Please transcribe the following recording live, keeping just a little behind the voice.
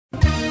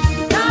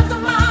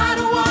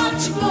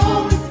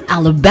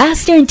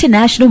Alabaster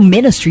International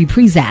Ministry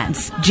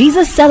presents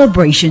Jesus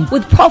Celebration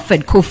with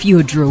Prophet Kofi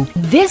Odro.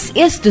 This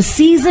is the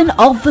season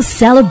of the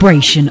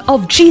celebration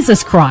of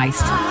Jesus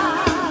Christ.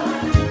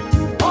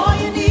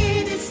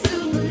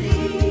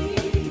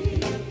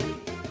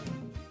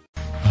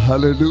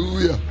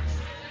 Hallelujah.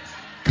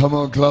 Come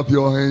on, clap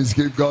your hands.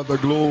 Give God the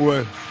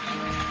glory.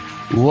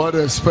 What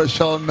a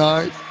special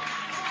night.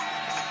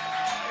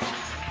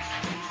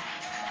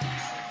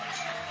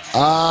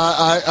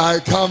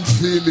 I can't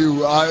feel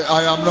you.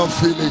 I am not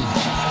feeling.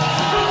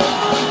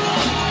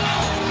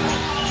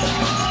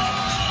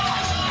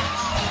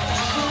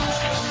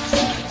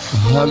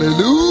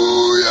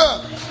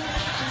 Hallelujah.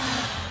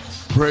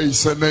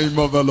 Praise the name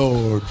of the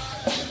Lord.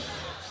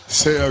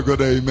 Say a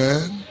good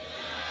amen.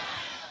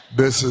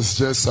 This is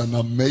just an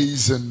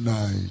amazing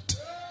night.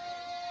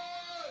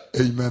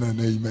 Amen and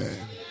amen.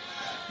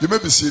 You may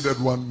be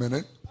seated 1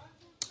 minute.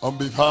 On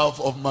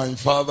behalf of my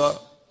father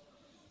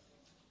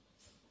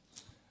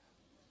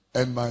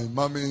and my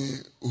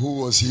mommy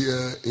who was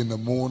here in the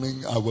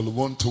morning, I will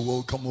want to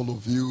welcome all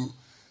of you.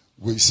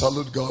 We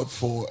salute God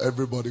for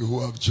everybody who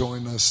have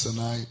joined us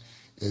tonight.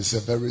 It's a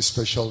very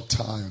special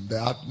time.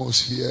 The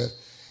atmosphere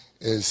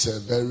is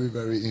a very,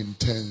 very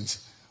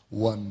intense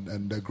one,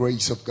 and the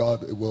grace of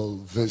God will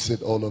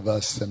visit all of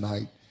us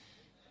tonight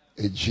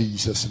in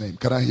Jesus' name.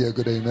 Can I hear a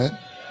good amen?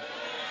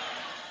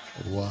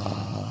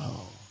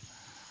 Wow.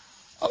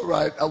 All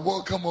right, I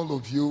welcome all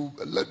of you.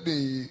 Let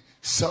me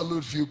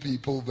salute a few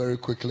people very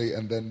quickly,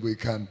 and then we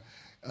can.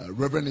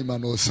 Reverend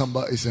Emmanuel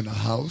Samba is in the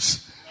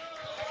house.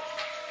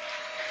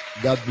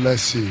 God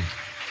bless you.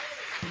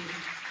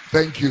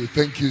 Thank you,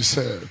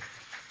 sir.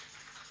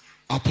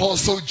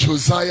 Apostle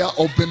Josiah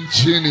Oben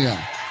Jr.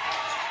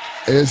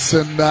 is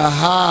in the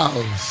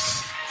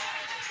house.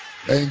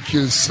 Thank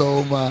you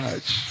so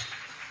much.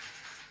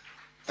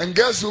 And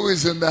guess who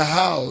is in the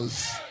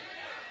house?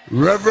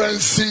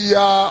 Reverend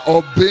Sia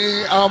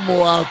Obi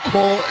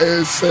Amuako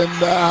is in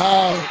the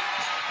house.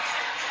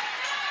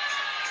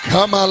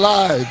 Come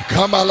alive,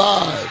 come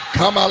alive,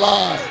 come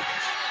alive.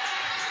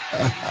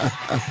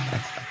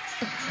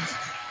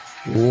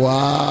 Wow.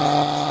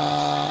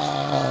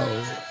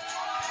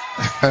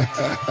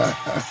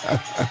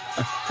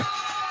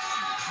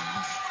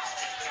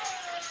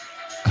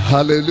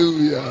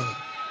 Hallelujah.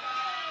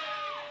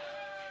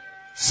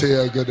 Say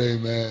a good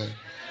amen.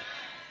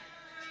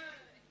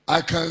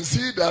 I can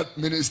see that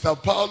Minister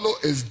Paulo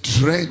is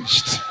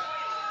drenched.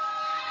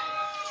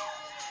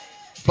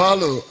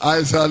 Paulo,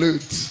 I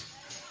salute.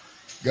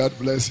 God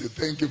bless you.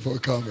 Thank you for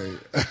coming.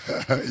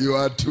 You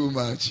are too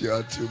much. You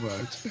are too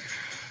much.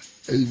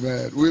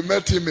 Amen. We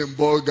met him in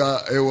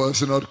Bolga. It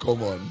was not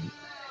common.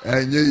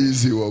 And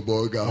easy was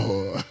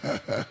Bolga.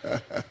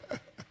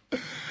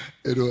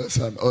 It was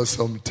an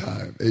awesome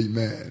time.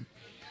 Amen.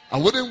 I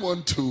wouldn't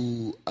want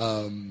to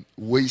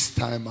waste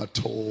time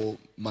at all.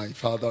 My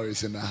father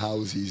is in the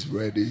house. He's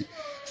ready.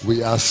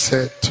 We are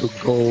set to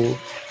go.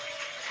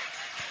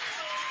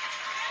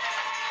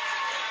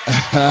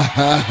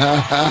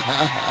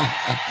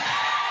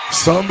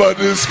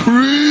 Somebody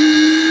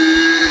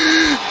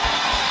scream.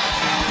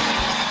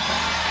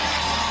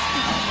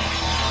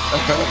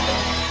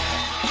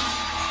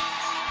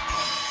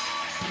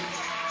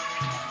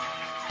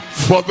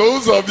 For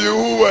those of you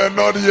who were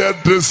not here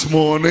this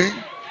morning,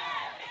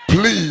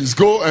 please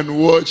go and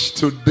watch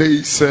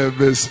today's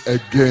service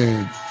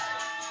again.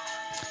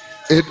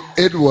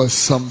 It was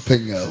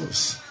something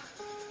else.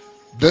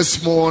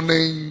 This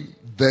morning,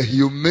 the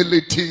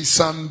Humility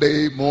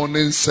Sunday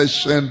morning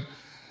session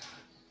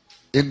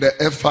in the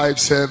F5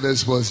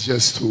 service was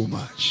just too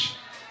much.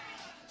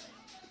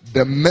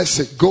 The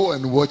message, go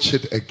and watch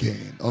it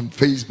again on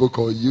Facebook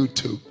or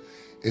YouTube.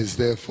 Is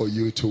there for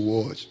you to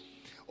watch.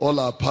 All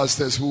our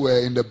pastors who were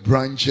in the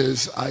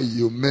branches,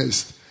 you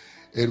missed.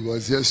 It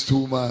was just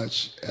too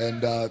much.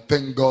 And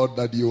thank God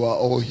that you are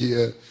all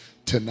here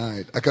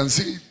tonight. I can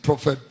see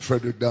Prophet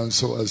Frederick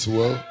Danso as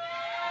well.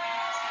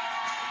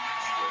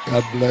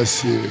 God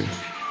bless you.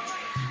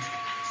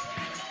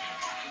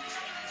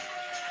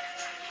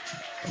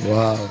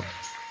 Wow.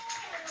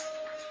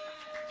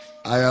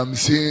 I am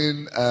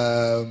seeing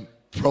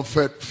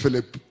Prophet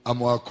Philip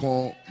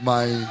Amuakon,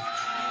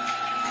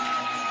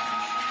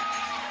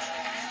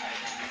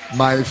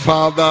 my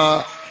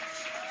father,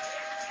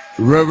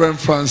 Reverend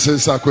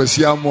Francis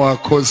Akwesi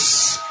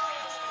Amuako's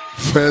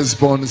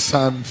firstborn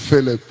son,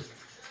 Philip.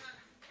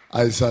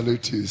 I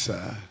salute you,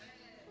 sir.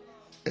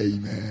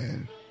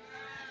 Amen.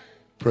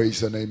 Praise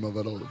the name of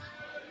the Lord.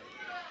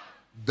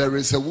 There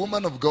is a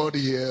woman of God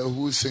here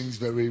who sings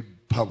very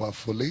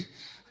powerfully.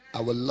 I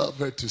would love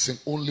her to sing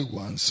only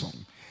one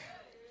song.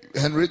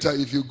 Henrietta,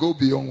 if you go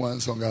beyond one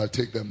song, I'll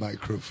take the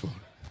microphone.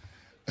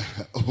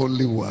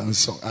 Only one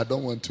song. I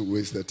don't want to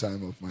waste the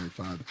time of my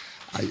father.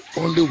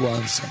 Only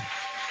one song.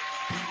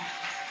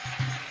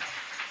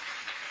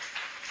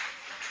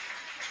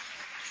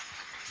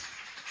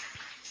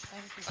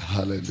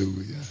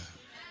 Hallelujah.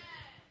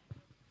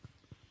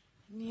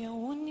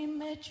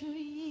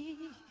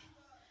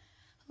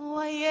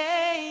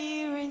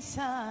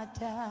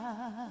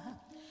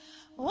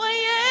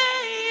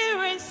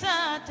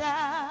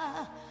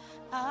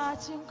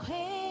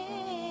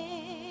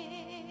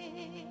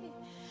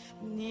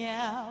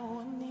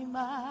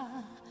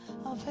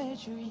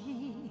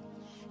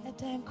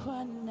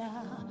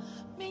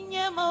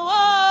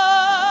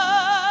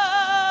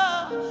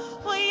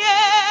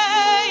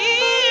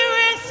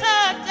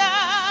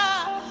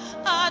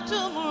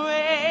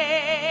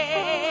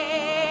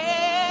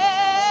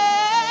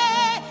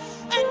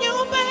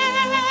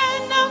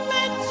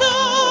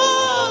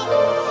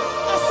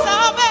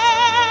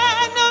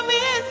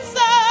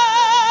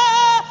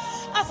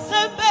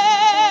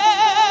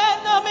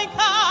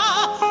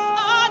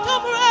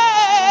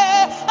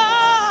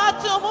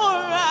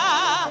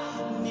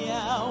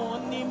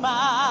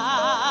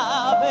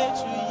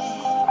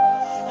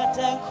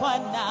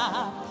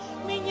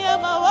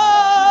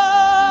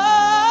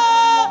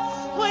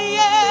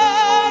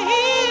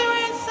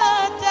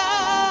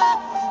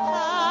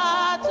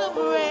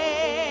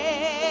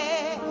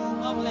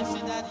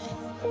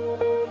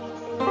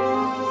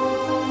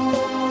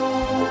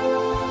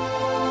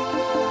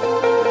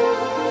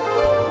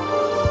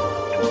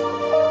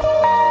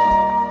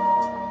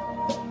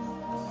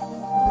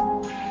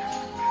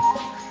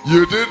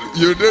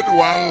 You did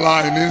one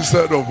line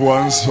instead of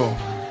one song.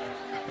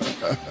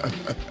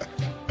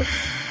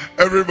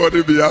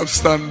 Everybody be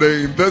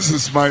upstanding. This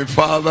is my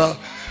father,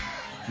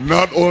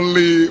 not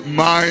only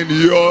mine,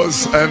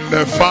 yours, and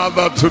the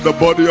father to the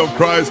body of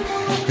Christ.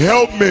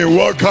 Help me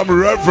welcome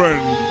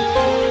Reverend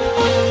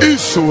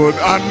Eastwood.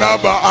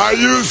 Anaaba, are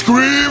you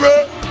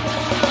screaming?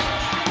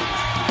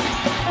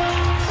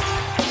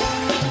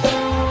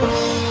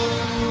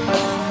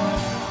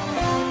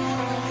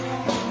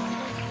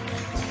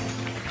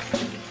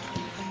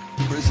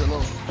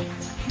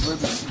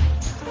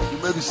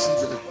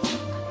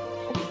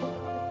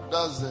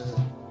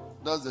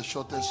 That's the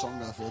shortest song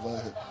I've ever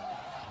heard.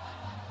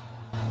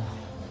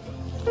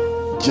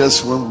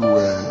 Just when we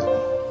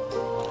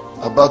were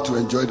about to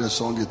enjoy the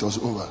song, it was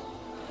over.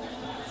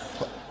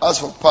 As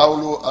for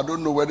Paulo, I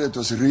don't know whether it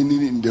was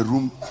raining in the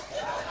room.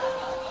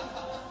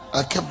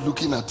 I kept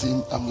looking at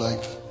him. I'm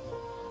like,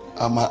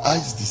 are my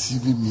eyes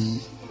deceiving me?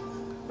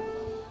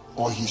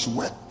 Or he's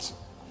wet?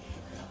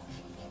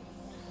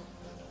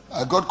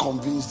 I got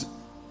convinced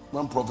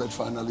when Prophet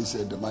finally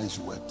said the man is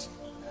wet.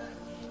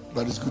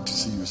 But it's good to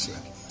see you, sir.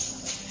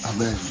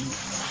 Amen.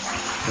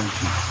 Thank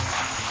you.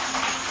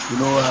 You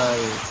know,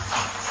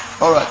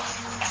 all right.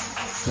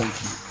 Thank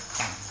you.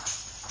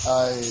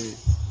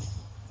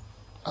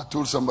 I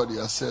told somebody,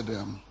 I said,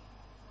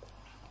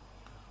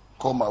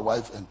 call my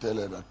wife and tell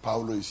her that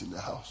Paulo is in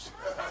the house.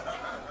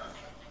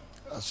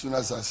 As soon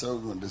as I saw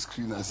him on the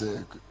screen, I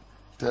said,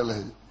 tell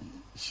her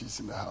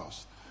she's in the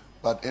house.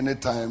 But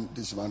anytime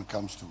this man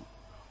comes to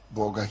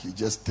Boga, he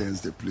just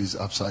turns the place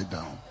upside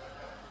down.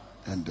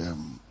 And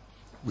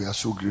we are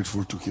so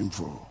grateful to him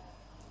for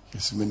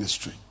his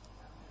ministry.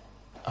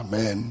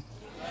 Amen.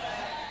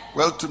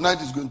 Well,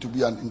 tonight is going to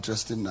be an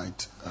interesting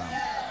night.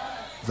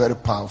 Very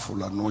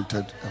powerful,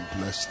 anointed, and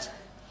blessed.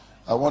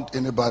 I want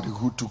anybody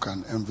who took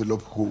an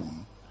envelope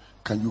home,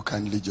 can you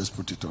kindly just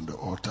put it on the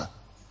altar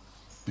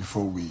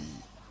before we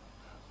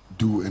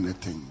do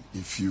anything?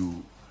 If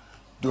you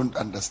don't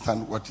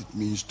understand what it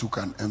means, took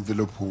an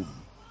envelope home,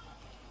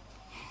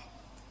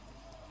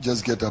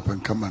 just get up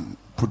and come and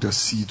put a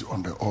seed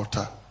on the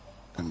altar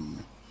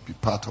and be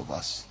part of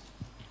us.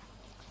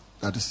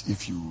 That is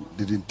if you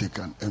didn't take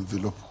an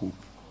envelope home.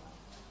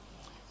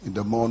 In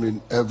the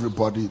morning,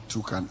 everybody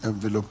took an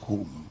envelope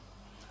home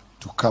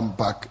to come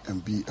back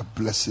and be a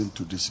blessing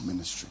to this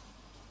ministry.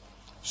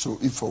 So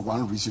if for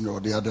one reason or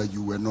the other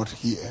you were not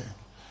here,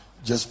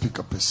 just pick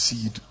up a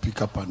seed,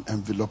 pick up an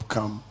envelope,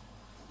 come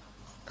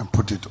and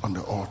put it on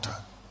the altar.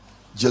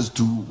 Just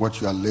do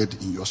what you are led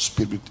in your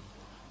spirit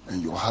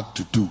and your heart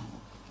to do.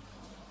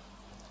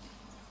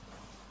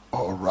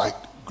 All right.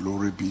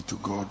 Glory be to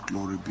God.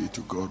 Glory be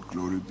to God.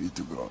 Glory be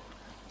to God.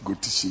 Good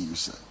to see you,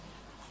 sir.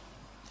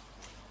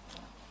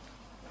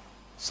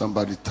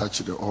 Somebody touch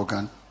the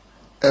organ.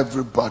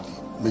 Everybody,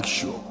 make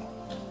sure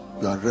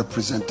you are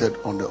represented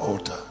on the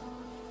altar.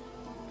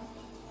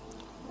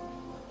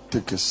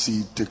 Take a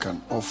seed, take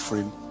an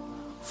offering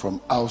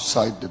from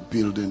outside the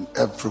building,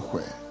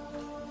 everywhere.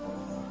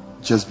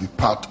 Just be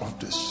part of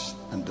this,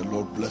 and the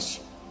Lord bless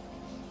you.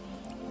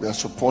 We are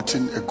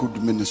supporting a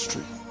good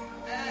ministry.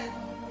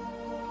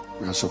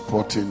 We are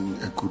supporting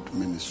a good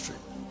ministry.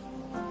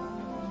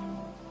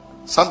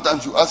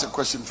 Sometimes you ask a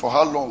question, for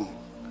how long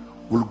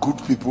will good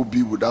people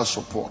be without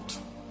support?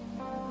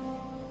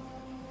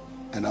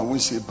 And I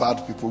won't say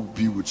bad people will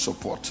be with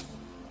support,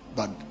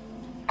 but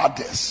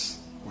others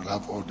will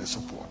have all the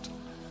support.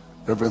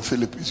 Reverend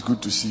Philip, it's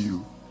good to see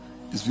you.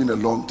 It's been a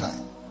long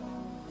time.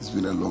 It's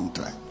been a long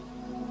time.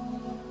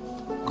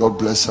 God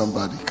bless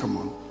somebody. Come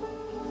on.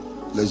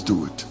 Let's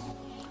do it.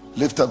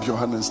 Lift up your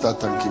hand and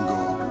start thanking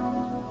God.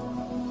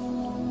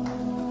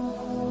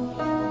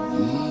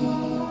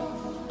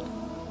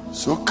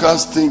 So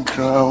casting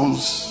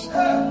crowns,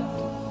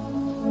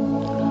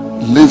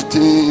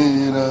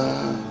 lifting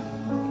up,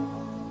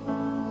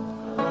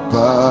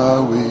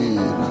 bowing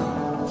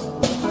up,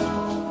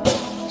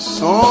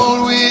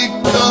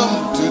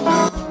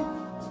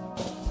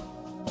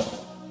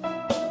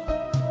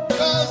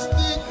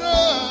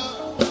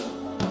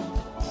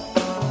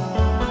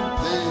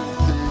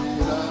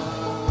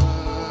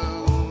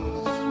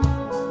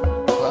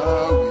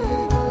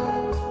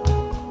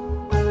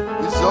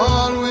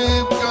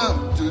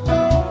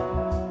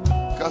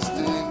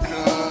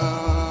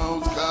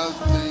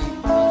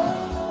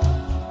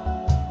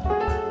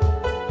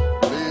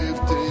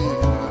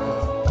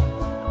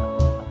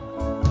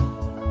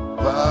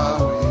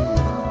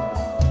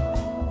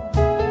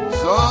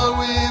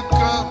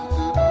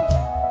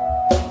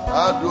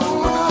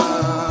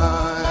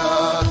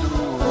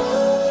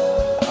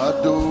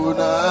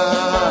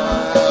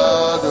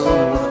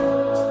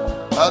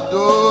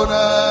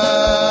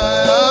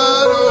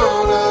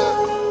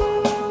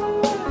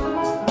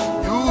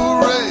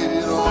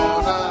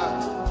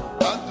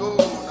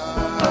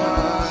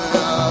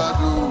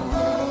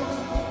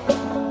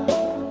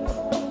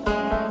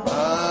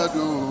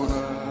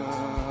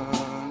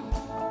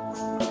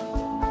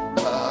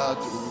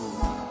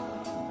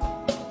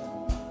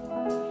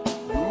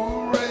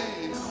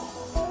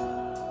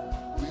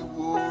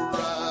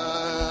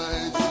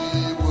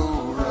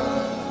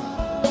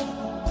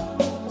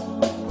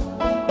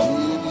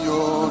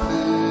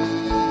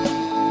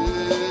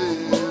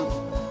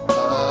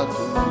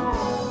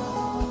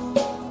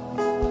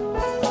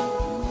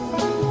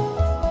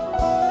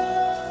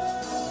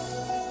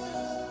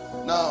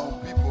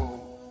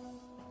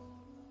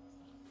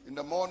 In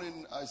the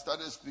morning, I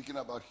started speaking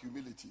about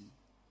humility.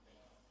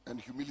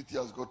 And humility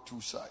has got two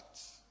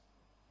sides.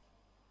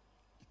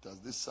 It has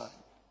this side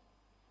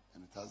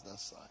and it has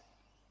that side.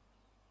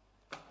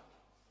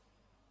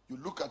 You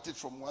look at it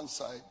from one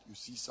side, you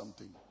see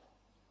something.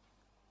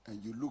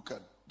 And you look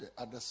at the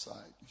other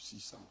side, you see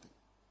something.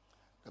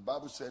 The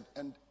Bible said,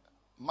 and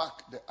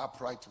mark the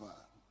upright man.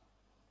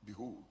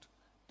 Behold,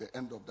 the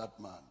end of that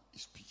man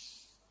is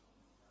peace.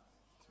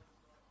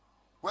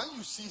 When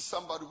you see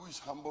somebody who is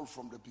humble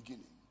from the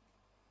beginning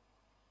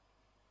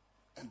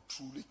and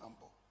truly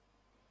humble,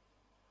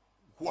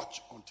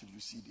 watch until you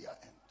see their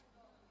end.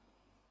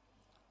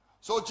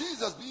 So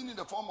Jesus, being in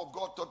the form of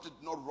God, thought it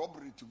not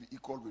robbery to be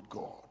equal with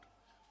God,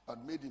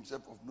 but made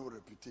himself of no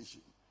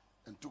reputation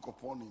and took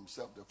upon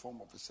himself the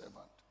form of a servant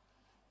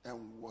and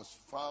was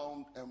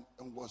found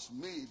and was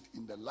made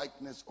in the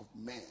likeness of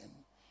man,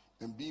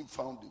 and being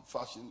found in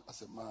fashion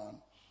as a man,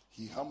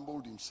 he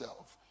humbled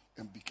himself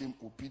and became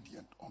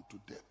obedient unto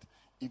death,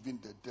 even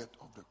the death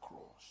of the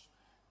cross.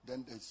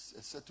 Then there's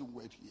a certain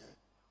word here,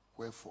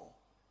 wherefore.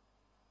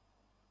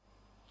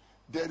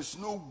 There is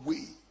no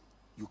way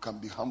you can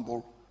be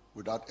humble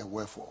without a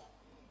wherefore.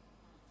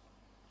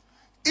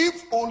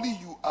 If only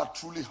you are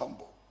truly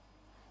humble,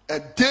 a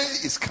day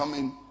is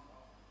coming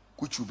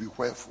which will be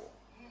wherefore.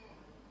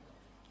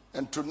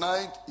 And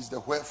tonight is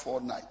the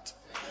wherefore night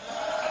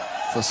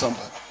for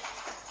somebody.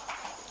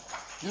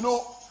 You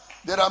know,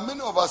 there are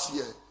many of us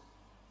here,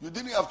 you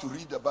didn't have to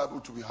read the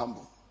Bible to be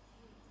humble.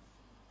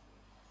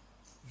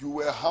 You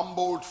were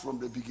humbled from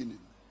the beginning,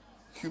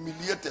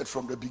 humiliated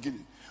from the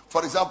beginning.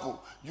 For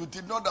example, you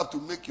did not have to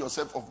make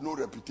yourself of no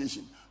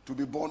reputation to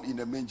be born in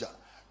a manger.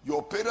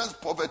 Your parents'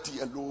 poverty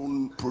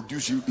alone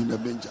produced you in a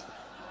manger.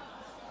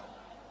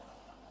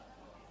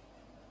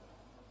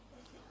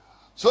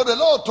 So the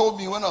Lord told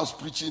me when I was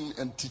preaching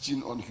and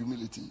teaching on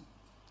humility,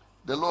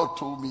 the Lord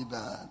told me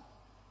that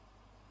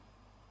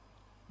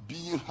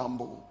being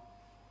humble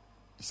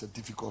is a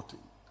difficult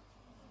thing.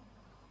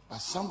 But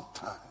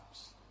sometimes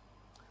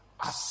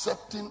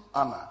accepting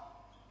honor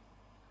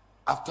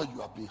after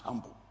you have been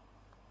humble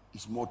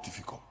is more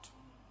difficult.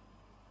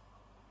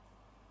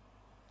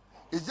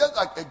 It's just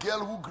like a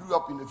girl who grew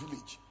up in a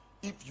village.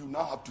 If you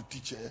now have to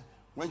teach her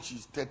when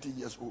she's 30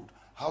 years old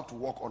how to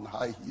walk on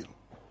high heel.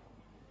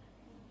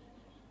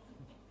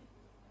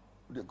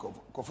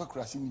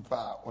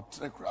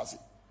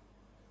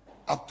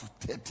 Up to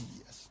 30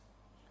 years.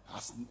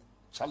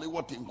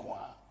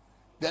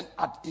 Then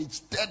at age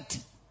 30,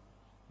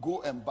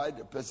 go and buy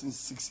the person's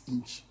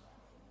 6-inch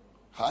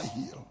high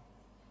heel.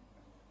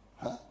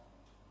 Huh?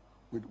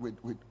 With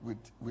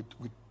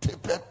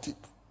tapered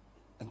tip,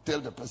 and tell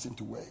the person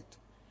to wear it.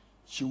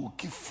 She will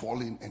keep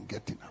falling and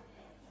getting up.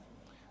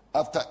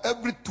 After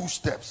every 2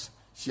 steps,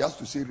 she has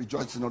to say,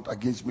 rejoice not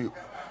against me,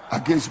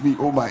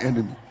 oh my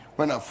enemy.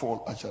 When I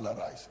fall, I shall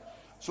arise.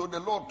 So the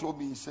Lord told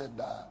me, he said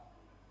that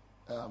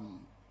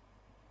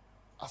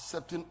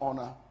accepting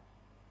honor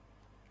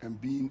and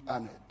being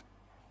honored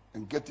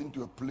and getting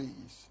to a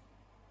place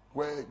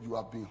where you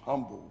have been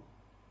humble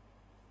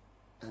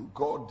and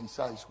God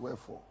decides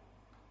wherefore.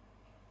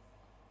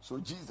 So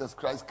Jesus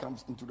Christ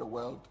comes into the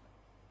world,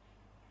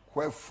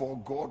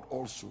 wherefore God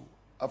also,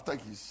 after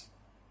his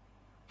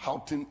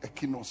houghton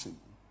ekinosin,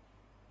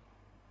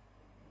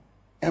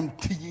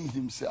 emptying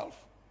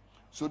himself.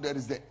 So there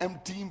is the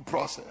emptying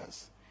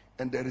process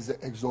and there is the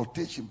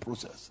exaltation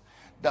process.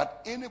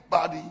 That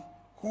anybody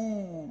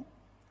who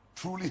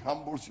truly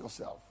humbles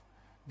yourself,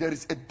 there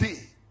is a day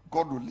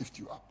God will lift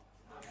you up.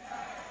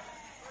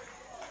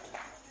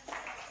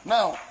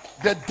 Now,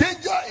 the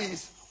danger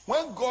is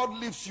when God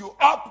lifts you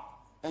up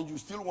and you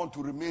still want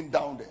to remain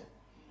down there.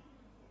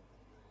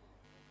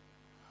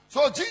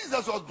 So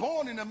Jesus was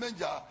born in a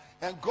manger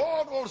and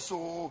God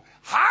also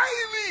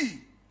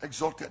highly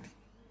exalted him.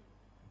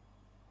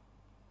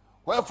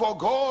 Wherefore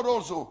God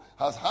also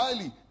has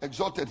highly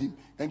exalted him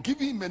and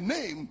given him a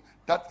name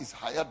that is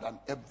higher than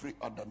every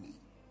other name.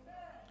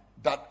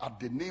 That at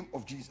the name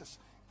of Jesus,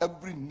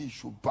 every knee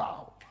should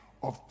bow,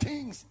 of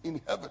things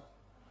in heaven,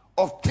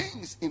 of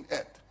things in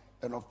earth,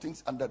 and of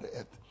things under the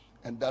earth.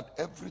 And that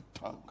every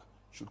tongue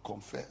should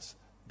confess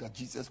that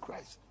Jesus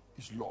Christ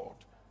is Lord,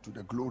 to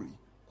the glory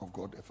of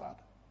God the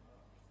Father.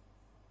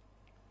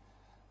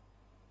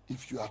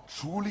 If you are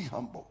truly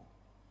humble,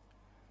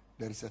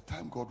 there is a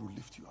time God will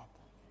lift you up.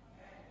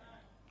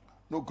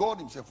 No, God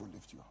himself will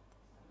lift you up.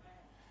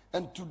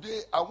 And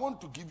today, I want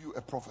to give you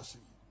a prophecy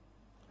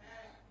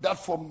that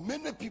for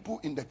many people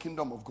in the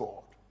kingdom of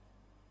God,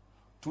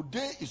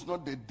 today is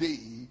not the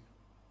day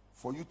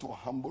for you to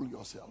humble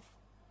yourself.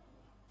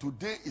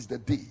 Today is the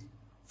day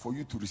for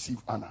you to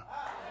receive honor.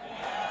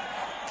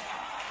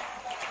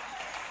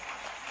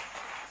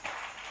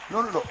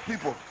 No,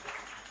 people,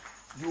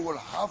 you will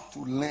have to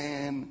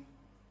learn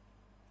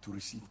to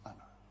receive honor.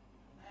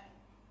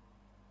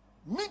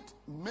 Meet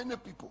many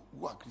people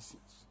who are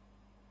Christians.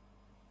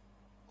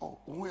 Oh,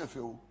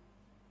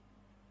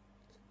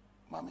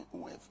 mommy,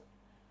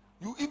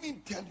 you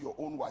even tell your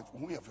own wife,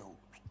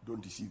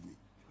 don't deceive me.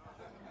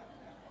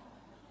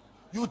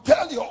 You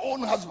tell your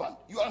own husband,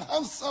 you are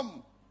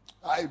handsome.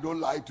 I don't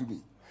lie to me.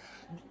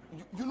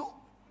 You know,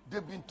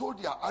 they've been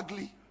told they are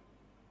ugly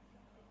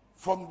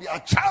from their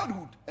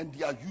childhood and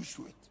they are used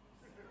to it.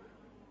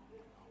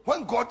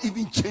 When God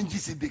even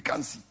changes it, they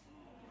can't see.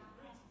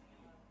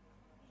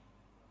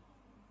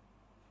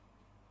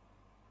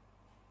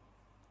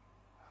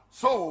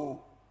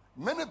 So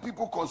many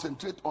people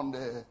concentrate on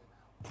the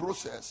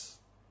process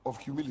of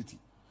humility,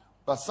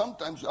 but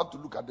sometimes you have to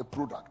look at the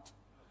product.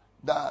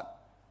 That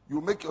you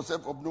make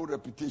yourself of no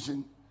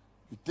reputation.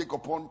 You take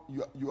upon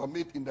you are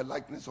made in the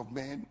likeness of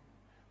man.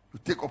 You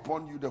take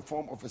upon you the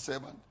form of a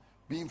servant,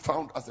 being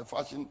found as a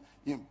fashion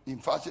in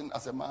fashion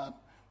as a man.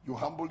 You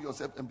humble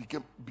yourself and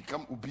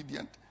become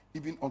obedient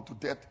even unto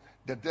death,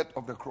 the death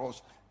of the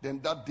cross. Then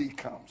that day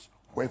comes.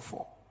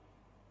 Wherefore,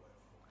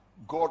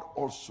 God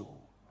also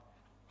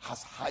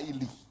has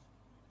highly,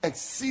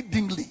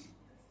 exceedingly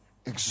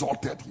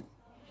exalted him.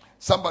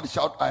 Somebody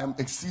shout, I am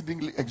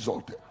exceedingly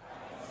exalted.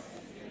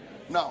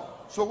 Now,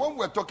 so when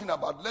we're talking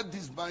about let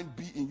this mind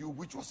be in you,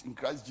 which was in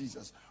Christ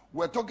Jesus,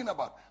 we're talking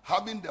about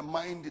having the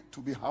mind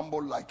to be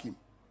humble like him.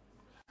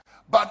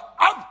 But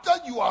after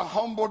you are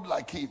humbled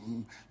like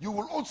him, you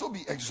will also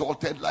be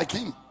exalted like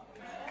him.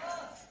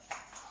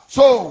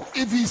 So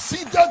if he's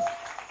seated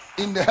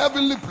in the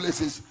heavenly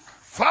places,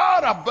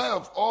 far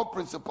above all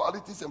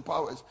principalities and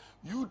powers,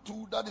 you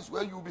too, that is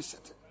where you'll be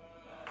sitting.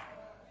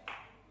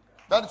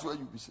 That is where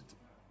you'll be sitting.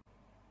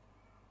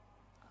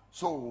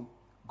 So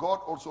God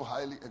also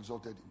highly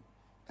exalted him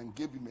and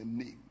gave him a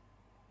name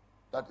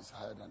that is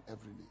higher than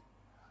every name.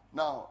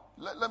 Now,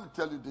 let me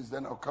tell you this,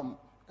 then I'll come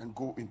and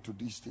go into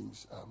these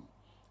things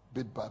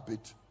bit by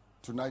bit.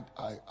 Tonight,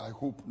 I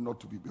hope not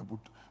to be able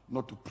to,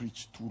 not to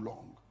preach too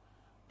long,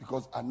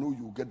 because I know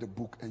you get the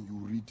book and you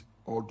read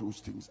all those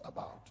things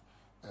about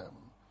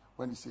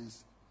when he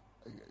says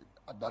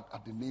that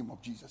at the name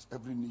of Jesus,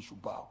 every knee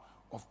should bow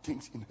of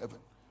things in heaven.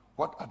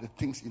 What are the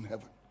things in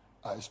heaven?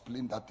 I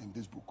explained that in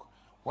this book.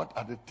 What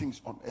are the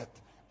things on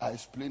earth? I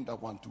explained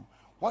that one too.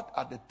 What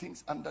are the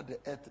things under the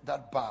earth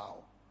that bow?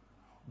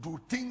 Do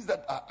things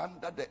that are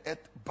under the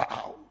earth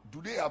bow?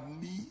 Do they have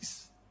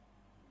knees?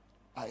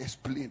 I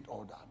explained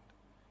all that.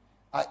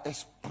 I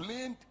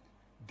explained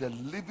the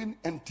living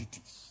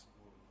entities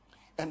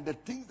and the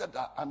things that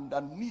are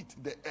underneath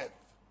the earth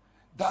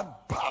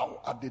that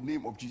bow at the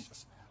name of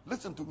Jesus.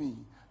 Listen to me.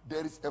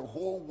 There is a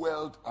whole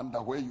world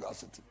under where you are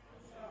sitting.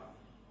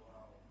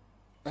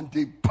 And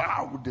they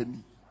bow the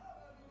knee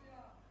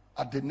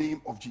at the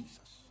name of Jesus.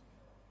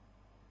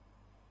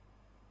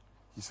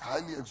 He's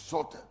highly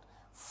exalted,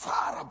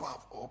 far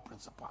above all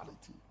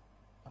principality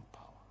and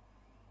power.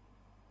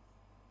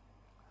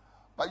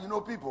 But you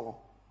know,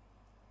 people,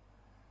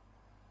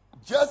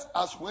 just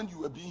as when you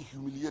were being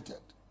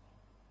humiliated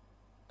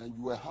and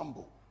you were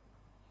humble,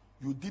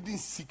 you didn't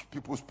seek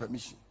people's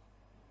permission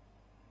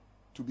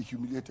to be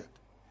humiliated.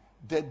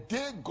 The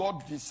day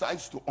God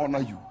decides to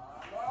honor you,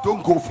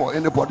 don't go for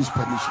anybody's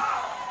permission.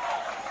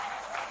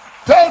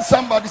 Tell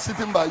somebody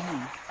sitting by you,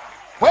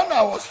 when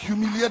I was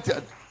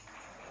humiliated,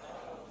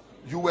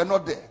 you were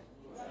not there.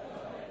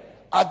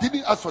 I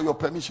didn't ask for your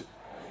permission.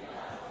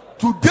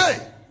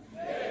 Today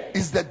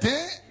is the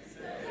day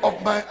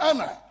of my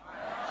honor.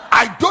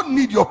 I don't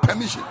need your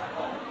permission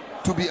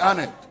to be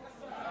honored.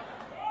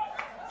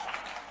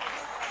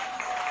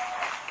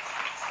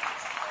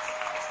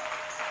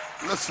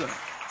 Listen.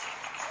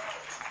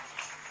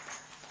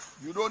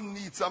 You don't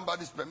need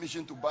somebody's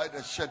permission to buy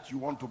the shirt you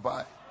want to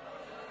buy.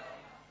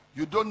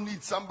 You don't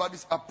need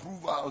somebody's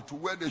approval to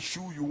wear the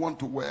shoe you want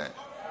to wear.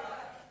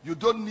 You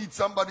don't need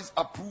somebody's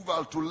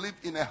approval to live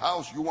in a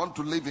house you want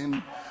to live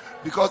in.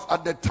 Because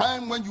at the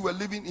time when you were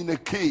living in a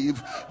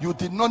cave, you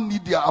did not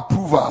need their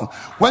approval.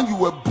 When you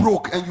were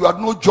broke and you had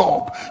no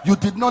job, you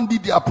did not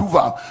need their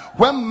approval.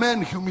 When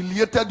men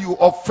humiliated you,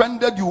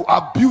 offended you,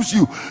 abused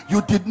you,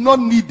 you did not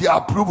need their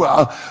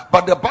approval.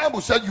 But the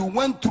Bible said you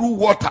went through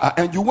water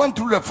and you went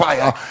through the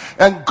fire,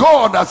 and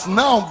God has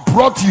now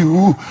brought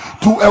you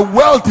to a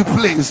wealthy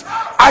place.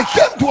 I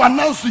came to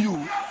announce to you,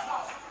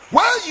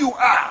 where you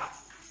are,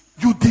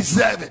 you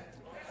deserve it.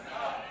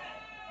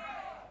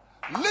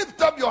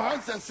 Lift up your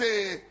hands and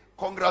say,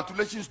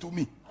 congratulations to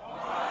me.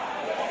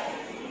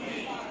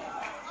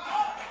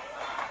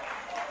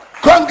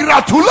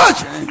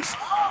 Congratulations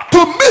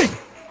to me.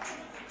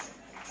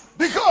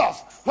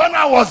 Because when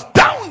I was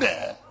down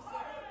there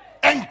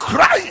and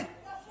crying,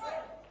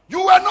 you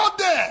were not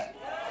there.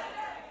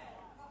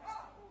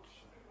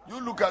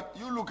 You look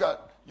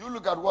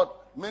at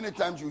what many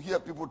times you hear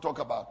people talk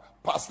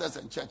about pastors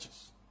and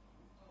churches.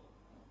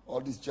 All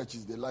these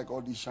churches, they like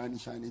all these shiny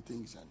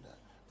things and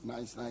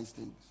nice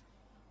things.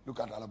 Look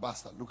at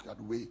Alabaster. Look at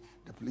the way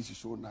the place is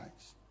so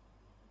nice.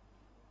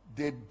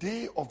 The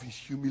day of his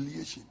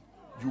humiliation,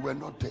 you were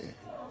not there.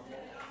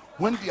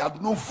 When they had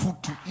no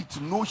food to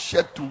eat, no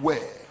shirt to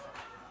wear,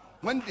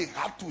 when they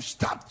had to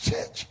start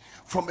church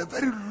from a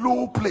very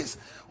low place.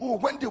 Oh,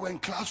 when they were in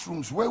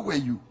classrooms, where were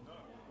you?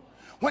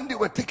 When they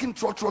were taking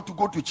trotro to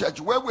go to church,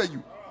 where were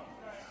you?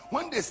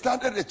 when they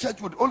started a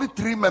church with only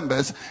 3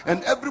 members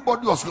and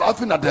everybody was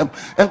laughing at them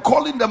and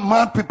calling them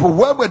mad people.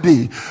 Where were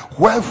they?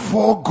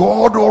 Wherefore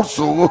God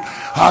also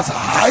has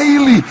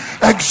highly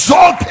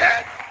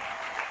exalted.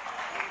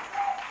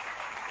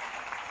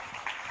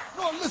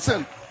 No,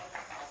 listen.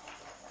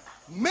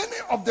 Many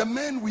of the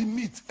men we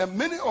meet and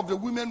many of the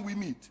women we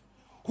meet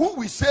who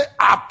we say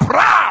are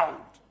proud,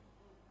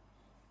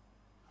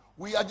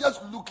 we are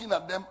just looking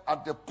at them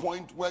at the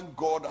point when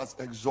God has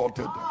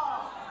exalted them.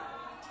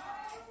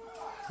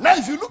 Now,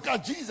 if you look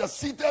at Jesus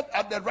seated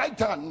at the right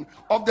hand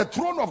of the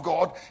throne of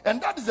God, and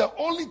that is the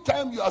only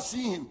time you are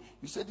seeing him,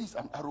 you say, this is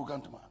an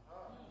arrogant man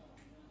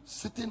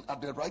sitting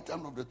at the right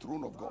hand of the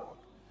throne of God.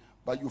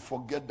 But you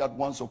forget that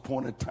once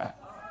upon a time,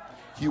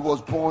 he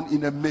was born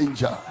in a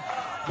manger.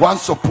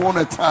 Once upon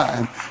a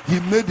time, he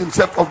made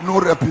himself of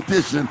no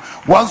reputation.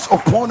 Once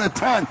upon a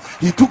time,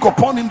 he took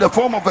upon him the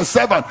form of a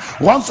servant.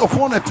 Once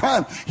upon a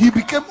time, he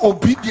became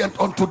obedient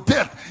unto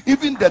death,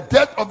 even the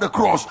death of the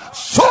cross.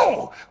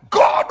 So,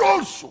 God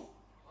also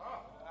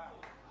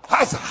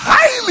has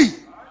highly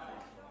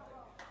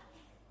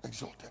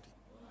exalted him.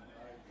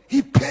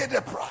 He paid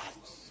a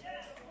price.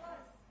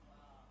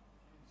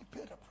 He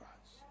paid a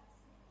price.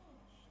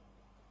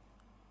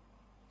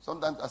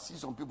 Sometimes I see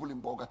some people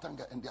in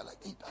Bogatanga and they're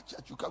like, hey, that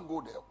church, you can't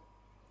go there.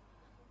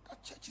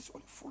 That church is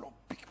only full of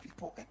big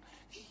people and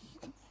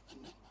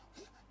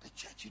the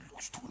church, it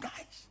looks too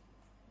nice.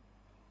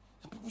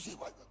 And people say,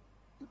 why?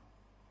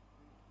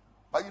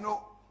 But you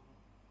know,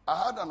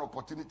 I had an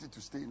opportunity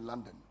to stay in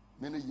London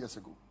many years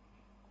ago,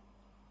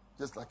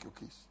 just like your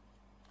case.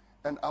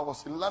 And I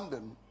was in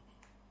London,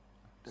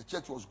 the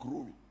church was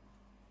growing.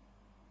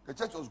 The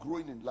church was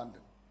growing in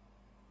London.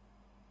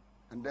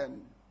 And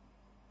then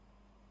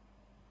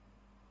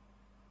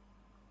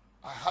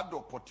I had the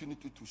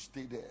opportunity to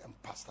stay there and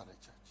pastor the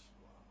church.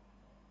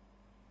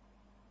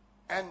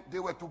 And they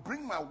were to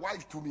bring my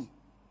wife to me,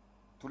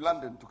 to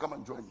London, to come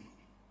and join me.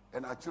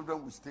 And our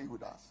children would stay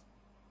with us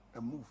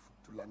and move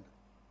to London.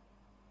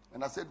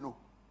 And I said, no,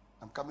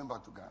 I'm coming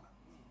back to Ghana.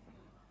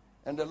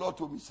 And the Lord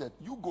told me, said,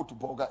 you go to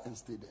Bolga and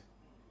stay there.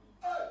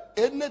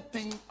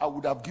 Anything I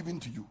would have given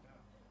to you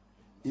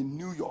in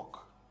New York,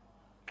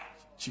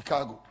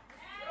 Chicago,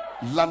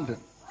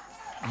 London,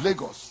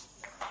 Lagos,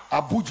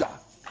 Abuja,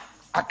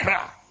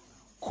 Accra,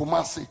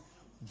 Kumasi,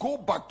 go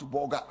back to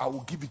Bolga, I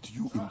will give it to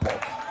you in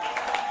Bolga.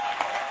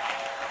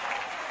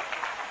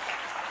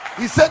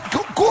 He said,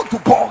 go to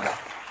Bolga.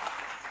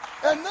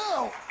 And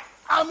now,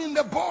 I'm in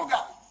the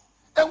Bolga.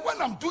 And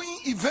when I'm doing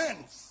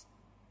events,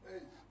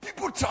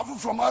 people travel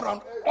from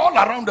all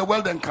around the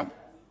world and come.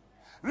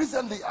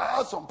 Recently, I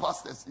asked some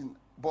pastors in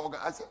Bolga,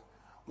 I said,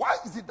 why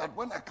is it that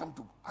when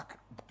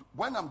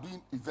I'm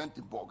doing event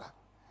in Bolga,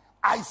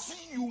 I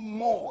see you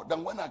more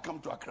than when I come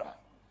to Accra?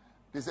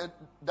 They said,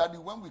 Daddy,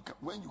 when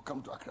you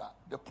come to Accra,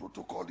 the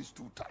protocol is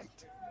too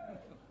tight.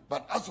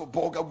 But as for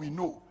Bolga, we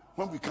know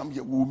when we come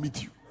here, we will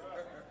meet you.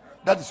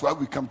 That is why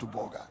we come to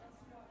Bolga.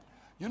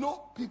 You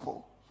know,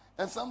 people,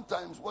 and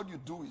sometimes what you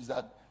do is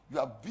that you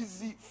are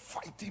busy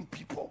fighting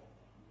people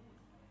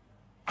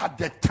at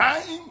the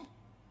time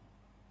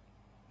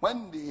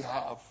when they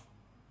have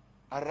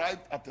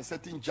arrived at a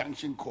certain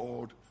junction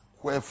called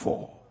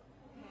wherefore.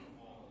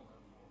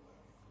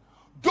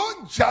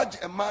 Don't judge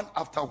a man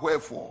after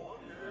wherefore.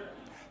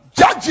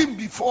 Judge him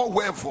before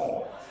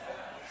wherefore.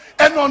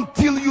 And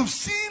until you've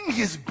seen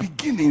his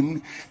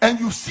beginning and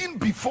you've seen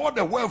before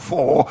the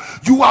wherefore,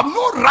 you have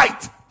no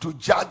right to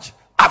judge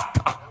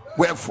after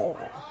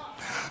wherefore.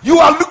 You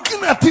are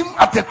looking at him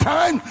at a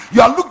time,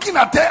 you are looking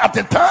at her at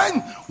a time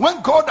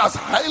when God has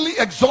highly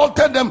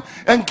exalted them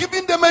and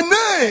given them a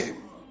name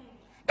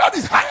that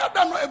is higher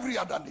than every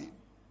other name.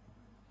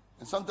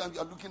 And sometimes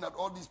you are looking at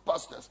all these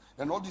pastors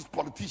and all these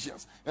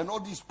politicians and all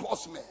these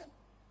postmen.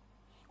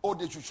 Oh,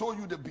 they should show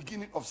you the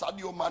beginning of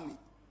Sadio Mane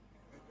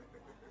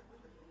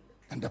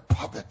and the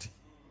poverty.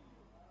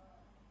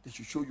 They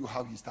should show you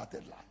how he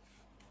started life.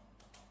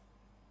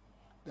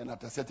 Then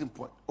at a certain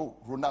point, oh,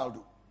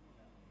 Ronaldo.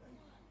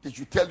 They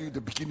should tell you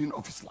the beginning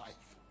of his life.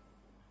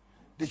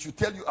 They should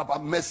tell you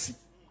about Messi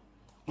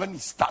when he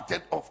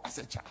started off as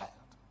a child.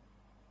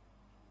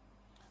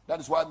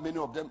 That is why many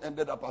of them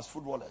ended up as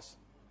footballers.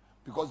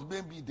 Because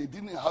maybe they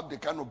didn't have the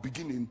kind of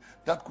beginning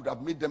that could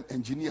have made them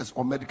engineers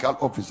or medical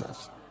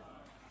officers.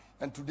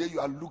 And today you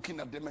are looking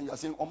at them and you are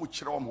saying, Omu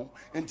chire omu,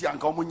 enti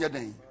anka omu nye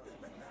den.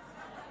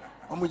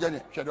 Omu nye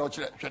den, shede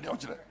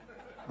ochire.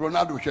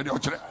 Ronaldo shede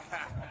ochire.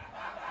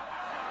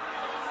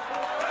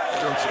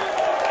 Shede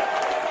ochire.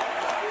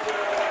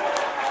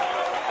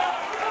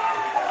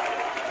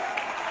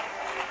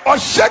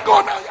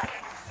 Oshegona.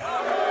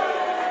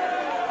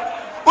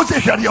 Ose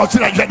shede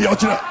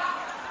ochire.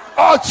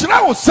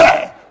 Ochire will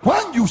say,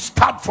 when you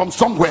start from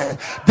somewhere,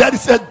 there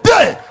is a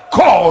day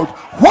called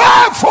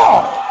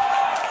wherefore.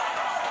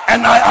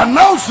 And I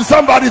announce to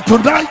somebody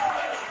tonight,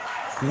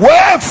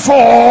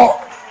 wherefore,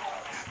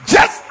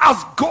 just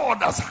as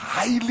God has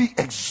highly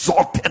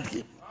exalted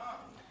him,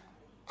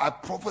 I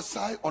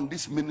prophesy on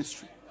this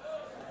ministry.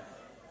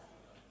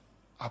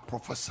 I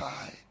prophesy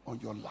on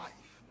your life.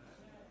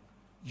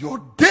 Your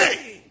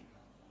day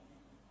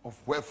of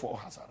wherefore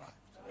has arrived.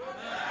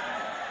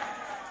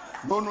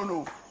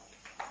 No.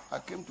 I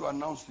came to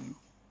announce to you,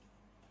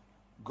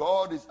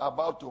 God is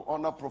about to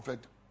honor Prophet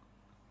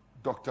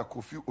Dr.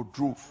 Kofi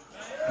Odro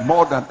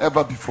more than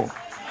ever before.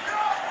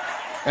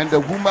 And the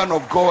woman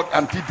of God,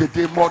 Auntie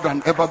Dede, more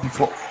than ever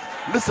before.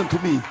 Listen to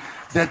me.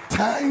 The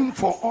time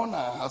for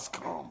honor has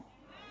come.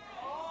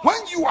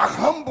 When you are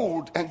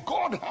humbled and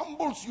God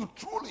humbles you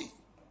truly,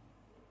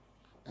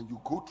 and you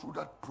go through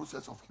that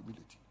process of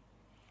humility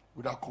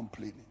without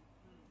complaining.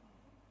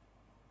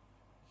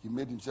 He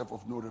made himself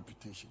of no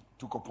reputation,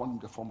 took upon him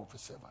the form of a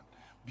servant,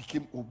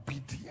 became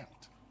obedient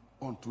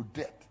unto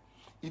death,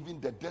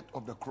 even the death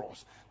of the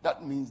cross.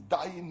 That means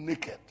dying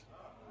naked,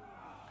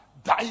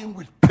 dying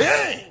with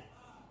pain.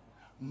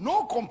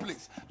 No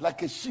complaints.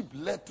 Like a sheep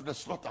led to the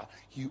slaughter,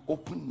 he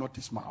opened not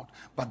his mouth.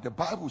 But the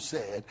Bible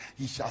said,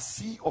 he shall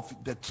see of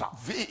the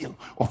travail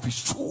of his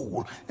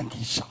soul, and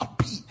he shall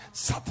be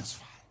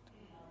satisfied.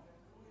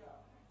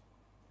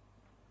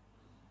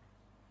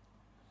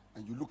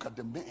 And you look at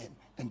the men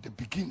and the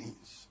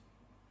beginnings,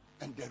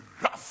 and the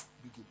rough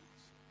beginnings,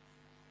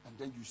 and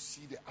then you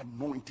see the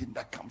anointing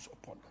that comes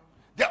upon them.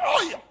 The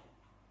oil.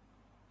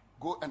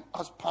 Go and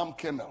ask palm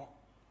kernel.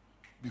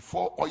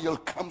 Before oil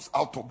comes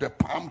out of the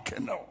palm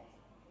kernel,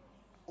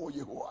 oh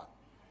Yehovah,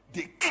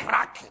 they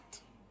crack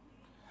it.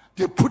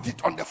 They put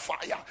it on the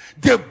fire.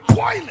 They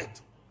boil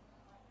it.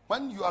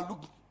 When you are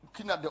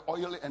looking at the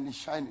oil and it's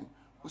shining,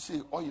 we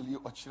say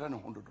oil or children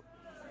 100.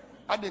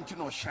 I didn't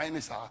know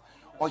shiny sir.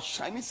 Or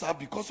shiny sir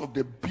because of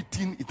the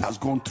beating it has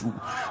gone through,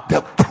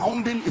 the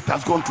pounding it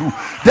has gone through,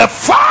 the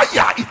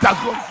fire it has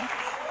gone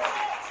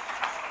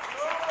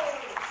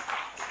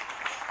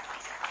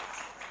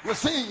through. You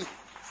see,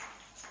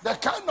 the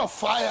kind of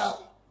fire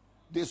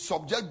they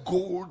subject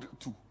gold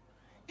to.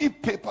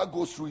 If paper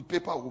goes through it,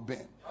 paper will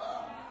burn.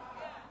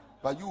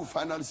 But you will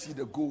finally see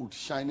the gold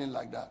shining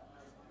like that.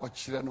 Or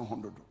children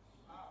 100.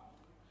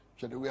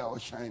 The way I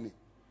was shining.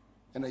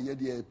 And I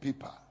hear a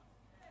paper.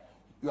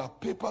 You are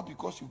paper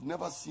because you've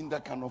never seen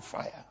that kind of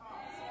fire.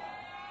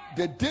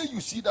 The day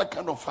you see that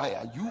kind of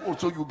fire,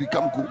 you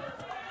become gold.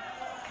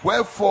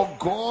 Wherefore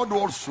God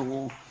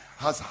also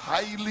has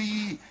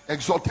highly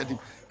exalted him.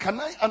 Can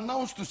I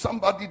announce to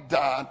somebody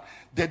that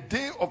the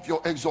day of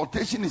your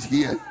exaltation is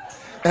here,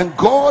 and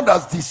God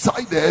has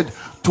decided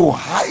to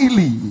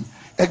highly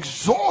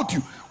exalt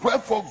you.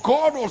 Wherefore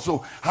God also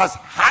has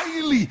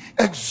highly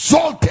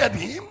exalted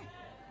him.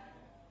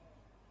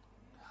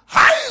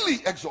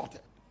 Highly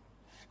exalted.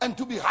 And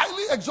to be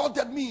highly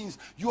exalted means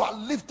you are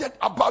lifted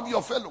above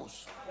your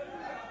fellows.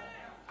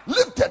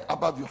 Lifted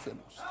above your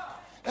fellows.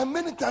 And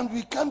many times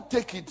we can't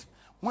take it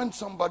when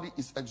somebody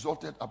is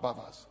exalted above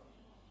us.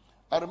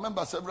 I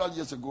remember several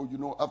years ago,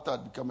 after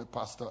I'd become a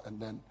pastor, and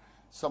then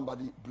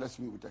somebody blessed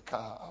me with a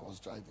car I was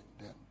driving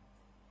then.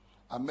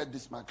 I met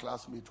my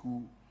classmate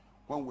who,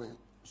 when we were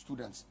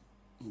students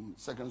in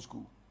secondary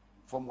school,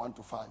 from 1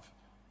 to 5,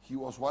 he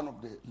was one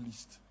of the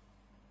least.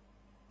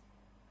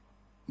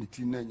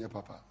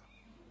 Papa.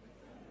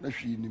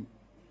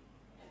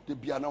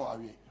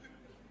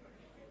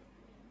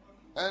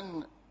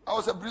 And I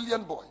was a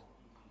brilliant boy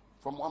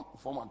from 1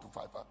 to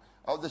 5.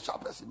 I was the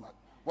sharpest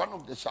one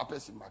of the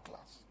sharpest in my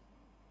class.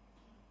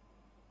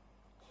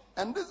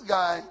 And this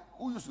guy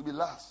who used to be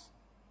last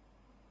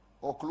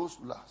or close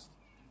to last.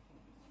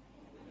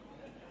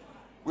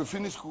 We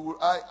finished school.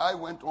 I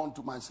went on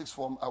to my sixth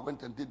form. I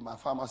went and did my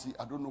pharmacy.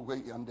 I don't know where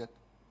he ended.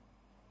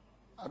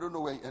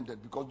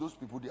 Because those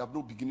people, they have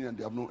no beginning and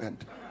they have no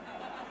end.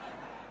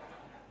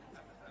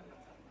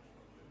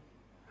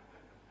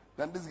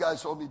 Then this guy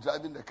saw me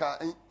driving the car.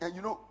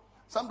 And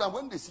sometimes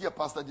when they see a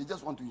pastor, they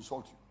just want to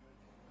insult you.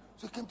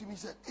 So he came to me and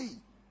said, "Hey,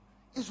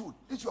 Eastwood,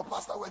 this your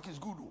pastor work is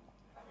good.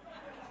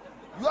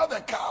 You have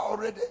a car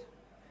already?"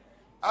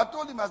 I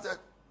told him,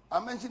 I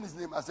mentioned his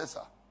name. I said,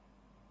 "Sir,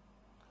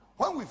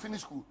 when we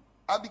finished school,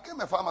 I became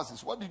a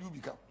pharmacist. What did you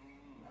become?"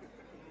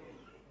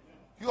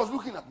 He was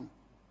looking at me.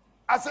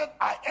 I said,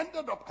 "I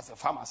ended up as a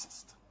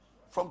pharmacist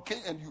from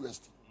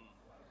KNUST.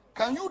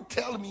 Can you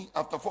tell me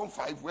after Form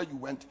 5 where you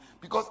went?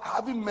 Because I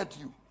haven't met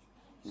you."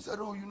 He said,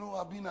 "Oh,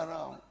 I've been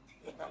around."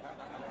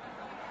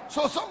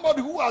 So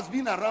somebody who has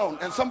been around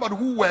and somebody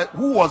who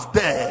was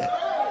there.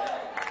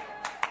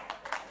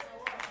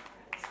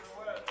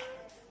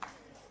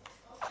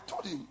 I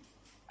told him,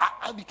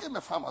 I became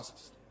a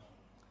pharmacist.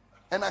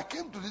 And I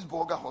came to this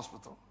Borga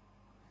hospital.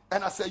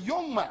 And as a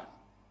young man,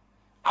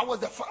 I was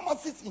the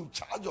pharmacist in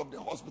charge of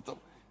the hospital,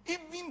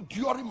 even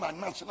during my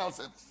national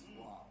service.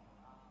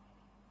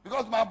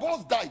 Because my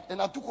boss died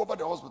and I took over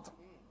the hospital.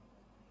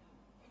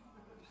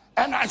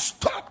 And I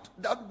stopped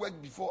that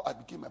work before I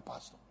became a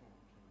pastor.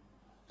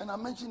 And I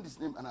mentioned his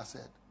name and I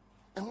said,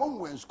 and when we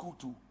were in school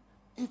too,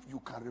 if you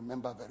can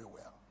remember very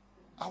well,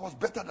 I was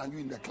better than you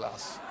in the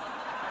class.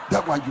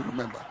 That one you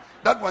remember.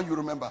 That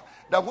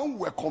when we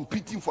were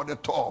competing for the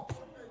top,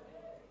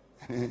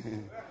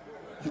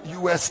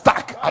 you were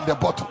stuck at the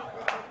bottom.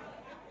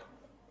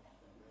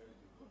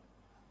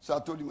 So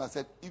I told him, I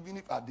said, even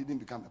if I didn't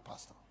become a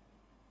pastor,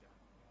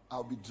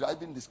 I'll be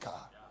driving this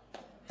car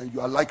and you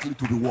are likely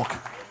to be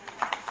walking.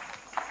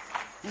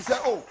 He said,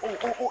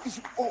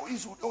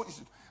 Eastwood.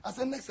 I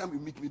said, next time you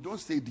meet me, don't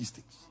say these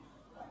things.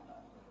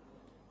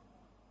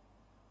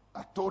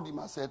 I told him,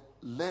 I said,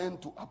 learn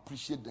to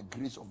appreciate the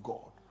grace of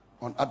God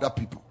on other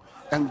people,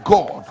 and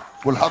God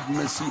will have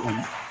mercy on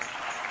you.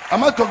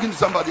 Am I talking to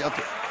somebody out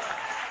there?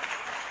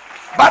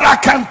 But I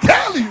can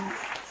tell you,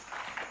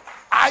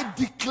 I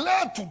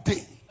declare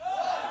today,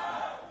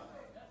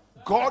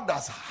 God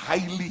has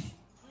highly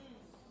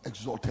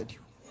exalted you.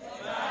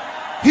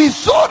 He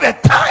saw the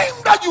time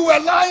that you were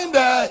lying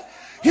there.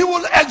 He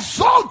will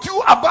exalt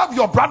you above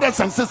your brothers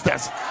and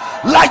sisters.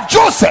 Like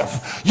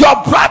Joseph, your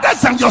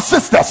brothers and your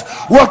sisters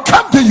will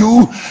come to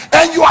you,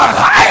 and you are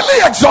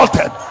highly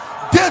exalted.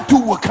 They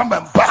too will come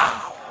and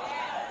bow.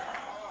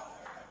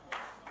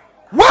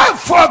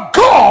 Wherefore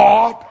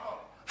God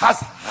has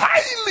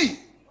highly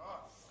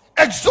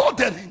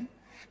exalted him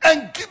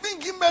and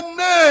giving him a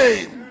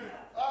name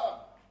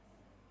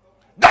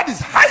that is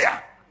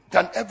higher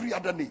than every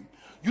other name.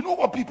 You know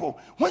what, people?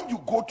 When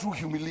you go through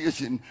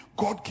humiliation,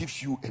 God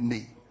gives you a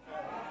name.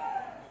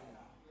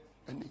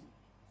 A name.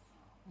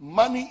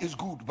 Money is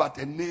good, but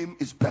a name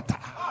is better.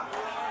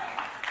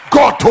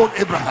 God told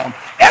Abraham,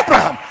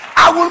 Abraham,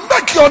 I will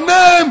make your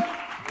name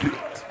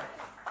great.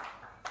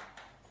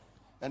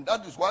 And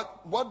that is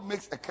what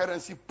makes a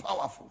currency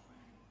powerful.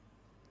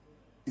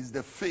 Is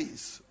the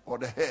face or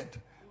the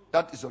head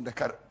that is on the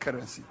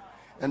currency.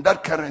 And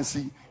that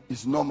currency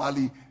is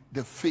normally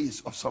the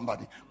face of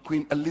somebody.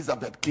 Queen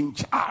Elizabeth, King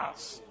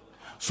Charles.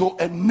 So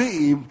a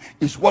name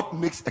is what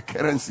makes a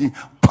currency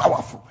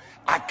powerful.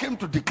 I came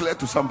to declare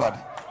to somebody,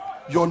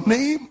 your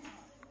name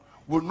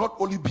will not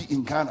only be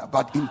in Ghana,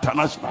 but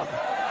internationally.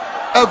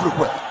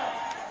 Everywhere.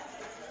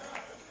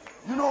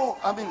 You know,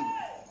 I mean,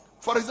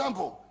 for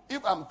example,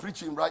 if I'm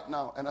preaching right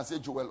now and I say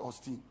Joel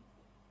Osteen,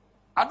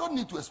 I don't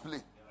need to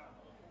explain.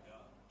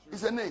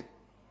 It's a name.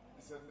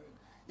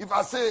 If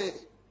I say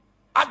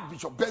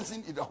Archbishop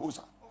Benson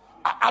Idahosa,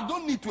 I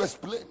don't need to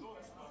explain.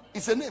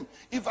 It's a name.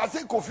 If I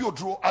say Kofi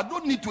Odro, I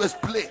don't need to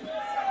explain.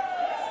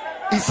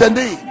 It's a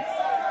name.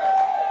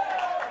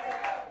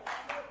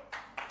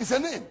 It's a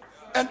name.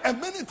 And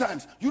many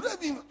times, you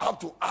don't even have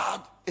to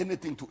add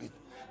anything to it.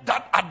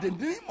 That at the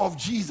name of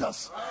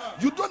Jesus,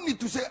 you don't need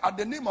to say at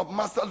the name of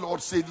Master,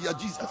 Lord, Savior,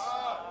 Jesus.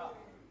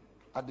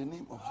 At the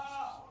name of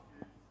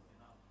Jesus.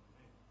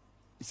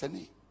 It's a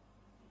name.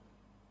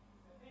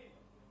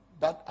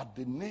 That at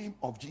the name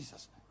of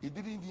Jesus, he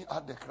didn't even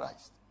add the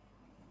Christ.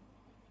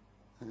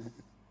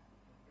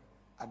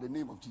 At the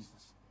name of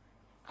Jesus.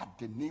 At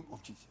the name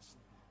of Jesus.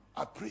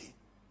 I pray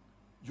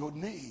your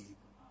name.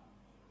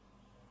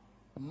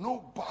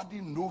 Nobody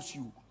knows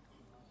you,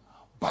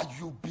 but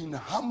you've been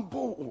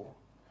humble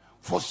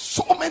for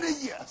so many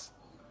years.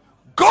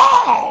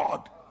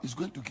 God is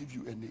going to give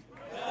you a name.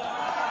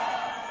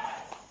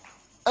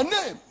 A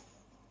name.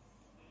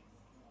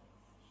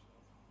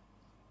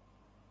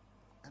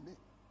 A name.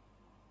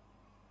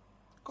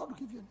 God will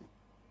give you a name.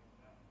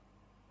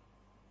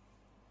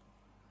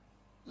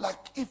 Like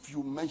if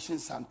you mention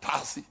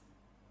Santasi,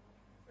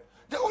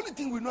 the only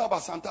thing we know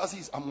about Santasi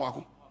is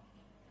Amwaku.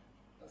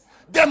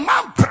 The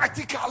man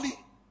practically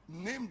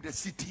named the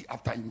city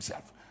after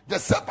himself, the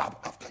suburb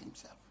after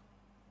himself.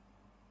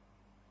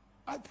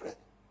 I pray,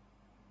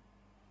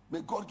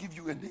 may God give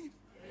you a name.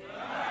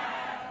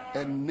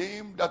 A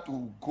name that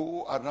will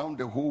go around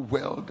the whole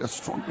world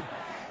strongly.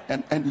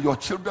 And your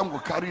children will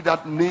carry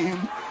that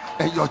name,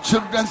 and your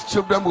children's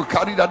children will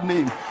carry that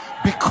name,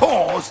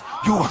 because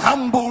you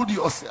humbled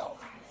yourself.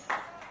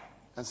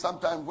 And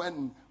sometimes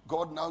when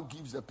God now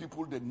gives the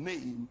people the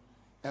name,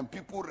 and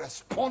people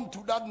respond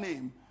to that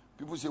name,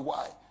 people say,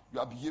 why? You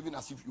are behaving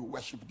as if you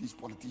worship these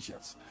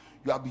politicians.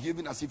 You are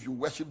behaving as if you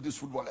worship these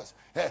footballers.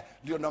 Hey,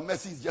 Lionel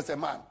Messi is just a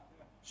man.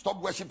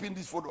 Stop worshiping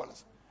these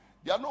footballers.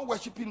 They are not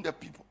worshiping the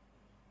people.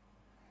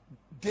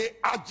 They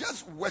are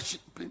just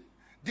worshiping.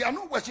 They are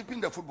not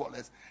worshiping the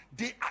footballers.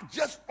 They are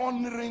just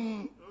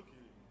honoring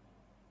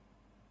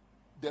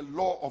the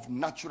law of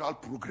natural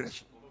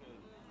progression.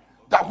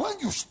 That when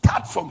you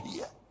start from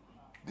here,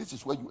 this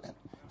is where you end.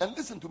 And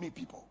listen to me,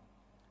 people.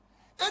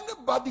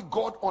 Anybody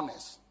God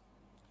honors,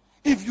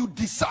 if you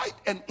decide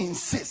and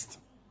insist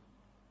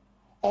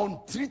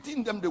on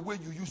treating them the way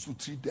you used to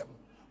treat them,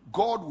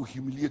 God will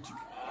humiliate you.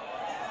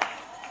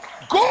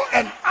 Go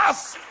and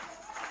ask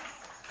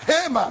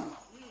Haman,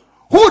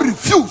 who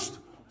refused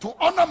to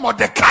honor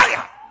Mordecai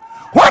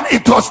when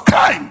it was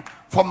time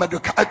for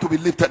Mordecai to be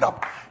lifted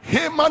up.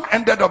 Haman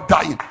ended up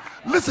dying.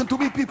 Listen to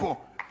me, people.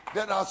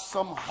 There are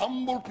some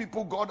humble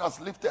people God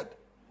has lifted,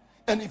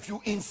 and if you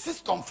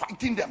insist on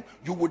fighting them,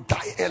 you will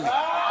die early.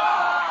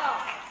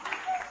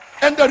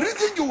 And the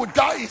reason you will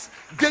die is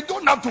they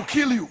don't have to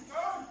kill you.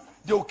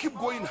 They will keep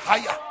going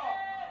higher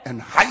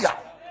and higher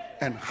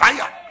and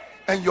higher,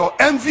 and your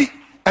envy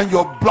and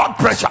your blood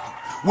pressure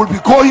will be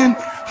going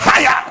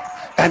higher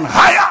and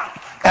higher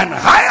and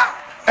higher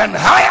and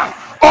higher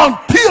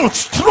until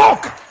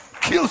stroke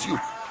kills you.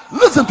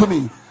 Listen to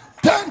me.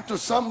 Turn to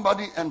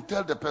somebody and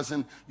tell the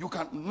person, you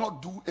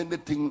cannot do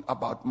anything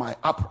about my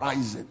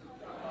uprising.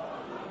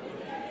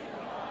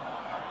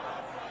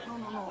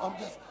 No,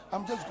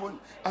 I'm just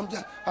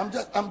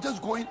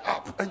going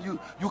up, and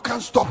you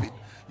can't stop it.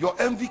 Your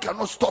envy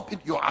cannot stop it.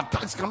 Your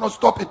attacks cannot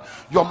stop it.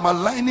 Your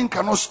maligning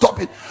cannot stop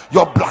it.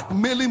 Your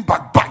blackmailing,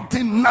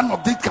 backbiting, none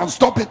of it can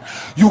stop it.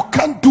 You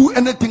can't do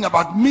anything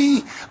about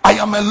me. I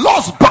am a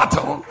lost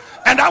battle,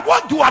 and I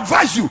want to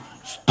advise you: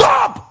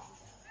 stop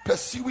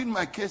pursuing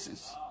my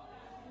cases,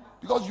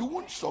 because you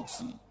won't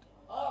succeed.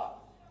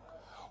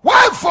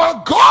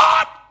 Wherefore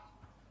God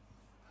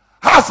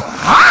has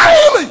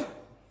highly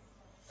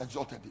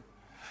exalted him.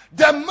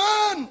 The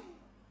man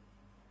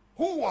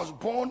who was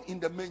born in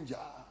the manger,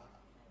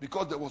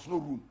 because there was no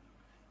room,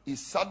 is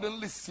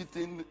suddenly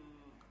sitting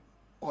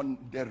on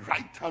the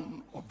right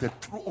hand of the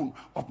throne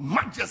of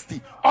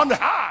majesty on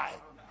high.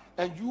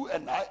 And you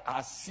and I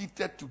are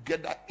seated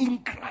together in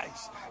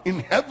Christ in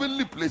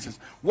heavenly places.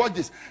 Watch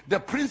this. The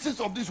princes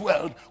of this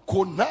world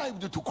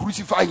connived to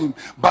crucify him,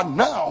 but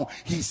now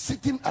he's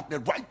sitting at the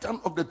right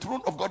hand of the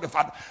throne of God the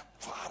Father,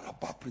 far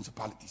above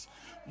principalities.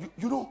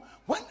 You know,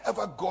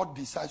 whenever God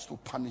decides to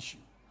punish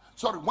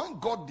you, when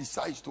God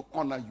decides to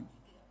honor you,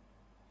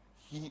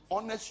 he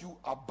honors you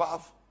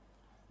above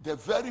the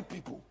very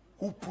people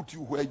who put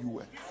you where you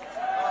were.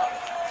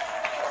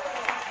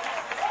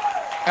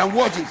 And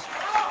watch this.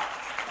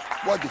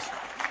 Watch this.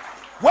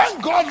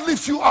 When God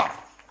lifts you up,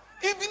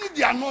 even if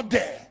they are not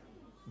there,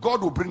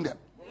 God will bring them.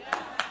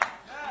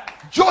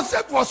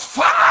 Joseph was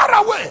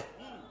far away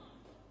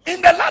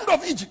in the land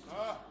of Egypt.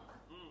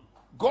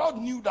 God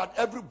knew that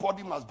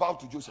everybody must bow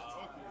to Joseph.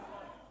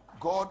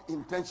 God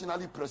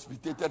intentionally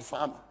precipitated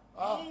famine.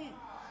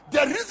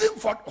 The reason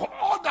for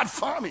all that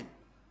famine,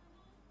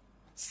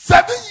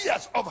 7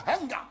 years of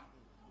hunger,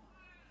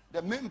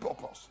 the main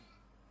purpose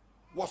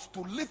was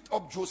to lift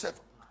up Joseph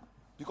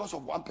because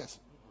of one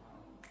person.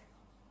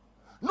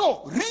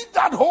 No, read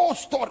that whole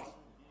story.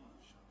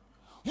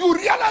 You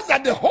realize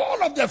that the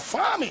whole of the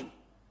famine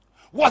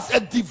was a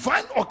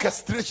divine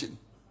orchestration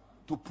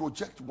to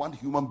project one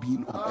human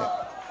being on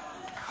earth.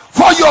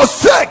 For your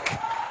sake,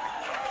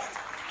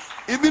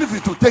 even if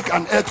it will take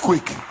an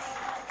earthquake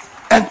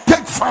and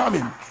take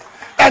famine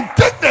and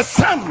take the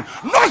sun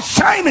not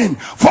shining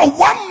for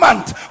 1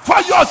 month, for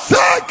your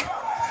sake,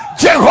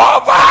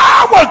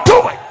 Jehovah will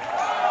do it.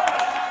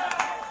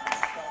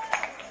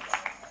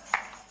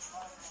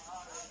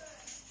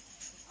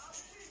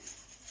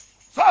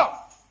 So,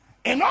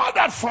 in all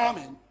that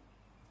farming,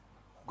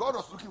 God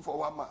was looking for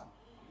one man.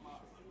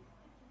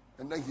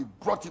 And then he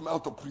brought him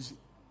out of prison.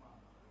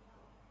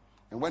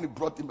 And when he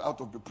brought him out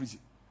of the prison,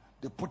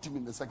 they put him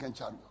in the second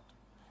chariot.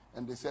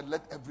 And they said,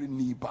 let every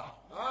knee bow.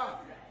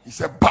 He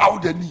said, bow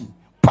the knee,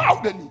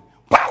 bow the knee,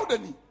 bow the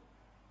knee.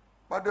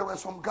 But there were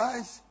some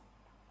guys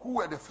who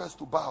were the first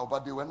to bow,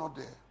 but they were not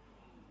there.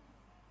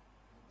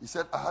 He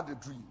said, I had a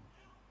dream.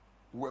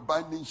 We were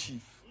binding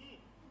sheaf,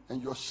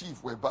 and your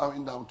sheaf were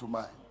bowing down to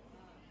mine.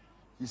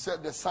 He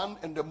said, the sun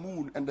and the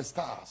moon and the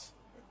stars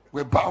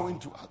were bowing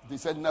to us. They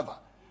said, never.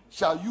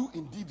 Shall you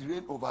indeed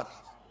reign over us?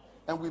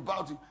 And we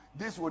bowed to you.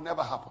 This will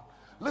never happen.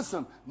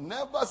 Listen,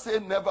 never say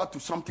never to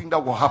something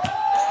that will happen.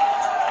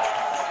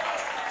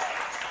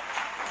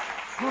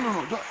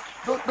 No.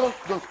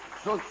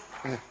 Don't.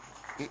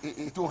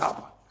 It won't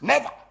happen.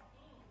 Never.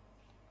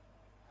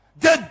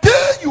 The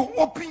day you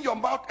open your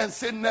mouth and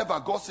say never,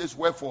 God says,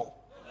 wherefore?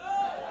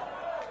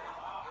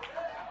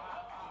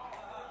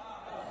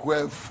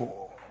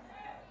 Wherefore?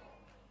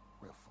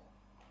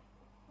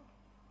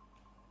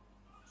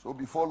 So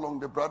before long,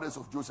 the brothers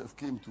of Joseph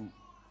came to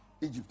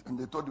Egypt, and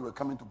they thought they were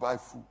coming to buy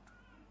food.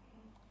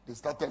 They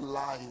started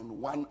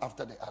lying one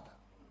after the other.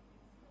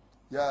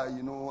 Yeah,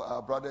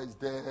 our brother is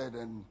dead,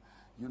 and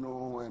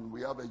and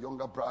we have a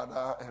younger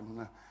brother,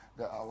 and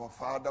our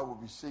father will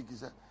be sick. He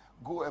said,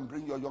 go and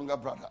bring your younger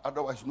brother,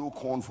 otherwise no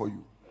corn for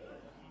you.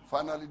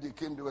 Finally they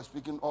came, they were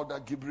speaking all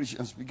that gibberish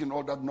and speaking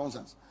all that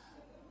nonsense.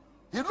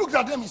 He looked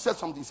at them, he said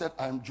something, he said,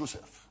 I am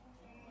Joseph.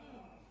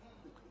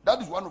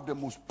 That is one of the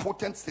most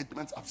potent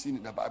statements I've seen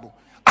in the Bible.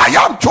 I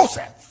am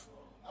Joseph.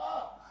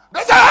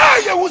 They say,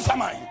 hey, you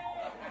Samai.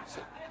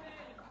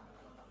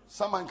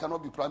 Samai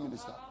cannot be prime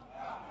minister.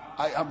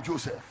 I am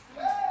Joseph.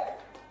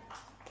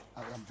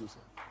 I am Joseph.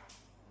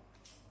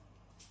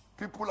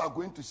 People are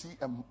going to see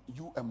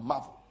you and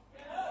marvel.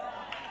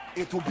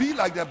 It will be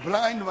like the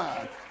blind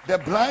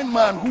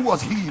man who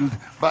was healed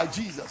by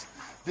Jesus.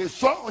 They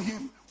saw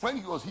him when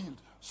he was healed.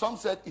 Some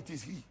said it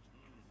is he.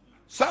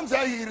 Some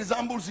said he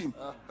resembles him.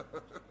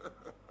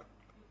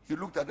 He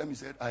looked at them, he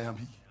said, I am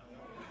he.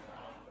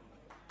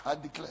 I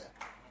declare.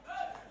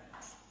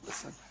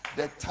 Listen,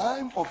 the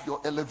time of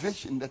your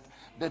elevation,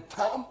 the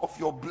time of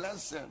your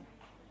blessing,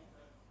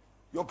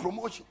 your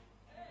promotion.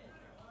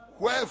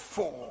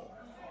 Wherefore,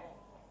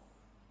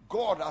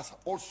 God has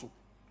also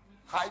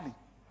highly.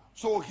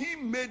 So he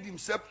made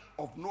himself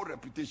of no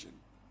reputation.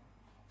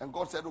 And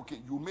God said, okay,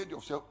 you made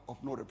yourself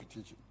of no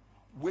reputation.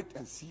 Wait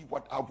and see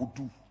what I will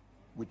do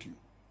with you.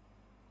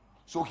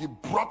 So he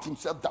brought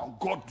himself down.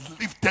 God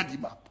lifted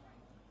him up.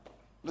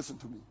 Listen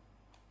to me.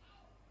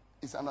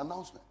 It's an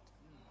announcement.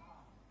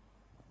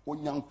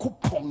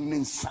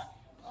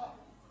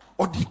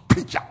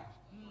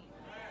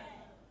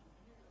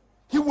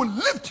 He will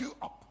lift you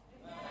up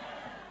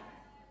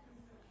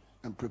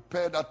and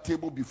prepare that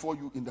table before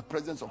you in the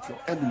presence of your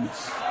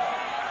enemies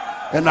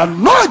and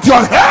anoint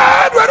your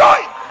head with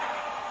oil.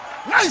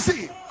 Now you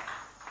see,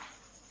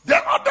 the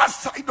other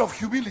side of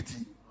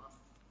humility,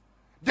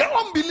 the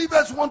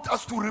unbelievers want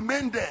us to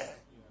remain there.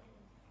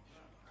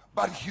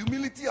 But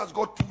humility has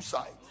got two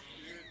sides.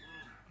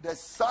 The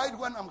side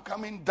when I'm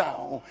coming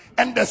down,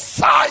 and the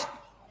side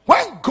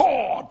when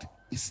God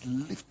is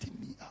lifting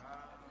me up.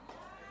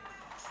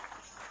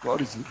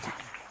 God is lifting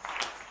me.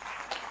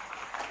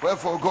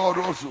 Wherefore God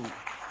also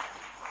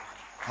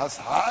has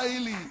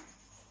highly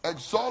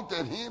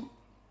exalted him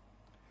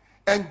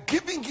and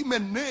giving him a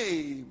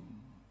name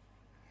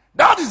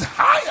that is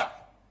higher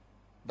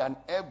than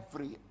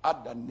every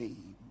other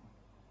name.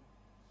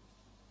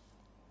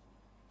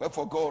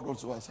 Wherefore God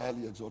also has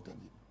highly exalted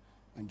him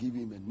and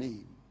given him a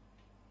name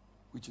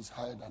which is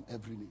higher than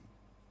every name,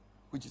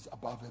 which is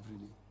above every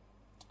name.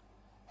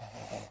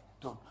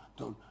 Don't.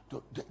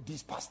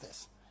 These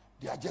pastors,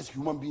 they are just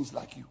human beings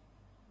like you.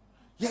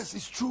 Yes,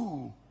 it's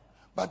true,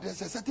 but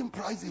there's a certain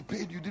price they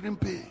paid you didn't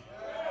pay.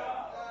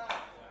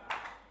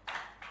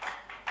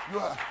 You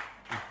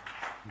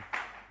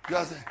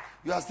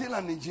are still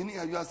an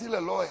engineer, you are still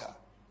a lawyer,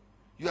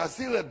 you are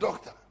still a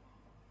doctor.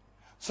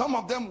 Some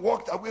of them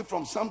walked away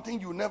from something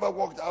you never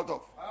walked out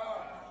of.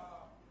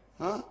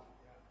 Huh?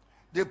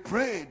 They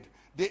prayed,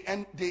 they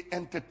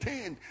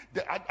entertained,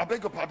 I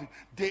beg your pardon,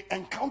 they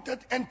encountered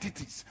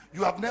entities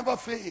you have never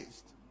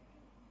faced.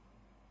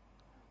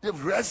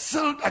 They've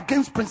wrestled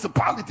against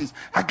principalities,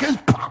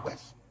 against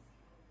powers.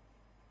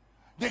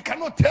 They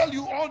cannot tell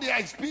you all their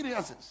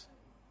experiences,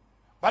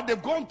 but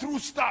they've gone through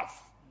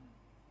stuff.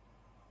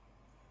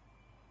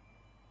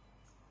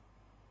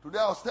 Today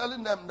I was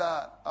telling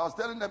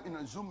them in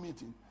a Zoom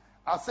meeting,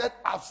 I said,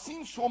 I've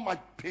seen so much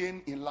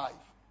pain in life.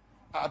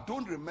 I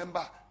don't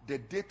remember the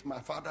date my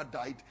father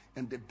died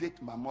and the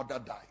date my mother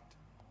died.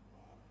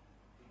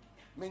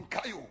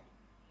 Menkayo.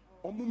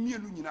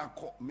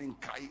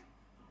 Menkai.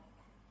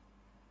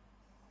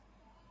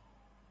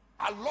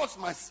 I lost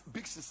my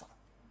big sister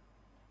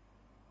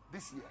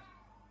this year.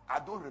 I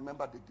don't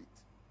remember the date.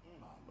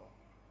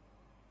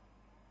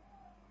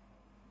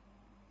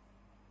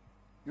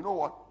 You know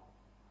what?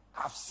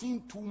 I've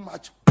seen too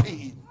much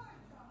pain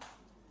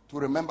to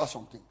remember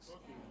some things.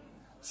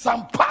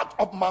 Some part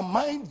of my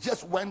mind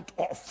just went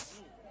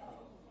off.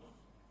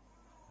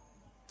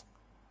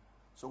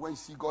 So when you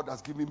see God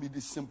has given me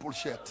this simple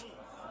shirt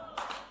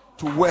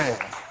to wear,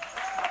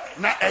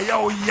 na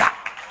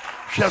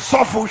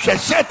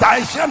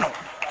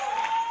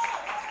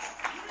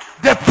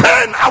the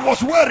pain I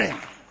was wearing,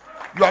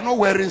 you are not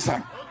wearing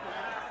some.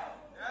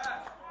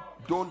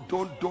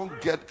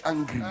 Don't get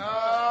angry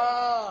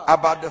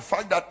about the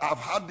fact that I've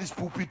had this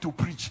pulpit to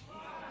preach.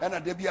 And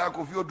there be a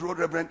Kofio Dro,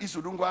 Reverend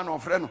Eastwood, no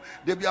friend.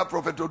 There be a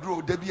Prophet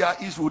Dro, there be a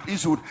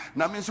Eastwood.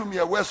 Now means me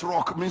a West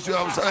Rock, means you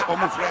have say,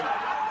 my friend.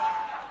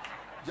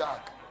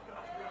 Jack.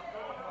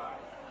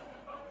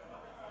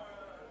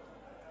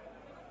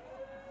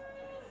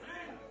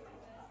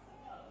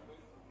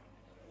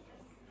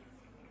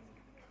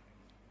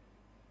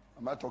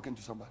 Am I talking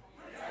to somebody?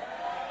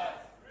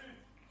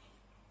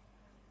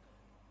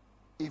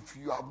 If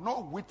you have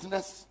not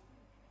witnessed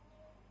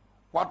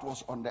what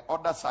was on the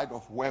other side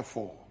of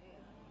wherefore,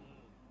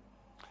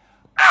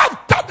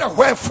 after the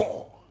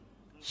wherefore,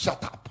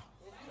 shut up.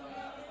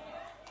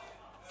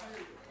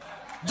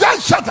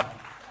 Just shut up.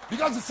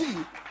 Because you see,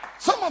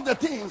 some of the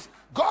things,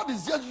 God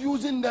is just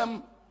using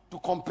them to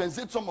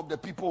compensate some of the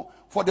people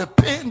for the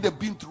pain they've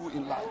been through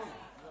in life.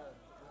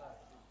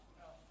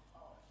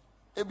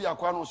 Ebi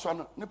akwano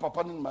swan ne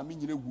papa ne mama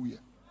nyine wuye.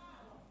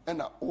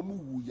 And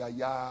omu wuya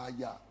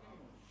ya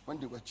when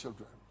they were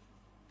children.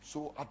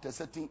 So at a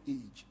certain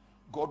age,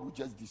 God would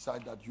just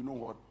decide that, you know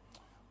what,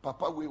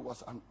 Papa Way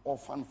was an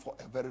orphan for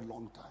a very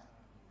long time.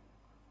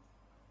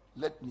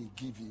 Let me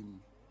give him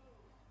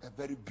a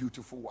very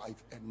beautiful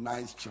wife and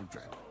nice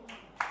children.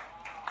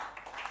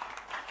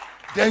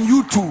 Then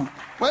you too,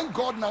 when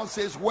God now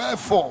says,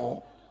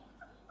 wherefore,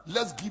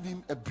 let's give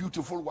him a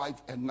beautiful wife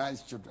and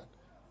nice children.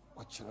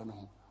 What children?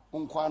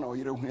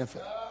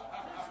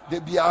 They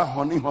be a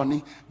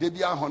honey. They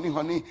be a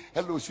honey.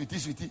 Hello,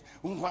 sweetie.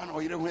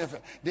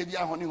 They be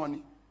a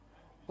honey.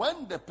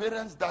 When the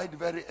parents died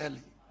very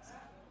early,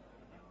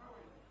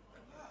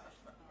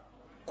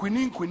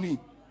 Queen.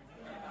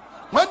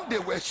 When they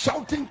were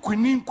shouting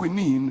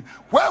Queen,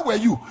 where were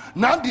you?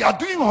 Now they are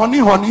doing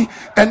honey,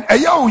 and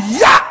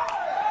ya.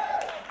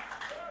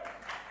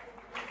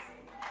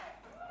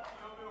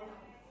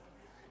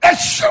 A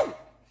show.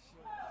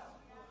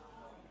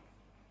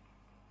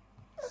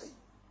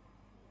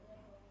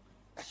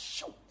 A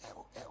show.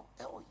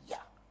 Ya.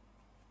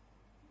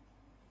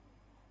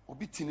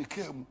 Obi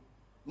tineke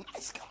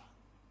nice car.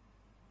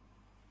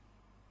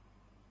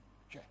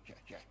 Check.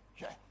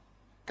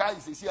 Car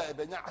is here a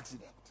benya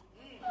accident.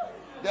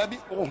 There be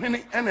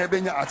ohini and a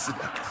benya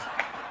accident.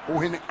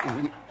 Ohini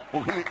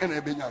and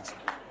a benya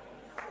accident.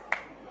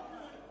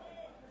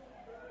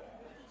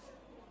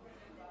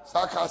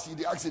 Saka see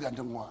the accident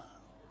in one.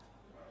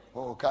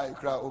 Oh, kai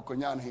kra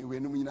okonyan he we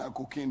no nyina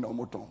cocaine no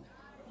moton.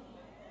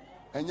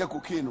 Enye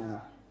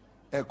cocaine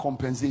a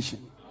compensation.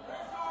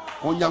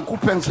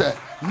 Onyankopon say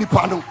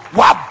nipa no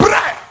wa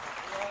bre.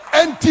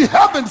 Enti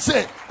heaven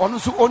say ono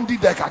so ondi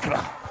de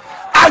kakra.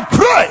 I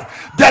pray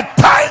the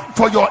time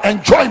for your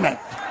enjoyment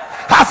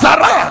has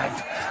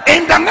arrived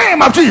in the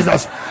name of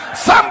Jesus.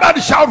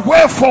 Somebody shout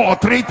wherefore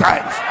 3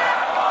 times.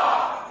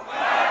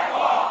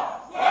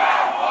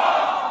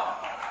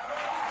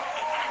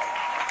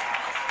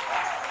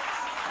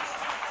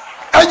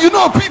 And you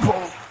know, people,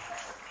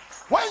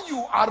 when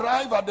you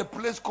arrive at the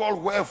place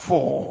called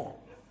wherefore,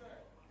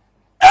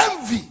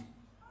 envy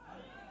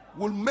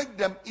will make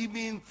them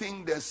even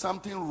think there's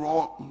something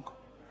wrong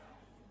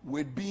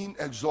with being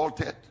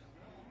exalted,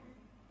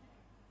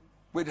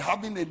 with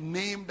having a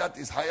name that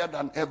is higher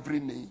than every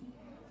name.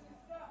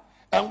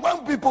 And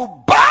when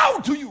people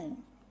bow to you,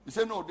 you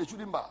say, no, they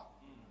shouldn't bow.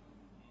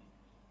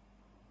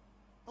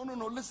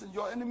 No, listen,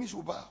 your enemies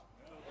will bow.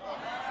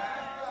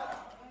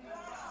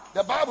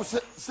 The Bible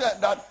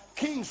said that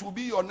kings will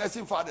be your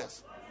nursing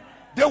fathers.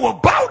 They will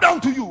bow down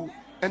to you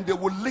and they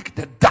will lick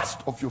the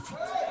dust of your feet.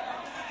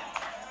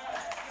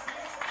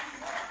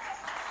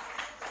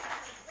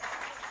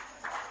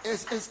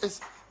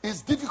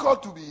 It's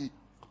difficult to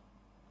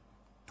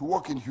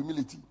walk in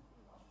humility,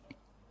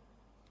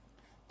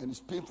 and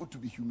it's painful to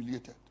be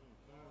humiliated.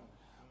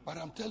 But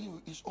I'm telling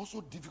you, it's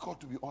also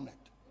difficult to be honored.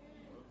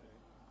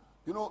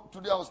 You know,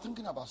 today I was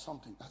thinking about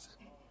something. I said,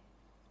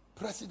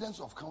 presidents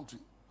of country,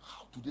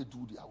 how do they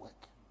do their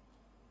work?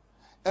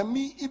 And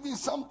me, even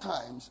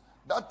sometimes,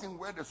 that thing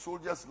where the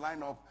soldiers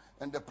line up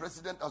and the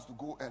president has to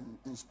go and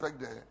inspect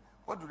the,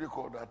 what do they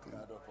call that thing?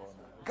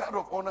 Guard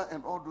of honor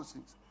and all those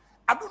things.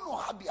 I don't know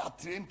how they are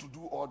trained to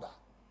do all that.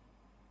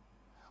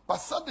 But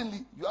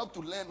suddenly, you have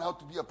to learn how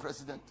to be a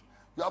president.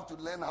 You have to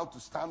learn how to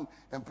stand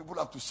and people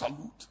have to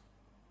salute.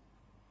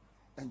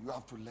 And you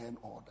have to learn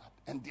all that.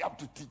 And they have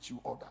to teach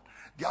you all that.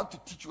 They have to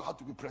teach you how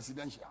to be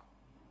presidential.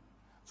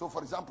 So,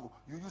 for example,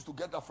 you used to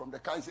get up from the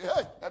car and say,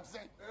 hey, that's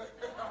it.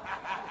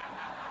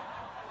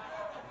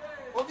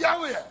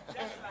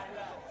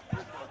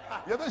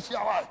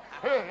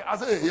 Hey, I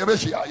say,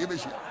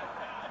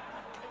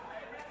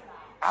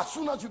 as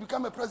soon as you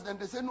become a president,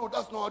 they say, no,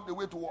 that's not the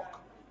way to walk.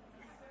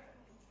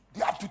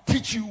 They have to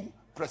teach you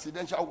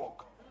presidential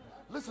work.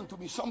 Listen to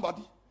me,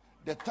 somebody.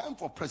 The time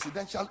for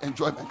presidential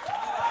enjoyment,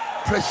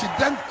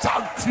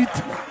 presidential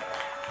treatment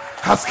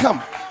has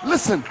come.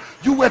 Listen,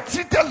 you were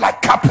treated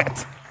like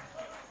carpet.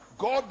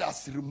 God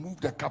has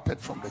removed the carpet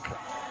from the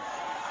ground.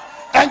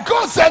 And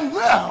God said,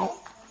 now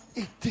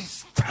it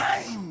is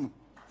time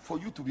for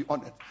you to be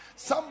honored.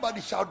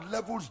 Somebody shout,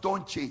 levels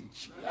don't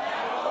change.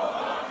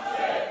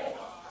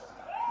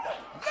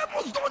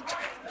 Levels don't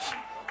change.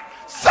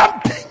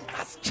 Something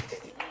has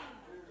changed.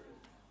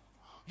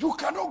 You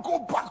cannot go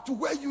back to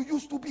where you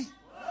used to be.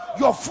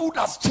 Your food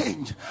has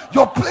changed.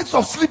 Your place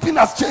of sleeping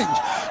has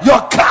changed. Your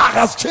car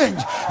has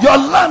changed. Your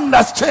land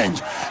has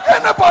changed.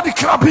 Anybody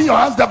clapping your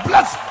hands, the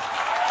blessing.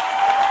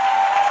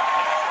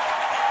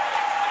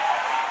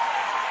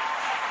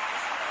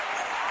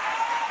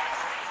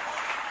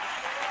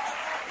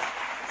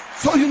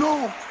 So you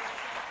know,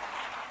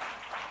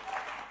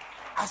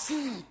 I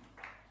see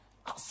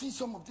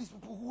some of these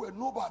people who were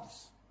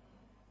nobodies.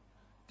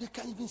 They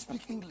can't even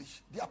speak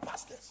English. They are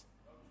pastors,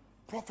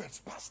 prophets,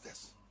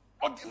 pastors,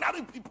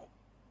 ordinary people.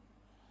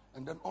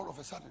 And then all of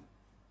a sudden,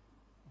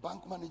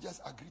 bank managers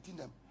are greeting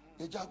them.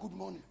 Eja, good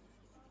morning.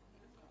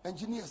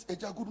 Engineers,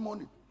 Eja, good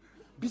morning.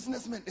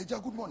 Businessmen, Eja,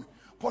 good morning.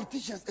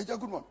 Politicians, Eja,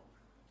 good morning.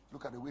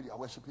 Look at the way they are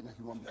worshiping a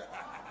human being.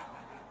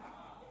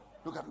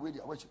 Look at the way they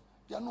are worshiping.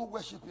 They are not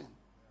worshiping.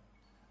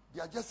 They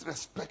are just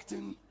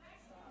respecting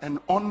and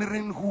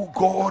honoring who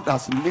God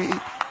has made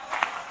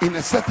in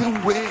a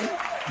certain way.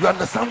 You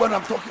understand what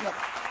I'm talking about?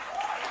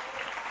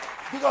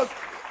 Because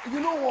you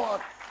know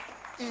what?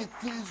 It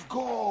is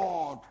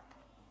God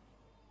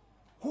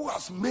who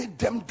has made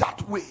them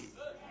that way.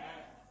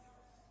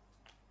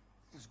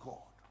 It's God.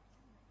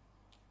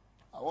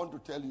 I want to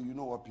tell you, you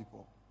know what,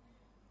 people?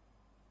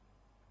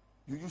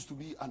 You used to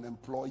be an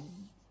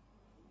employee.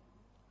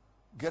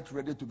 Get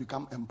ready to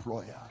become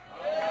employer.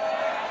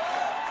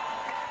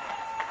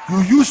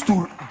 You used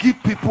to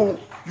give people,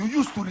 you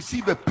used to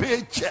receive a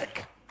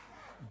paycheck.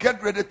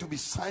 Get ready to be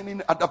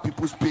signing other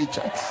people's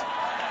paychecks.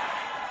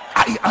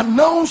 I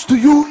announce to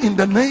you in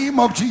the name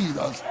of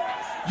Jesus,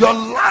 your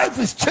life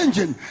is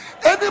changing.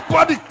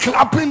 Anybody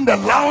clapping the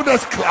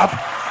loudest clap,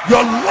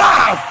 your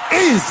life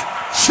is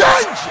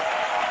changing.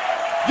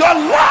 Your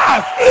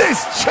life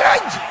is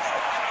changing.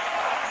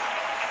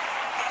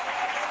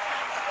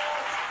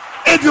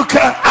 If you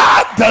can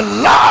add the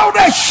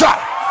loudest shout,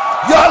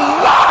 your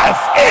life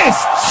is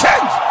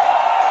changing.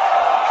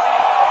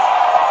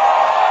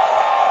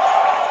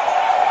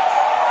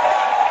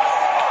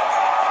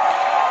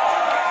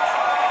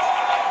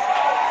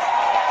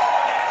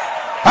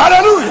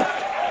 Hallelujah.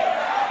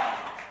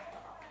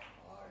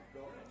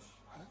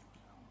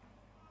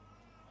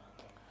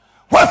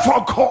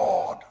 Wherefore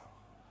God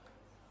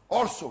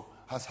also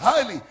has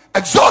highly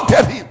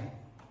exalted him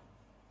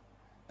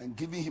and and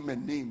giving him a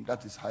name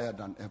that is higher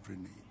than every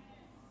name.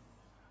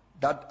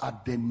 That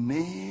at the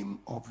name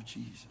of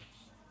Jesus,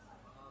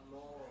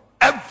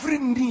 every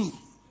knee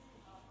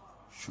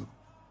should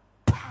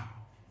bow.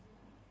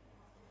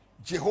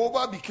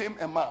 Jehovah became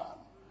a man.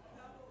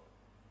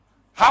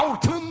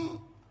 Houghton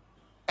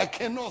a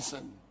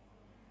Kenosen.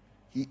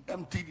 He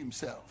emptied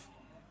himself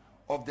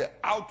of the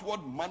outward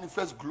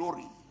manifest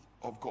glory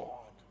of God.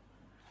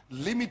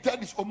 Limited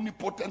his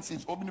omnipotence,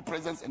 his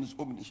omnipresence, and his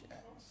omniscience.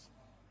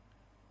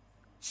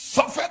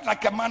 Suffered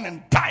like a man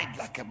and died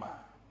like a man.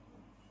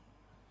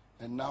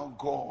 And now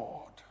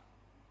God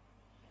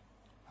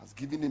has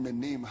given him a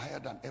name higher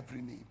than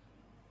every name.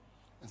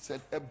 And said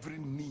every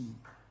knee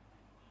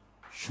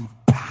should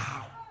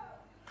bow.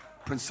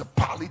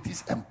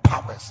 Principalities and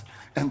powers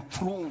and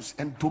thrones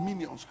and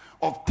dominions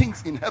of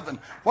things in heaven.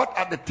 What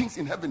are the things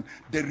in heaven?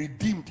 The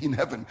redeemed in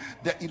heaven.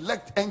 The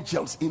elect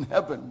angels in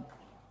heaven.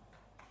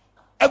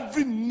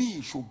 Every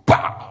knee should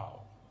bow.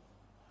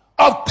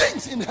 Of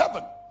things in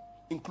heaven,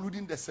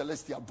 including the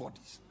celestial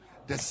bodies,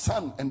 the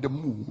sun and the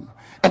moon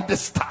and the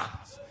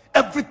stars.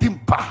 Everything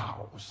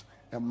bows.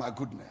 And my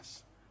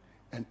goodness.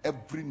 And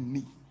every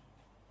knee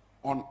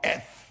on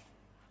earth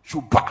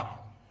should bow.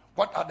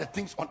 What are the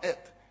things on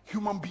earth?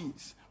 Human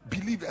beings,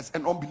 believers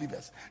and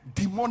unbelievers,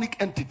 demonic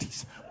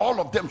entities, all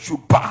of them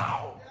should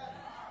bow.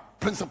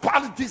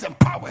 Principalities and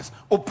powers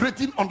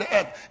operating on the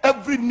earth,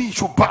 every knee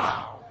should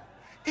bow.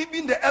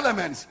 Even the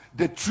elements,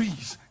 the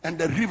trees and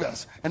the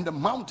rivers and the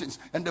mountains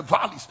and the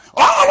valleys,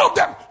 all of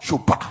them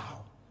should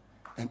bow.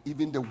 And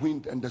even the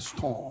wind and the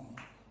storm.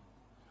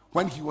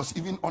 When he was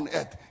even on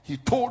earth, he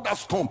told that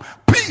storm,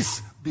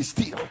 peace, be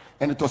still,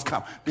 and it was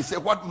calm. They say,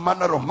 what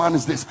manner of man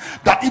is this,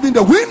 that even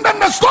the wind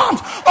and the storms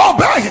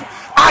obey him?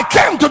 I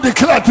came to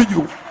declare to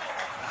you,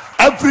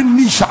 every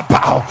knee shall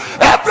bow,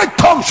 every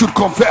tongue should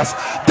confess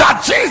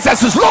that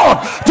Jesus is Lord,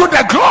 to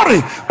the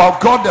glory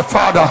of God the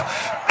Father.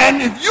 And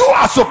if you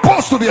are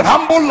supposed to be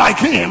humble like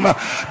him,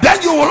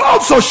 then you will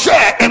also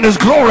share in his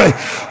glory.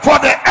 For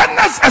the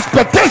earnest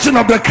expectation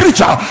of the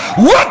creature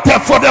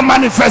waited for the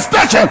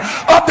manifestation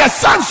of the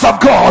sons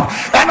of God.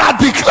 And I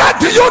declare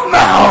to you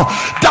now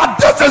that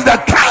this is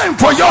the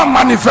time for your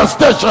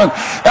manifestation.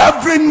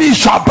 Every knee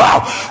shall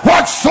bow.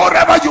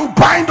 Whatsoever you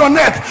bind on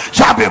earth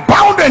shall be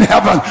bound in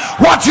heaven.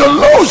 What you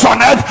loose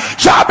on earth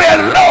shall be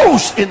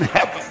loosed in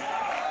heaven.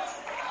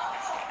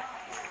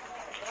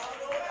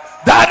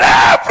 That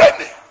every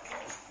knee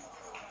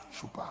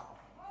should bow.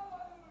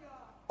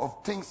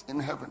 Of things in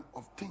heaven,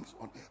 of things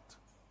on earth,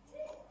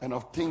 and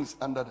of things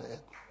under the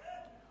earth.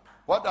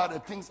 What are the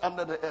things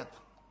under the earth?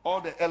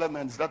 All the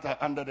elements that are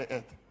under the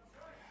earth.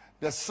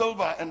 The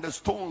silver and the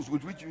stones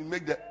with which we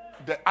make the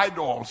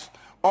idols,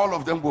 all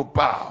of them will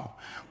bow.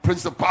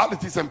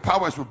 Principalities and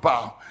powers will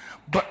bow.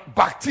 But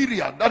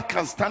bacteria that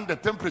can stand the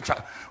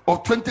temperature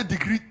of 20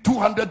 degrees,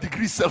 200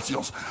 degrees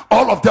Celsius,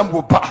 all of them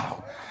will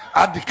bow.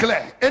 I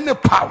declare, any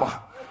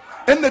power,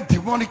 any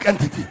demonic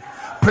entity,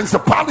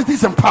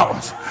 principalities and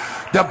powers.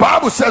 The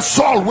Bible says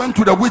Saul went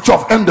to the witch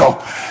of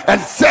Endor and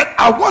said,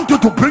 I want you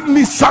to bring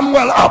me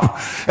Samuel up.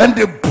 And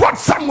they brought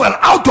Samuel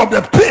out of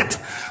the pit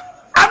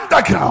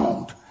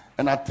underground.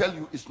 And I tell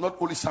you, it's not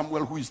only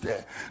Samuel who is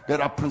there.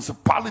 There are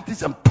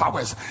principalities and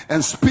powers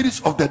and spirits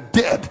of the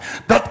dead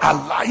that are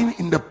lying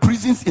in the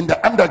prisons in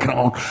the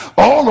underground.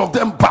 All of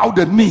them bow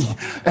the knee.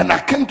 And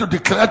I came to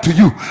declare to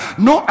you,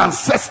 no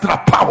ancestral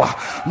power,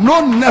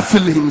 no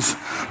Nephilims,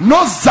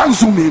 no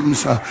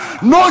Zanzumims,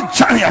 no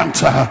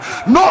giant,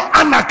 no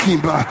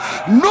Anakim,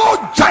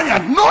 no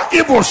giant, no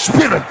evil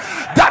spirit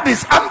that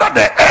is under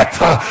the earth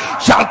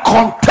shall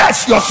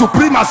contest your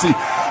supremacy.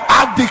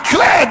 I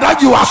declare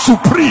that you are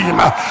supreme.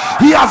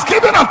 He has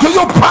given unto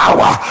you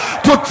power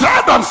to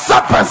tread on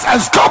serpents and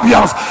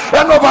scorpions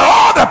and over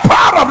all the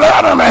power of the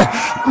enemy.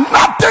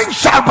 Nothing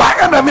shall by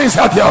enemies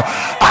hurt you.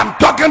 I'm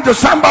talking to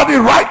somebody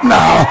right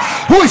now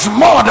who is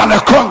more than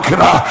a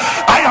conqueror.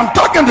 I am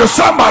talking to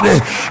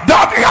somebody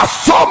that has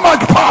so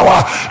much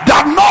power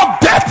that no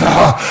death,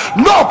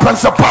 no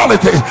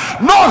principality,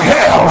 no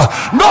hell,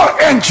 no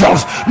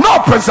angels,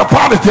 no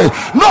principality,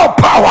 no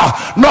power,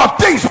 no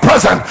things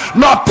present,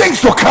 no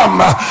things to come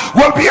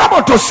will be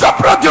able to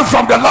separate you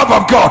from the love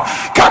of God.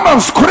 Come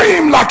and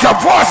scream like your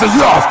voice is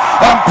yours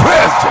and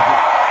praise him.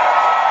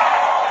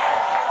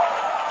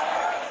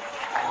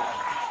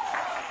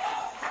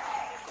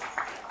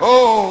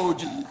 Oh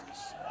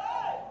Jesus.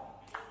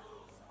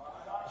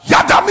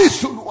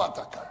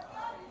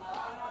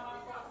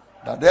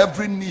 That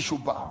every knee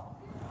should bow.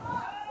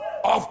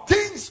 Of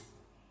things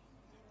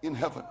in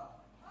heaven,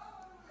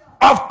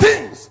 of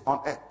things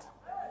on earth,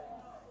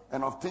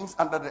 and of things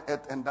under the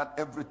earth, and that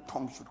every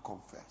tongue should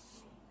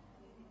confess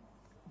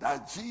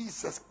that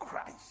Jesus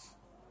Christ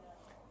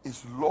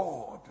is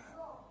Lord,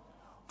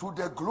 to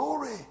the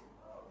glory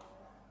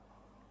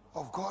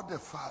of God the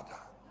Father.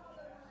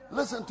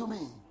 Listen to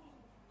me.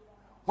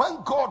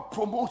 When God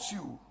promotes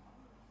you,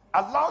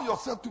 allow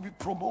yourself to be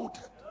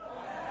promoted.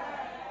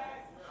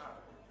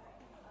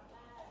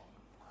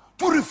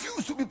 To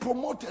refuse to be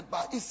promoted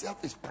by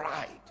itself is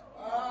pride.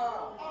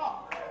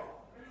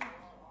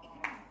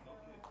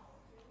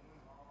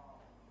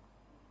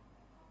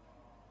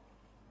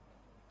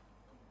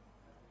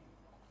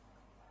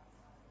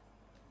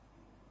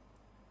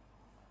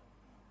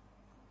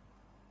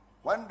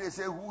 When they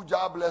say who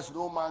Jah bless,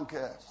 no man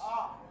cares.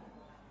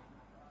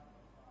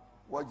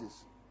 Watch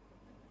this.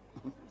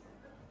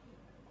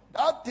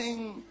 That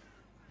thing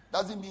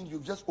doesn't mean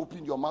you've just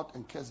opened your mouth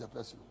and cursed the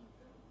person.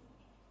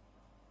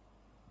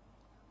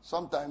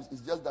 Sometimes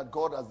it's just that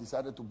God has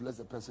decided to bless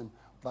the person,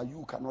 but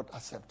you cannot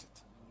accept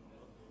it.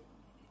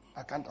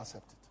 I can't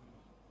accept it.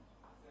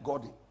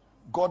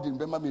 God in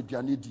Bema me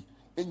Bianedi,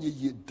 and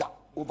ye die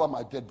over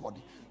my dead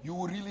body. You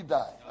will really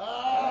die.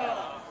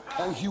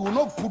 And he will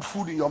not put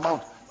food in your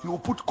mouth. He will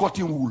put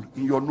cotton wool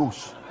in your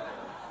nose.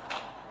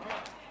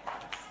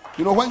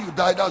 You know, when you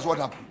die, that's what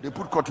happened. They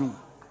put cotton wool.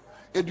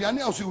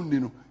 Ediane also you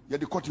know, you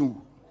the cotton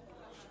wool.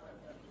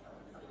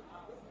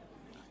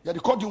 You the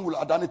cotton wool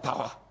adane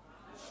tawa.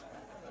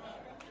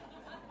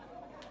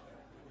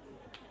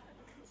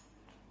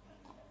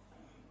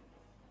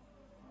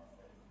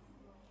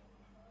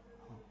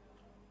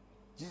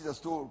 Jesus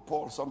told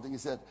Paul something. He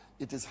said,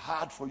 it is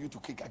hard for you to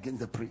kick against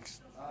the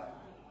pricks.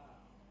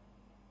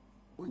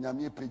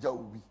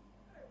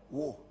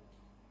 Whoa.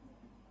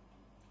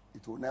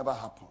 It will never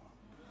happen.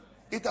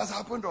 It has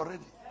happened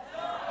already.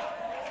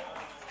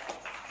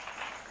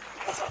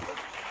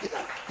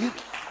 It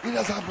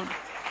has happened.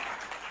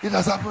 It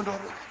has happened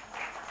already.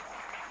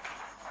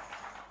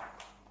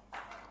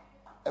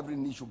 Every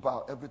knee should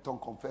bow, every tongue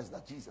confess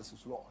that Jesus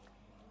is Lord.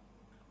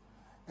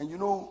 And you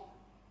know,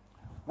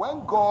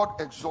 when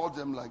God exalts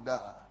them like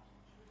that,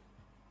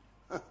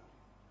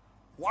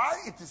 why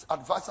it is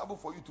advisable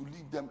for you to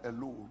leave them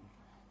alone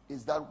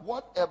is that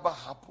whatever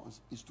happens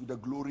is to the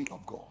glory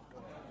of God.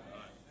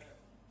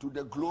 To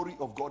the glory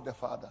of God the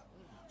Father.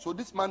 So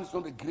this man is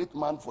not a great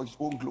man for his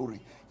own glory.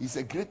 He's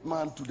a great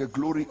man to the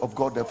glory of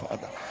God the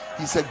Father.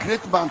 He's a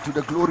great man to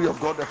the glory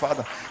of God the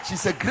Father.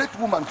 She's a great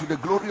woman to the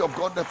glory of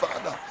God the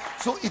Father.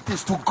 So it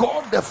is to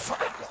God the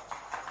Father.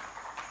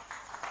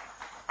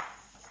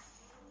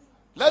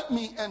 Let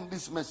me end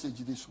this message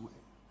this way.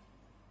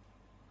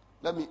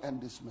 Let me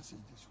end this message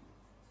this way.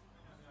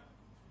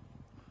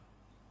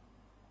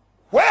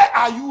 Where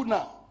are you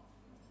now?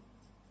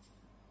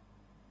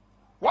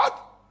 What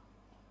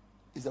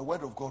is the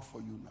word of God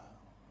for you now?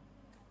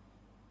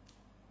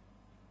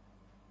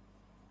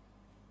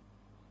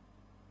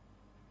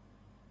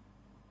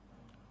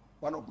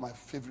 One of my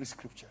favorite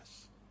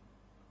scriptures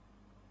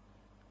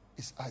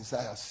is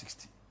Isaiah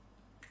 60.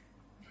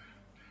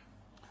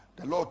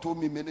 The Lord told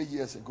me many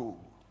years ago,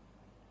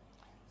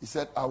 he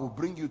said, I will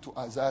bring you to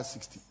Isaiah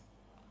 60.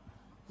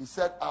 He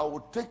said, I will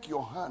take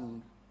your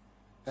hand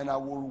and I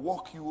will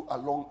walk you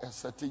along a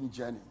certain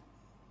journey.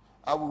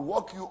 I will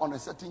walk you on a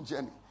certain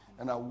journey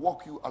and I will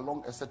walk you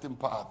along a certain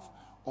path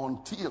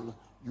until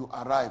you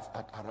arrive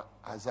at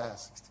Isaiah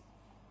 60.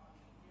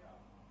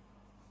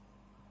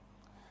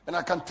 And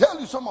I can tell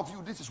you, some of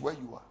you, this is where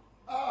you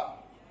are.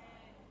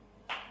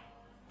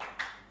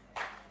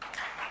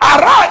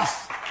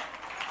 Arise!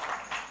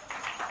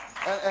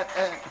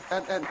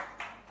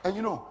 And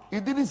you know, he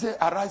didn't say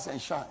arise and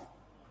shine.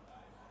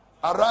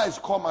 Arise,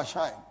 come and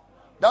shine.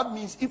 That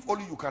means if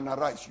only you can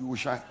arise, you will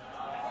shine.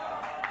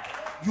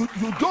 You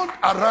don't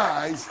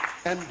arise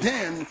and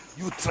then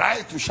you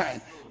try to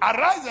shine.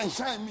 Arise and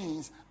shine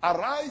means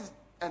arise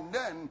and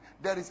then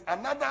there is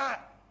another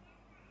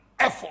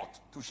effort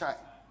to shine.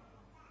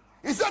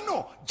 He said,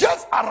 no,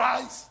 just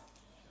arise.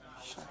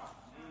 Shine.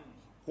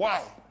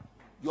 Why?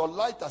 Your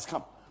light has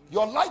come.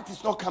 Your light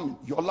is not coming.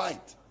 Your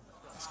light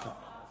has come.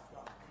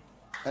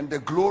 And the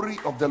glory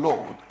of the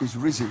Lord is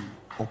risen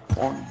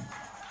upon you.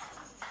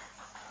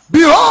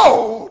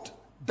 Behold,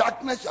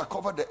 darkness shall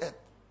cover the earth,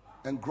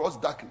 and gross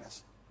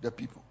darkness the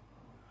people.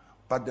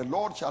 But the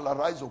Lord shall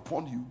arise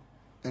upon you,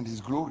 and his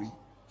glory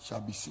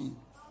shall be seen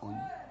on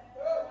you.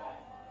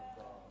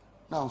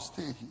 Now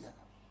stay here.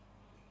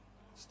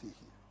 Stay here.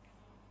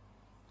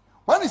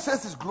 When he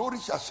says his glory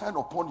shall shine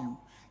upon you,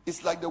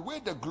 it's like the way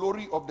the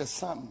glory of the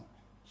sun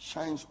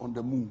shines on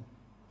the moon.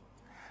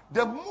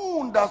 The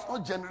moon does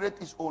not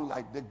generate its own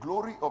light. The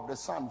glory of the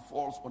sun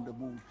falls on the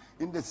moon.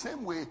 In the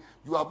same way,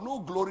 you have no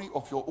glory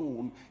of your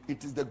own.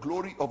 It is the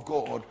glory of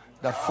God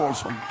that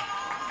falls on you.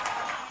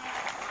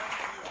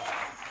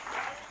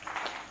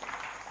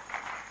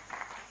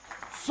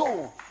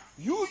 So,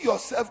 you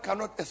yourself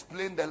cannot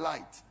explain the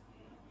light.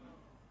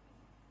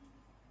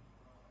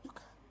 You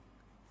can.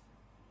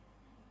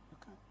 You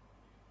can.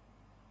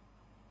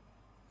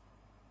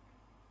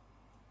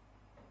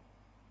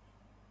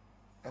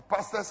 A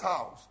pastor's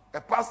house,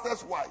 a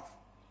pastor's wife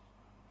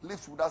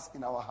lives with us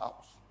in our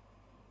house.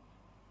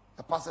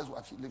 A pastor's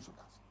wife, she lives with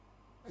us.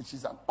 And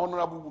she's an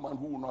honorable woman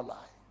who will not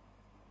lie.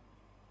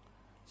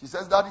 She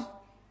says, Daddy,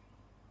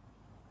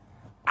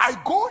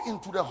 I go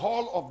into the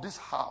hall of this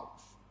house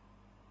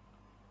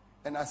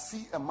and I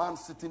see a man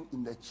sitting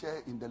in the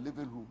chair in the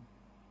living room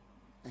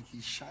and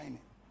he's shining.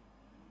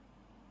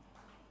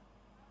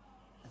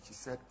 And she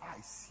said,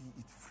 I see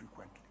it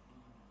frequently.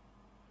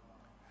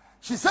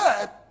 She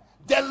said,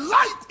 the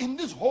light in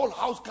this whole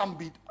house can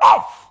be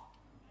off.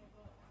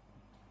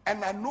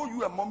 And I know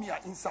you and mommy are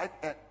inside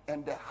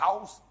and the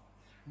house,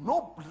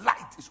 no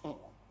light is on.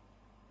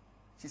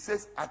 She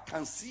says, I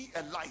can see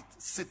a light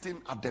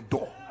sitting at the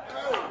door.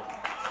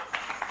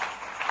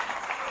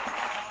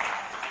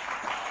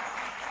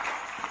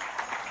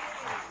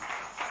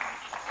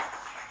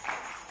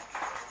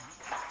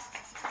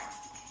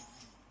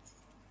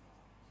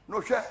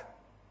 No, share.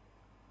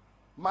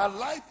 My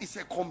life is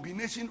a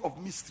combination of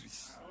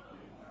mysteries.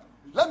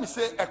 Let me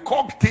say a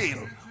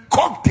cocktail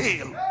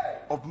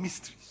of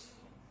mysteries.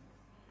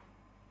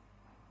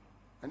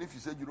 And if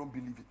you say you don't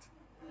believe it,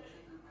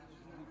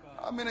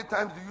 how many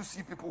times do you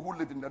see people who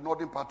live in the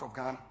northern part of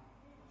Ghana?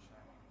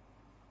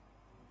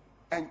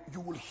 And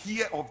you will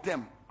hear of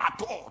them at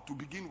all to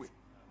begin with.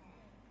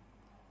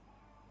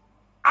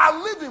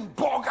 I live in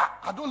Boga.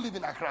 I don't live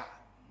in Accra.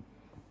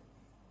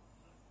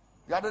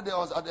 The other day I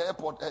was at the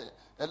airport.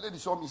 A lady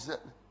saw me, said,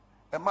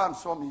 a man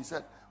saw me, he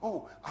said,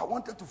 oh, I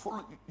wanted to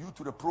follow you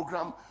to the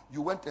program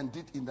you went and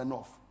did in the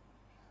north.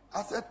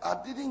 I said, I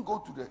didn't go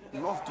to the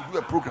north to do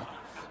a program.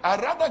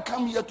 I'd rather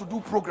come here to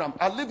do program.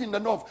 I live in the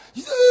north.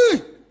 He said,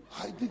 hey,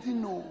 I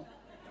didn't know.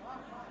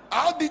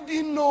 I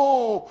didn't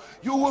know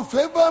you will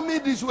favor me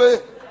this way.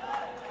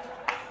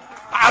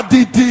 I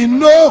didn't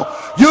know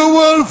you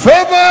will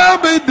favor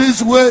me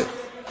this way.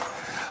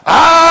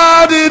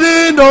 I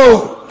didn't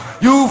know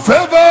you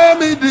favor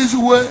me this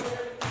way.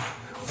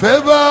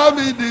 Favor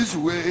me this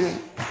way.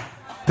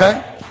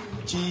 Thank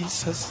you,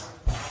 Jesus.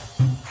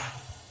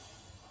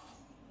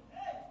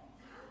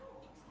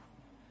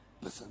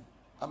 Listen,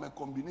 I'm a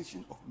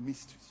combination of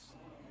mysteries.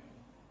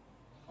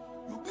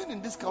 You've been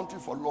in this country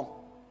for long.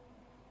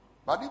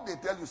 But if they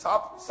tell you,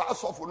 South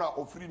Sofuna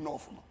or Free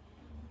North,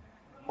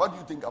 what do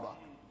you think about?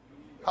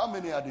 How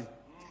many are they?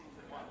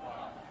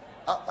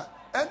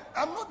 And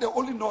I'm not the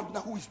only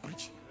Northerner who is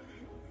preaching.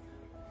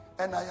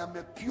 And I am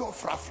a pure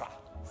frafra,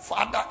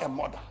 father and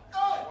mother.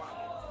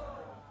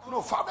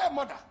 No, father and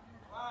mother.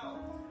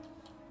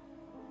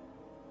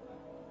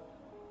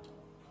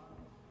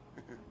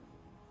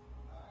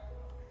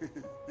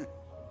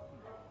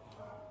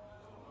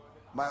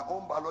 My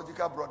own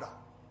biological brother,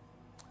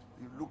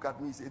 you look at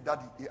me and say,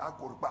 Daddy,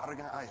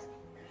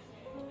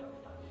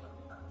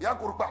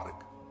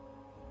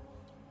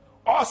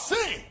 or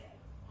say,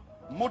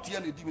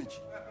 Motian Dimeji.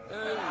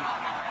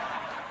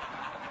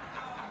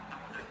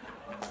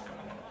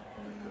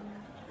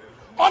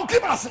 On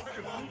Timasi.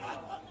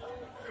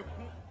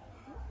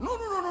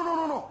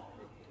 No.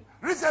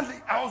 Recently,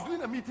 I was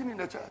doing a meeting in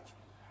the church.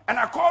 And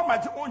I called my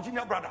own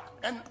junior brother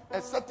and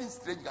a certain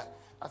strange guy.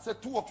 I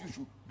said, two of you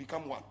should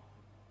become one.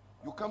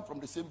 You come from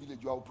the same village,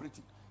 you are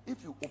operating.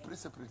 If you operate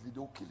separately, they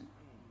will kill you.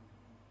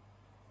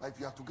 But if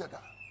you are together,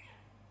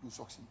 you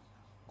succeed.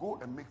 Go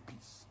and make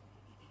peace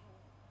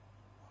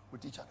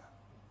with each other.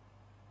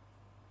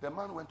 The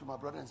man went to my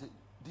brother and said,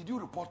 did you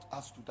report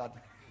us to Daddy?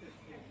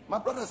 My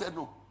brother said,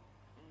 no.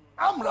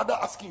 I'm rather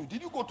asking you,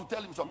 did you go to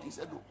tell him something? He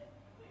said, no.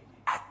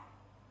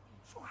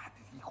 So how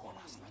did he call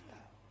us like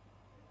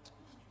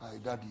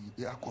that? Daddy,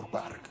 they are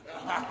Korbark.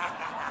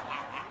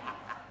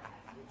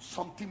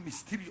 Something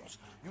mysterious.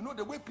 You know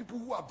the way people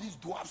who have these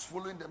dwarfs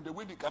following them, the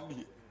way they come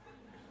here.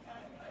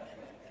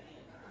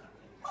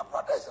 My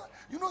brother is,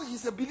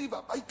 he's a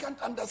believer, but he can't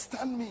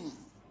understand me.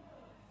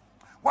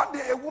 One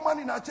day a woman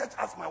in our church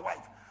asked my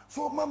wife,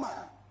 so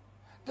Mama,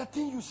 the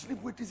thing you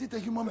sleep with, is it a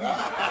human being?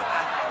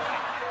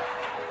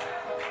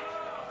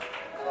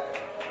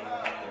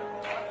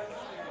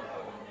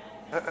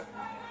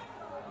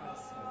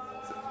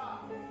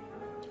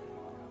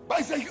 But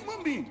it's a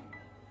human being.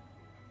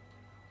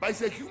 But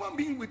it's a human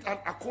being with an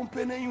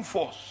accompanying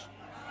force.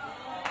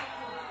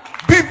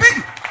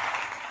 BB,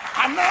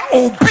 Anna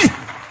OB,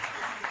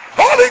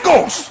 Holy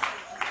Ghost,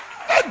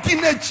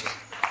 energy.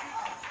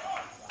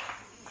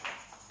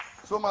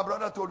 So my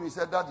brother told me, he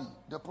said, Daddy,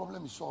 the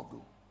problem is solved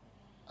though.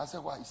 I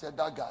said, why? He said,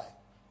 that guy,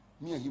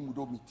 me and him we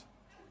don't meet.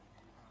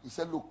 He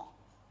said, look,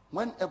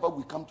 whenever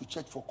we come to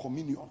church for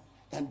communion,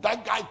 and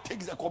that guy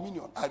takes the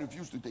communion, I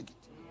refuse to take it.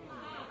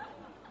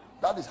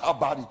 That is how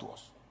bad it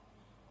was.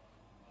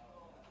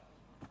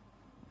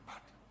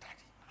 But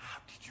Daddy, how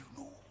did you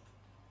know?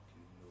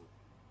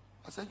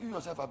 I said, you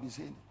yourself have been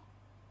saying it.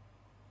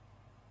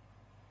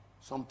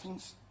 Some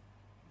things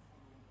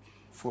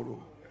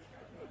follow.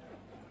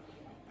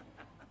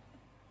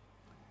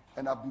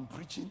 And I've been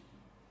preaching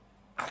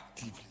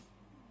actively.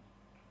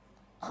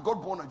 I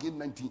got born again in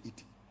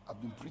 1980. I've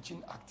been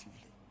preaching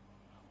actively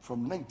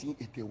from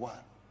 1981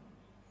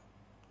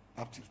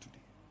 up till today.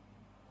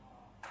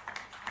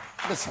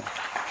 Listen,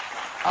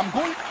 I'm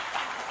going,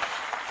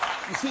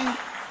 you see,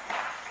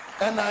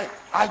 and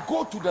I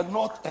go to the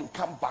north and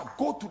come back,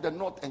 go to the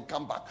north and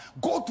come back,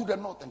 go to the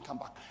north and come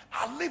back.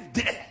 I live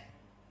there.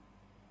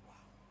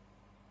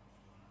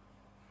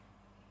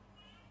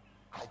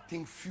 I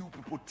think few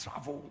people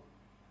travel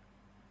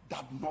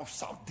that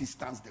north-south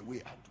distance the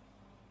way I do.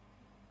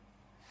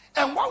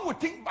 And one would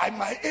think by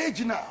my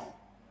age now,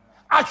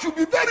 I should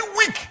be very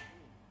weak.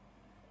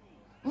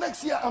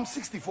 Next year, I'm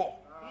 64.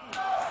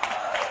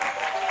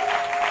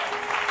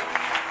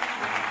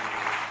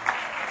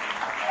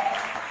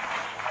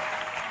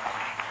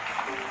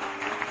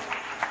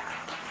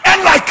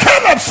 And like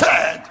Caleb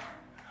said,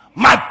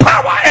 my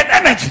power and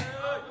energy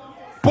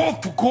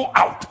go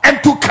out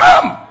and to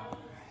come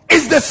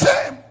is the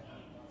same.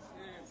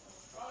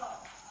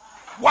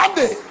 One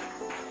day,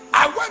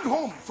 I went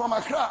home from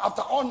Accra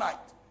after all night,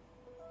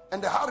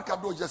 and the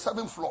Harkado was the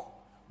 7th floor.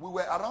 We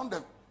were around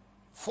the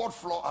 4th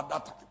floor at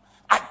that time.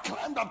 I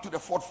climbed up to the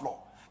 4th floor.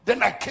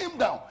 Then I came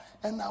down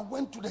and I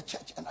went to the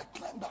church and I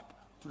climbed up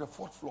to the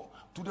 4th floor,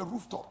 to the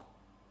rooftop.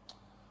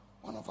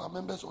 One of our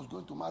members was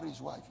going to marry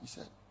his wife. He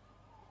said,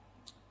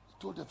 he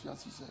told the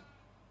fiancé, he said,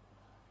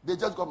 they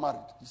just got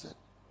married. He said,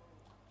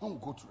 I want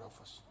to go to the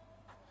office.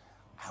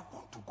 I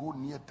want to go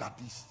near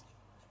daddy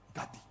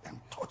and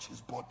touch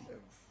his body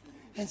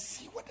and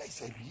see whether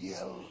it's a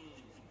real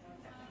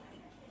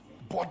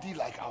body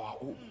like our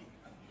own.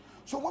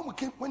 So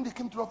when they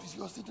came to the office,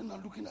 he was sitting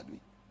and looking at me.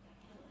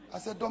 I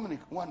said, Dominic,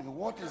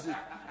 what is it?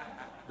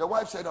 The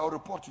wife said, I'll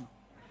report you.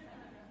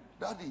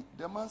 Daddy,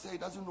 the man said he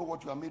doesn't know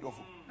what you are made of.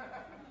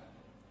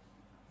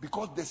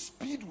 Because the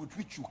speed with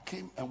which you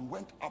came and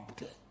went up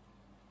there,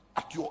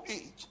 at your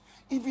age,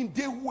 even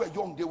they who were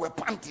young, they were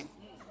panting.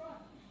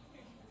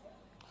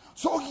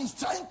 So he's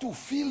trying to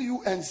feel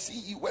you and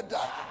see whether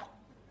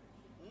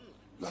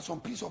you are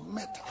some piece of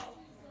metal.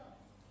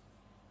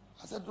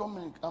 I said,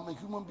 Dominic, I'm a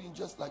human being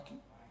just like you.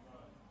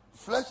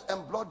 Flesh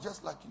and blood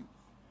just like you.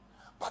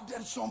 But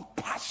there's some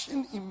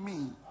passion in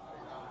me.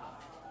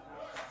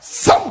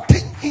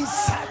 Something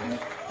inside me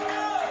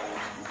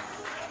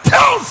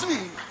tells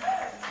me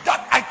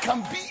that I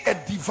can be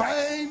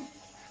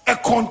a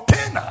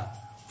container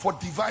for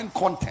divine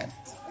content.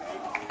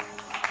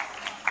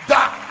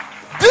 That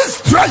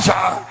this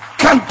treasure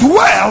can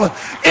dwell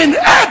in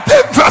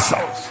earthen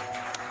vessels.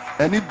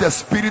 And if the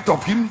spirit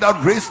of him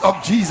that raised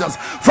up Jesus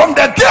from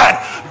the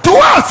dead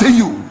dwells in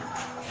you,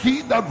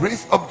 he that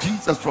raised up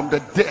Jesus from the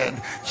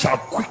dead shall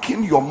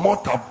quicken your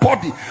mortal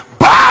body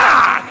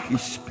by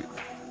his spirit.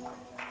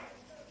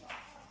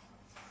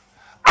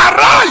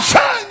 Arise,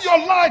 shine,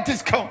 your light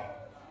is come,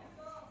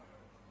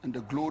 and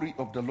the glory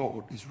of the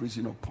Lord is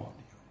risen upon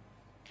you.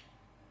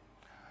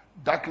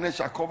 Darkness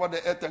shall cover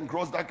the earth, and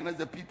gross darkness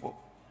the people.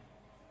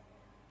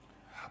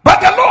 But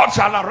the Lord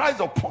shall arise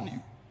upon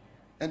you,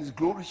 and his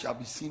glory shall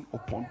be seen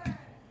upon thee.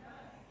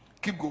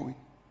 Keep going.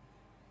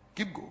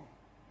 Keep going.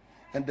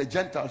 And the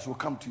Gentiles will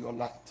come to your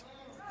light.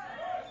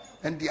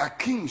 And they are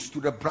kings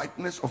to the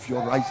brightness of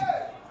your rising.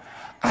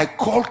 I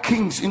call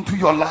kings into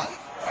your life.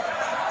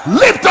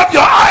 Lift up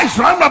your eyes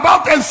round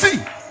about and see.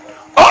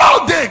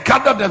 All they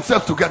gather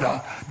themselves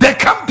together. They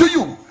come to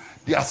you.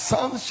 Their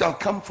sons shall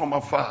come from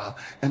afar,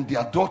 and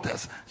their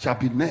daughters shall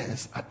be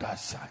nurse at thy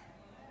side.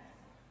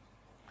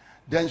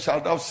 Then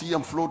shalt thou see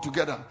them flow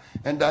together,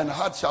 and thine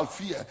heart shall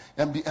fear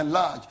and be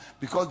enlarged,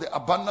 because the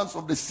abundance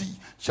of the sea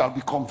shall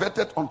be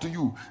converted unto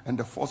you, and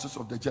the forces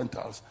of the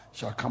Gentiles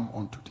shall come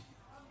unto thee.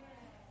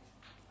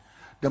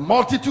 The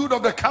multitude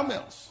of the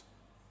camels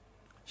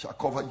shall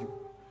cover you,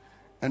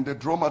 and the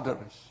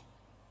dromedaries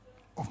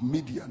of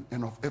Midian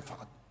and of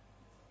Ephah.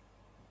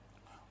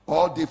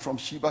 All they from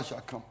Sheba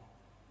shall come.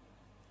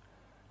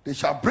 They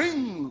shall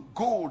bring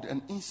gold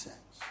and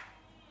incense,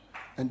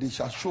 and they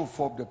shall show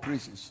forth the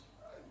praises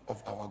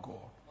of our God.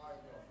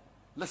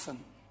 Listen,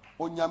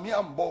 Onyame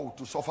ambo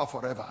to suffer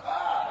forever.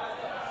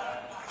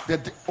 The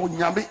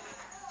Onyame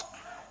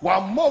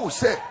one more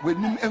say we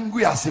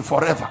say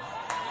forever.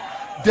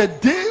 The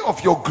day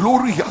of your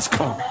glory has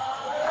come.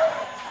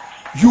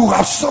 You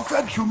have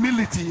suffered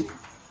humility.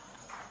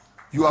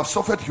 You have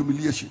suffered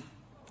humiliation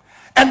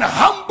and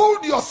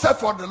humbled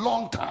yourself for a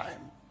long time.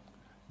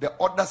 The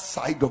other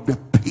side of the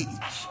page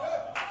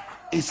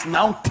is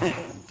now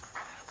turned.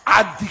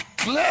 I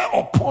declare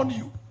upon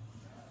you,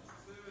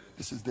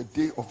 this is the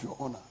day of your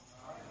honor.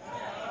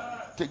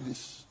 Take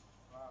this.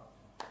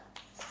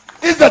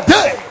 It's the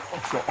day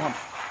of your honor.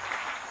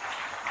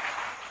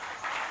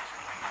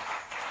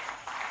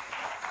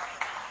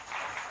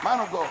 Man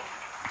of God,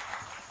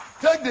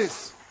 take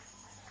this.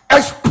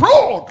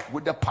 Explode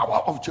with the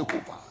power of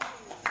Jehovah.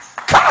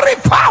 Carry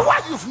power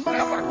you've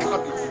never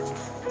carried.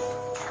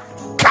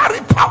 Carry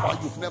power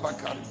you've never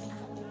carried.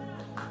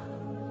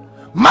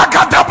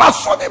 Magadaba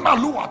Soni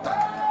Maluata.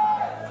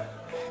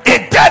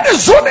 Edeni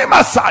Zuni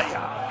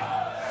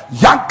Masaya.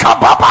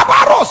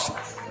 Yankababaros.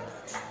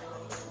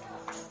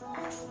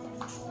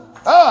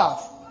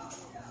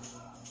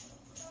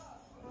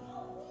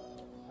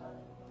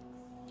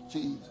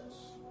 Jesus.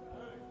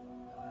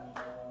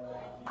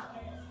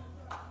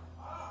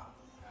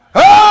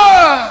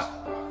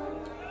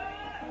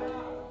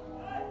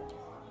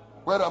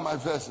 Where are my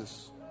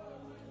verses?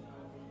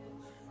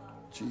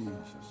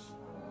 Jesus.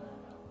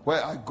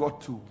 Where I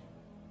got to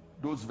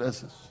those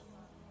verses.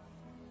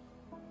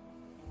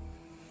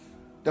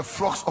 The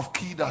flocks of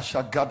Kedar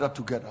shall gather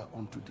together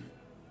unto thee,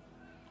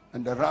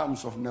 and the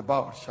rams of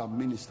Nebar shall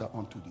minister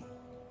unto thee.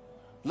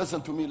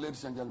 Listen to me,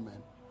 ladies and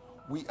gentlemen.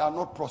 We are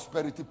not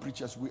prosperity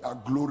preachers, we are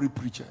glory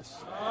preachers.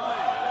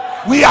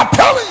 We are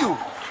telling you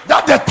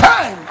that the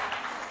time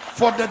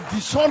for the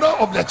dishonor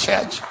of the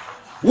church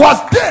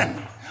was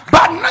then,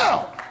 but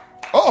now,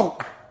 oh,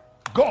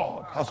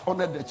 God has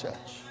honored the church.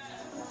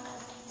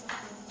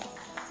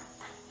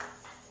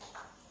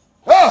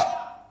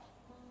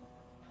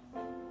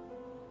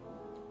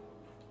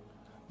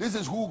 This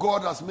is who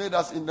God has made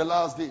us in the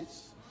last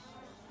days.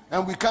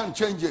 And we can't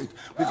change it,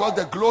 because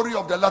the glory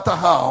of the latter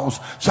house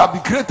shall be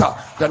greater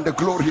than the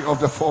glory of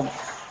the former.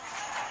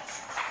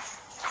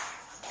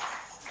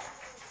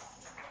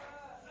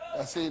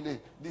 I say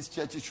these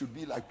churches should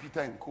be like Peter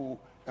and Co.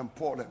 and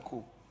Paul and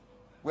Co.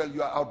 Well,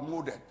 you are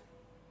outmoded.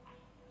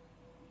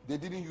 They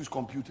didn't use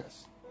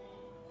computers.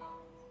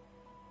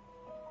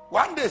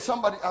 One day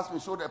somebody asked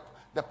me, so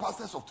the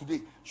pastors of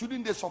today,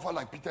 shouldn't they suffer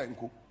like Peter and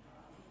Co?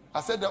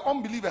 I said, the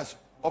unbelievers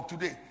of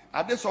today,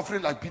 are they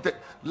suffering like Peter,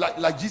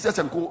 like Jesus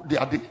and Co? They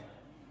are they.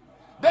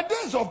 The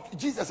days of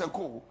Jesus and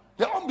Co,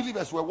 the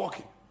unbelievers were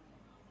walking.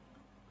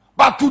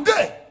 But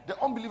today, the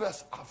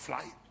unbelievers are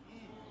flying.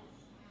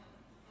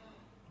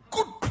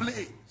 Good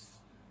place.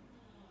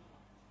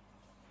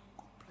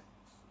 Good place.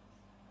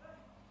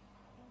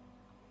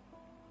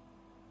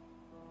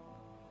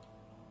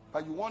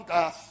 But you want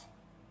us,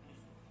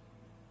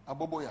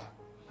 Aboboya.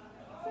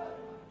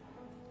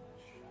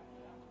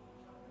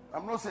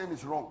 I'm not saying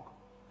it's wrong.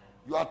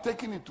 You are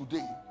taking it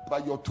today,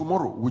 but your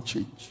tomorrow will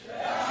change.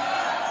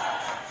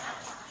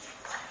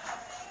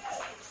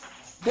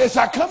 They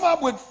shall come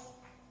up with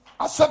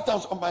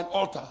acceptance on mine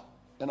altar,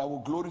 and I will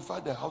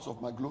glorify the house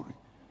of my glory.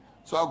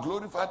 So I'll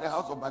glorify the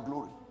house of my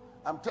glory.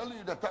 I'm telling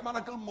you, the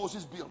tabernacle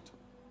Moses built,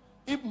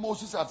 if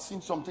Moses had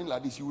seen something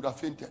like this, he would have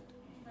fainted.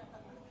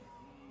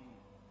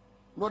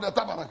 No, the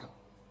tabernacle.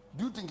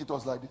 Do you think it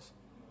was like this?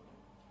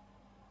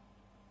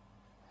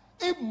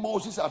 If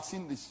Moses had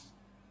seen this,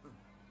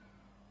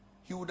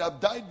 he would have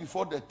died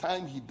before the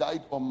time he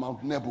died on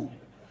Mount Nebo.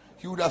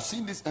 He would have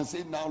seen this and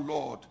said, now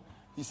Lord,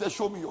 he said,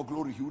 show me your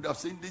glory. He would have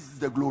said, this is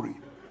the glory.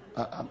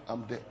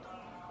 I'm dead.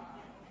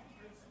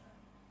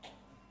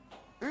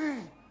 Hey,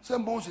 say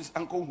Moses,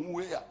 Uncle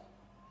Huea.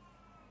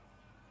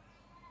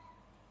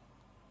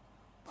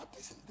 But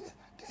this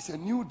is a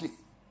new day.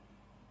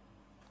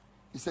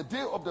 It's a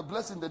day of the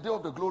blessing, the day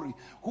of the glory.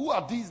 Who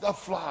are these that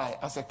fly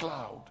as a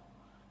cloud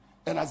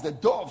and as the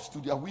doves to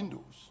their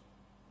windows?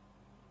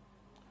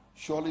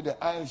 Surely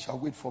the isles shall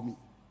wait for me,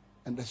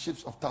 and the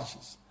ships of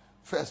Tarshish,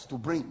 first to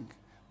bring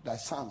thy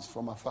sons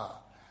from afar,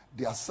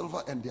 their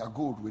silver and their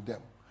gold with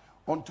them,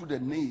 unto the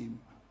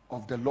name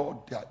of the Lord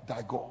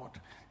thy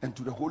God, and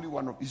to the Holy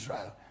One of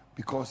Israel,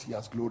 because he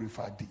has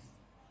glorified thee.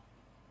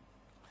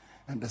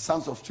 And the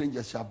sons of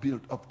strangers shall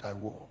build up thy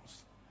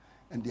walls,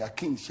 and their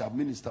kings shall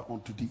minister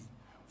unto thee.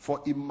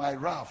 For in my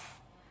wrath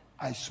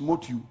I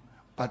smote you,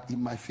 but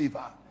in my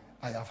favor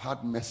I have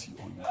had mercy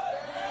on you.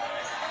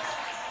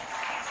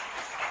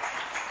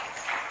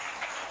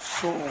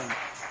 So,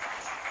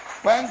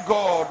 when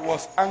God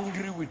was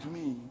angry with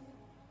me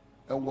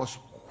and was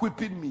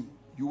whipping me,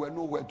 you were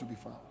nowhere to be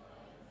found.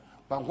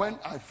 But when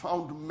I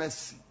found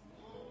mercy,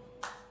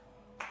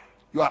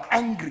 you are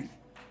angry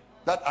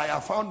that I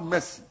have found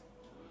mercy.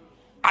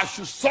 I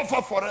should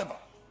suffer forever.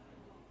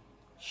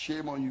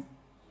 Shame on you.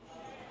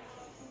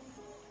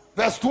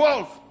 Verse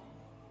 12.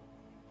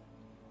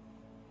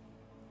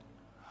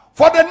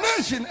 For the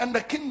nation and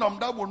the kingdom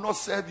that will not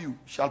serve you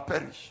shall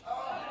perish.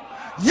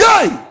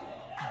 Yea,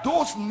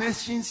 those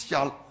nations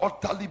shall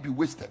utterly be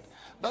wasted.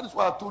 That is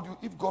why I told you,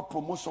 if God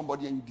promotes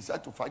somebody and you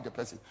decide to fight the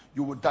person,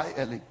 you will die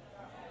early.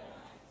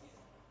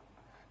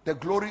 The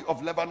glory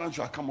of Lebanon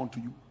shall come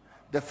unto you,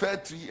 the fir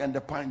tree and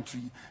the pine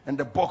tree and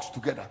the box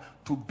together,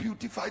 to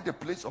beautify the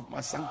place of my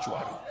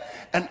sanctuary.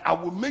 And I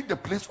will make the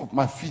place of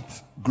my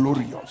feet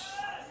glorious.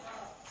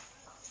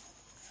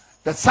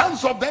 The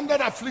sons of them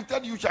that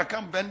afflicted you shall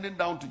come bending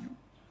down to you.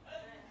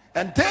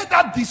 And they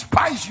that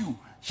despise you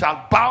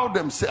shall bow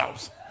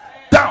themselves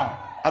down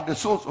at the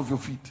soles of your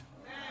feet.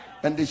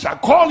 And they shall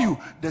call you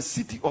the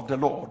city of the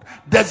Lord,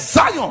 the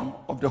Zion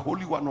of the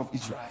Holy One of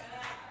Israel.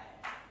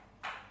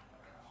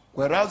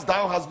 Whereas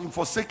thou hast been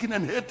forsaken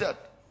and hated,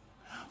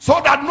 so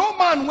that no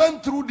man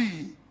went through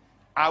thee,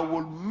 I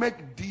will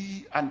make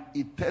thee an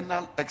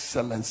eternal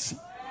excellency.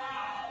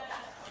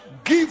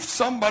 Give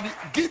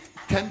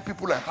 10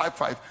 people a high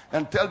five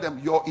and tell them,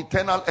 your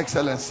eternal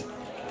excellency.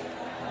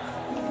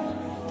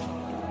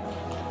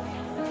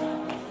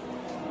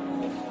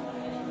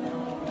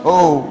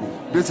 Oh,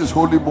 this is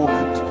holy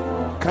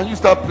moment. Can you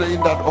start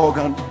playing that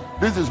organ?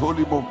 This is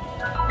holy moment.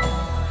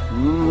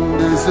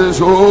 This is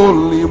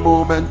holy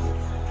moment.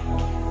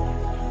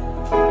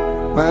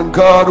 When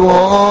God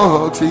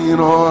walks in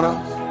on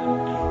us,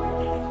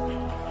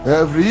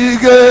 every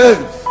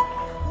gaze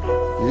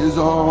is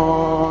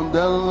on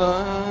the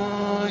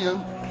Lion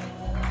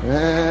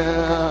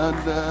and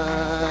the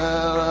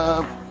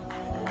Lamb.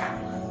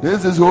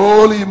 This is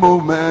holy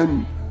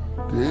moment.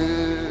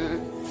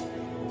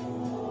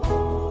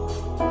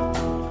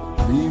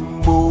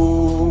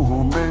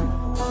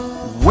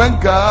 When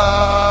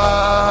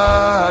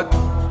God,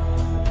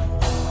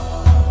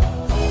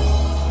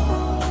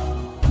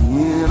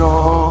 you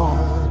know,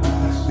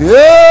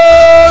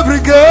 every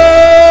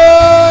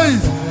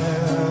gaze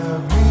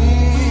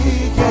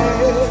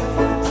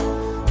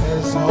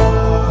is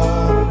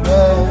on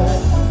the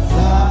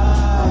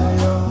Lion.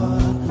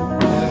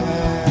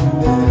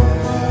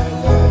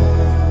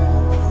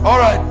 All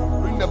right,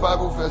 bring the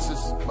Bible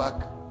verses back.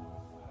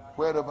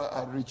 Wherever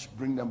I reach,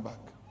 bring them back.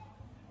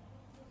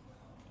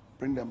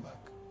 Bring them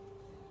back.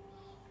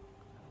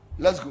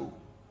 Let's go.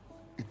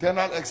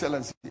 Eternal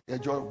excellency, a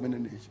joy of many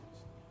nations.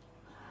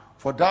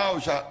 For thou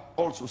shalt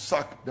also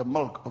suck the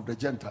milk of the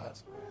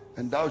Gentiles,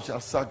 and thou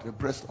shalt suck the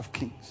breast of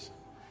kings.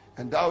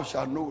 And thou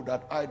shalt know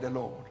that I, the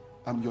Lord,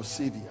 am your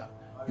Savior,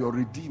 your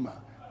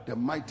Redeemer, the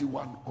mighty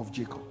one of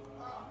Jacob.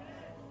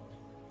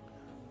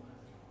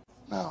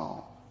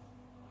 Now,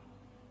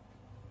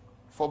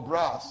 for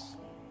brass,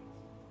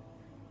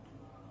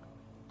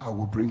 I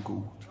will bring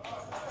gold.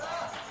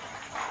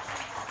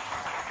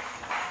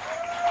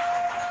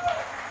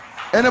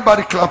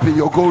 Anybody clapping,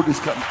 your gold is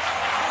coming.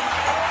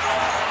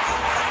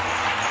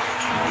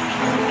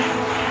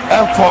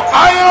 And for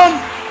iron,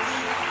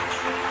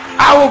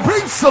 I will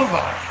bring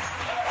silver.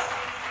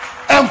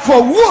 And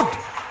for wood,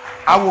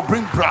 I will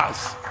bring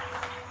brass.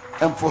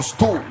 And for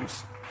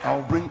stones, I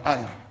will bring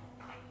iron.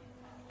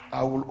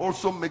 I will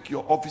also make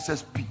your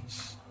officers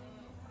peace,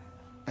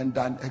 and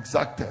thine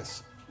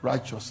exactors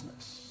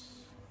righteousness.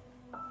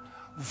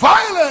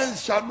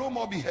 Violence shall no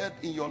more be heard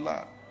in your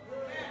land,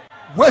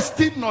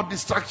 wasting nor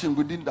destruction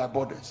within thy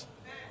borders.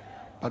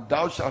 But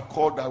thou shalt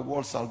call thy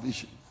wall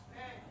salvation,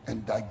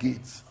 and thy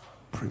gates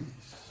praise.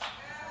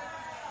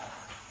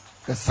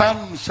 The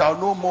sun shall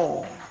be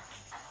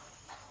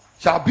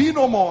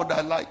no more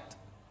thy light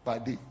by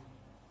day,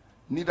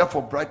 neither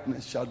for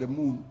brightness shall the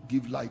moon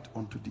give light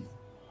unto thee.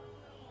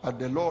 But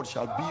the Lord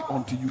shall be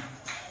unto you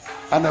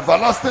an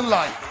everlasting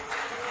light,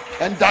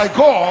 and thy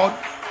God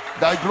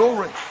thy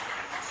glory.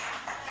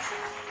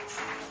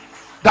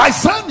 Thy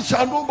sun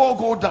shall no more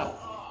go down,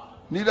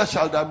 neither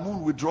shall thy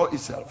moon withdraw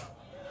itself.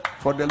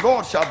 For the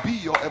Lord shall be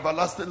your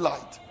everlasting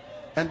light,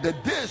 and the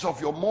days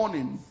of your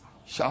mourning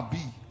shall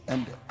be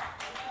ended.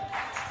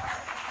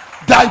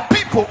 Thy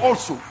people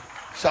also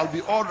shall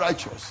be all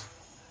righteous.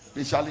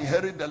 They shall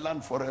inherit the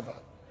land forever.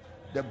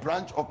 The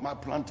branch of my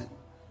planting,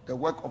 the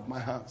work of my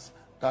hands,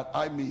 that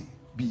I may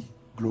be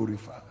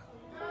glorified.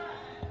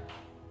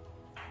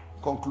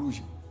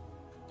 Conclusion.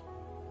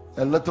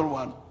 A little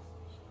one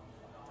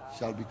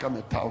shall become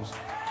 1,000,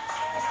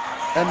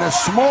 and a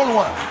small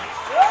one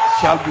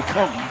shall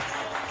become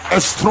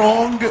a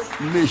strong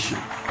nation.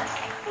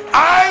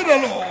 I, the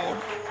Lord,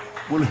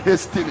 will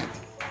hasten it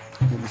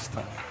in his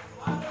time.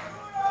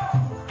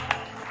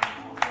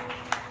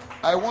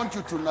 I want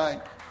you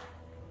tonight.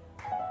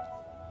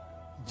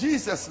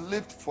 Jesus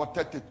lived for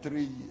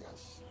 33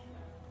 years.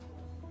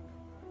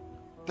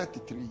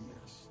 33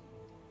 years.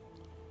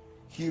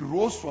 He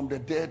rose from the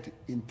dead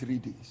in 3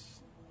 days.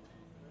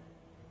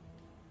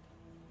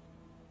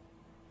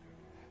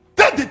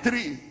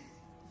 33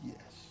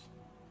 years.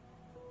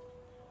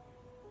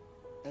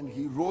 And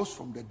he rose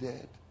from the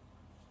dead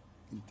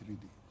in 3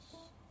 days.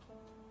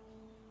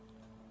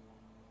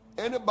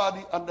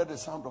 Anybody under the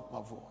sound of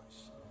my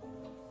voice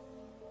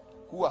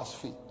who has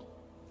faith,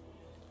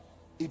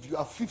 if you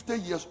are 50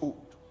 years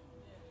old,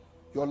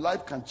 your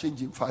life can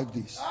change in 5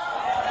 days.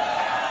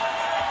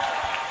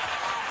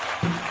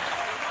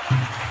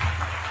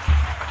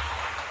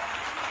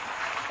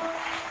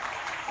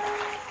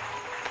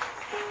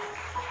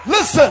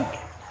 Listen,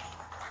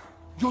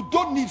 you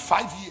don't need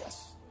 5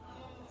 years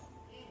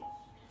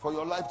for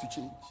your life to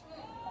change.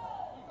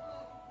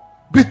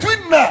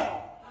 Between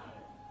now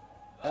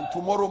and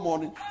tomorrow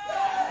morning,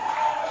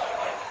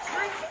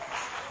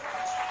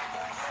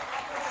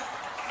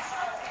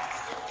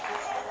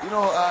 you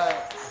know,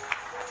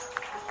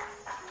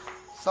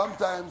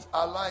 sometimes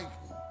I like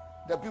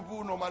the people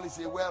who normally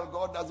say, well,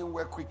 God doesn't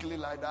work quickly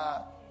like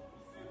that.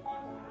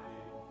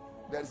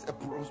 There's a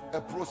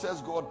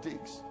process God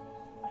takes.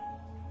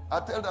 I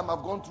tell them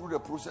I've gone through the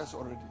process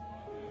already.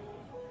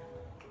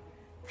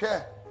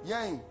 Okay,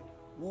 yeah,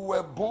 we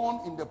were born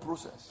in the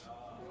process.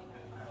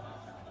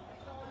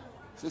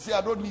 So see,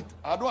 I don't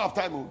have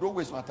time. Don't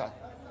waste my time.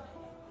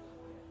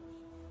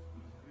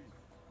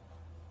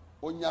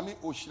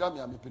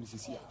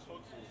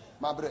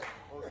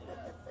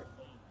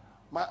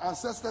 My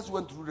ancestors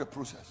went through the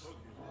process.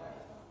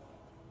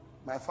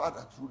 My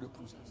father through the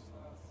process.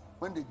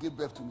 When they gave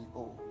birth to me,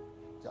 oh,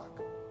 Jack,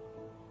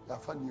 you're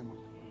funny.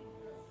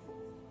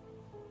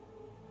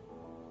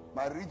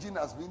 My region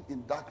has been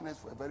in darkness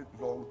for a very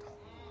long time.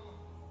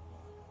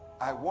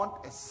 I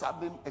want a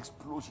sudden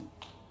explosion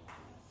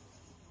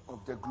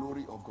of the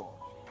glory of God.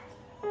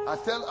 I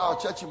tell our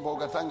church in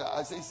Bogatanga,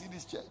 I say, see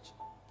this church,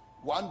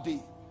 one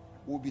day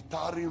we'll be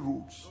tarring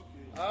roads.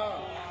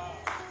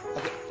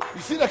 Okay.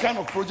 You see the kind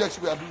of projects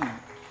we are doing?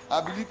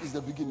 I believe it's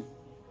the beginning.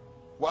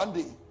 One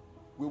day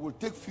we will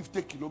take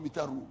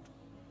 50-kilometer road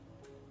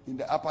in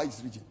the Upper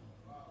East region.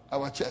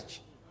 Our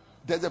church,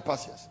 desert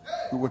pastures,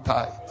 we will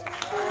tar it.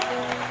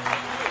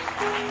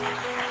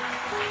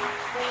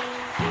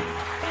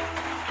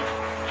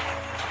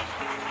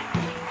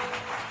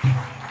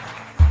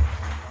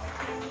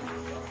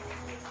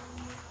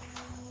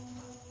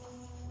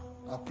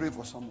 I pray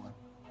for someone.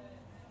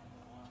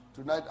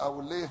 Tonight I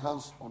will lay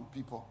hands on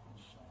people,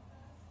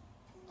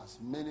 as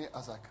many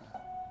as I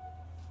can.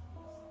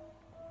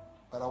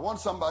 But I want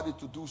somebody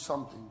to do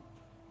something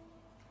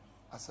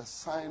as a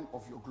sign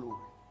of your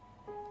glory.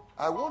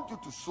 I want you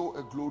to sow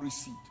a glory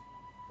seed.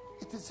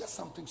 It is just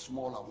something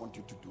small I want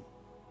you to do.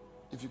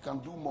 If you can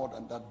do more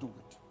than that, do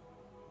it.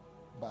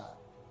 But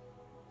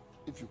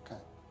if you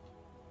can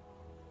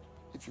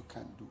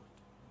do it.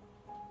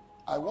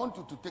 I want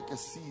you to take a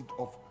seed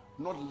of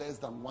not less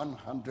than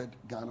 100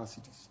 Ghana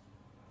cedis.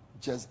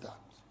 Just that.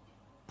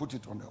 Put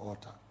it on the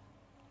altar.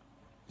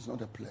 It's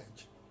not a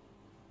pledge.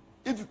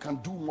 If you can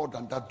do more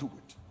than that, do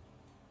it.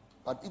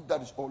 But if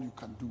that is all you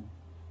can do,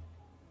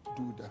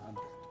 do the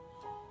 100.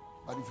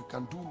 But if you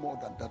can do more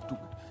than that, do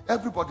it.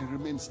 Everybody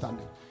remain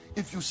standing.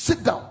 If you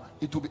sit down,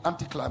 it will be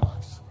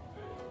anticlimax.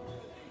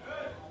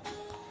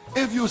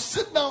 If you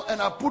sit down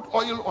and I put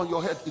oil on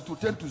your head, it will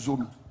turn to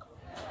zombie.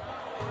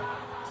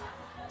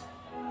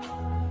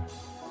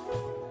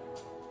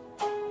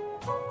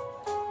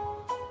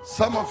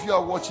 Some of you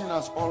are watching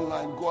us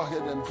online. Go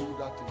ahead and do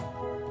that thing.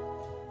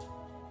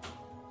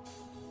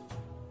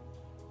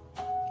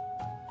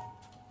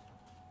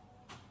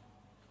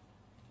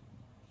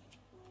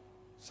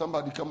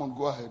 Somebody come on,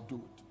 go ahead, do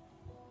it.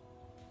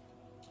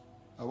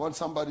 I want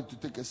somebody to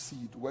take a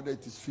seed, whether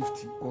it is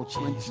 50 or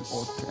 20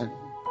 or 10.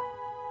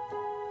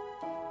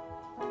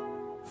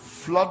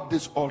 Flood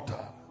this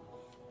altar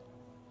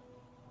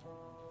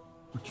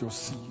with your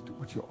seed,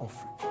 with your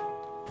offering.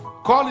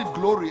 Call it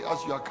glory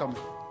as you are coming.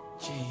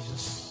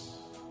 Jesus.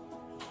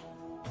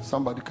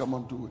 Somebody come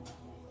on, do it.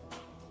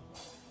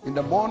 In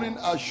the morning,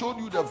 I showed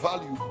you the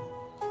value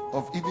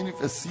of even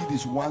if a seed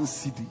is 1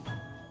 cedi.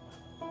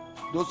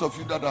 Those of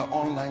you that are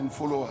online,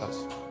 follow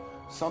us.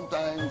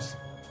 Sometimes,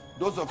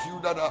 those of you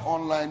that are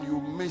online,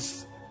 you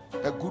miss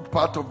a good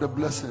part of the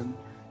blessing,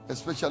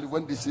 especially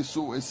when they say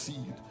sow a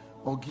seed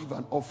or give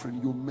an offering,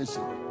 you miss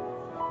it.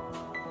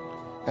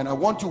 And I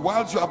want you,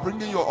 whilst you are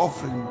bringing your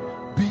offering,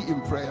 be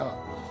in prayer,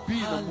 be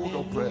in the mood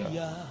of prayer.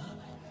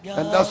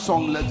 And that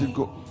song, let it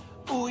go.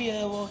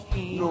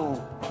 No,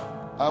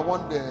 I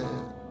want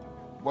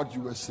what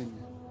you were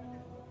singing.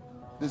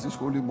 This is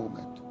holy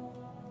moment.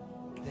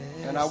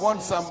 And I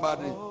want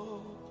somebody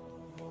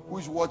who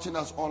is watching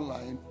us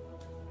online.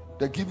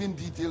 The giving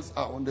details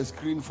are on the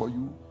screen for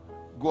you.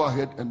 Go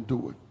ahead and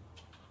do it.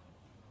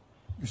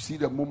 You see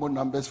the Momo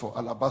numbers for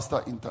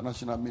Alabaster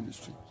International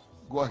Ministry.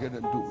 Go ahead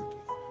and do it.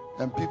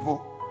 And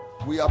people,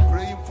 we are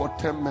praying for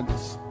 10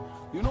 minutes.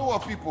 You know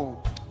what,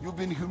 people? You've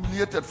been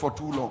humiliated for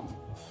too long.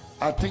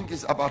 I think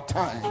it's about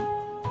time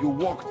you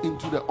walked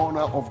into the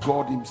honor of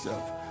God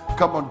himself.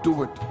 Come on,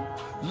 do it.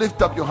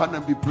 Lift up your hand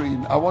and be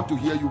praying. I want to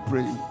hear you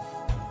praying.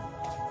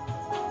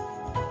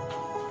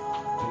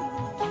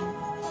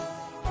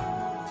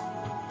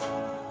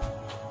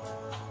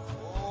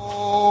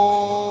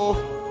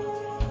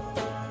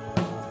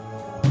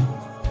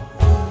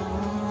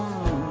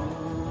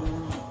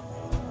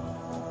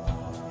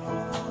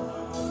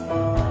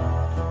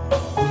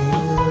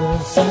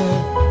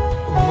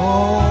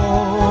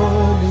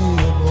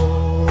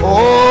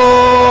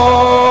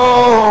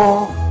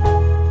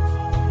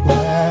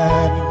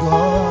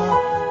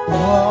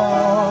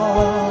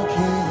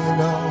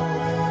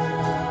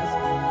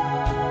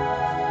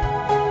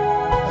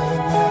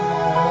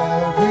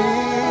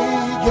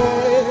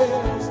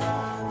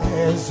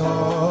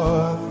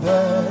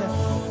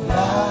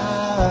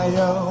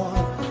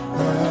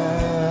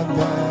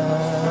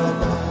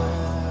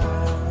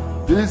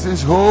 This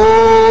is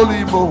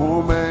holy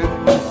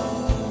moment.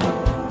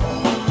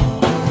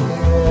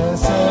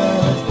 This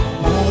is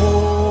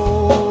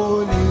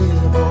holy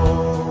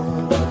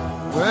moment.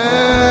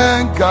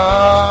 When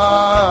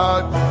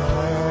God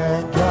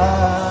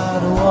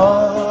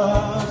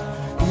was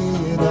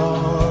in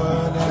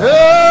on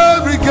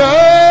every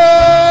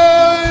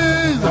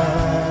gaze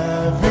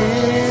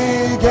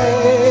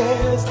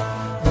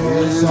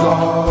is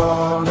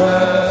on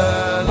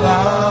the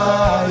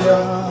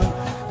lion.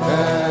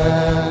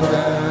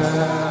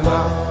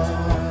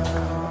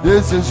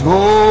 This is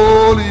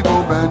holy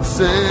moment.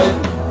 Say,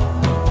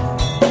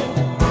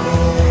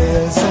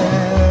 this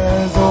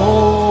is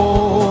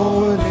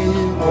holy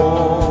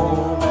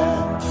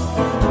moment.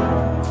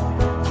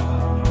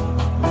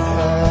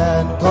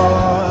 And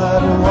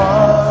God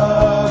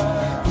was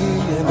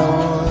in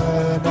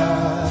on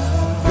us.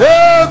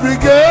 Every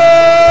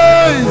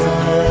gaze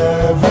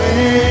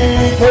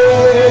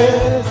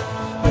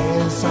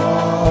is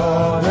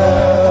on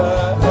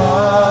the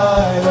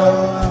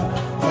lion.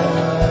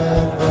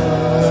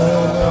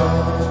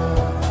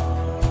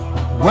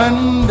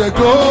 When the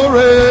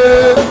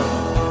glory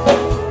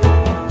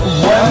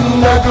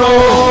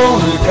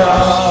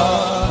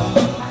comes,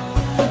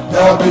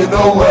 there'll be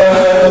no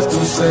words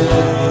to say.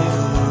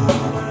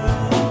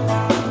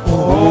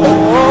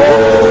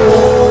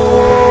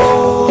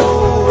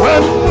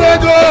 When the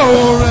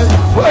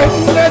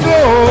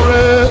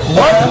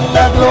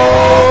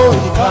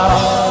glory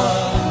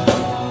comes,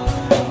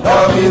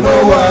 there'll be no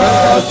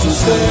words to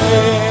say.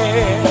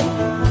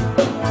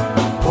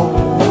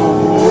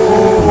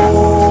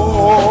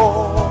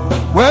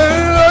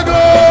 When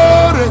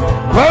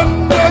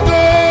the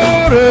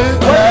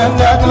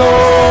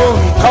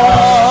glory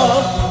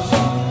comes,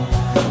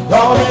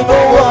 there'll be no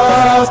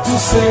words to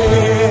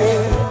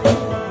say.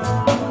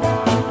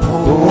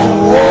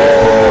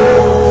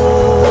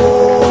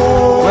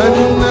 When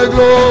the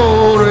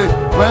glory,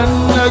 when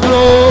the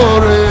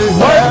glory,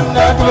 When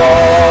the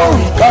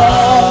glory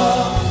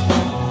comes,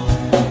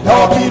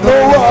 there'll be no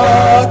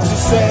word to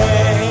say.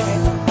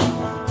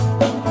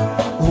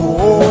 Oh,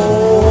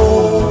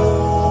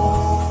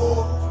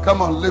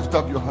 come on, lift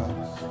up your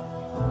hands.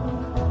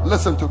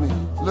 Listen to me.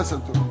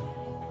 Listen to me.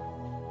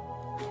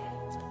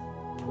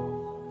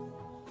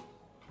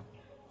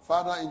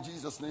 Father, in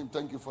Jesus' name,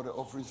 thank you for the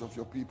offerings of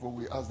your people.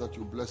 We ask that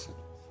you bless it.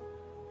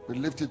 We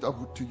lift it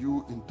up to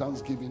you in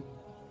thanksgiving,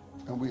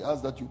 and we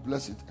ask that you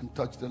bless it and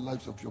touch the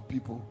lives of your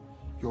people.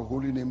 Your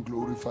holy name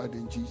glorified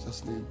in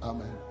Jesus' name.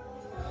 Amen.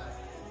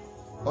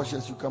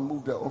 Ushers, you can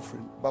move the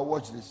offering. But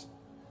watch this.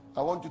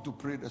 I want you to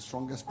pray the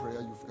strongest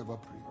prayer you've ever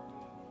prayed.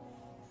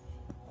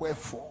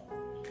 Wherefore,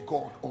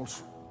 God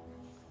also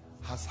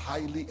has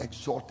highly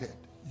exalted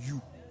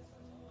you.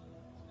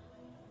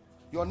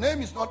 Your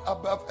name is not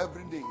above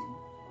every name,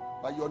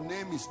 but your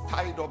name is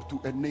tied up to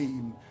a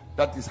name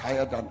that is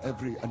higher than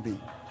every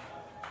name.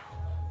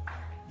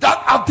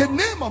 That at the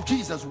name of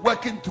Jesus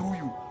working through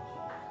you,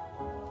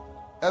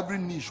 every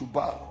knee should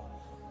bow,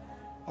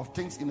 of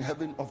things in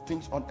heaven, of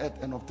things on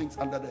earth, and of things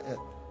under the earth.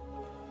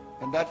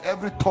 And that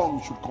every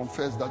tongue should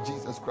confess that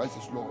Jesus Christ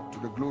is Lord, to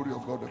the glory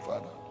of God the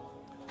Father.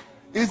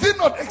 Is it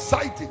not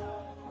exciting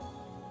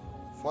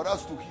for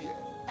us to hear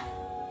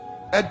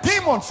a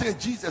demon say,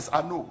 Jesus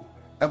I know,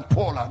 and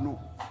Paul I know,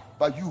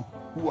 but you,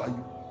 who are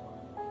you?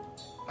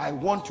 I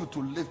want you to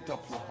lift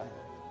up your hand.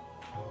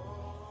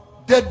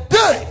 The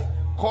day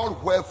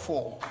called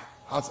wherefore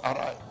has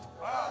arrived.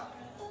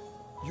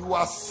 You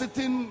are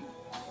sitting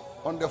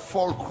on the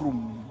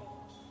fulcrum.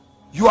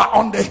 You are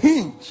on the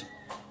hinge,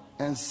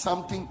 and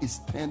something is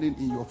turning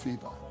in your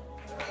favor.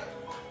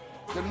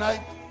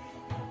 Tonight,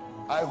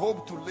 I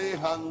hope to lay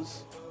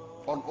hands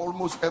on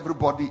almost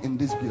everybody in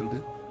this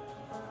building,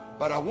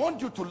 but I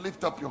want you to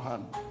lift up your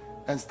hand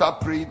and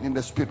start praying in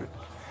the spirit.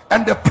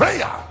 And the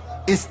prayer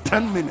is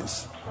 10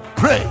 minutes.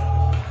 Pray.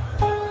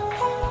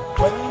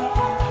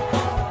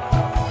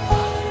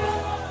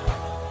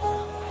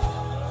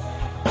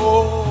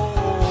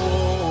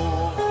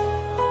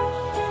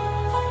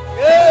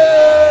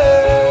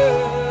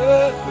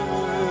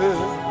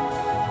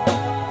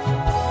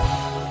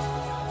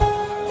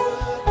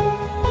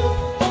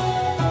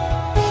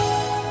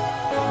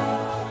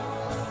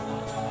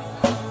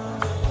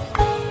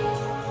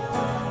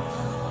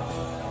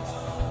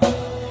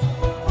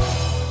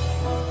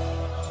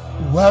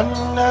 when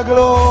the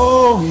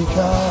glory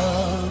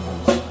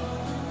comes,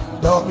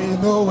 there'll be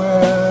no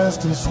words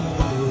to say.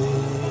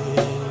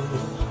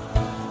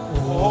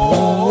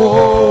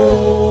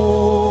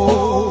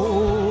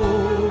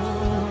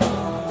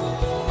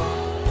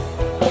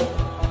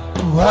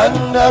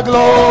 When the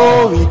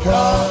glory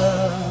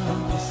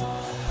comes,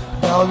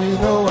 there'll be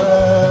no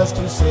words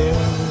to say.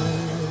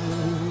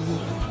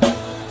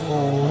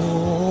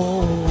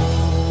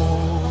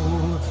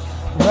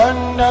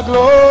 When the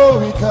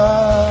glory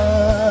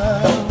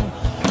comes,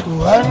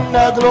 when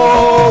the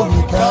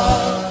glory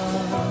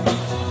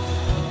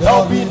comes,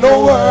 there'll be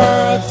no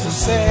words to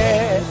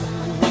say.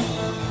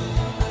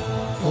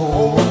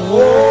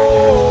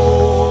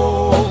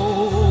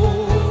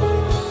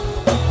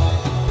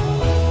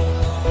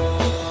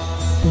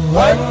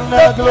 When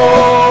the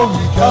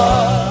glory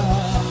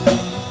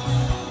comes,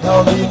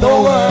 there'll be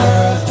no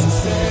words to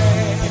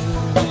say.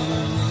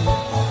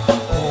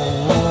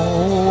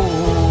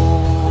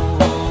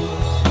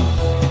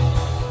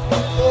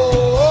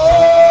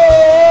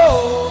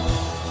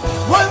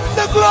 When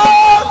the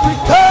glory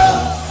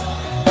comes,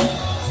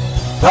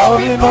 there'll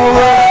be no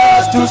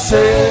words to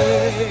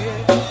say.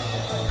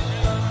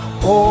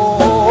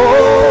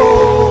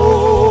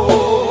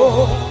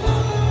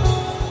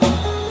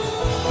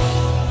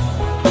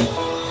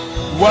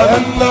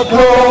 When the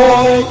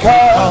glory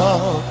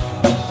comes,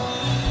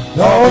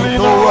 there'll be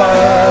no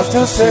words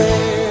to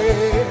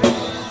say.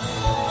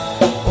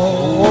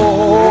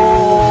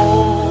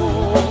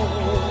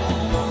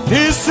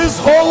 This is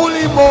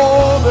holy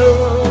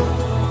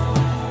moment.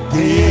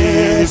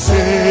 This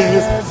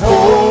is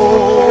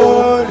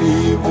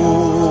holy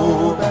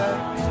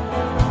moment.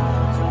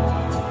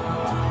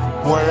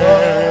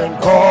 When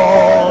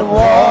God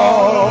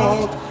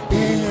walks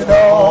in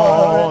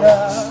on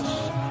us.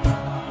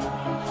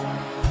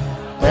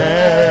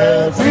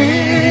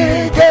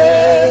 Every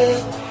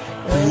gate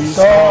is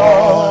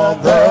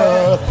on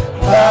the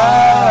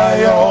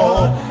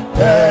lion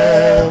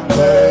and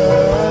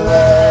the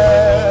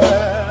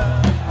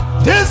lamb.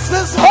 This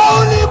is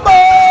holy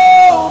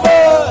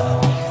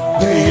moment.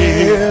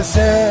 This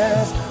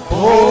is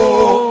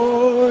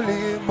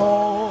holy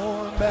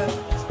moment.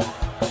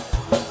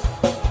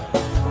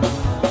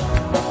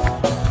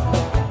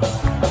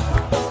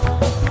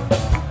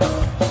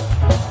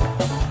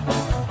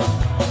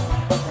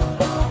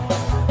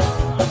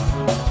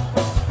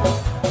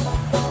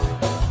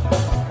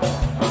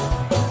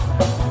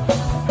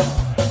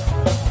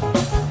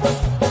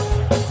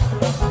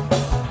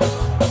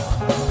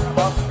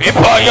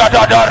 People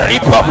Ayada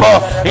Ripopo,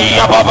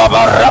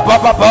 Yababa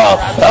Rapapa,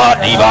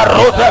 Aniba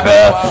Rotebe,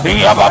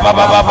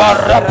 Yababa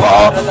Rapo,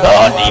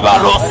 Aniba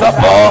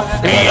Losapo,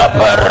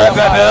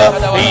 Yabarabebe,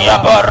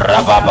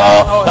 Yabarababa,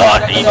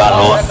 Aniba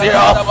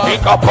Losia,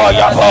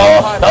 Ikapoyabo,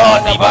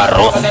 Aniba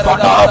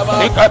Rosipana,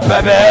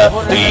 Ikapebe,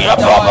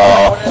 Yababa,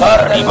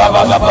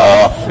 Arribaba,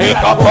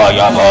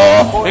 Ikapoyabo,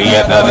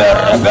 Yabebe,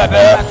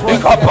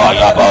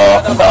 Ikapoyabo,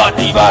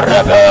 Aniba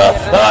Rebe,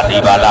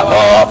 Aniba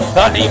Labo,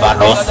 Aniba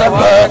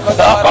Losape,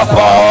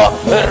 Akapa,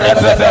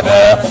 Rebebe,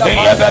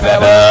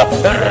 Yabebe,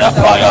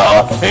 Rapaya,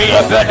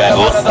 Yabebe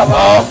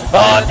Mustafa,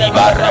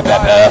 Aniba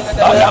Rebebe,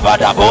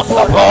 Alabada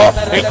Mustafa,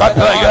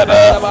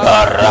 Ikapayebe,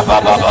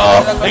 Rababa,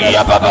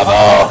 Yababa,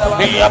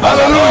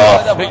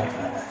 Yababa.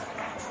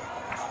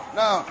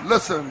 Now,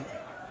 listen.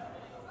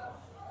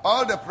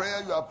 All the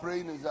prayer you are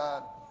praying is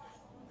that,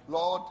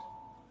 Lord,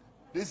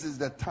 this is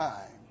the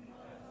time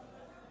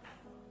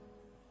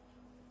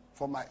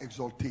for my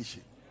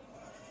exaltation.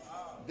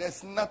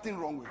 There's nothing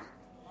wrong with it.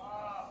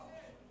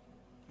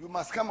 You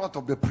must come out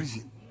of the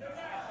prison.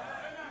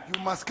 You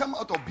must come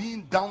out of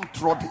being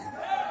downtrodden.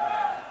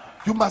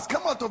 You must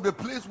come out of the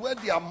place where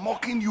they are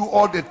mocking you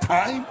all the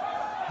time.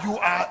 You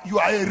are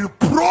a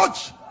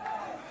reproach.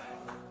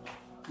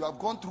 You have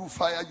gone through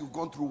fire, you've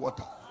gone through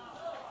water.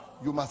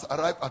 You must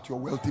arrive at your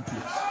wealthy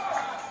place.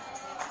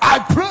 I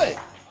pray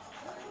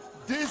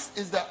this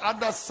is the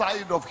other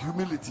side of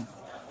humility.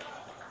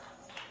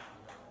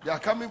 They are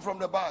coming from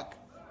the back.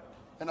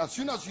 And as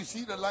soon as you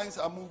see the lines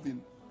are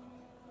moving,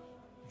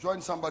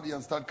 join somebody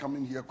and start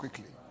coming here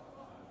quickly.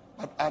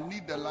 But I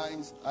need the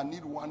lines. I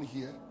need one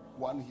here,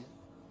 one here.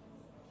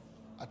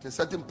 At a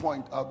certain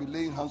point, I'll be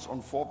laying hands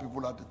on 4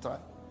 people at a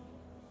time.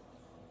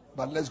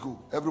 But let's go.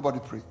 Everybody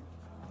pray.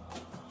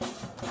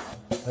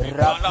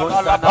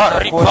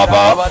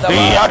 Ripaba,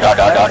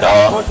 Yadadada,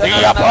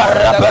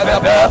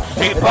 Yaparabebe,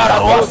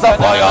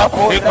 Iparwasapaya,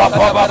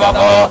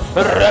 Ikapababa,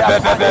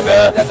 Rebebebe,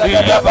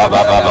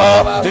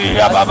 Yabababa,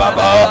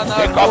 Yabababa,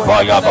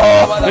 Ikapayaba,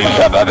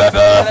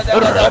 Yababebe,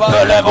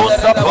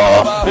 Rebelebusapo,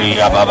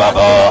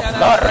 Yabababa,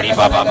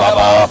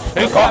 Ribababa,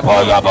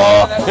 Ikapayaba,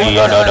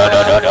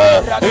 Yadadada,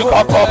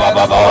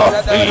 Ikapababa,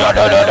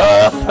 Yadadada,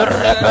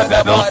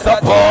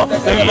 Rebebebusapo,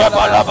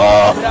 Yabalaba,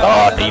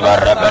 Adiba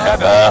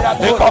Rebebe,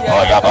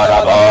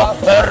 Ikapoyabaraba,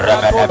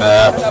 Rebebe,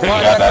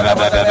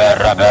 Yabebebe,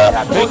 Rebe,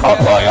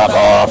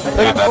 Ikapoyaba,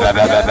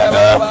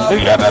 Yabebebe,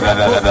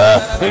 Yabebebe,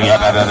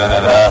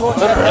 Yabebebe,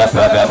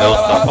 Rebebe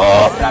Usapo,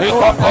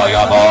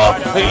 Ikapoyaba,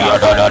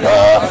 Yadadada,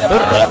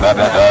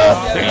 Rebebe,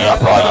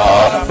 Yapaya,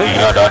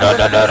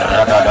 Yadadada,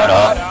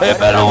 Radadada,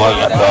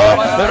 Ebeluayata,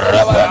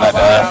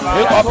 Rebebe,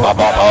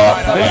 Ikapababa,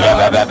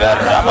 Yabebebe,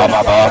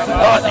 Rabababa,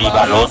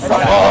 Adiba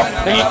Lusapo,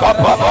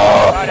 Ikapaba,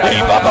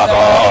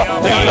 Ibababa,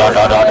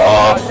 Yadadada,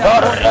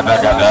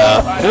 Rebebe,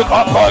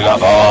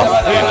 Ikapoyaba,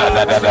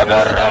 Yabebebe,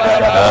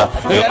 Radadada,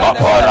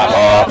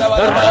 Ikapoyaba,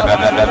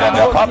 Rebebe,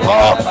 Kapa,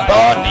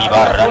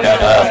 Adiba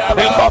Radada,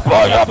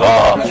 Ikapoyaba,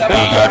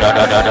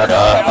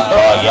 Yadadada,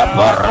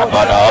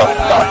 Yaparabada,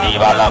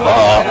 Adiba Labo,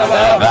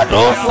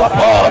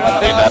 Medusapo,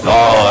 Ibebo,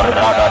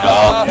 Radada,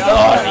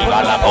 Adiba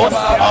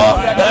Labosapa,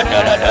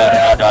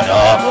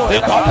 Radada,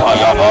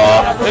 Ikapoyaba,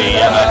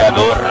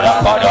 Yabebe,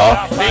 Rapada,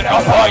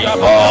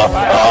 Ikapoyaba,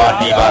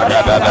 Adiba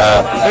Rebebe,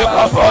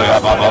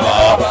 Ikapoyaba,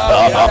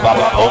 Baba,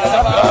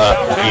 Osapa,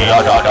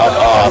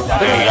 Yadadada,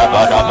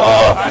 Yabadaba,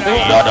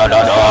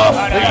 Yadadada,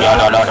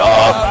 Yadadada,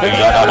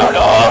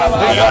 Yadadada,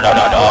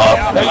 Yadadada,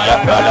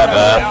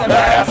 Yapelebe,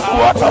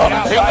 Reswata,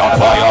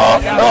 Ikapaya,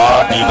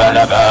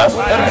 Adibelebe,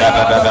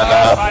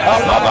 Rebebebe,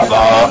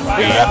 Ababa,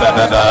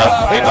 Yabebebe,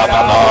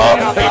 Ibababa,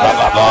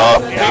 Ibababa,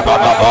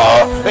 Ibababa,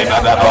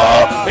 Ibababa,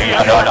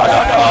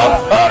 Yadadada,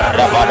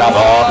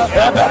 Rabadaba,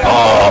 Ebebo,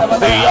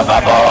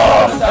 Yababa,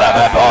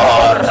 Ebebo,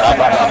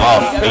 Rabadaba,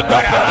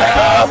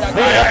 Ikapelebe,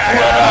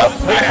 Yaswara,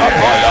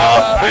 Ikapoya,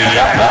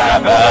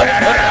 Yapelebe,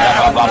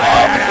 Rababa,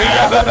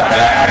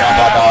 Yabebebe,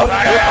 Rabada,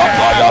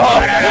 Ikapaya,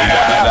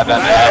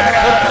 Yabebebe,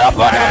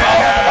 Rabadaba,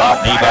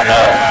 Adibana,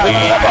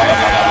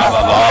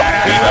 Yabababa,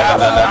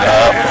 Yabebebe,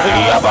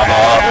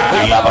 Yababa,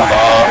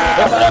 Yababa,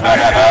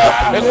 Rabadaba,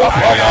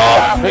 Ikapaya,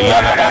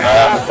 Yabebebe,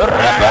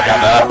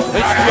 Rabadaba,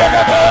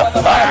 Iswanaba,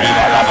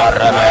 Adibalaba,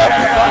 Rabba,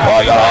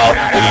 Ikapaya,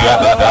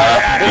 Yabebe,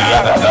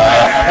 Yabebe,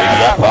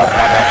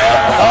 Yaparababa,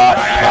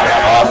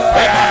 Adibalaba,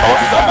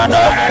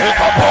 Ikaposamana,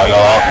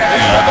 Ikapaya,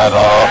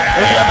 Yabebe,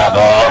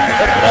 Yabebe,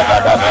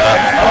 Rabadaba,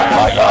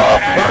 Ikapaya,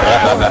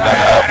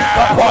 Rabadaba,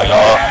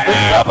 Ikapaya,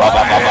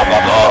 Yabababa,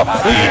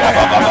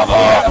 Yabababa,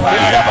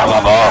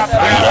 Yabababa,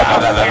 Yabababa,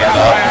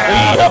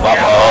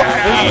 Yababa,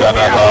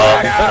 Yababa,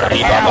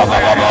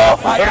 Ribababa,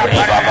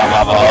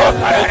 Ribababa,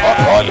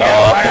 Ikapaya,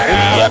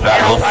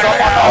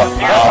 Yabelusamana,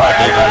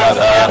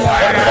 Adibalaba,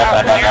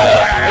 Rabadaba,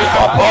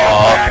 Ikapa,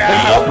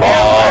 Yapa,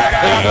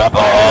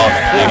 Yapa,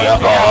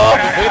 Yapa,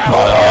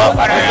 Ipaya,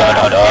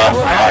 Yadada,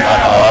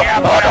 Adada,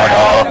 Adada,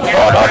 Adada,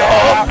 Adada,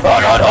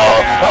 Adada,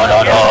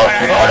 Adada, Adada,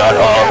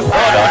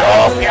 Adada,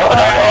 Adada,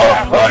 Adada,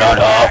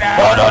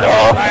 Adada, Adada,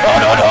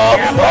 Adada,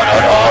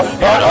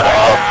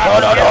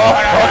 Adada, Adada,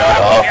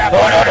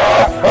 Adada,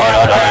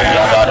 Adada,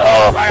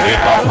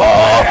 Ikapo,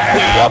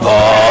 Yabo,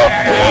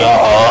 Yo,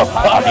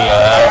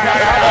 Anie,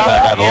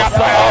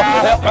 Rebenebusa,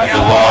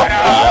 Epelua,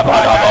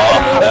 Yabanamo,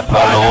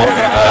 Epelu,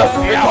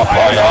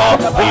 Ikapoya,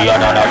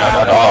 Yananana,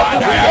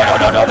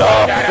 Yananana,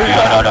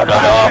 Yananana,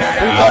 Yananana,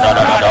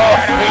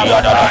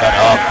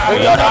 Yananana,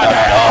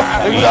 Yananana,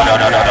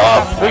 Yananana,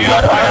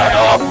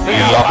 Yananana,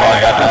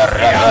 Yapoya,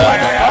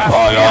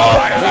 Apoya,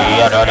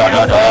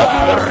 Yananana,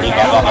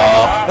 Ribababa,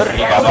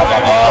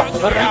 Ribababa,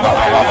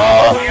 Ribababa,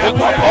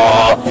 Ikapo,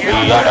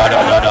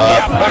 Yananana,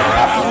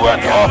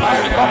 Rasueto,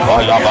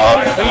 Ikapoyama,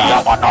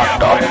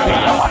 Yamananda,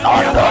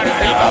 Yamananda,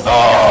 Ibaba,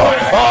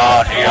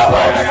 Ania,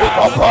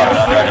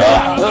 Ikaporada,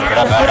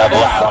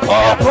 Rebenabusapa,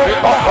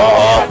 Ikapo,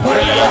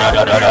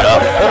 Yananana,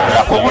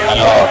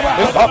 Rapunia,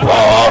 Ikapo,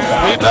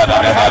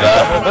 Ibababa,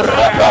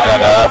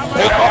 Rapagada,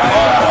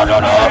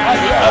 Ikaporada,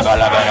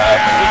 Isabalabana,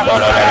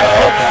 Isolana,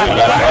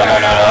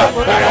 Yasalana,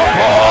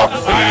 Ikapo,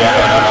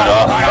 Yananana,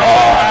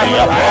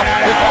 Yapo,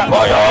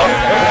 Ikapoya,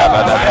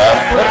 Rabababa,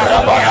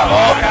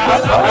 Rabanamo,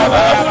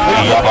 Asalaba,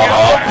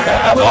 Yababa,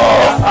 Abo,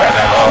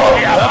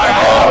 Abo,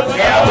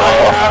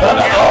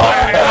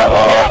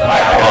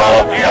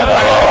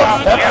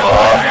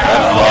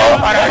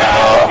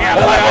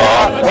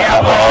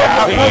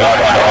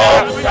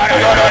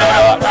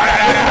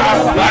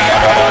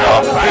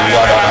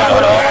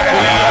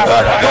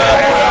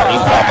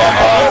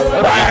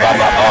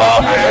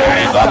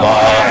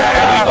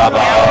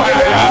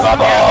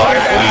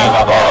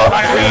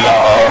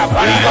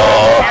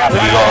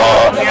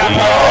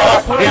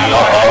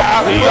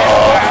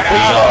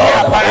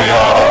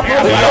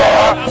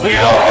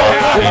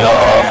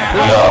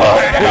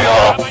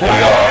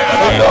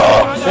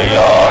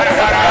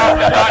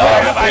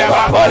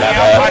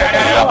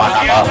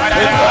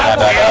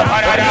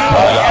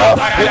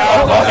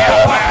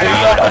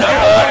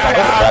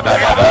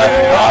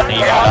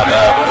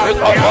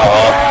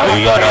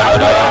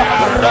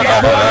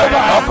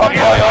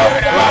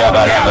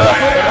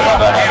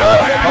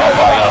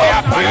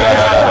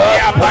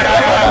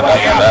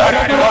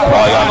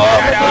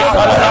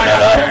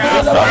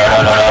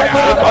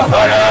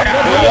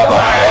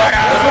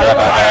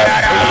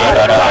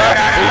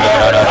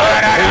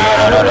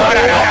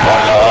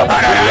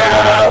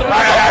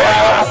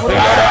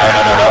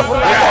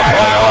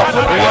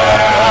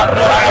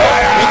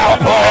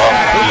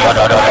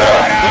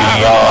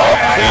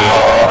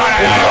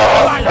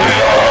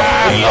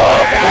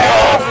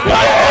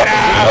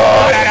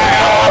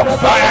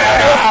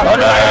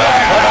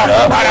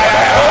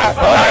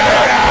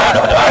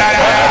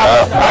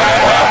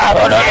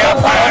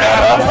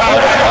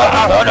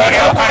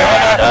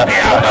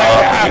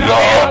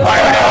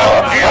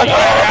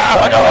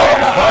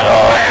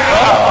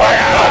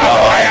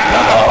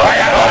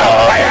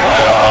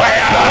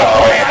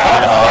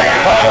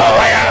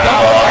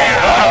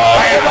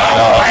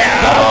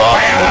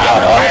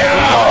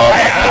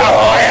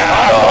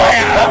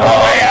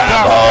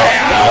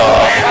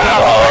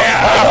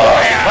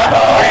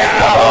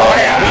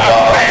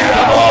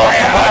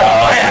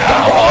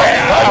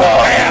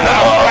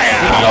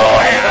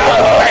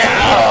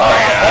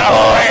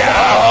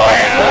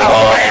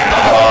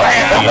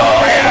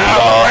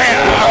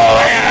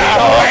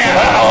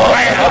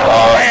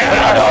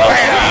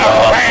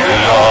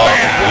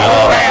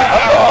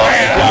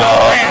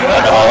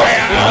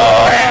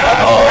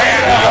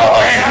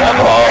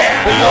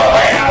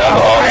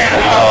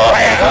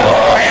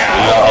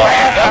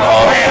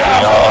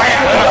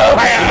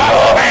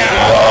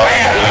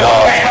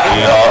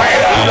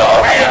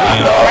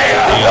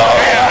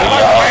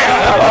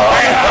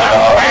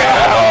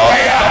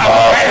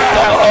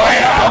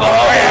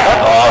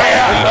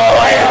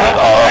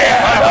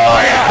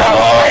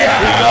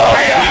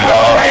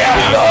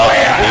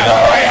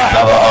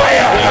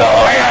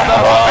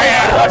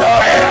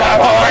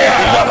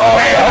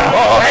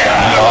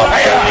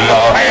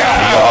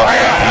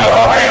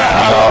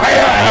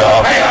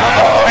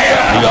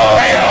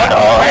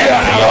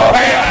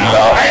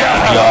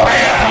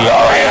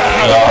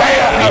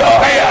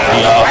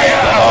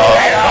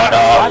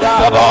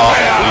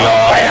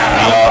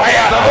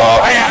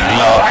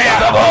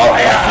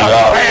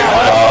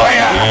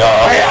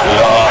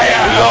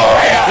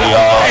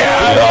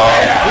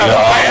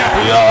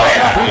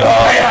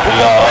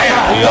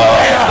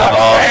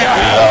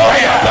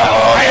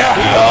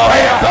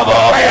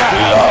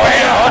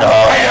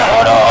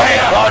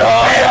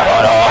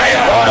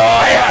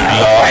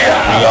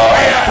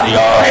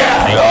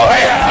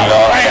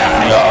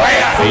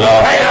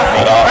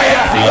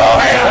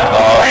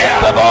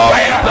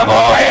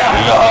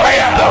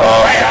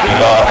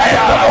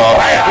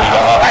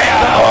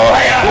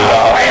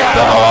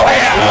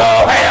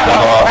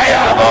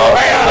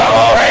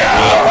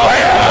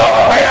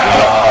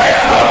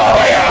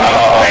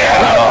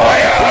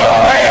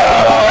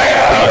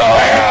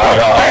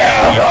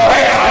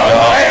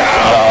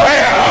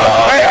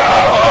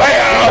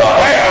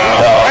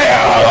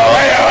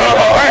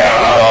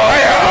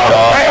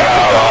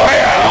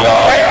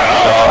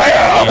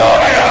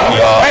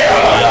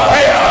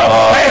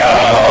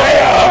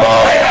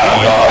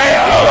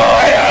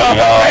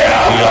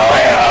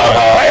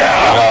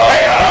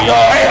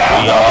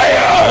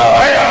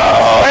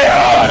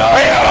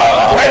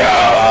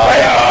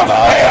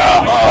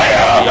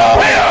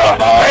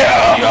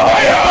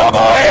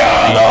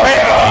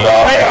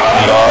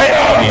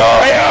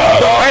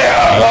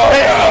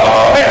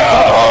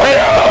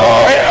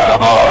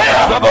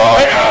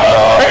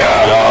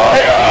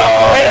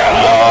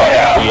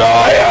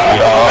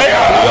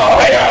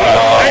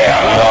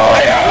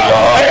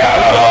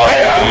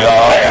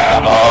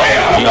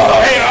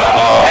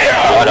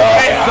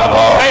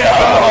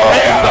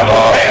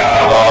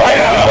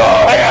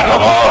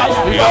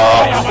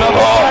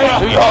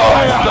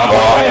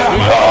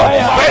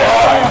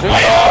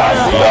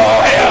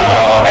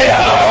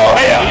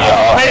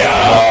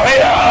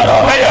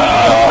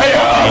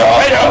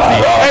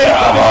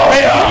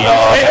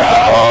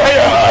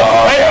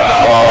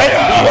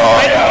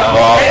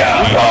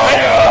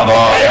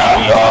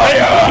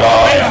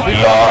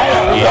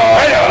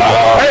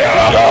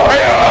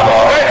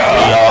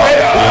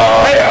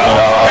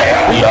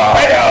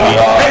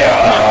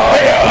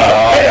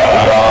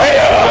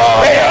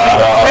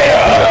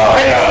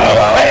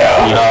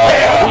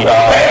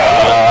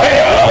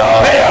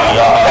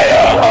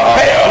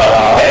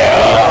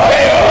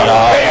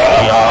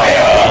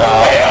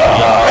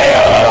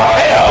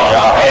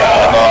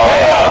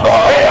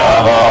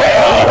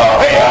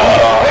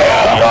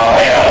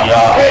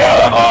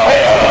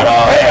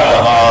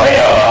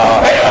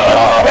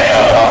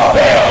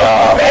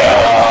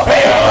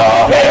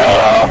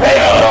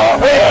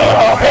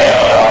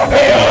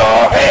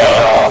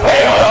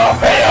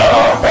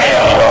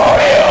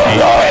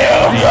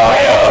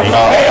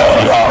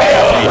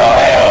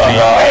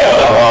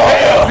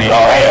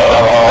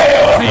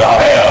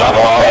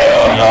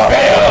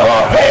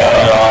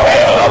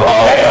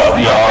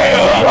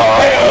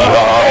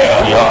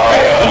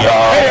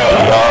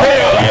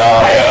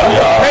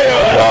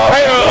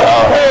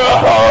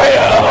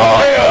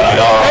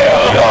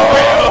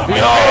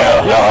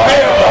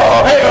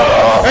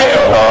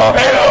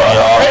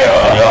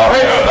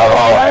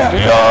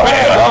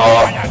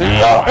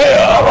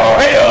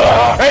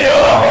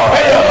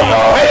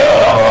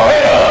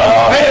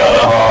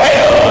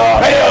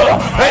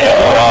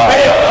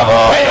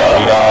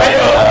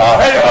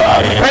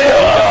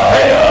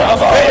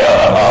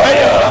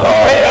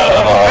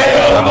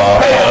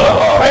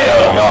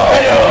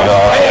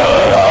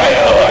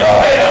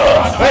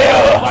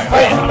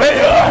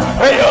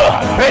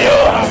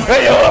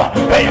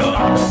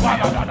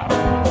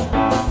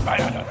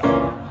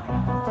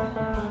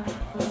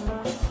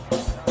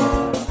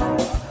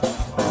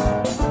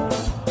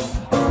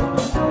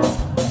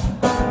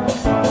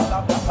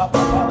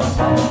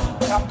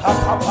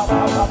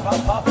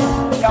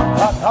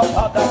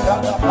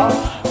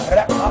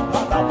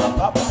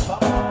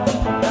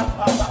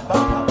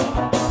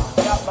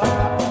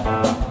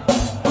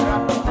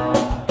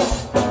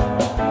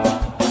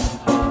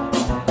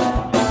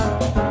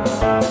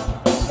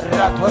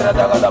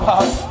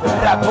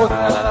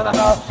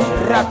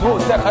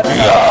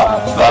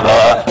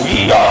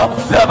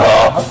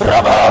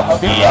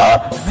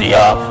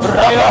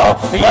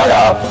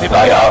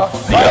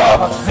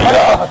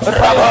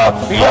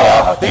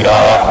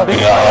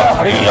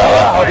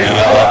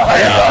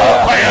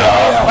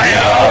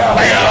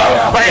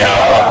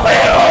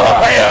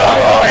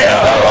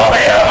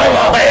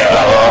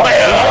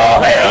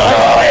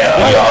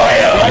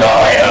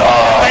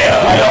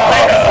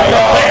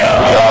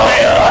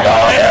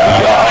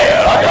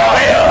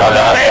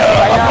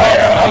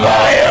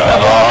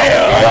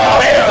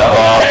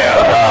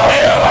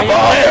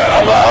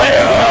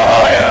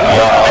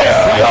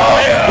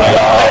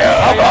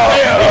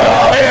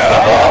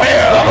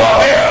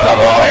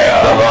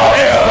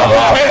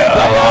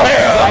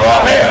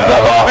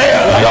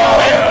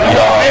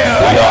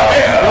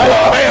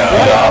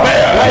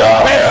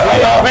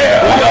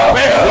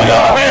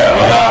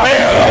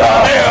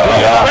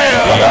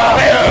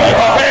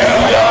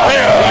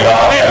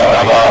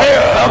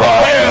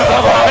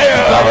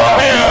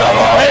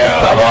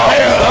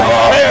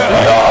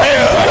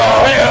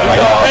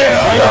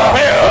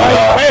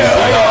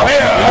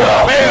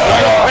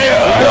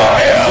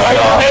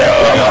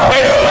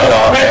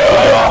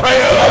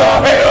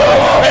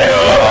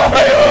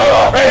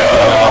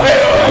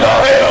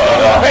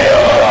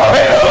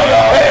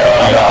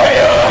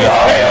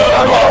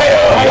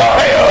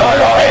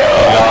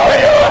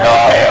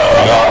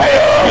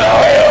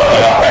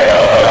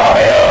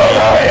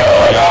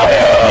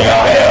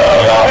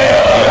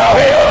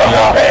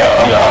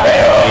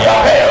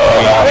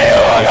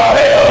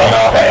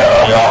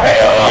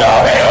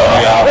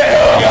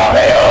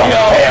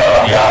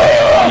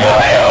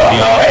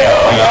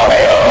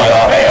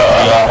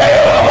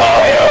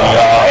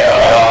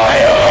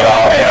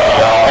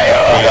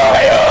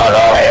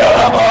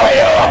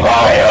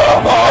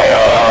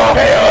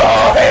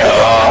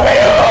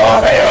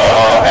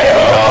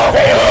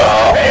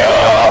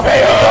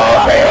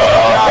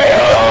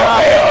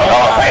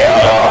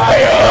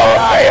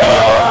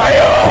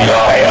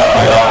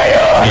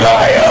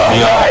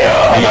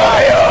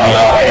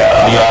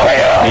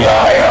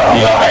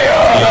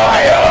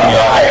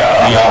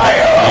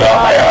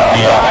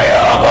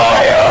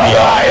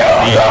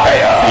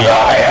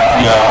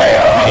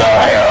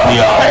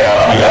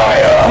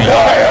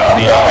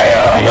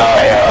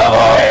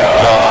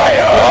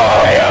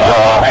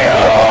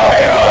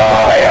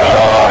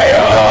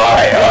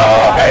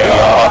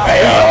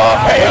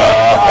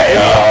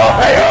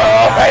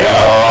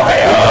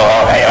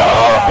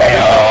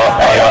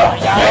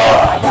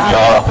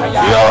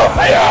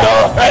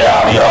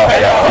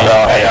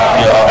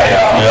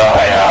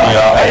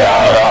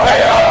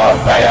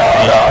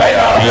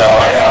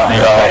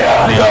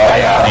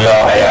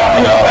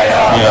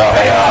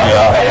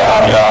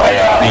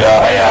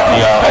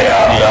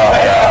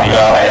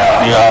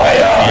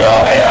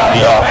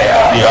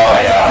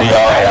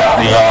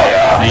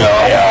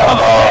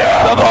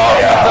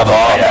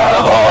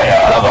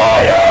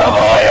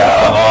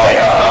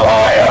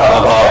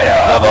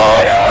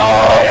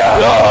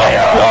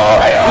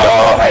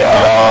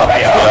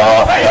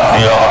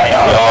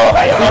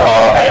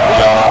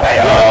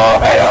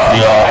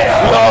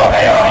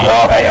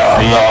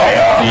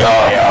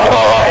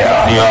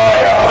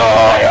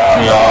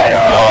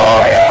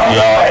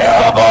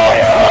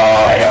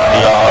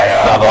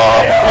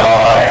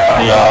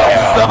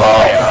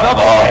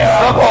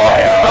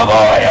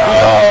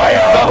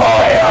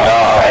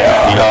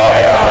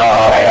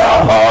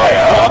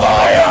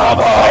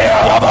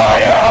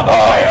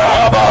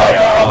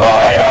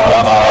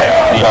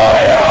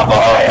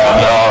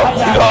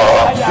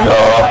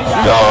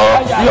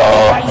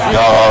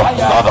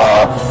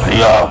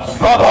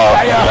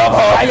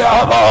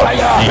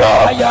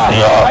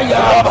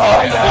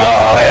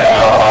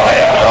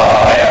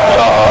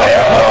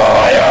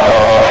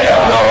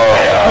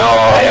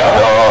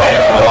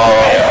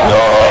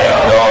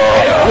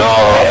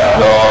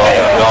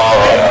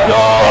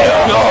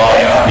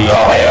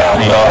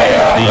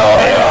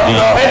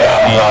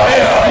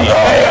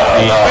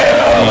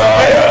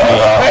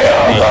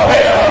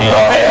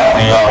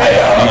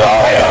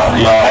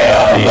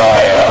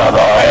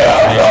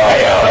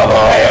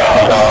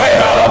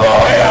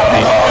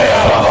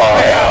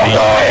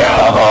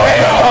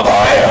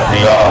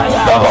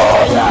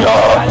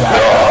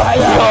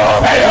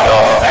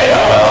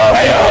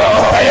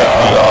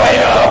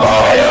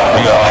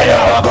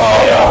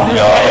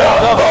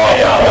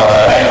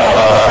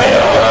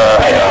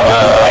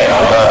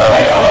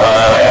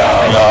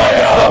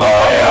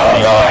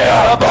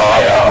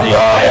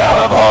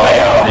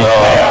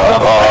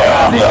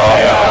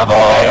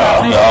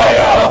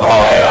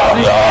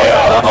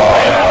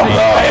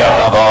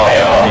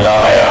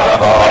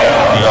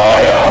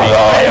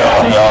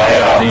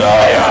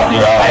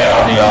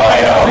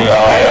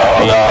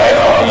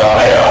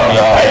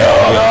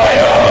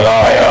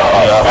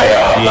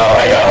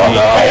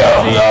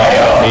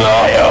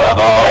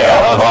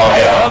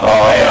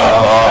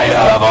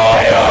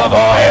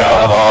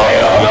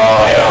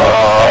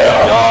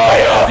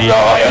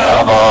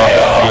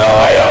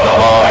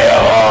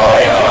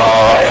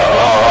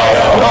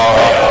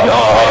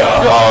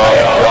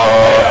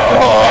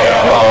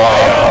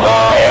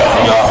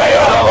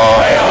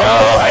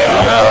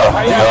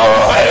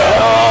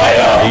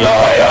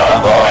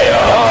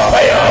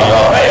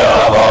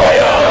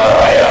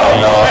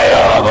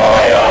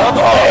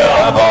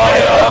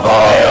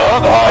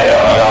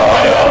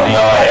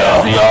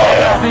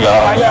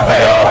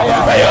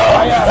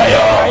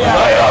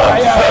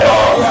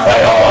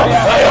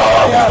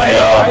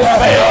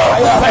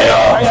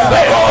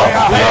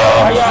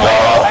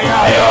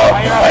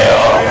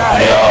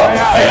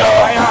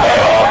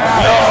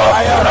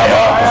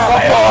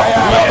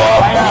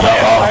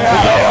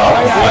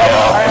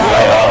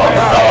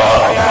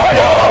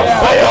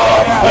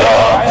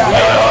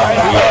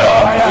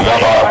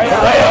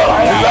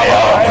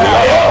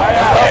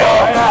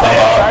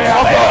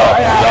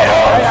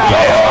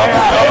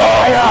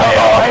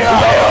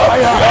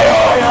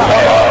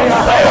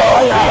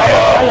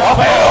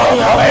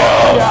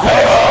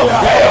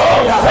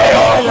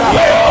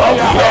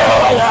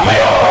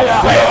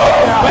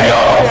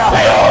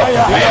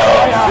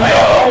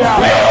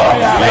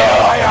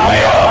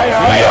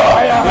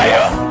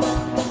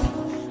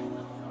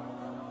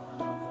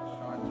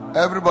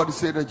 Everybody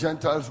say the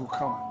Gentiles will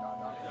come.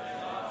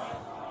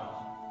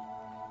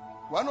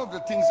 One of the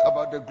things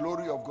about the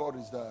glory of God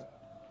is that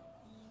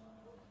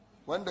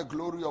when the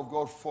glory of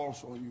God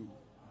falls on you,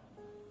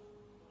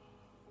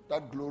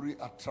 that glory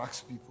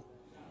attracts people.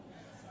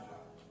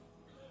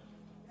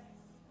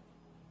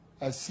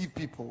 I see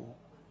people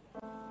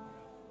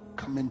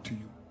coming to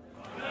you.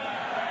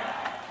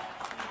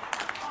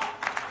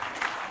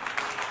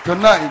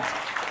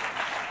 Tonight,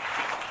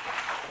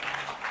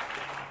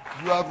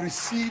 you have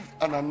received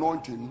an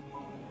anointing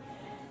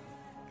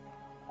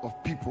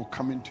of people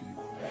coming to you.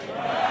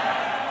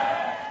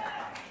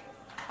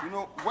 You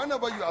know,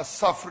 whenever you are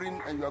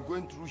suffering and you are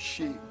going through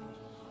shame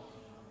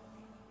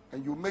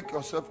and you make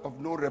yourself of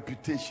no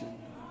reputation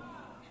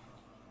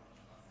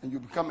and you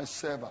become a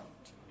servant,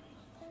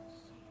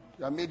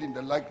 you are made in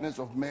the likeness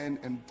of men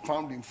and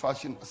found in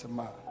fashion as a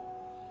man.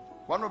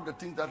 One of the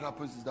things that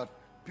happens is that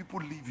people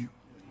leave you.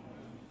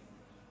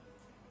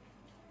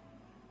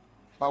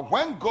 But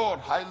when God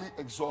highly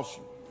exalts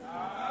you,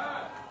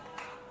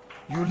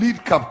 you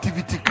lead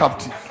captivity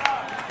captive.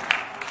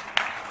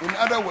 In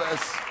other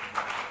words,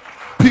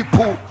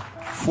 people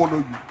follow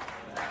you.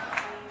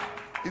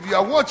 If you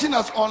are watching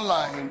us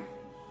online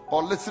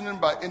or listening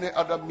by any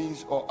other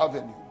means or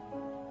avenue,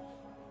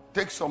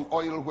 take some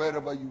oil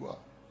wherever you are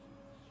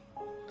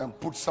and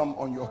put some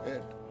on your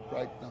head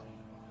right now.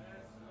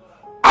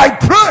 I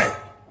pray,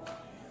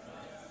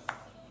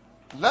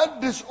 let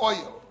this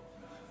oil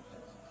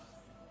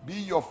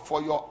be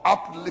for your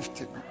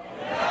uplifting.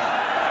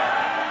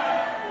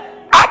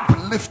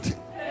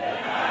 Uplifting.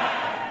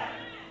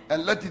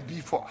 And let it be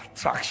for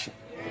attraction.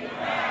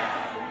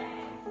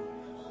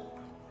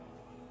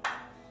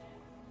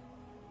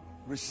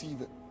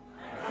 Receive it.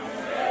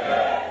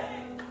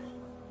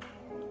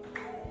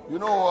 You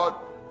know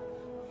what?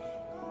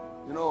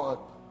 You know what?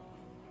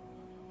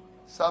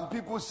 Some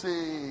people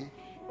say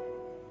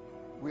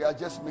we are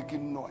just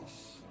making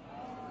noise.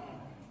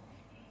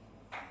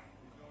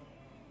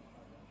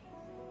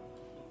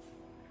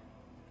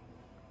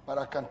 But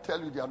I can tell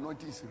you the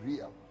anointing is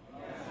real.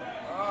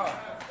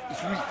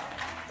 It's real.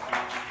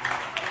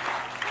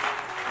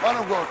 Man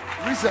of God,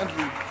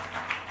 recently,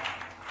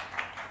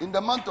 in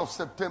the month of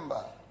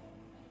September,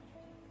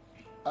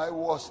 I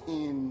was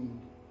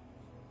in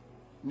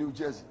New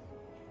Jersey.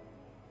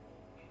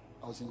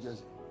 I was in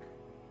Jersey.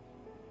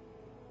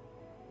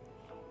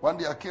 One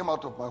day I came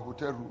out of my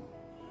hotel room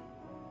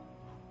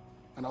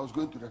and I was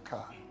going to the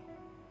car.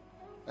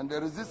 And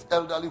there is this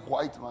elderly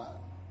white man.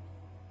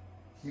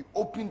 He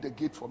opened the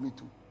gate for me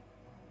to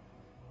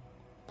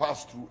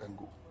pass through and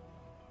go.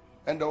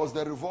 And there was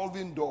the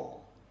revolving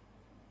door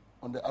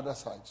on the other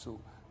side.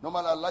 So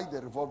normally I like the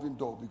revolving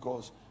door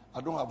because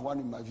I don't have one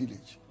in my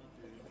village.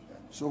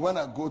 So when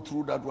I go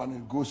through that one,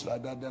 it goes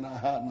like that, then I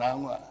have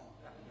now,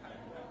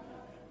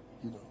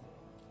 you know.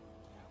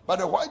 But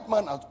the white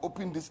man has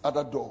opened this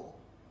other door,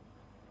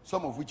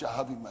 some of which I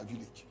have in my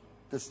village,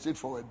 the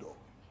straightforward door.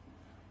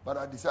 But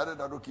I decided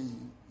that, okay,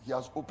 he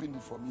has opened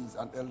it for me. He's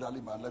an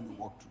elderly man. Let me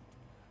walk through.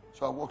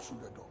 So I walked through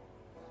the door.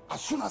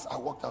 As soon as I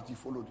walked out, he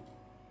followed me.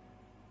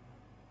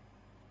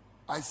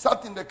 I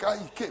sat in the car,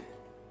 he came.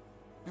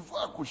 Before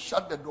I could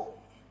shut the door,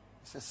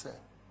 he said, sir,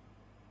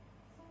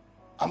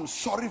 I'm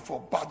sorry for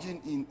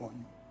barging in on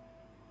you.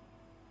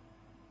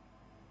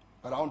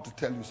 But I want to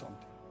tell you something.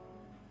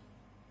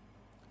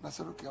 And I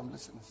said, okay, I'm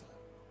listening, sir.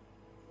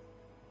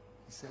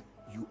 He said,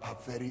 you are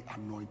very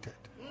anointed.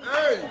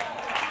 Hey!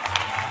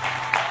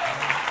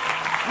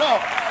 Now,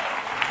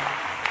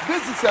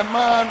 this is a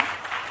man,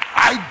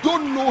 I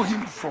don't know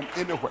him from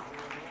anywhere.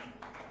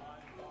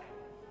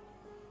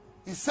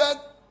 He said,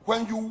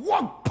 when you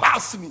walk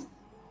past me,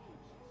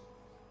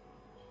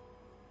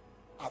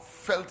 I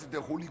felt the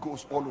Holy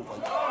Ghost all over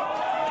you.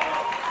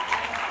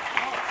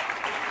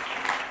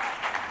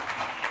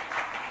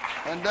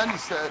 And then he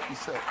said,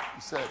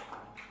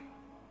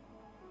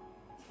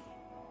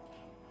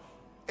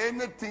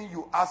 anything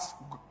you ask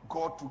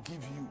God to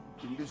give you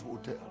in this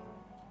hotel,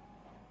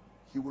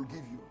 He will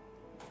give you.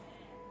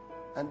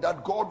 And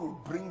that God will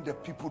bring the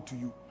people to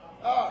you.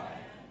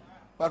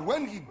 But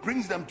when He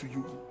brings them to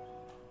you,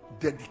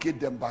 dedicate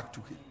them back to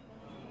Him.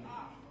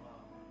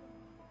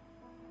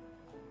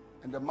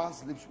 And the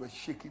man's lips were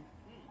shaking.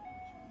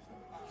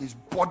 His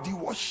body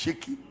was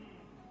shaking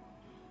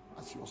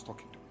as he was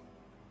talking to me.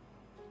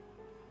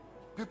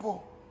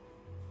 People,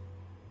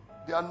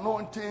 the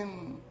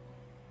anointing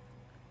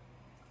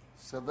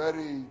is a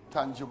very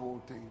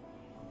tangible thing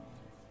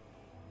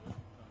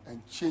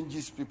and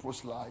changes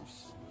people's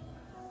lives.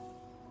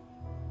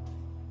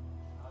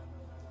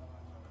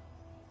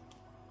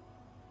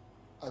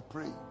 I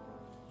pray.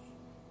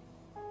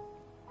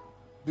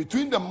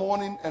 Between the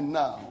morning and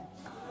now,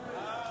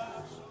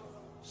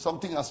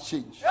 something has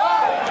changed.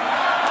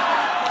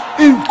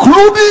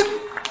 Including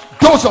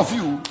those of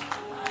you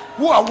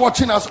who are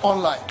watching us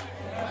online.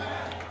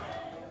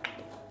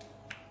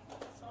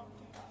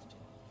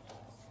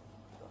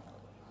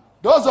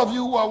 Those of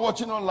you who are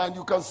watching online,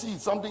 you can see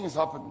something is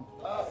happening.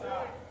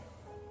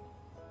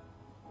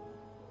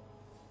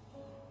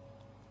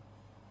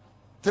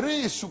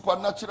 Three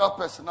supernatural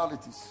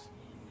personalities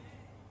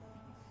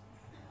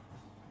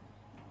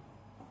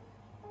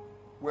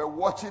were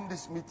watching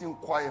this meeting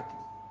quietly.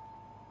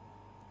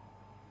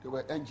 They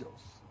were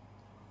angels.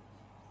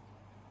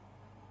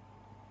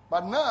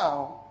 But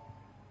now,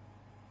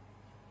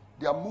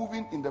 they are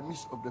moving in the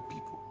midst of the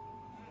people.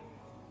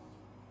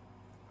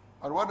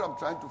 And what I'm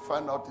trying to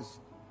find out is,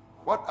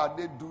 what are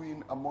they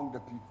doing among the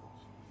people?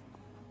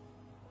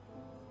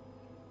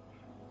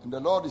 And the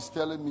Lord is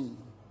telling me,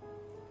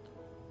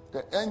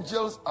 the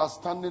angels are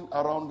standing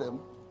around them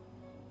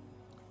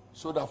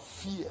so that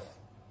fear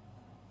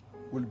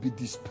will be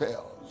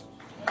dispelled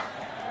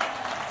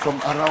from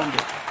around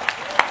them.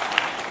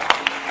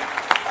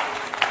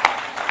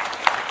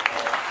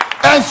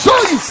 And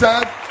so He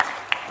said,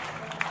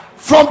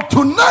 from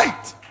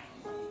tonight,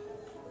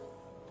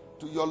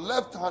 to your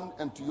left hand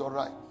and to your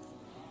right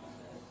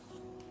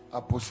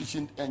are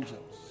positioned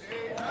angels.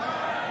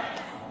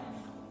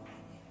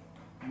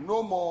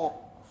 No more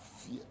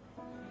fear.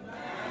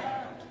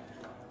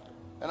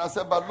 And I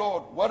said, but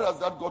Lord, what has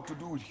that got to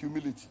do with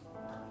humility?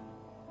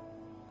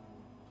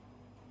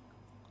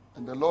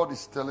 And the Lord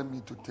is telling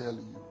me to tell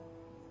you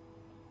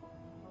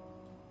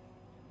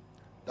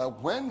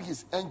that when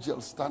His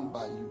angels stand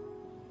by you,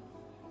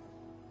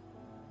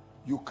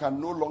 you can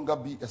no longer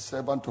be a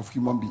servant of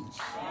human beings.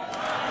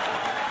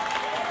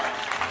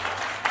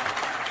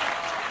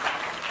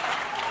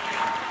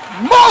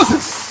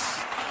 Moses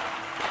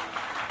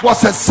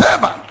was a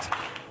servant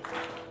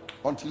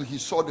until he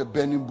saw the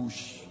burning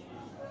bush.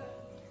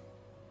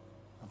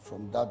 And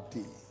from that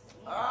day,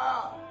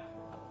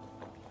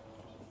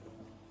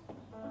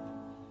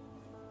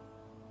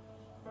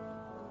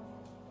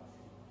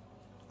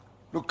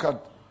 look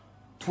at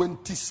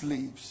 20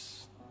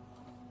 slaves,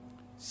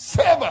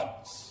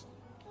 servants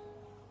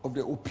of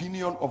the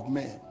opinion of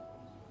men,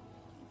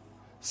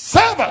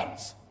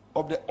 servants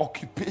of the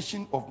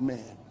occupation of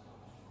men,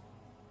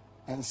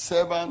 and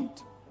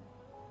servant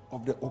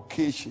of the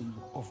occasion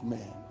of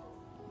men.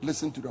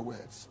 Listen to the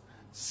words.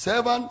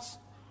 Servants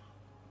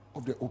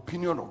of the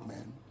opinion of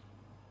men,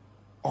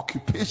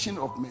 occupation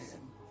of men,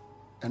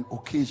 and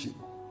occasion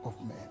of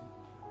men.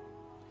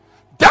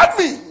 That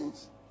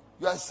means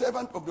you are a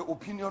servant of the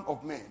opinion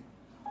of men.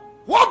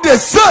 What they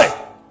say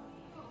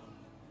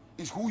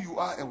is who you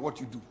are and what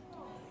you do.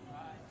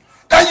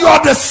 And you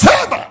are the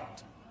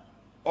servant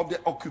of the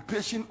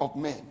occupation of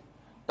men.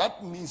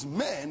 That means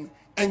men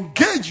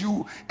engage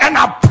you and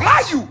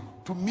apply you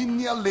to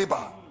menial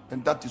labor.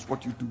 And that is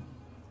what you do.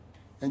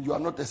 And you are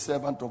not a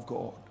servant of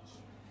God.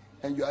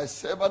 And you are a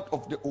servant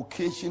of the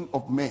occasion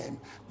of men.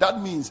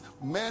 That means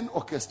men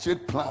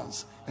orchestrate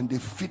plans and they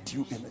fit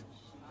you in it.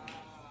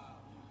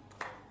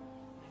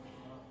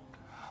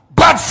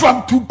 But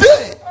from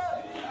today,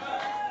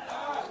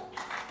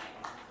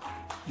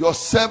 your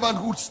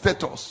servanthood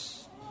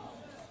status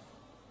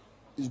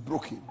is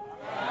broken.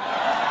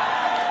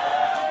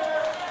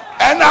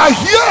 And I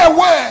hear a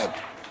word.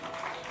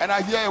 And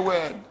I hear a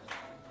word.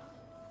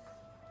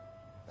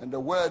 And the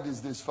word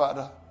is this,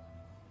 Father.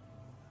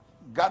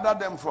 Gather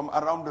them from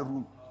around the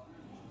room.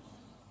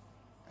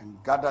 And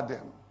gather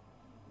them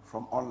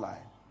from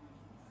online.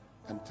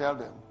 And tell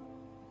them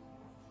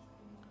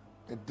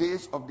the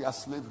days of their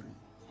slavery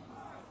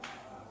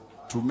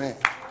to men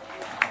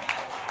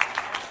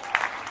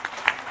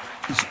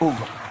is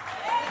over.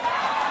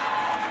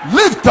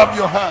 Lift up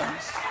your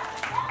hands.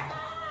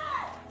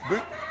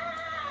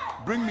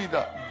 Bring me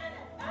that.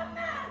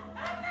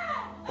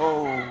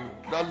 Oh,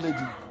 that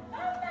lady.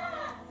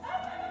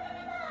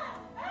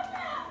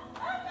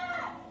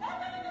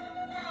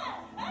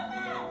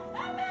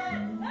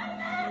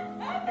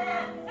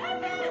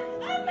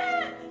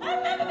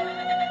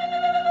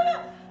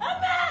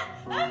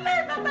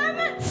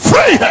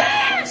 Free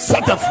her.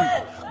 Set her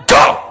free.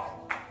 Go.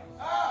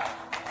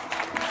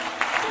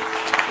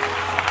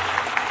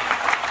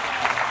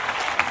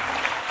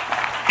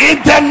 In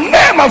the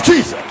name of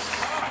Jesus.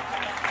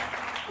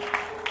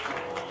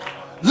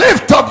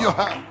 Lift up your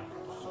hand.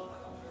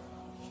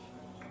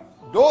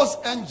 Those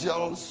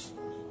angels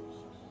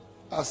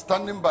are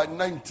standing by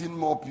 19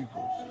 more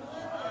people.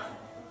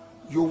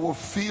 You will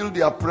feel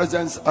their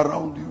presence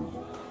around you.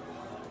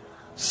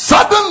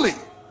 Suddenly,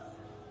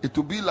 it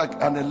will be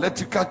like an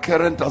electrical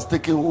current has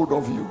taken hold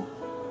of you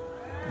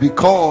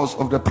because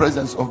of the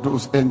presence of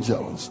those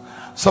angels.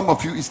 Some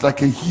of you is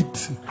like a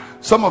heat.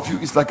 Some of you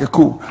is like a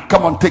cold.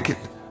 Come on, take it.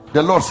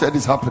 The Lord said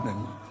it's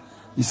happening.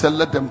 He said,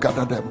 let them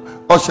gather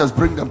them. Ushers,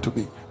 bring them to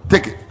me.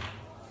 Take it.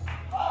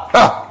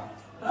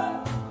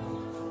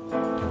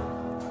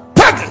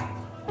 Take it.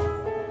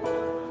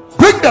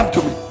 Bring them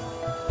to me.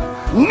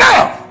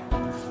 Now,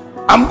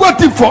 I'm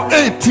waiting for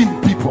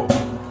 18 people.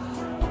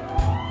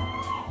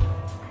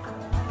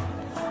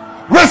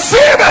 Receive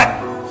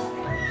it.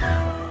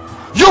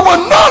 You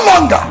will no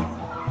longer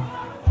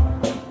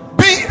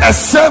be a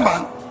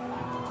servant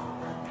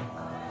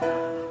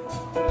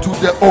to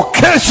the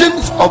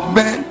occasions of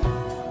men,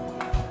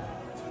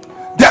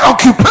 the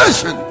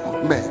occupation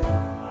of men.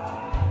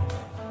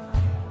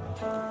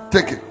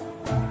 Take it.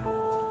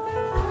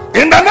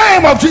 In the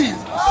name of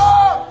Jesus.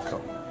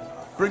 Come.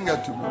 Bring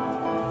it to me.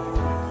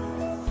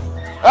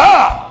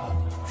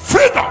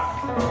 Freedom.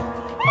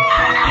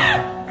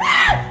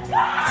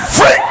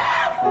 Free.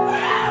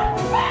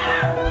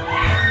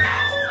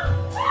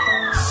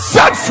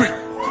 Set free.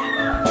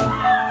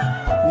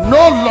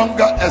 No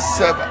longer a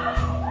servant.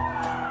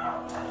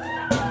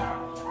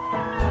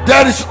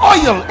 There is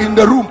oil in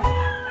the room.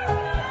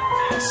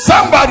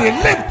 Somebody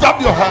lift up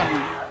your hand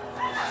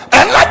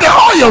and let the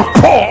oil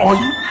pour on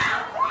you.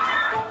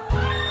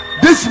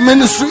 This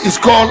ministry is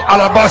called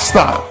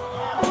Alabaster.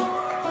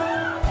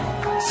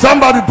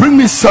 Somebody bring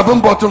me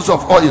 7 bottles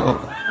of oil.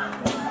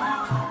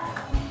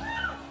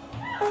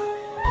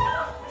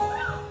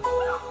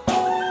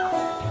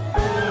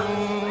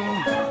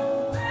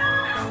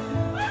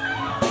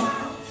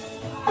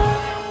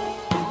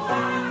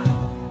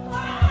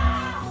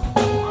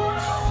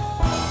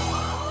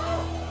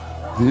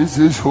 This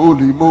is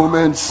holy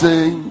moment,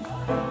 sing.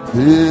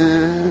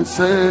 This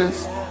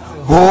is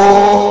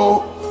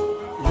holy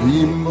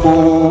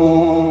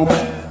moment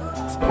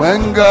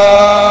when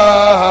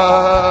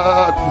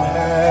God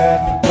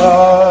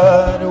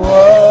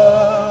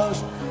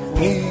was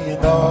in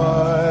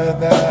on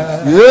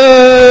that.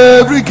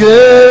 every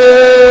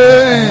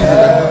gate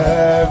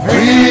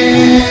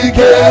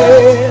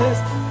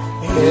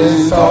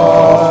is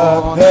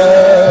on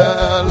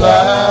the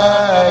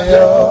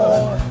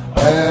lion.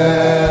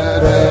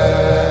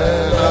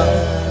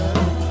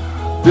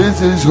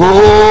 This is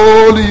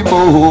holy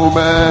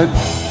moment.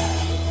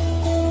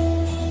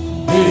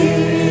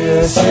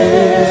 This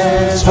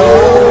is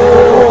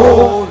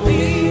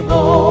holy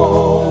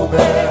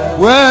moment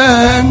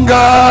When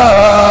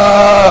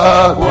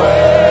God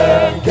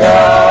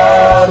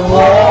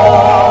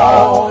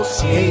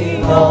walks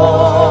in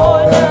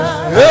on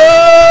us.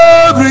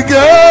 every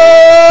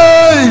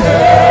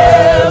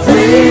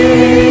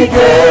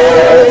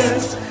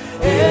gate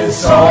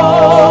Is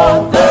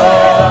on the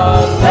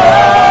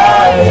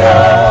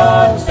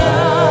lions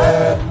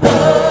and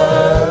the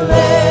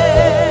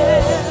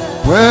lamb.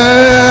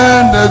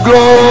 when the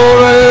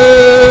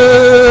glory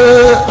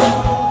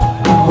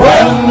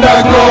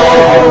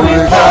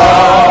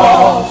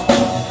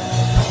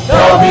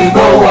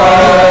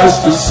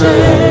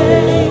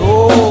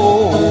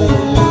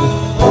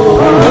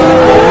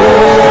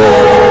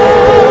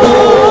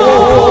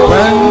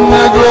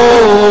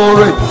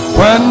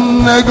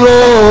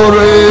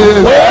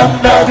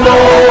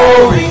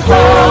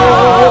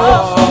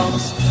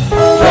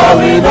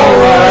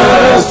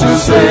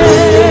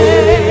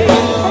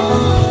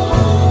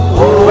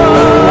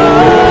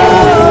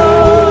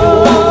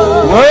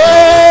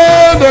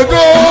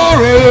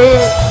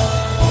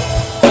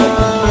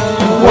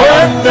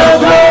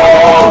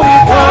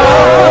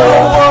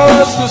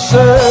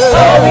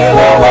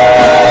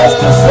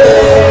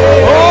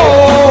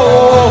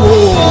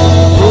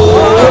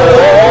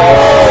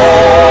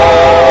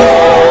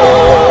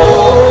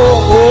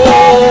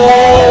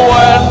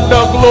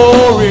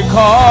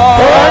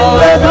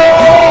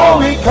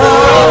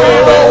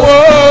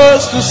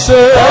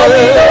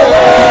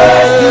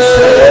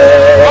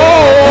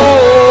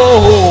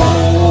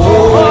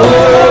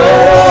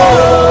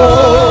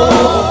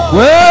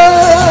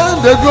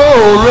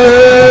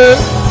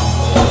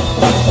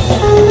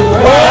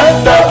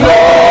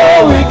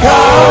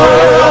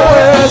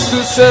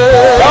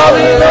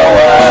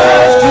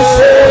words to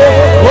say.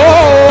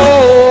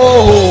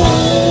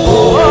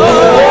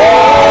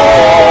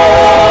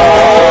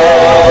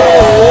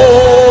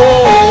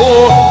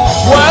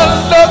 When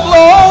the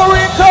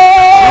glory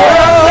comes,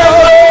 words to say.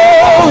 When the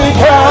glory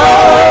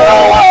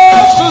comes,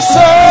 words to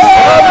say.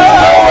 When the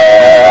glory comes,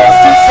 words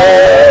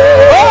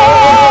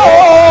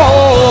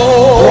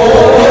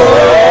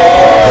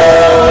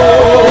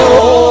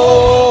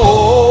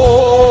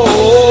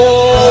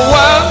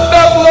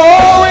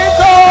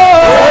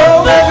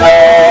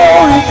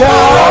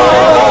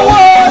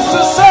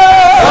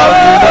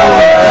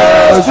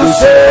to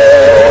say.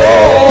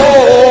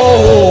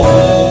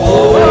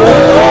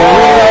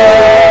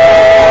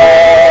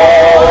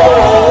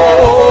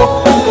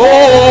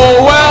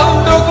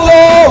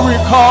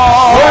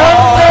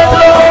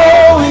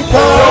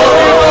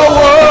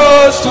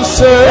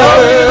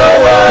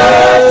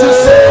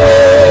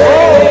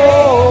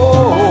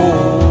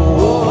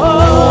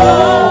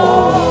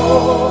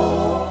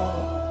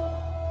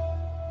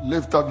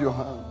 Lift up your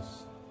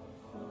hands.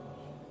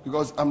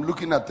 Because I'm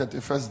looking at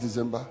 31st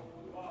December.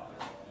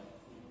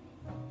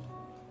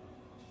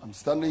 I'm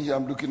standing here,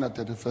 I'm looking at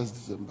 31st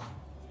December.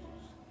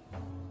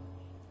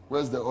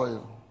 Where's the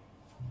oil?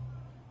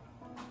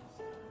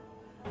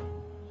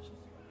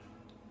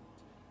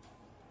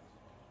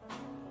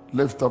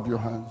 Lift up your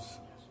hands.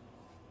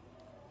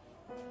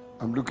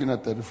 I'm looking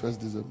at 31st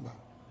December.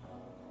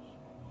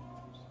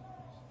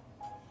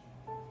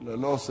 The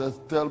Lord says,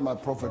 tell my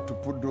prophet to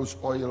put those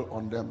oil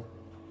on them.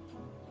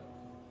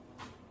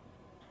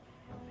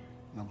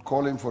 And I'm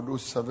calling for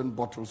those 7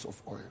 bottles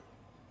of oil.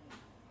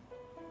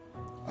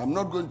 I'm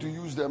not going to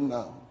use them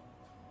now.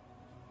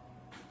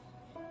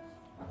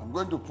 I'm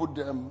going to put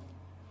them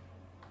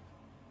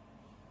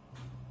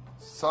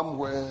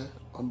somewhere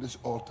on this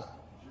altar.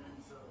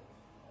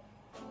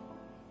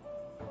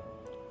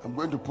 I'm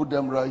going to put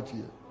them right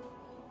here.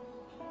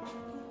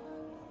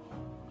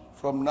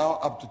 From now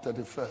up to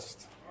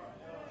 31st.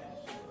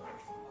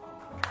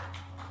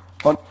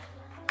 On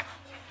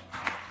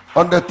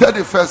the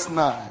 31st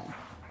night,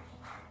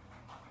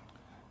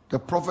 the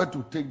prophet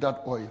will take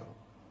that oil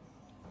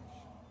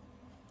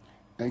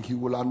and he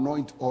will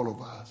anoint all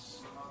of us.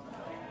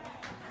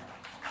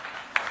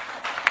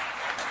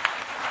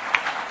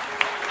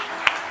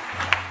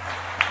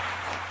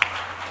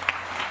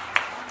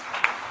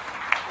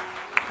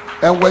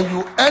 And when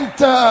you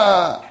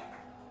enter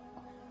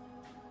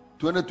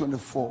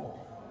 2024,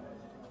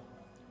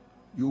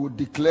 you will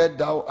declare,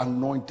 thou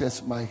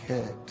anointest my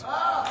head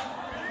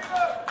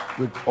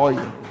with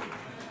oil.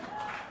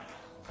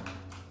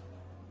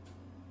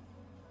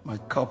 My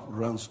cup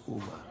runs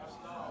over.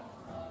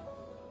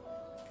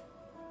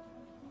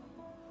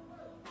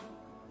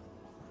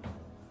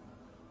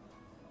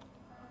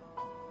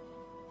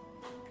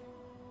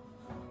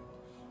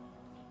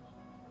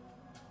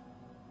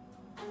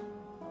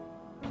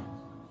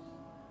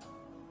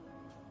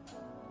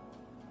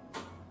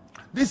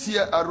 This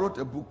year I wrote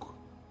a book,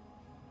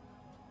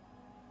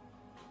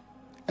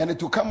 and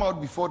it will come out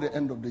before the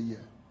end of the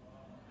year.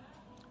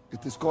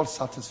 It is called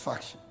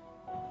Satisfaction.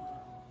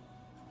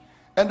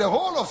 And the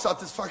whole of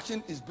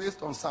Satisfaction is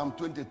based on Psalm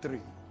 23.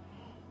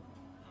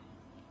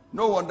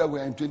 No wonder we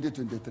are in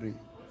 2023.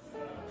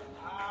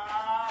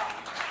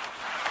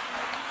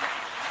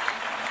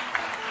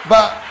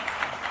 But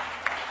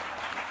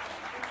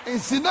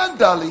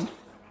incidentally,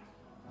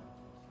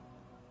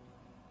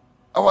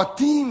 our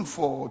theme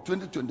for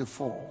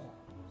 2024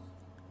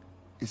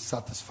 is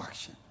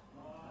satisfaction.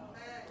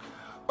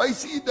 But you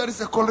see, there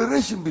is a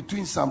correlation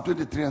between Psalm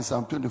 23 and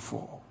Psalm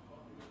 24.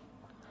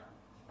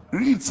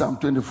 Read Psalm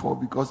 24,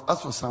 because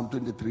as for Psalm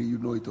 23, you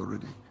know it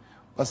already.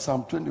 But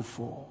Psalm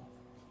 24,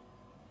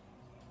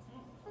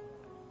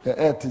 the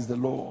earth is the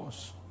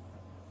Lord's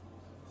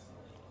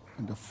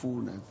and the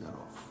fullness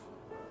thereof.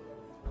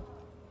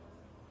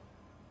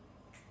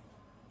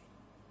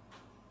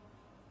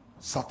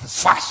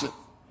 Satisfaction.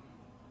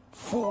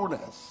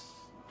 Fullness.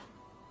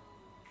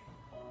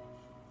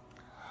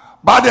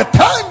 By the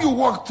time you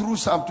walk through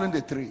Psalm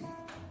 23,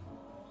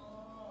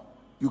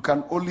 you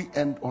can only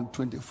end on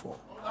 24.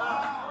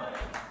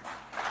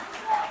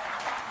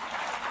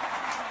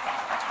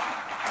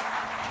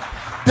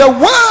 The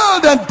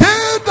world and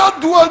they that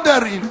dwell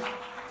therein,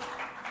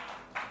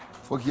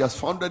 for he has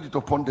founded it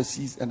upon the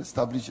seas and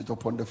established it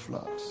upon the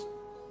floods.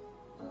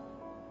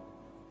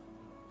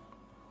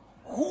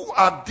 Who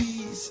are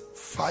these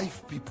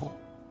 5 people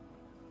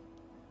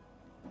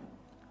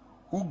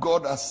who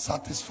God has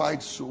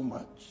satisfied so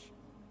much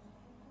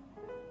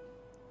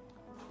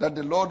that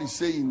the Lord is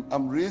saying,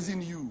 I'm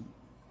raising you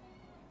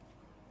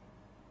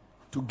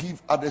to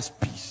give others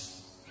peace?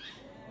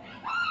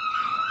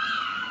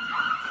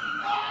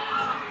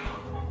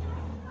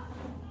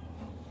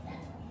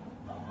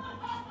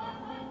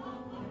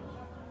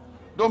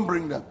 Don't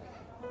bring them.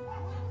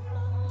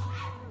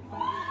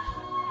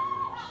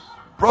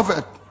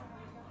 Prophet,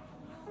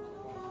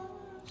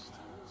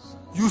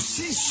 you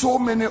see so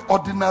many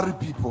ordinary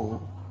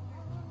people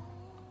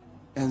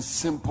and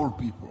simple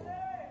people.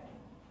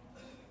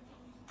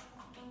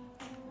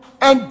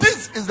 And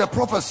this is the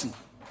prophecy.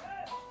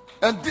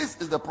 And this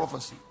is the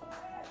prophecy.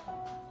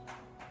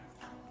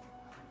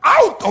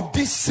 Out of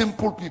these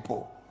simple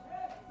people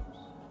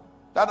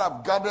that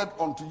have gathered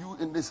unto you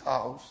in this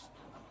house,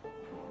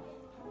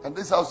 and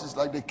this house is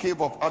like the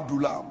cave of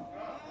Adullam.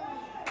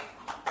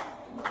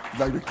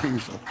 Like the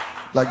cave of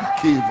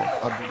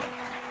Adullam.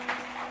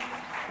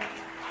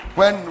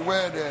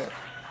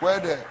 Where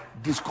the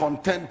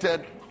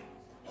discontented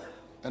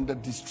and the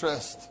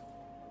distressed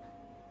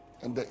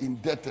and the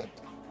indebted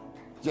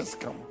just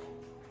come.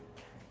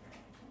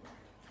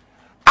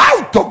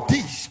 Out of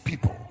these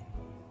people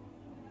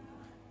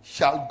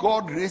shall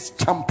God raise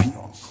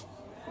champions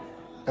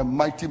and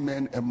mighty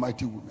men and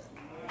mighty women.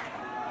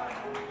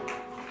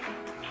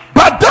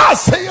 But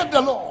thus saith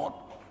the Lord,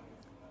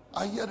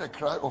 I hear the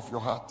cry of your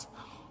heart.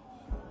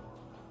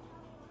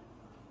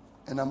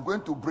 And I'm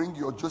going to bring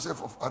your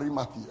Joseph of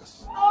Arimathea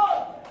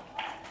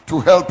to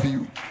help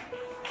you.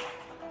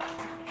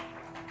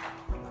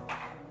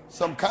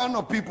 Some kind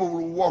of people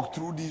will walk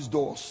through these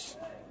doors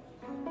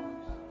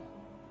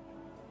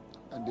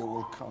and they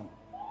will come.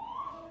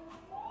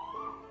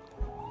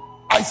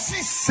 I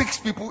see 6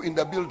 people in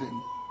the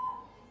building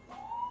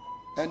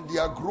and they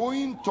are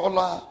growing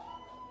taller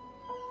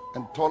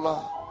and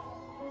taller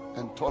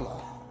and taller.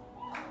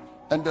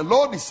 And the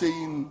Lord is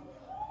saying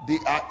they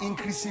are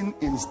increasing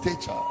in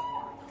stature,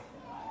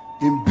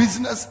 in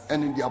business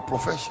and in their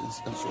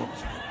professions and so on.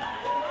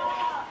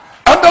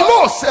 And the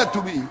Lord said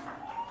to me,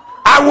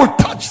 I will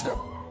touch them.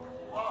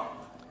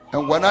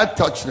 And when I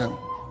touch them,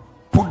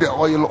 put the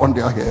oil on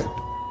their head.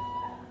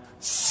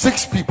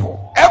 6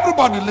 people.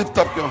 Everybody lift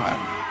up your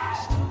hand.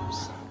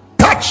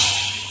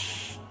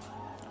 Touch.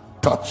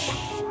 Touch.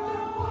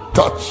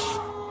 Touch.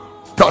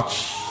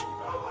 Touch.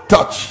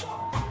 Touch.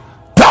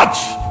 Touch.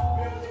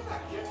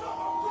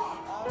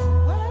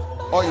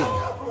 Oil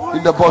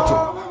in the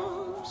bottle.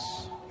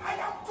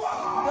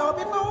 There'll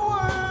be no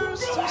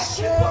words to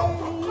say.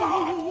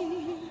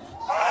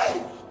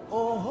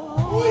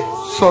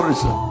 Sorry,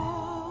 sir.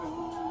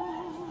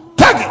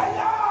 Take it.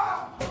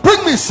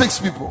 Bring me 6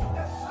 people.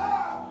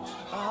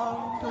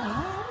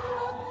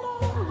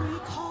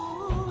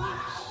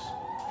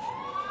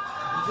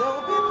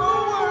 There'll be no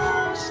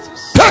words to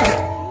say. Take it.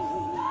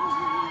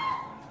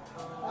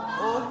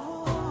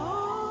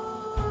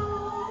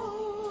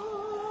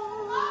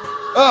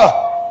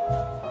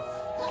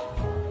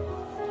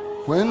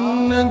 When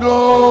the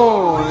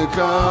glory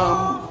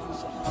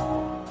comes,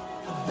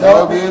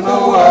 there'll be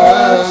no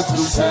words to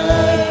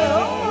say.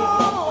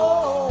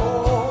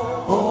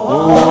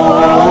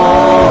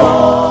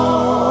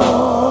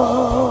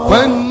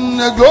 When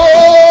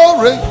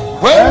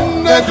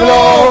the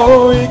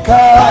glory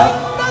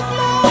comes,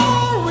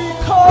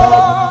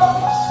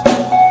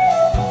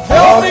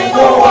 there'll be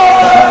no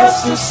words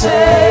to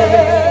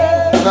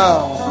say.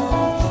 now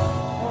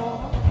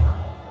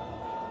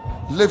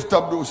lift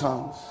up those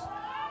hands.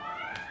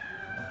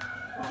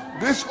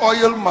 This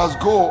oil must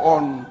go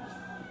on.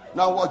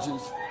 Now watch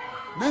this.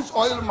 This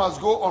oil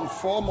must go on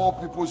 4 more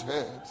people's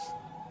heads.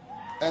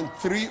 And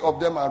 3 of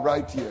them are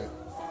right here.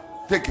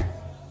 Take it.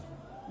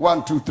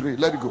 1, 2, 3.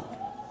 Let it go.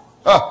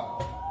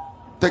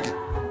 Take it.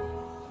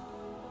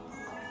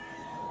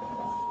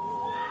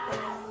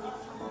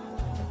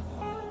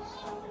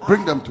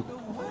 Bring them to me.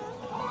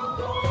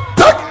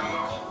 Take it.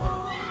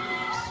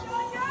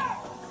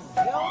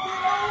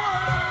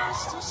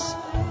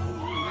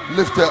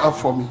 Lift her up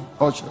for me,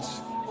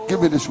 ushers.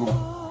 Give me this woman.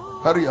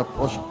 Hurry up,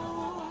 usher.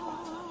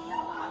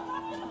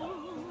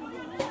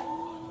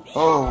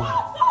 Oh,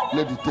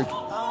 lady, take it.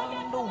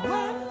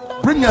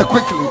 Bring her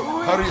quickly.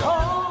 Hurry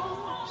up.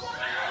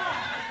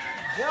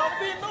 There'll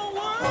be no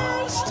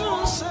words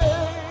to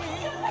say.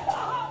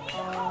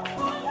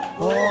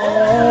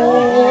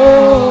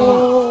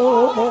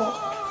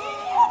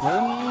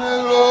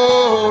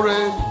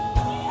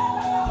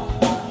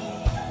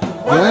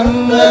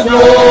 When the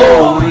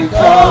glory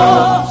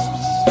comes,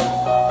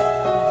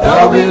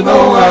 there'll be no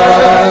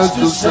words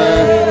to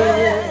say.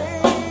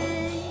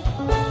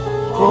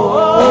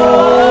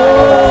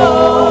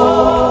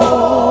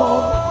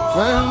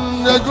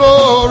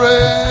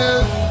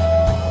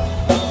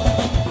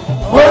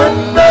 When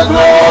the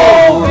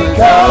glory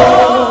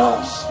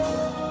comes,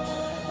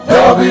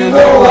 there'll be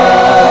no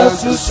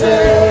words to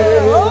say.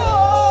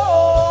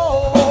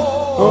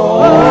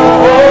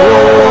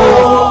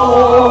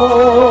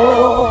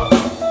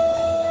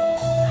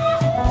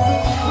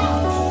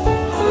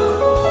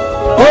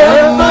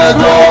 When the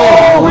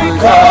glory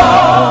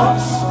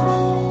comes,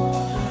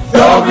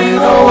 there'll be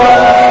no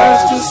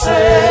words to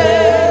say.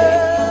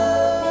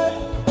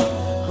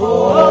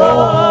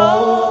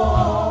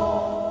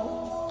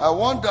 I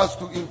want us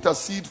to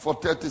intercede for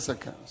 30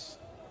 seconds.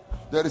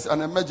 There is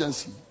an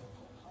emergency.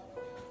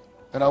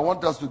 And I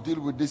want us to deal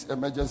with this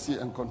emergency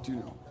and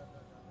continue.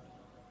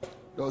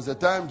 There was a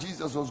time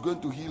Jesus was going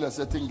to heal a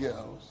certain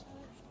girl.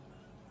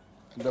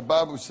 And the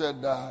Bible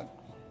said that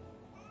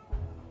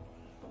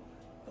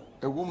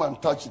a woman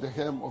touched the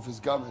hem of his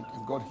garment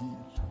and got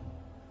healed.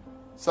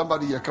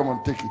 Somebody here, come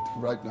on, take it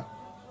right now.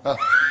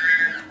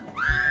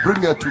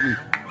 Bring her to me.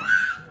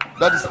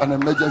 That is an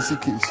emergency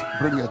case.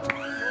 Bring her to me.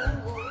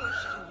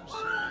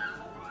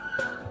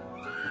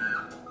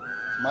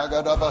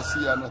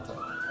 Magadabasi Anata.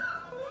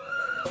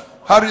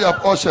 Hurry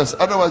up, ushers.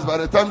 Otherwise, by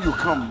the time you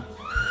come,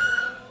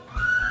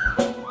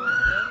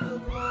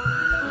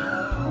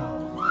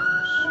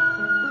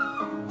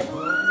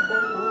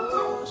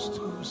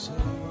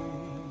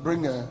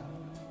 bring her.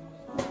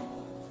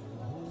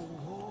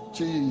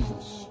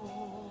 Jesus.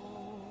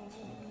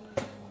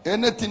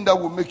 Anything that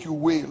will make you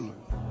wail,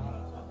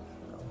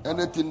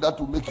 anything that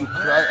will make you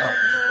cry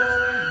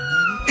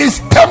out, is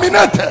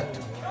terminated.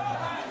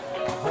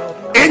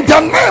 In the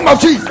name of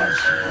Jesus.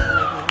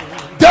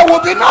 There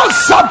will be no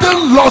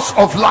sudden loss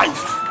of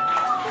life.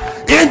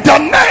 In the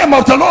name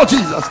of the Lord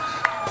Jesus,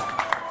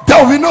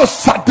 there will be no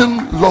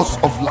sudden loss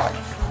of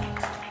life.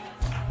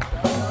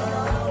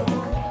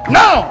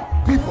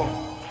 Now, people,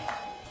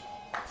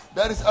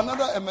 there is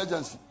another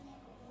emergency.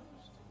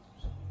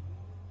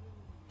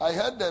 I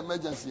heard the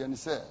emergency and he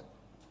said,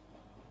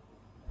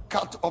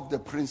 cut off the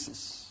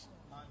princes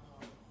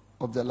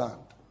of the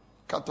land.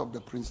 Cut off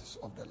the princes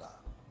of the land.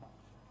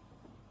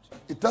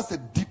 It has a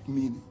deep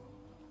meaning.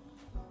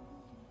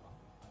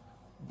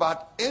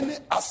 But any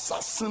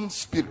assassin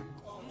spirit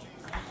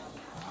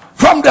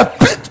from the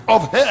pit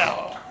of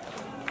hell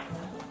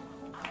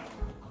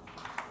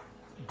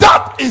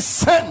that is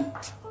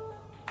sent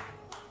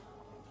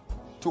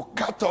to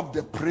cut off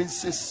the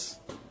princes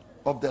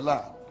of the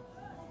land,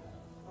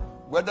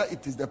 whether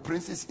it is the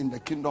princes in the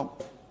kingdom,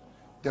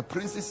 the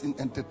princes in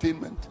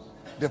entertainment,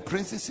 the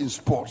princes in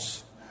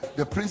sports,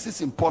 the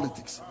princes in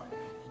politics,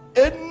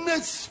 any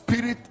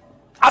spirit,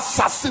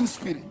 assassin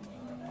spirit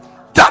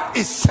that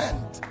is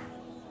sent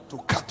to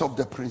cut off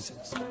the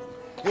princes.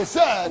 He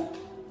said,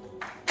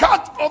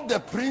 cut off the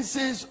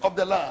princes of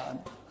the land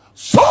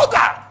so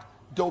that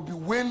there will be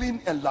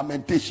wailing and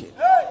lamentation.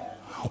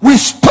 We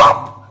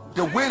stop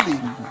the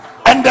wailing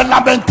and the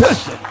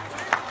lamentation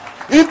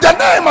in the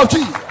name of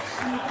Jesus.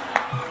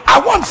 I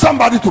want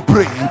somebody to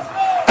pray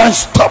and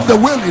stop the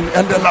wailing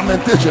and the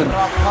lamentation.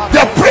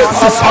 The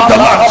princes of the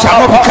land shall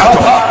not be cut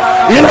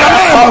off in the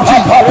name of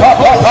Jesus.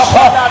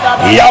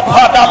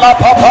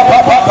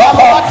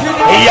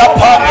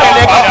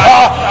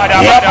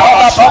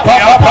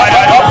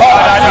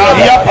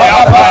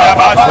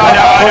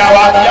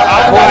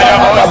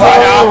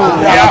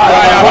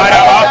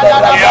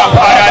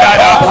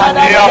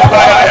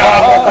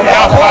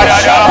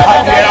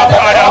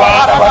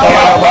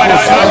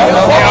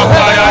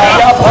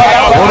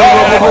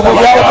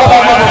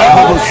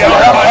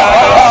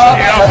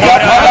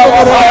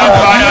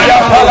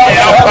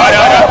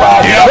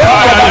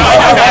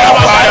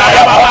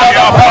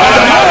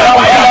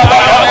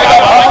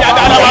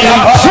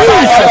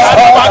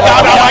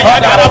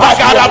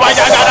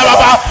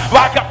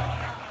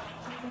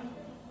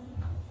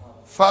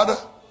 Father,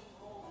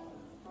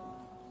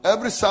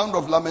 every sound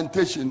of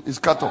lamentation is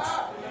cut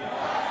off.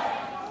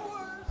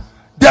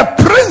 The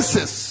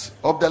princes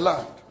of the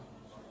land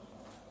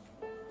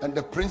and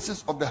the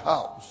princes of the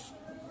house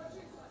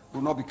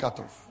will not be cut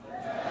off.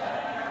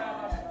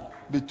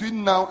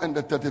 Between now and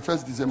the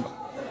 31st December,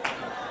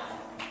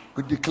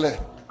 we declare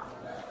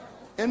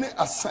any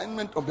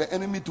assignment of the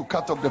enemy to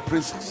cut off the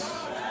princes,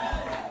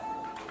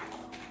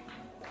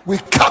 we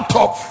cut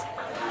off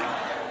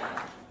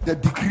the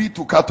decree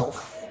to cut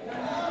off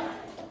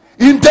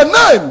in the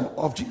name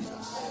of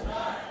Jesus.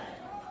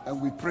 And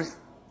we pray,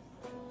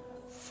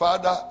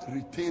 Father,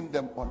 retain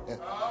them on earth.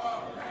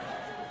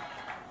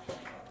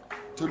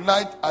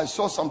 Tonight I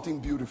saw something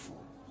beautiful.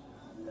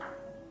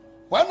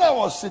 When I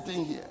was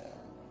sitting here,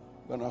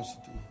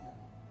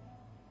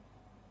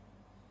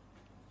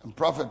 and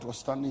Prophet was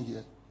standing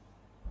here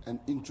and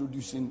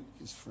introducing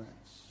his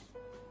friends,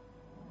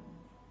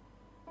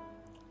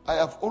 I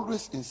have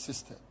always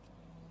insisted,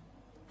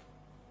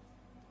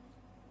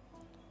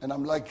 and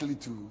I'm likely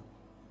to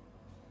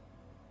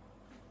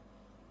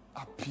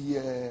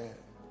appear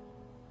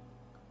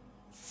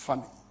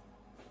funny,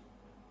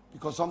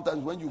 because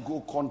sometimes when you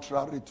go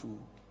contrary to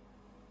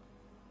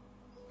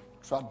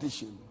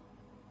tradition,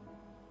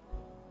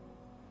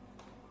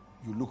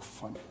 you look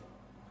funny.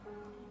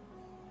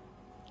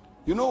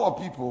 You know what,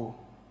 people?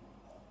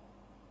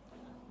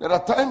 There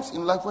are times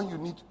in life when you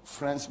need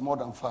friends more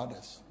than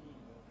fathers.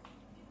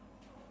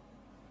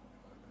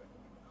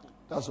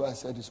 That's why I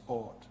said it's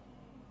odd.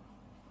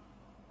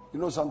 You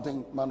know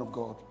something, man of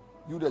God?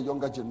 You, the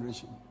younger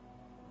generation,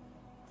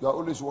 you are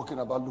always walking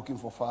about looking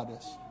for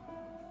fathers.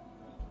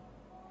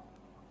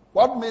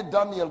 What made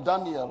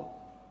Daniel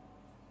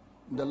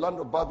in the land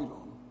of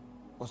Babylon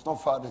was not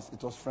fathers,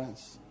 it was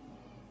friends.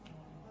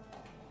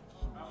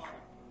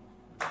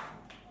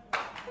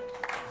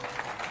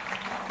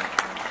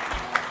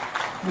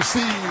 You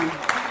see,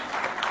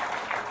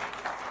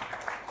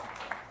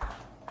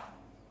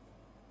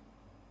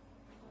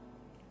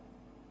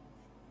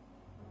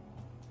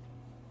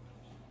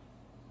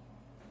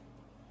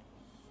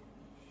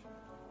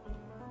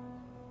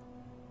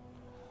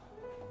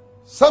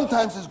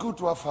 sometimes it's good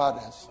to have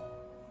fathers,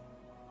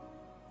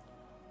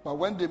 but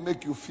when they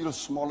make you feel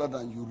smaller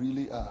than you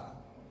really are,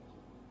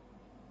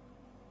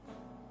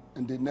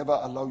 and they never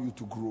allow you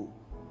to grow,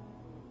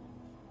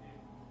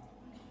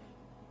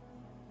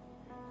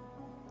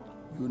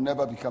 you will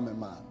never become a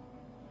man.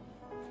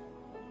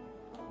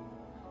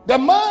 The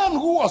man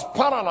who was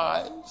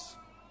paralyzed,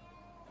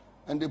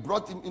 and they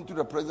brought him into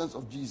the presence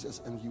of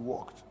Jesus, and he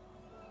walked.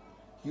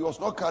 He was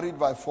not carried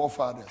by 4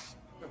 fathers.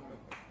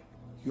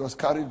 He was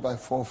carried by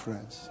 4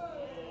 friends.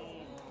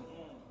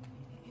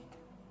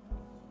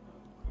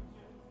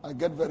 I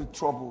get very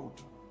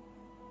troubled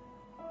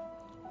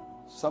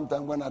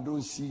sometimes when I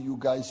don't see you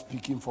guys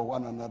speaking for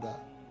one another,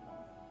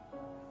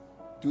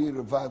 doing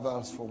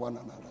revivals for one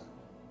another.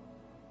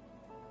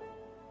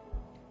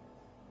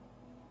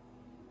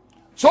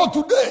 So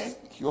today,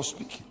 he was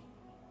speaking.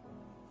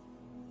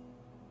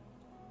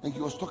 And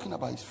he was talking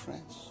about his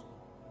friends.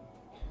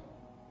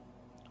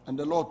 And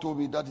the Lord told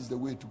me that is the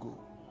way to go.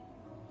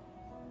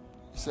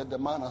 He said the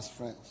man has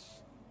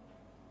friends.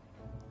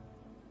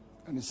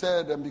 And he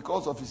said, and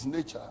because of his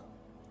nature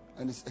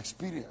and his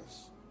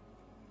experience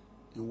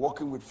in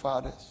working with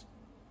fathers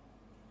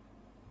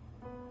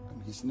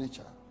and his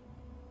nature,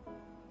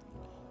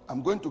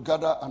 I'm going to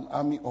gather an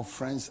army of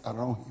friends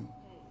around him.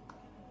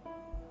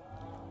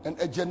 And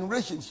a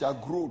generation shall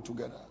grow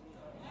together.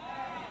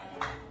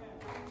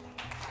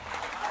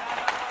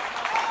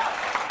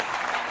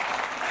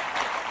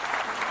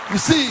 You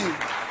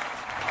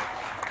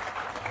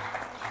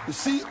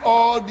see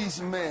all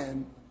these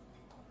men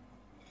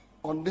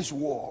on this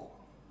wall,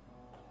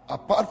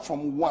 apart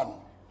from one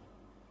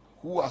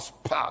who has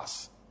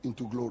passed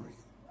into glory.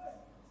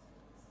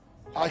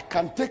 I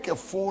can take a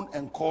phone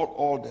and call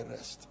all the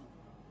rest.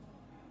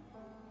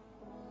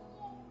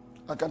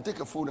 I can take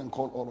a phone and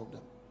call all of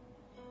them.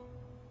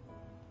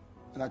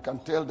 And I can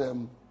tell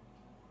them,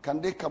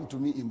 can they come to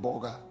me in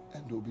Boga?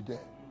 And they'll be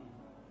there.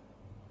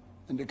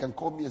 And they can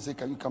call me and say,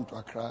 can you come to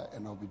Accra?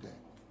 And I'll be there.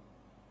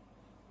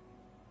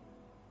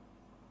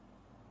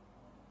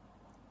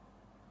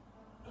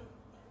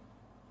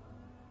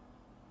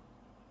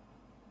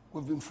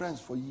 We've been friends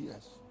for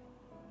years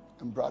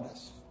and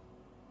brothers.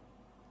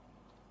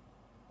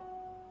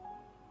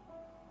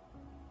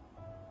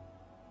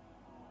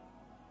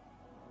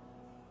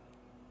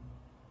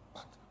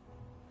 But,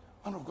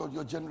 man of God,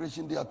 your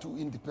generation, they are too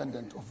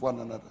independent of one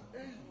another.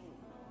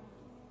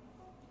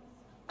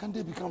 Can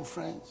they become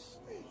friends?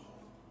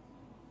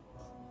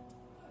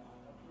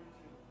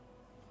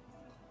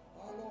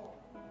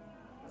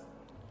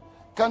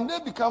 Can they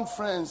become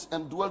friends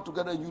and dwell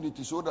together in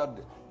unity so that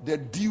the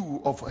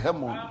dew of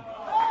Hermon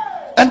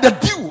and the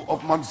dew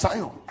of Mount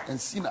Zion and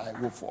Sinai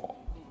will fall?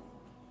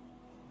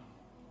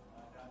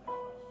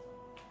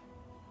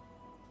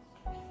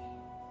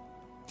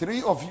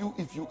 Three of you,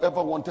 if you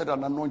ever wanted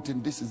an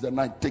anointing, this is the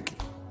night. Take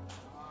it.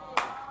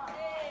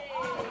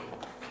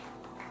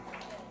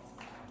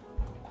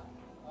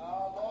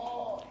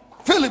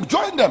 Philip,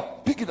 join them.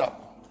 Pick it up.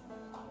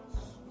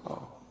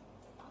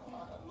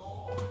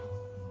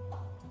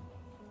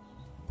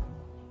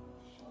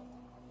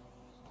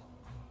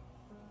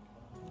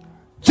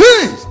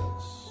 Jesus.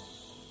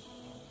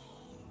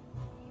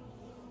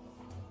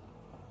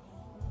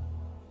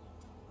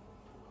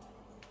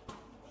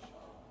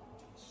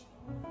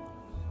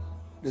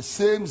 The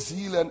same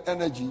zeal and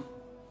energy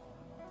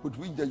with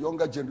which the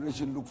younger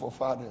generation look for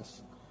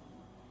fathers.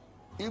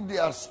 If they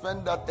have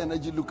spent that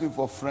energy looking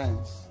for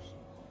friends,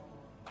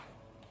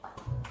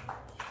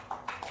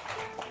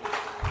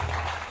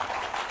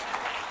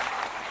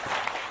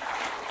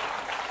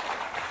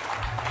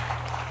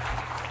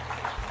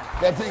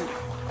 the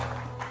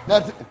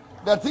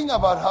thing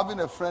about having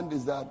a friend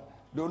is that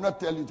they will not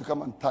tell you to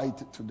come and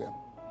tithe to them.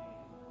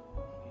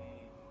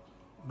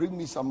 Bring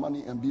me some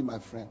money and be my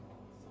friend.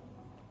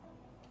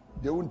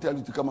 They won't tell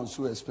you to come and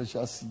sow a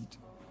special seed.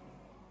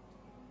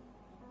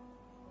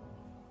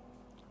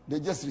 They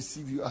just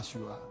receive you as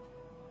you are.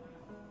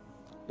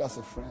 That's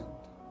a friend.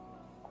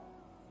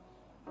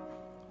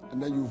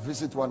 And then you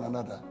visit one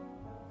another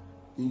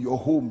in your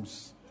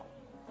homes.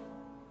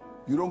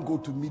 You don't go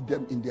to meet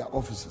them in their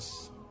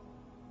offices.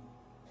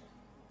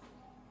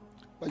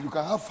 But you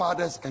can have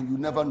fathers and you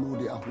never know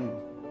their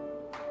home.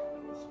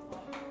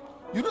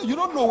 You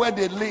don't know where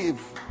they live.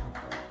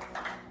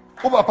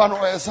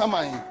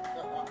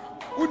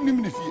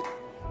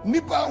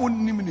 Nipa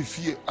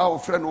unimnifie our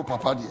friend o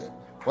papa de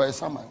or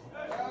saman.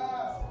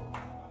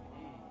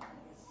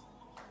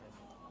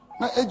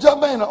 Na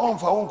ejaba na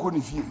onfa wonko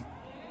ni fie.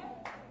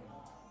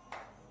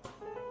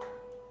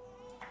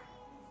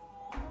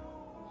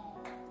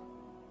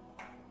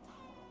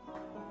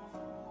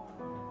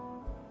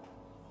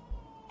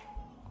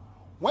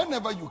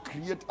 Whenever you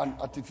create an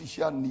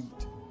artificial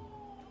need,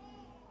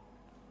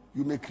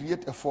 you may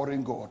create a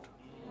foreign god.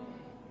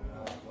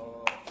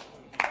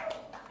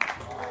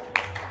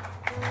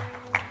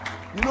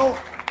 You know,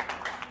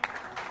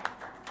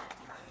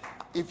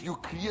 if you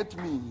create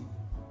me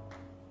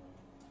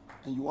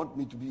and you want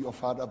me to be your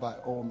father, by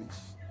all means,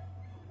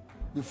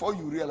 before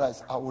you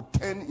realize, I will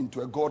turn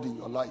into a god in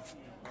your life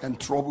and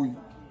trouble you.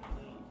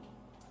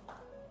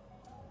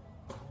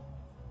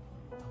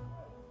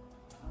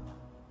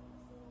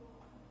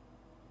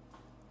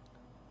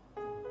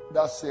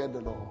 That said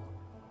the Lord.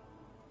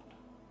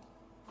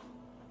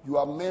 You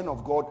are men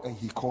of God and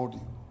he called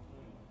you.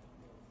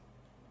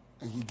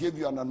 And he gave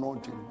you an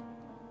anointing.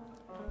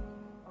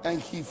 And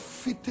he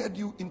fitted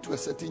you into a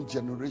certain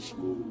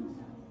generation.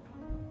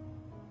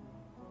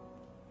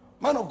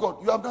 Man of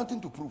God, you have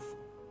nothing to prove.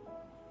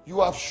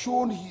 You have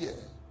shown here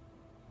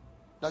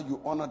that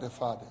you honor the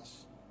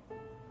fathers.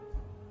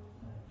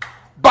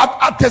 But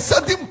at a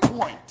certain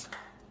point,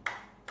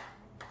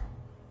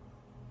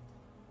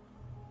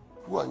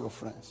 who are your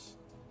friends?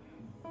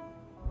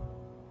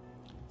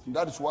 And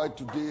that is why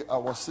today I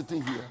was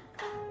sitting here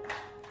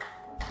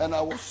and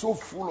I was so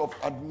full of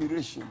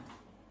admiration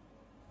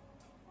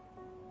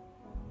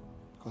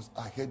because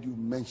I heard you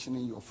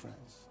mentioning your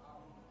friends.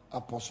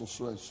 Apostle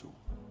so and so,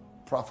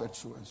 prophet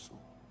so and so.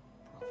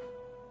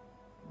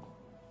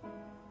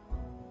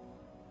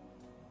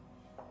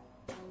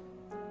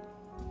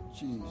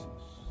 Jesus.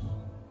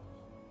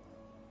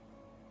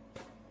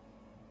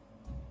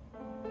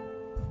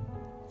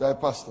 You're a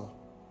pastor.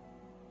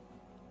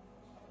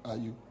 Are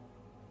you?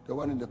 The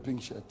one in the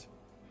pink shirt.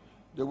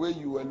 The way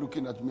you were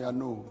looking at me, I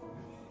know.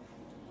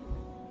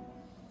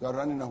 You are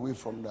running away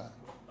from that.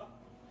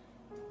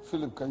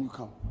 Philip, can you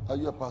come? Are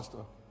you a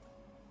pastor?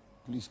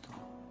 Please come.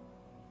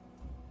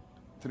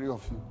 3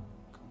 of you.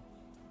 Come.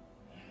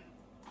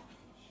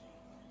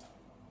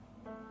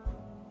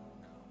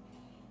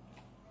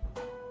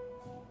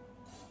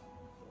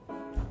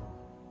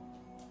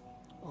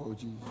 Oh,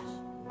 Jesus.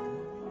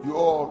 You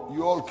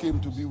all came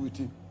to be with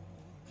him.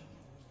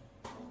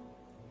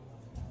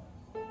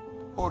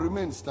 Oh,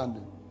 remain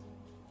standing.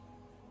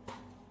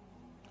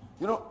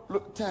 You know,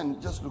 look,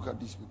 10, just look at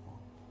these people.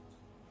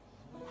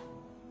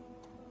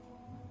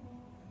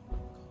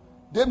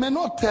 They may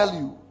not tell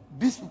you,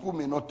 these people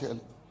may not tell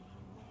you.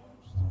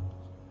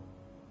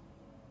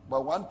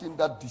 But one thing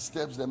that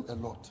disturbs them a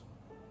lot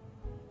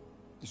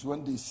is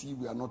when they see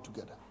we are not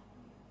together.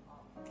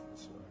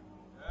 That's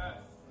right.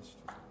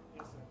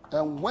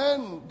 And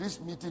when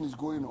this meeting is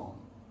going on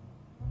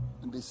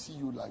and they see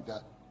you like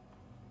that,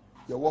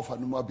 your wife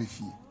and Numa be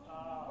fear.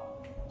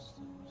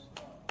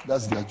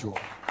 That's their job.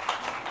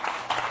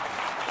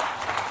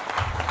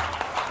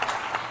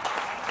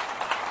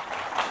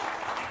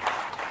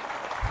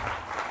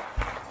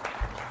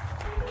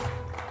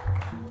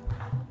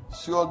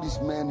 See all these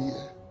men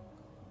here.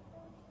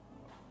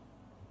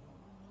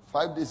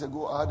 5 days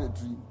ago, I had a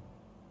dream,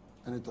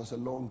 and it was a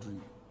long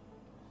dream.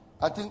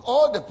 I think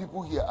all the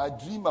people here, I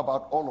dream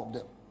about all of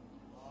them.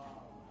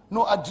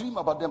 No, I dream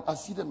about them. I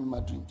see them in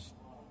my dreams,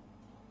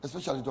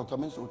 especially Dr.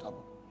 Mensa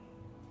Otabil.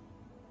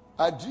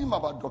 I dream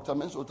about Dr.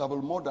 Mensa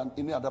Otabil more than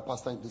any other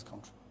pastor in this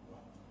country.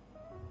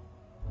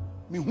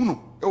 Me hunu,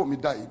 ewo me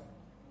die.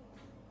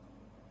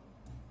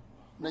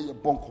 Na ye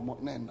bonko mo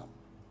na enam.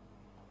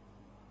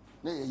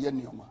 Na ye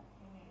nioma.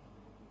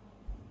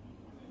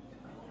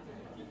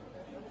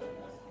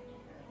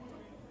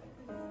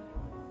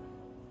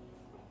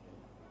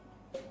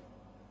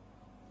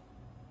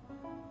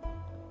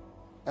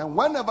 And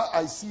whenever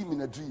I see him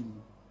in a dream,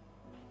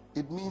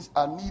 it means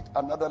I need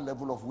another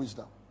level of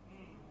wisdom.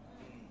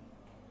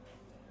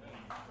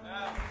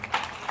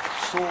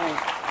 So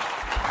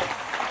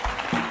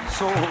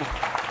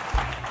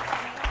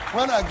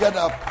when I get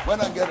up,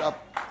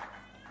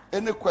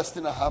 any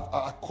question I have,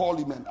 I call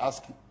him and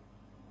ask him,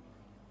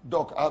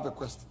 Doc, I have a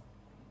question.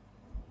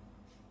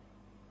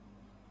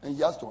 And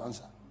he has to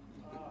answer.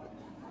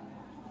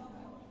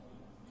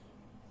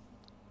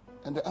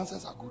 And the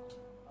answers are good.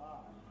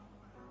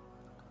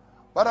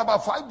 But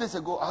about 5 days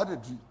ago, I had a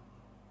dream.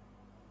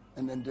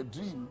 And in the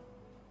dream,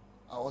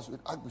 I was with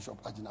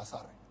Archbishop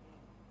Ajinasare.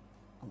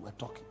 And we were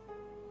talking.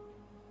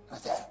 And I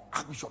said,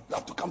 Archbishop, you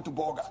have to come to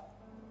Boga.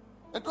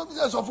 And told me,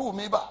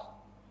 Meba.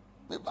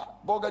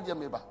 Boga, dear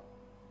Meba.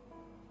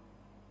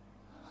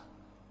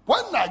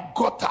 When I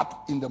got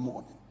up in the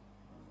morning,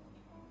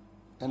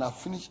 and I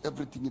finished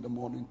everything in the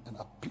morning, and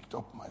I picked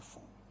up my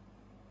phone,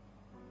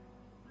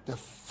 the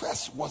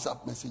first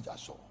WhatsApp message I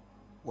saw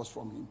was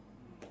from him.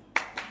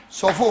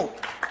 Sofo.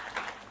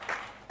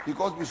 He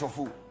calls me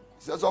Sofo. He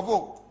says,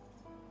 Sofo,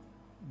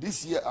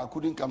 this year I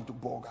couldn't come to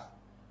Boga.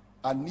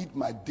 I need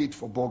my date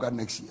for Boga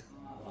next year.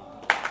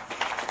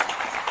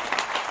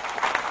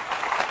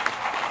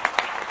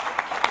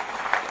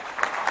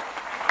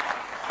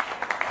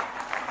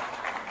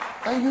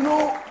 And you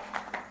know,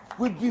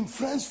 we've been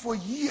friends for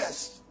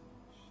years.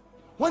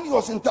 When he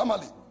was in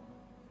Tamale,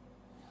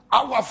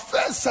 our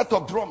first set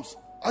of drums,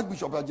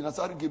 Archbishop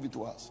Ajinasari gave it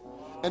to us.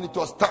 And it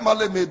was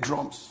Tamale made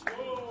drums.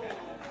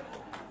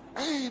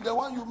 Hey, the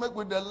one you make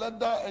with the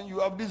leather and you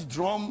have this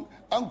drum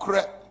and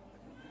crack.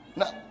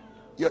 Now,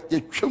 you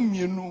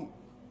know,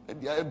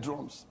 the other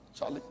drums,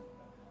 Charlie.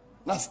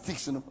 Now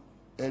sticks in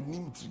a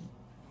neem tree.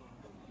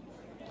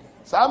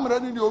 So I'm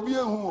ready to be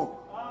home.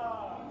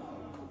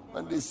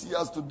 When they see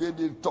us today,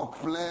 they talk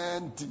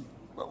plenty.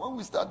 But when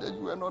we started,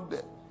 you were not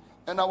there.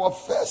 And our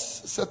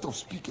first set of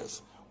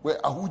speakers were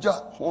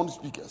Ahuja horn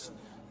speakers.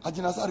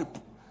 Ajinasari,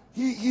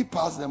 he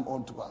passed them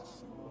on to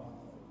us.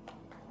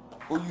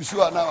 Oh, you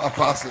sure now are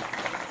passing.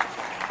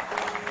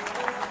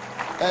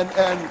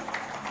 And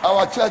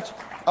our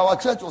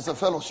church was a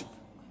fellowship.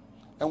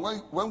 And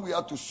when we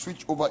had to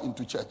switch over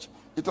into church,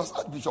 it was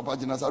Archbishop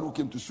Ajinasar who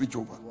came to switch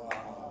over. Wow.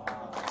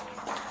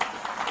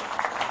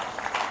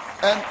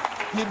 And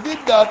he did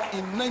that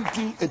in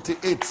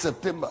 1988,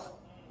 September.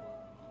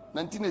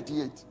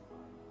 1988.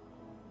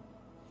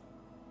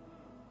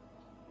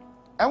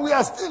 And we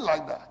are still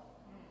like that.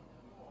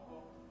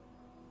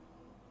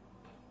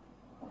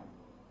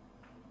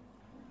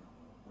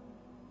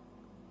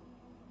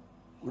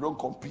 We don't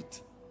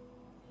compete.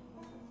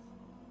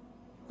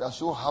 We are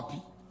so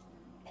happy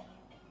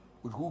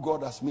with who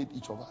God has made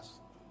each of us.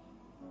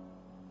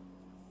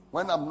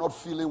 When I'm not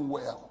feeling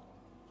well,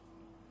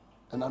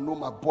 and I know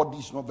my body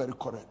is not very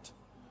correct,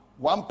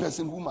 one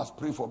person who must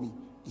pray for me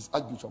is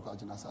Archbishop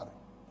Ajinasare.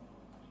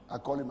 I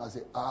call him, I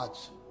say,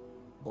 Arch,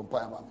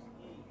 Bompaya Mami.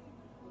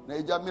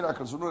 Neja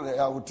miracles, no, they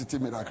are titi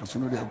miracles,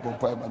 no, they are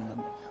Bompaya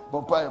Mami.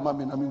 Bompaya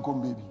Mami,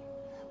 Naminkom baby.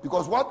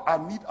 Because what I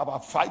need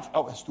about 5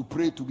 hours to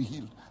pray to be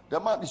healed, the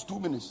man is 2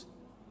 minutes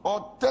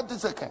or 30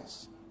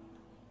 seconds.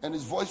 And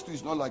his voice too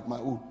is not like my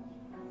own.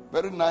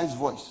 Very nice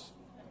voice.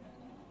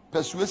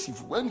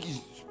 Persuasive. When he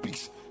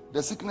speaks,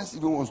 the sickness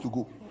even wants to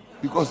go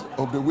because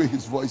of the way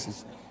his voice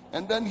is.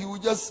 And then he will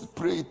just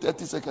pray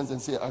 30 seconds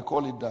and say, I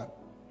call it done.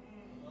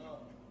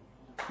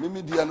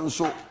 Mimi Diano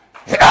show.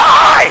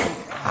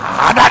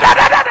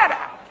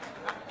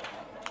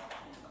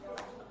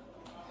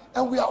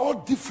 And we are all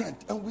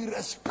different and we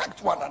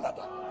respect one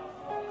another.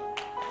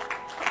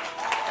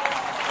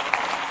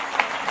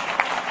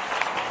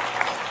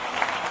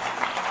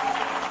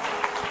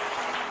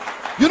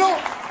 You know,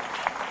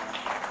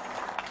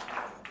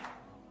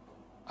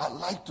 I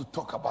like to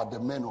talk about the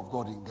men of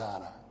God in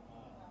Ghana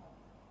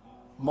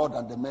more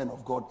than the men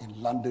of God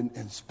in London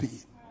and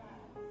Spain.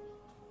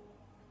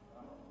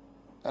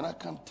 And I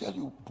can tell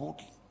you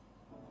boldly,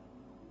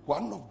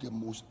 one of the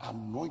most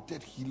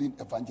anointed healing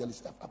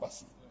evangelists I've ever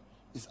seen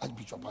is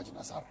Archbishop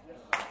Ajinasare.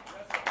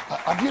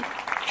 I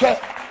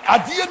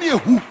didn't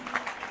who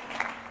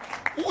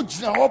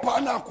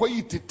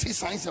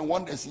signs and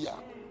wonders here.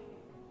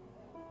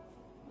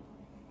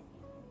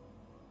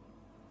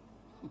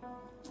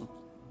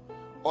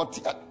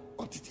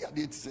 Otiti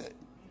did say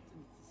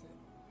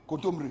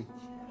Kotomri.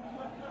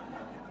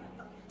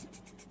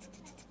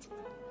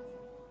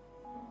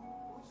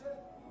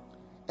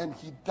 And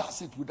he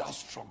does it without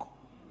struggle.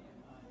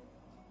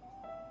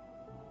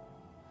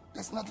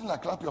 There's nothing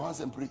like clap your hands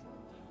and pray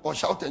or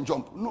shout and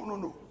jump.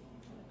 No.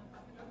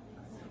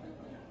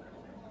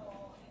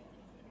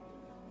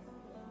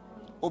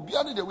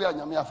 Obiani the way I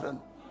am your friend.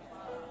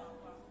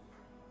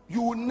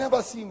 You will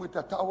never see him with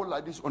a towel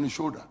like this on his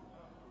shoulder.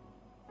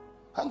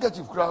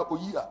 Handkerchief cry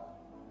oyiya.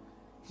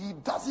 He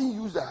doesn't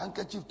use the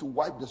handkerchief to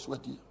wipe the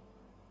sweat here.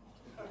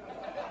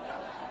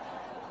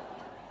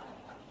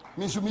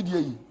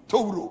 Misumidiyei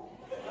Toro.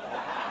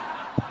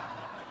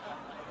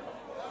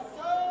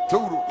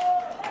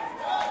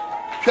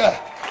 Okay.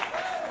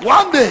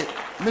 One day,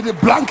 me the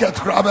blanket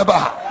grab a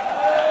bar.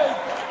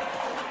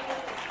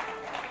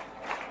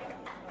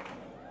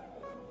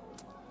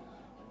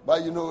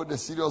 But you know the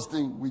serious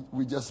thing,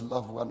 we just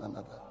love one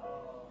another.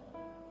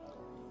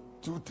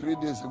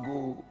 2-3 days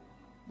ago,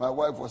 my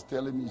wife was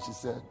telling me, she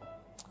said,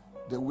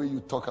 the way you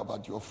talk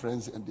about your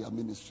friends and their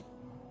ministry,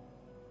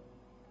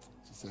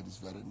 she said it's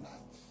very nice.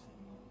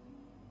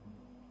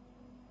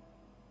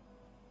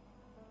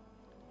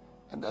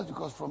 And that's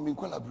because from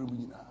Minkwela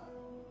Brumina,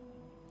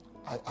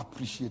 I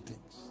appreciate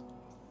things.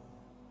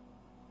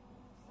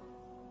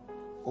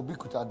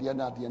 Obikuta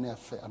DNA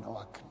fair and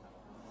our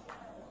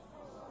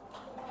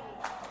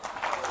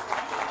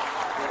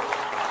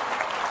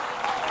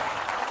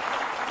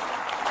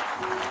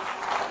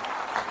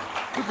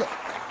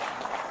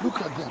Look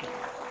at them.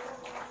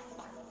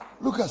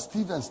 Look at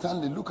Steve and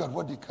Stanley. Look at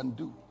what they can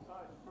do.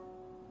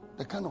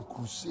 The kind of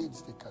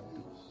crusades they can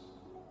do.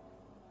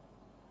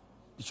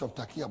 Bishop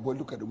Takia, boy,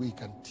 look at the way he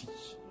can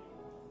teach.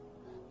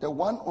 The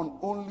one and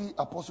only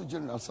Apostle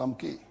General Sam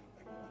K.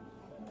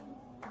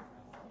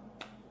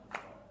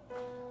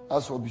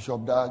 As for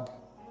Bishop Dag,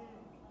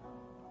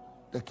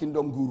 the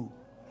Kingdom Guru.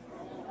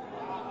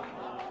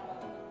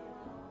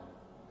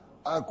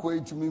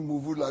 Akwe to me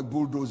move like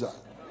bulldozer.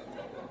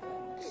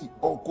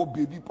 Oko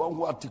baby pan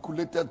who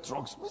articulated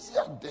trucks. We see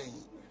a day.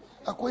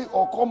 Akwe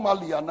oko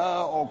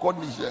Maliana oko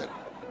Niger.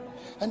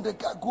 And the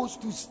guy goes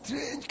to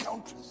strange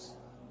countries.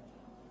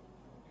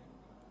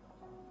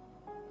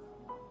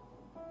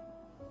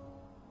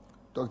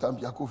 Dr.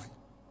 Ampia Kofi,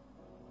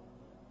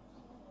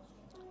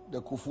 the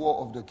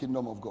Kufuor of the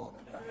kingdom of God,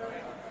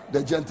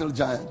 the gentle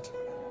giant,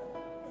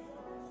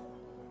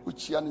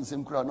 which Yan in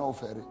same crown no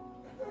ferry.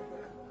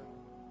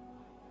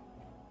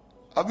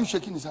 Have you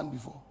shaken his hand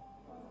before?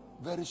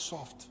 Very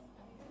soft,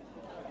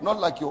 not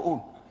like your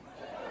own.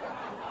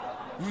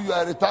 You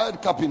are a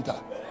retired carpenter.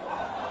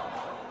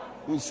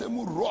 You say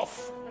more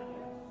rough.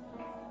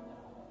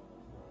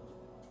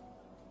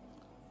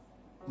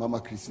 Mama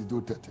Chrissy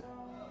do tete.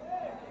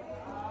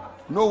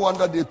 No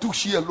wonder they took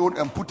she alone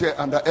and put her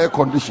under air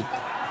condition.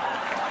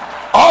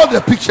 All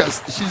the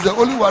pictures, she's the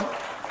only one.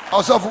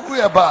 Also, we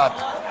are bad.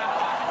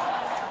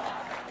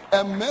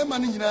 And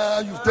man,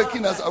 you've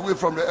taken us away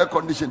from the air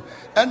condition.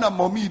 And a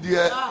mommy,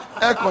 the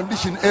air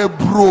condition, air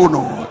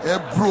bruno,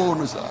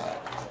 sir.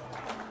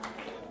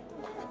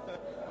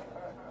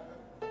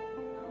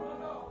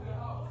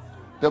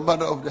 The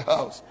mother of the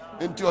house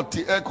into your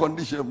air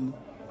condition.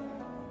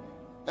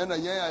 And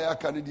I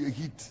carry the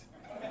heat.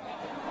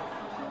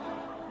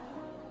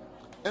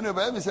 Anyway,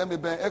 let me say me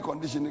air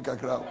conditioning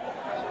crowd.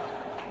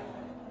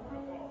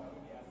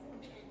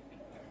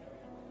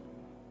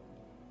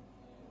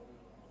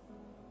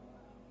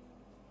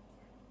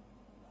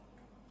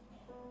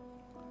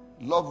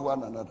 Love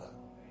one another.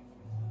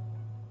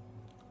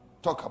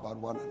 Talk about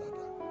one another.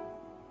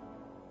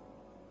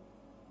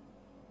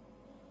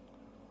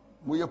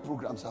 Moye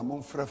programs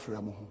among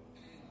frefre mo ho.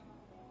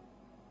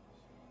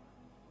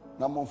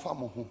 Na mon fa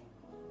mo ho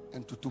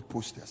and to two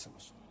posters.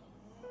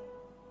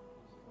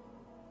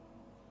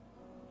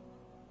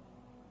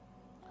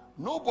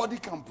 Nobody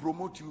can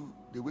promote you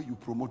the way you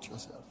promote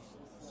yourself.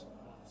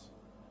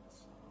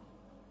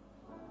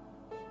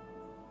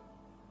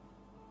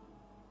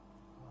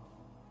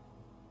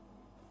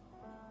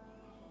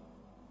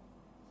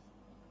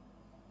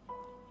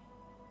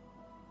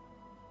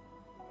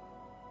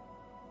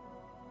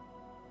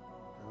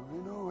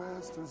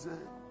 To say,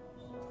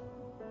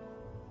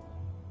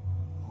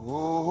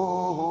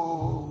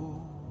 oh,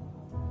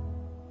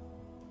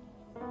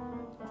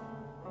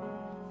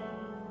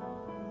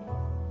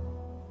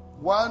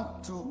 1,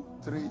 2,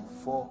 3,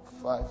 4,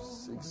 5,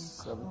 6,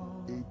 7,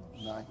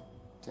 8, 9,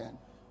 10,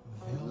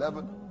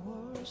 11.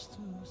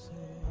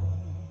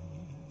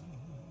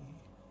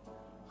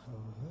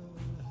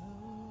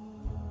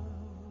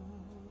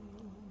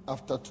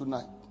 After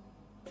tonight,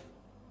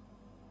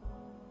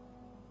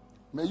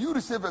 may you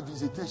receive a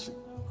visitation.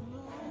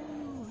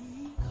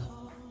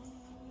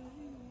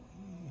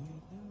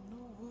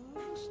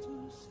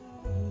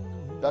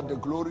 That the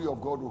glory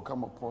of God will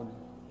come upon you.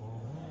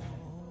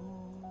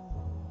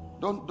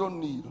 Don't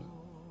kneel.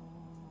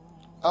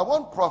 I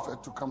want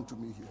prophet to come to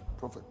me here.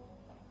 Prophet.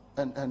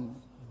 And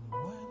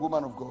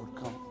woman of God,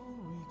 come.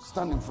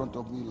 Stand in front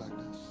of me like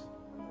this.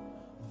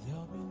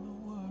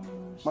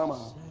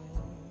 Mama.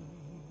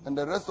 And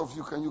the rest of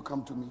you, can you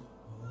come to me?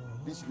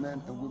 These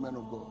men and women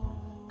of God.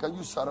 Can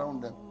you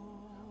surround them?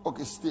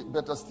 Okay,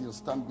 better still,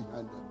 stand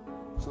behind them.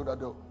 So that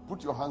they'll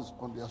put your hands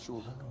on their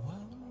shoulder.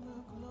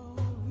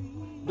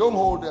 Don't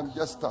hold them,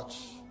 just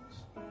touch.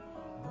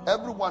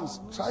 Everyone,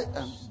 try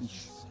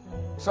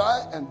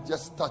and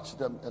just touch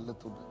them a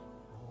little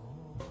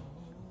bit.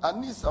 I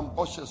need some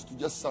ushers to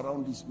just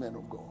surround these men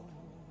of God.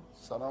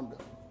 Surround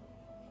them.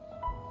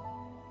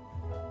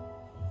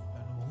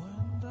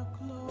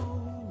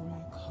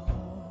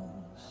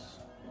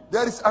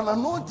 There is an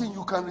anointing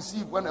you can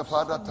receive when a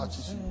father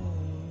touches you.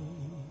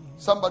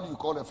 Somebody you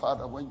call a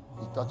father, when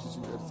he touches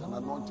you, there is an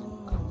anointing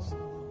you can receive.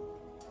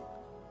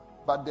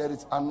 But there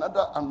is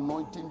another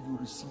anointing you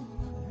receive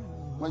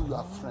when you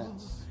are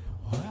friends.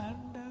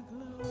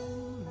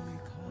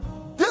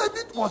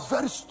 David was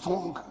very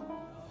strong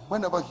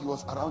whenever he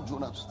was around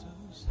Jonathan.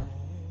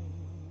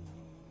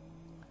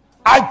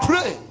 I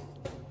pray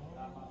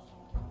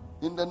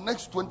in the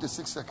next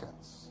 26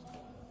 seconds,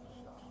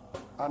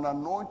 an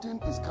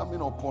anointing is coming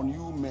upon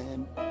you,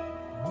 men,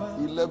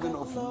 11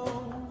 of you,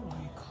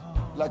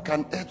 like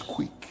an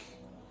earthquake.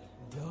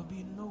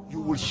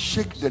 You will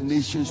shake the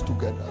nations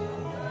together.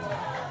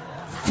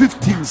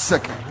 15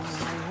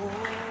 seconds.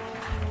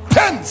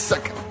 10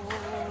 seconds.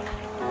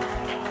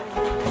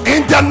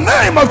 In the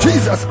name of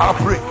Jesus, I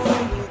pray.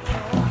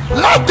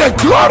 Let the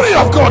glory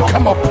of God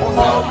come upon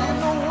them.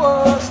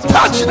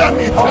 Touch them,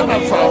 eternal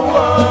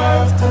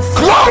Father.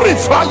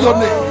 Glorify your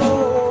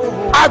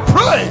name. I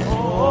pray.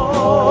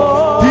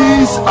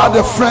 These are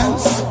the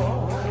friends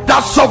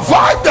that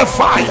survived the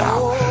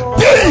fire.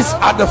 These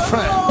are the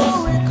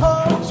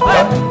friends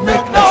that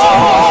make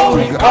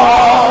us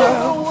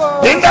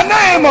God. In the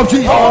name of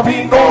Jesus. There'll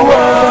be no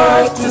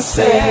words to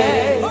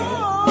say.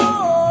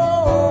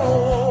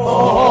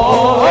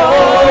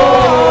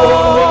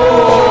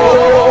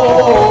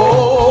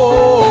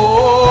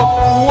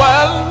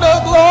 When the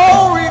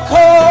glory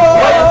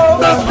comes,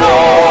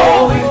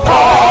 there'll be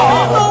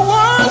no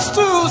words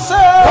to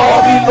say.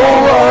 There'll be no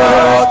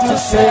words to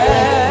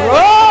say.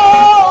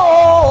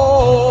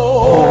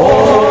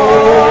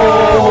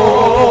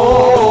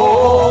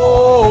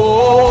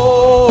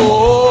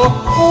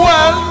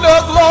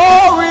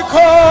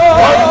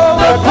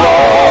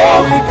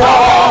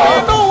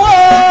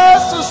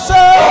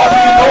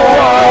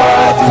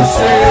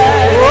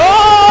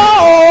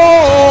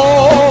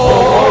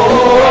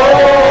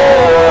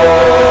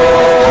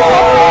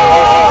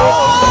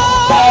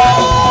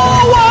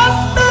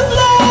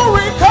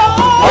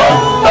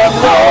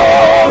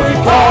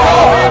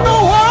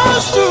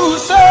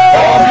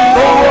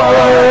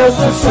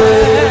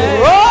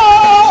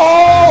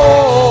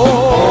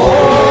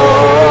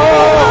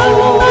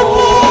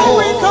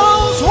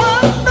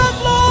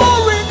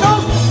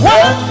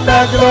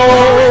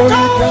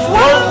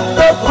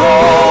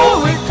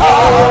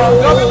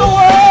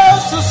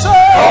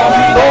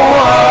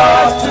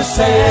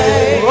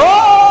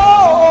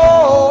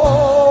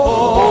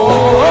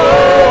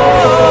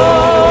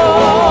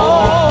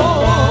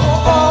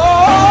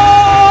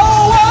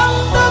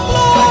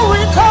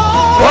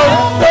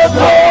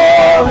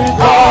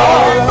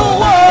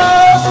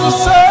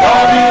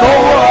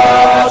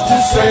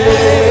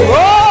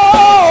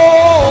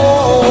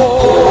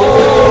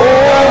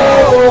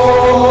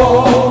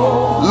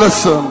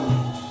 Listen.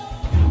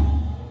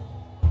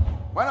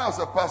 When I was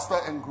a pastor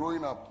and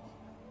growing up,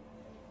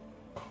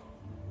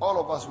 all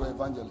of us were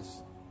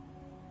evangelists.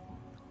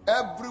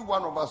 Every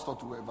one of us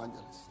thought we were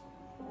evangelists.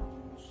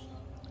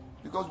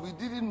 Because we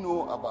didn't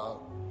know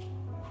about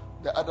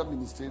the other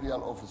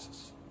ministerial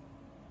offices.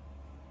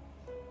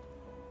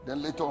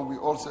 Then later on, we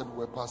all said we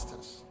were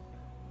pastors.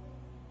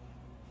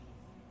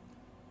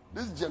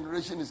 This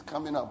generation is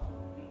coming up,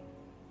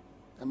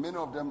 and many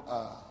of them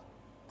are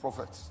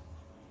prophets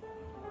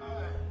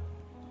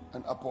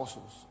and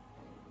apostles.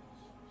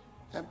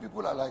 And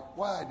people are like,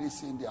 why are they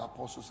saying they are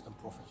apostles and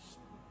prophets?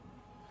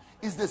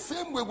 It's the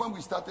same way when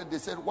we started, they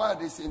said, why are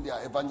they saying they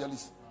are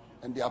evangelists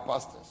and they are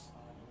pastors?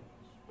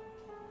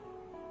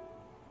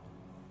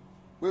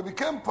 We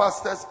became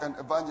pastors and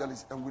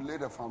evangelists and we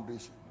laid a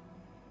foundation.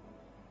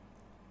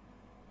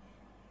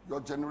 Your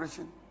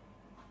generation,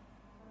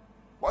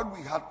 what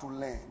we had to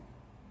learn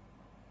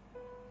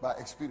by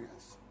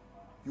experience,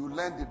 you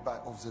learned it by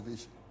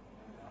observation.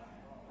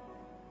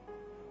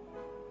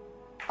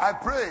 I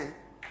pray,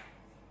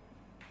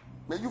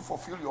 may you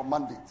fulfill your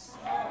mandates,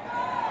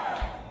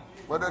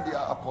 whether they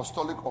are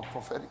apostolic or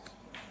prophetic.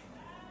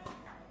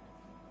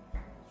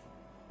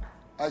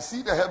 I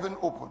see the heaven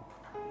open.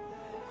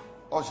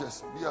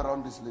 Ushers, be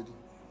around this lady.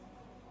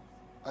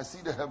 I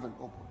see the heaven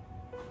open.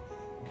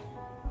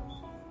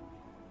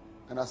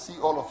 And I see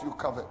all of you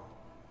covered.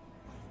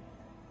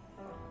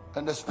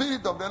 And the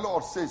Spirit of the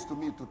Lord says to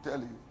me to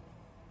tell you,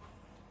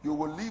 you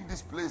will leave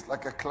this place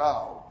like a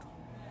cloud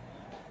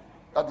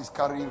that is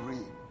carrying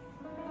rain.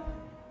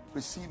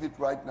 Receive it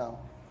right now.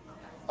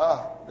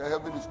 The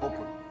heaven is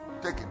open.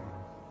 Take it.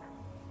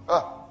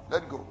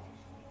 Let go.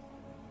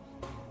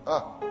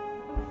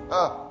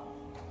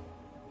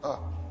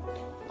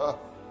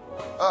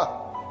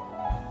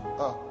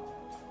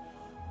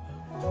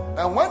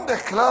 And when the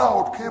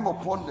cloud came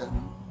upon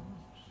them,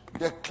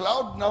 the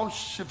cloud now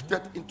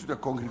shifted into the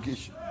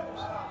congregation.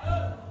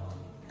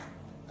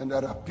 And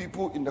there are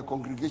people in the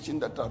congregation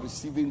that are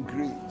receiving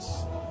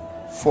grace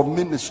for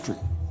ministry.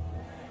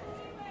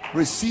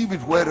 Receive it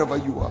wherever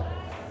you are.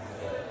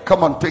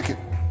 Come on, take it.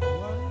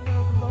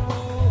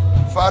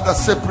 Father,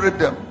 separate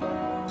them.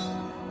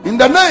 In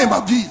the name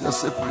of Jesus,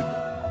 separate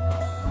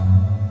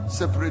them.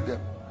 Separate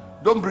them.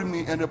 Don't bring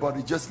me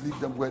anybody, just leave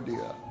them where they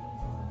are.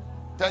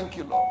 Thank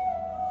you, Lord.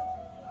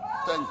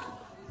 Thank you.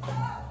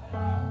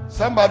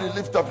 Somebody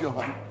lift up your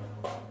hand.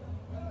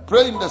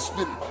 Pray in the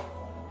Spirit.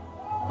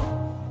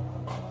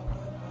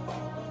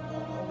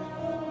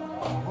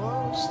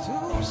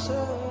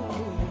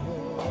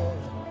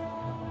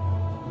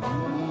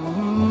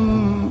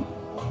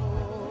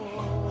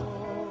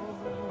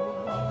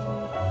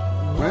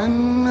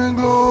 When the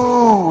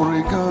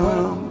glory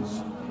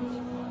comes,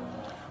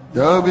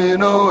 there'll be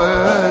no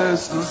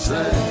words to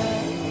say.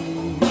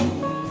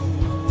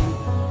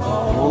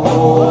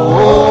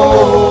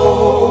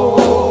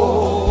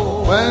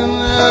 When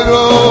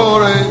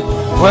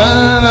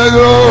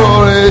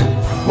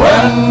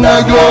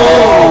the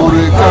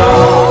glory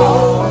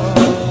comes,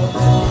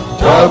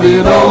 there'll be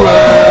no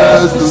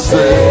words to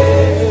say.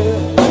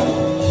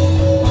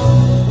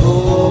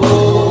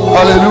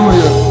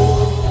 Hallelujah.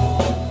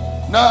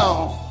 Now,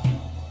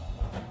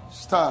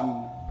 stand.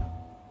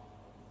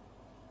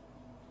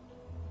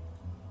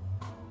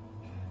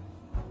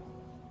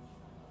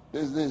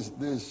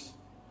 This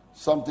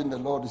something the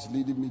Lord is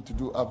leading me to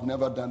do. I've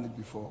never done it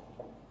before.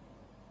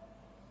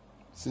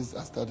 Since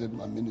I started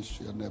my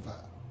ministry, I've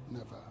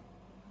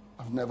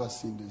never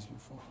seen this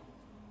before.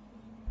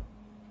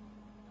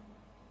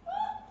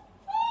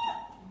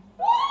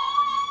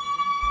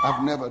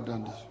 I've never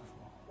done this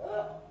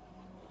before.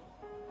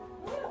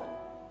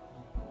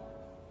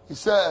 He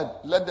said,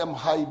 let them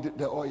hide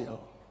the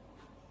oil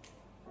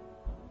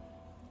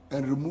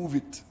and remove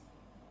it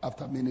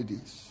after many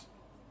days.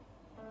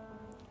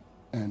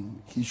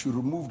 And he should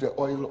remove the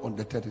oil on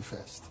the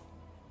 31st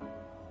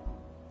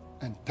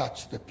and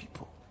touch the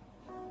people.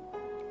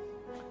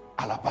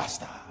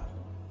 Alabaster.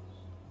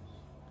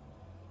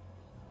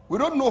 We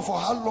don't know for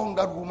how long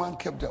that woman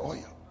kept the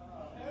oil.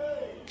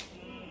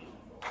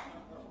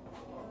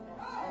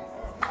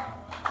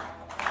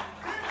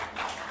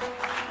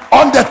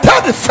 On the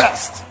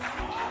 31st,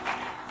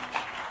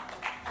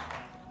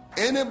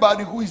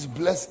 anybody who is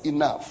blessed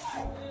enough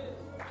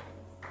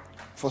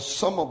for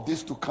some of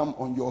this to come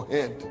on your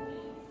head,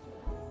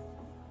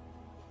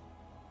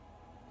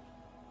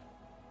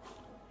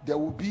 there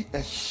will be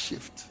a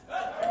shift.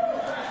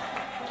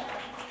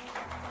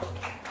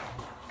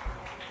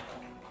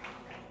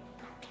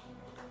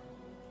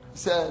 He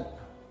said,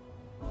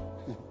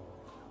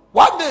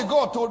 one day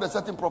God told a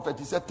certain prophet,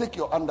 he said, take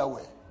your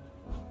underwear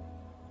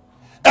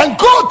and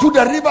go to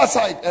the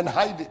riverside and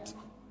hide it.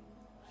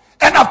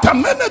 And after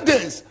many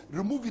days,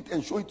 remove it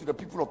and show it to the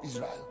people of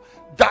Israel.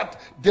 That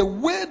the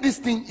way this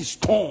thing is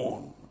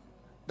torn,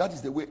 that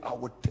is the way I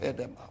will tear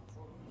them up.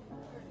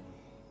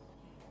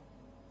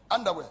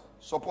 Underwear,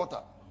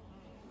 supporter.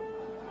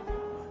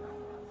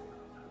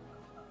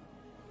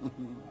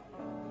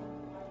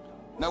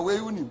 Now where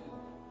you need?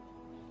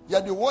 Ya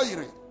the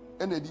warrior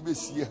and the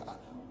DBC.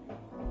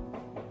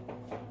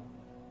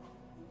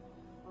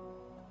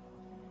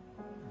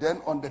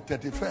 Then on the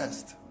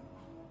 31st,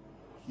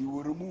 he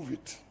will remove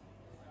it.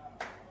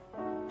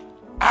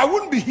 I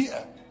wouldn't be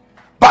here.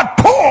 But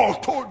Paul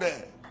told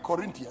the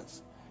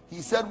Corinthians,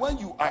 he said, when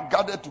you are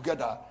gathered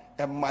together,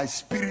 and my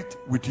spirit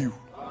with you.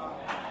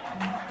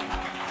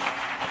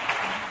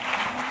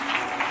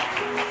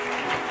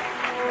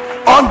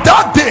 On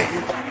that day,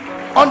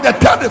 on the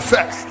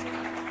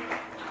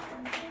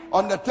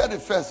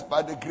 31st,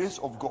 by the grace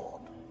of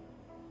God,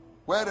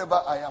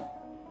 wherever I am,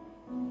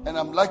 and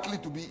I'm likely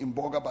to be in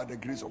Boga by the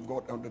grace of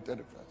God on the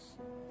 31st.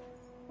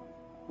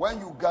 When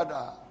you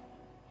gather,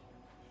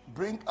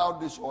 bring out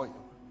this oil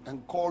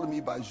and call me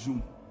by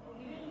Zoom.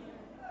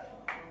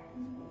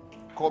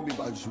 Call me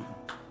by Zoom.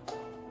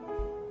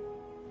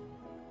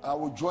 I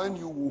will join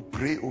you, we'll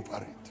pray over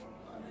it.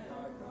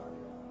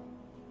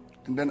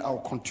 And then I'll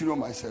continue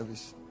my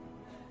service.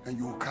 And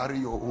you will carry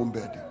your own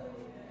burden.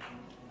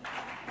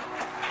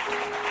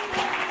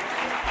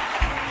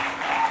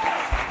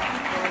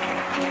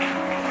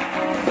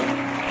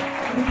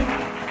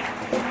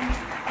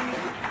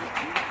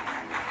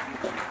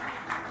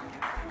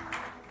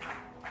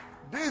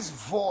 This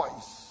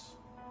voice,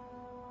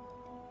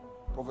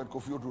 Prophet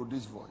Kofi wrote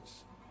this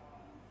voice.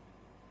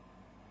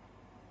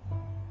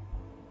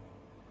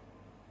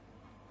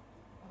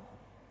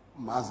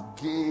 Must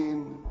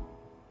gain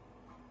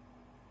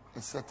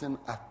a certain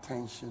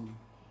attention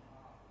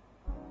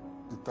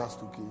it has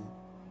to gain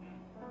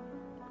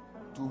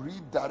to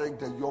redirect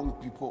the young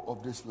people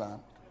of this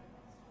land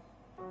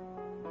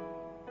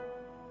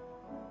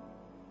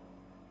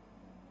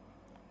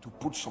to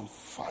put some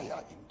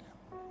fire in them.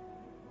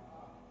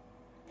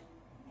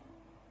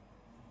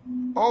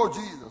 Oh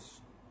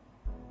Jesus,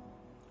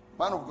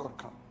 man of God,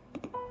 come.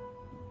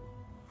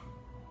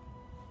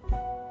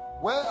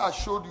 Where I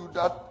showed you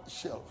that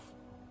shelf,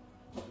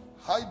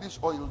 hide this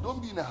oil.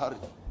 Don't be in a hurry.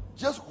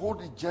 Just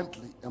hold it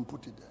gently and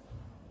put it there.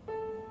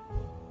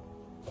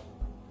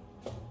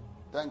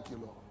 Thank you,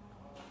 Lord.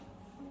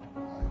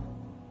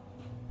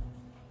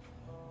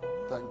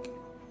 Thank you.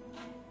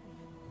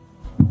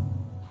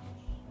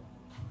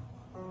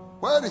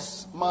 Where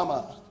is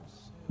Mama?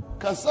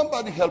 Can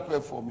somebody help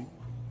her for me?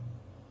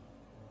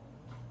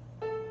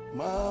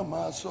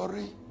 Mama,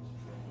 sorry.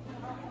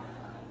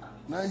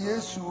 Na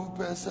Yesu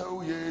pesa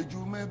uye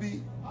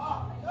jumebi.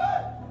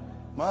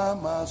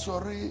 Mama,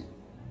 sorry.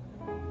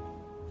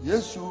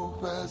 Yesu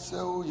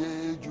pesa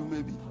uye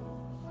jumebi.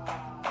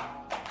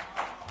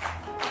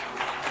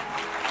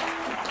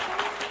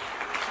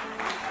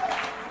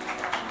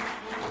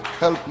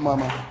 Help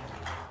Mama.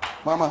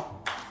 Mama,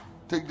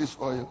 take this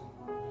oil.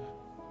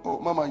 Oh,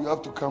 Mama, you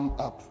have to come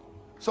up.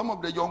 Some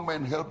of the young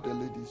men help the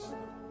ladies.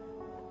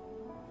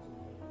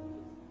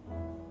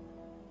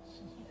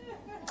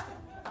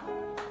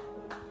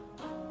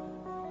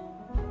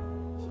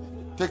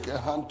 Take a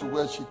hand to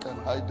where she can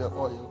hide the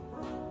oil.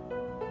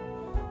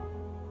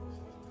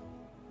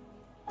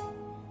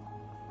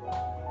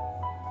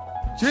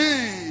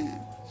 Jeez.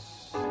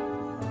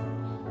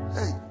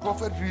 Hey,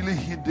 Prophet really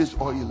hid this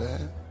oil,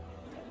 eh?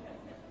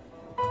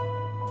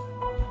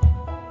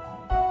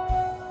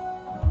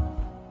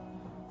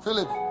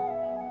 Philip,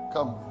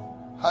 come.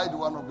 Hide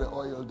one of the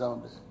oil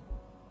down there.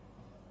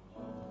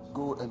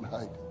 Go and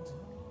hide it.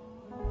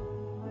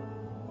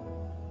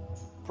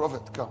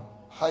 Prophet, come.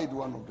 Hide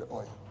one of the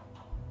oil.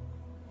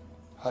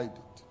 Hide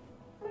it.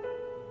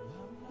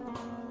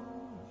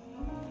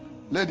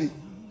 Lady,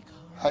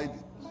 hide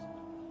it.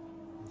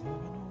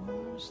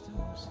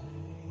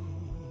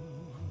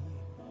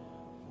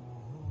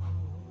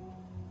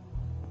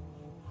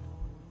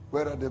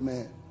 Where are the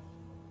men?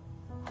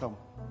 Come,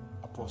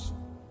 Apostle.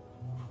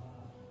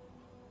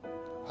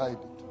 Hide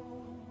it.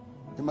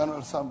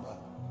 Emmanuel Samba,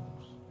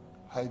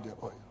 hide the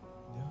oil.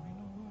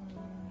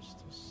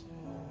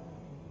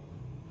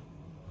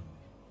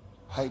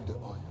 Hide the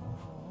oil.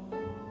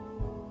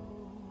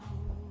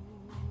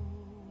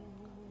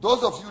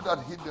 Those of you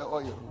that hid the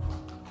oil,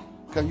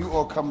 can you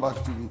all come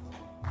back to me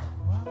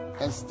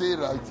and stay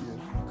right here?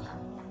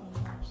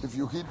 If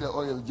you hid the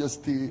oil,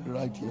 just stay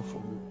right here for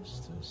me.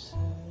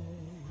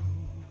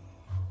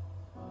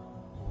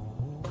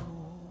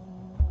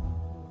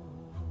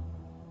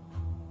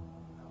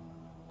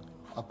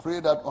 I pray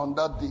that on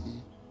that day,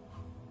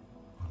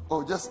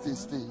 oh, just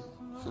stay,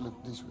 Philip,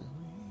 this way.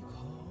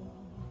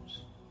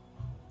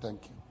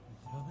 Thank you.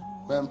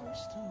 Ma'am,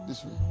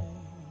 this way.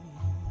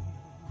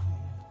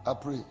 I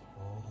pray.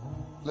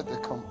 Let her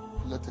come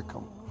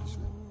this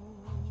way.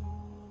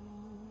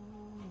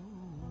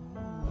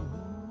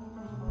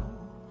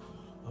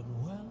 But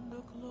when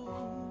the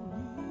glory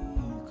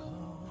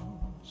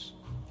comes,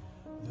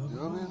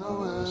 there'll be no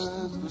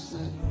words to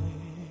say.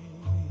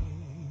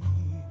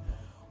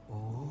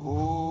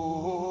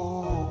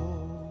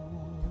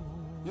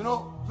 You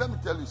know, let me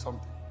tell you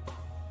something.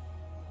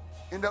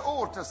 In the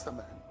Old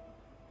Testament,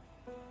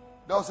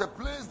 there was a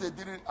place they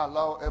didn't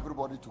allow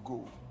everybody to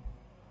go.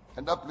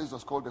 And that place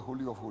was called the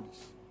Holy of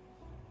Holies.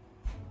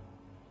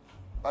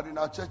 But in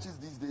our churches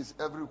these days,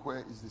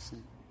 everywhere is the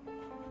same.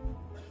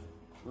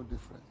 No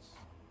difference.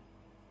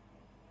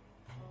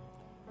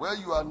 Where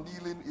you are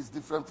kneeling is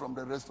different from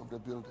the rest of the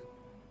building.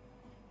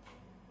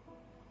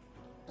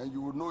 And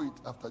you will know it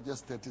after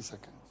just 30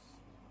 seconds.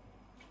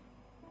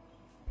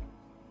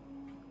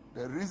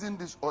 The reason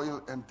this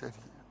oil entered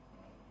here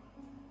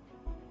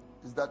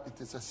is that it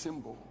is a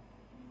symbol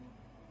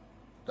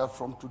that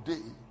from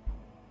today,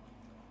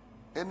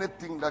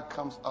 anything that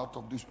comes out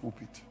of this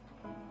pulpit,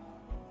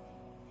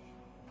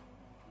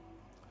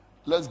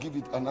 let's give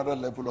it another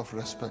level of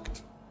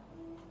respect.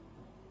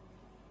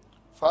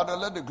 Father,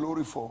 let the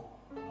glory fall.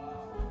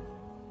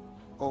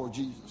 Oh,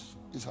 Jesus,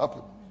 it's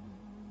happening.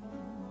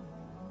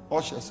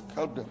 Ushers,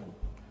 help them.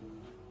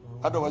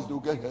 Otherwise, they'll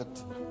get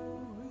hurt.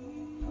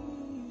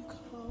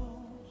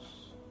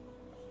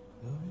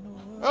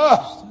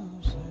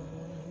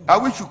 I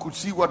wish you could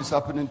see what is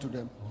happening to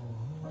them.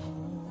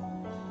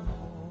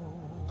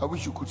 I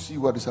wish you could see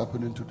what is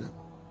happening to them.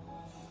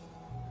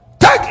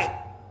 Take it!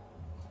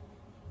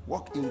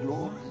 Walk in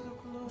glory.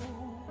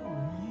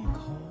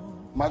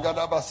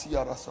 Magadaba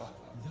Siyarasa.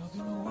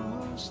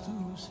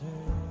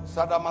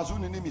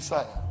 Sadamazuni ni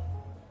Messiah.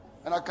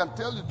 And I can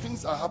tell you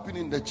things are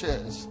happening in the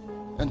chairs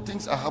and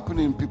things are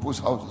happening in people's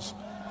houses.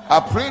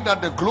 I pray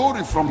that the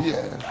glory from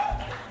here.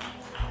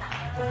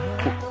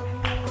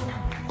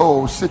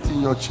 Oh, sit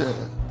in your chair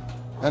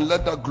and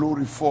let that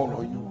glory fall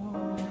on you.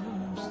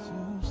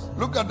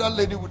 Look at that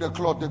lady with the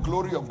cloth. The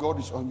glory of God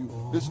is on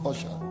you. This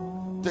usher,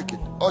 take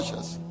it.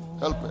 Ushers,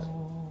 help her.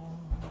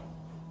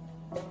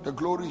 The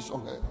glory is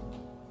on her.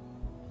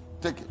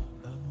 Take it.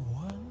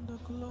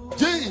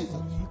 Jesus.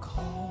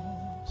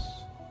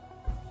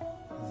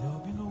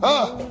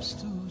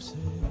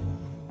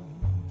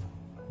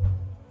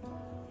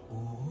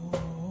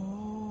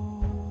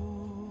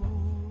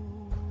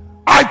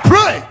 I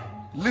pray.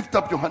 Lift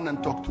up your hand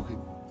and talk to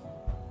him.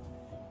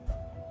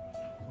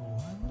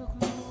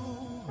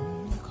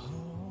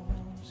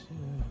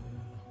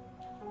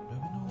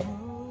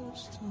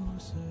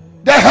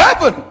 The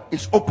heaven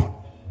is open.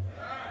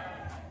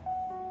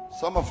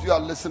 Some of you are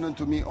listening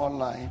to me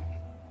online.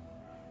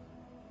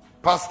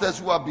 Pastors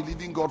who are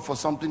believing God for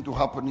something to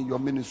happen in your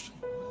ministry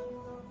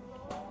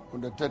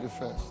on the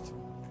 31st.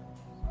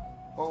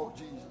 Oh,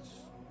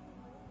 Jesus.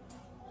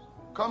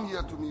 Come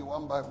here to me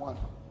one by one.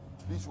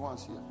 These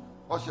ones here.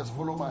 Ushers,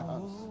 follow my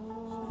hands.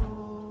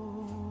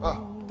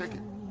 Take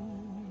it.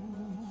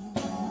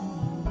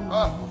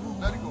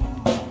 Let it go.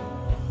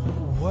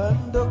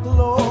 When the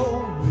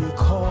glory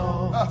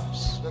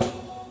comes,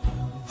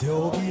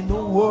 there'll be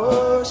no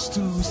words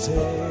to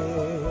say.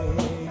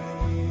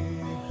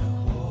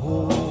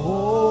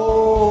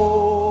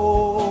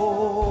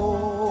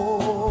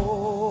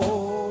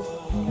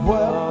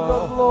 When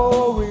the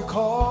glory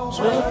comes,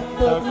 there'll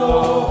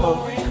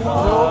be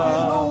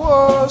no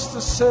words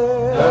to say.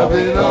 There'll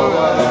be no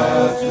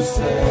words to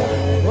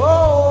say.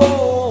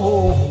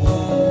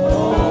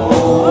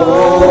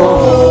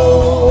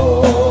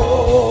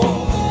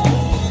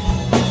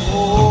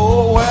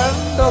 When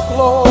the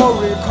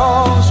glory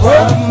comes,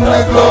 there'll be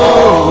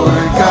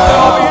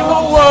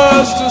no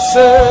words to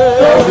say.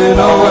 There'll be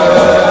no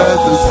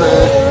words to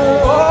say.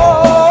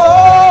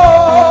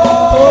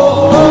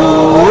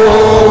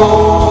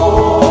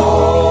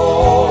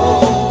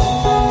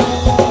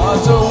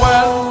 So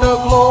when the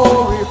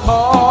glory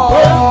comes,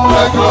 There'll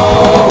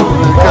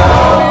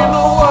be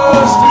no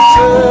words to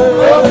say.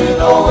 There'll be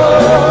no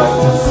words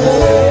to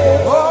say.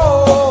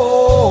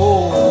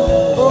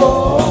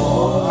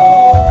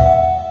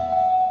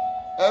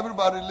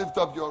 Everybody lift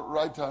up your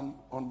right hand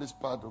on this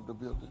part of the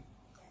building.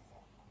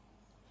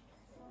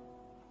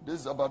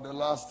 This is about the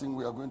last thing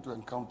we are going to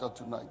encounter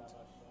tonight.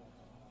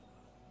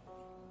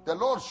 The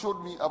Lord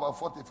showed me about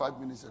 45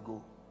 minutes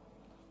ago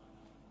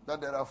that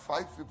there are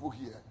 5 people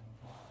here.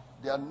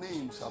 Their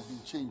names have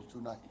been changed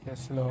tonight.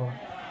 Yes, Lord.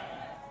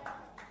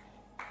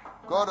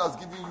 God has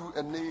given you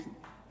a name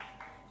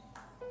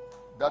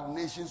that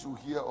nations will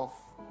hear of.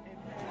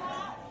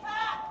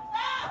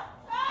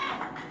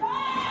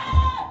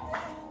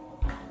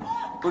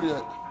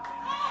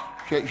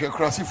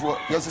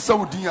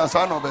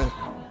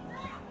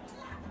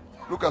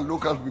 Look at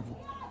local people.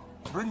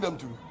 Bring them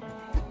to me.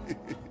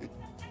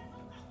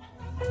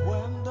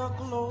 When the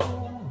glory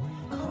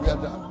We are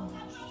done.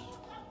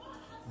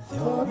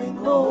 there'll be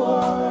no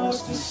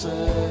words to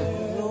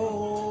say.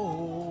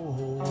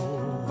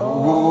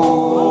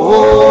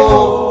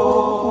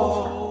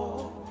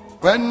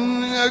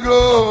 When the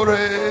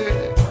glory,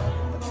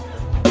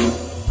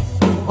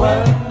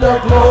 When the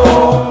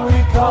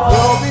glory comes,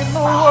 there'll be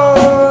no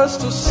words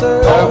to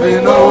say. there'll be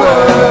no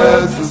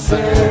words to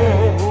say.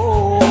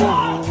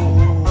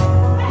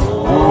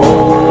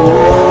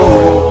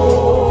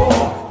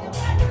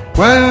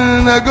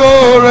 When the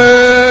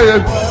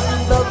glory,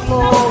 When the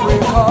glory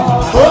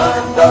comes,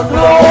 when the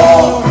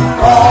glory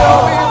comes,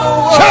 there'll be no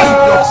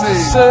words to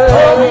say.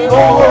 There'll be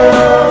no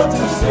words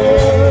to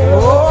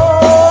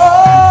say.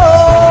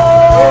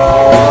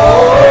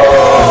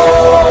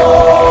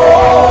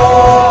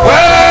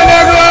 when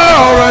the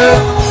glory,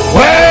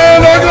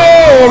 when the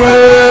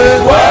glory,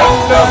 When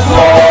the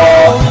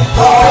glory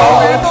comes, there'll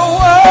be no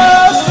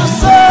words to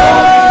say.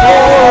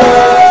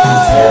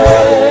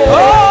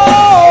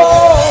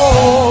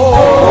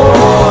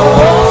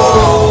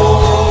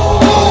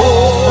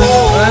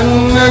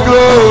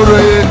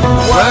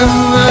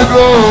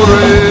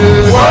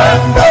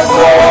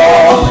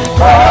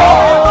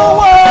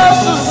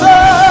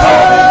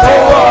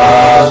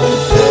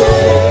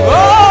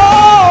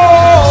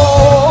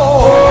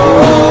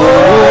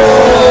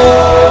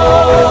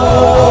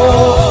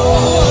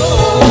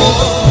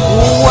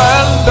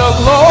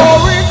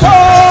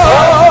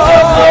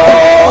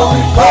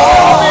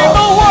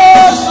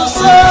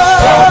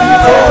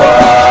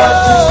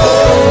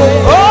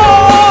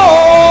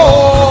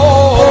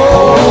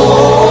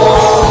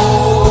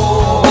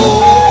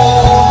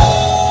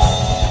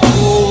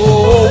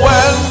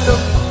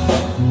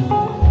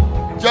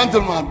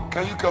 Gentlemen,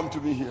 can you come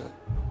to me here?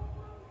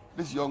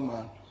 This young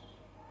man.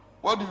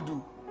 What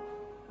do?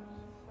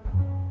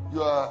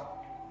 You are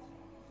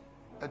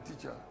a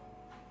teacher.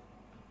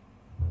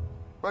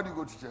 Where do you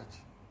go to church?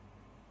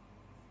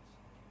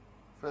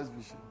 First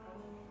Vision.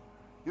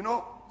 You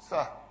know,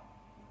 sir,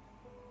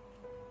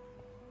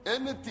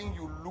 anything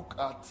you look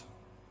at,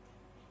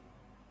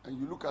 and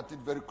you look at it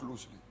very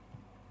closely,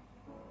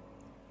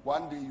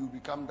 one day you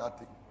become that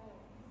thing.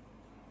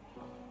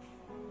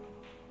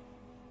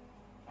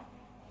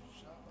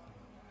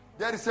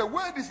 There is a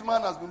way this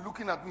man has been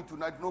looking at me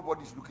tonight.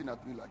 Nobody's looking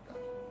at me like that.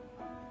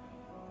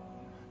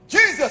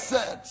 Jesus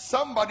said,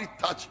 somebody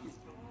touch me.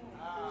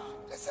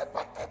 They said,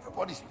 but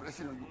everybody's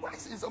pressing on you. Why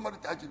is somebody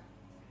touching you?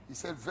 He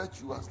said,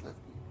 virtue has left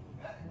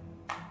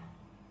me.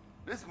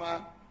 This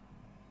man,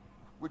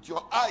 with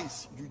your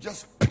eyes, you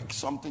just pick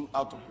something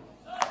out of him.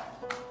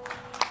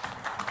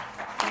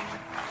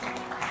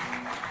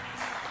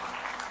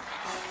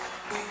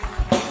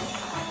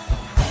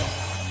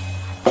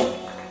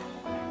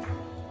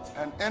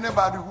 And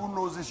anybody who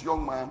knows this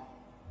young man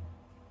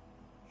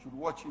should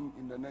watch him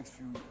in the next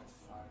few years.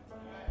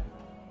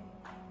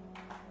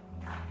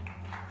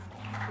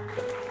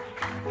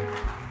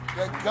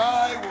 The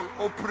guy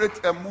will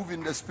operate and move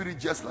in the spirit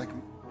just like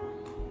me.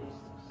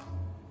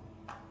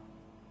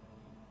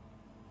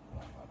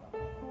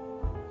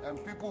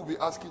 And people will be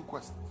asking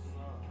questions.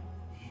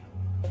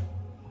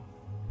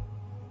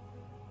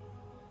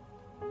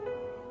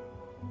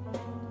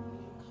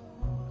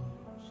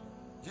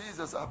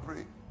 Jesus, I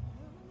pray.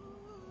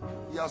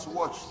 He has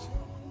watched.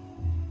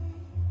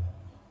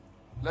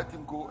 Let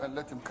him go and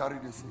let him carry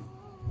the same.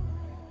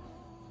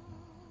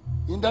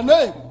 In the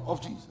name of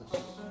Jesus.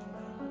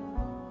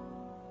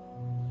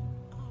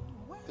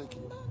 Thank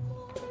you.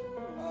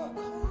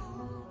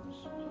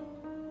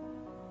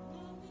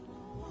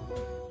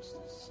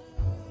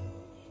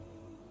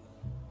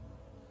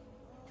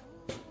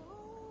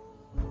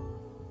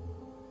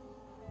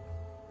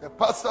 The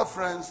pastor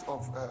friends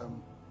of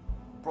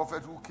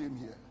prophet who came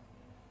here.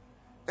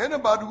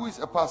 Anybody who is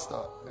a pastor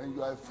and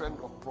you are a friend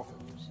of prophet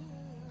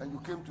and you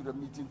came to the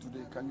meeting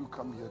today, can you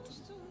come here to me?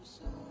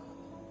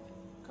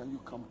 Can you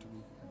come to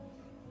me?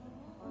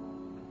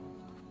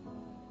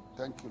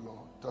 Thank you,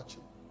 Lord. Touch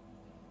him.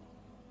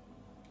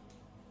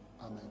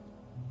 Amen.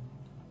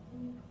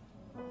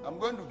 I'm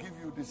going to give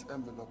you this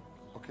envelope,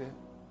 okay?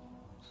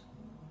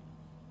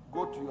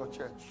 Go to your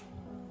church.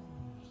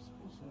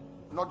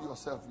 Not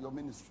yourself, your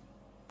ministry.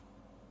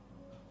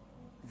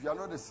 If you are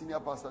not a senior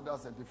pastor,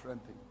 that's a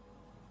different thing.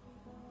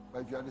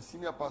 But if you are the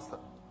senior pastor,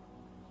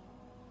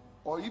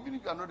 or even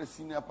if you are not a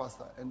senior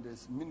pastor and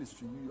there's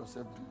ministry you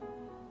yourself do,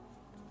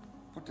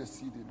 put a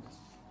seed in this.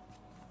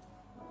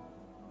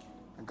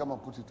 And come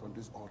and put it on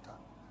this altar.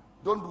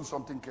 Don't do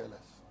something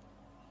careless.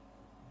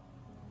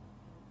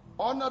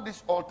 Honor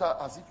this altar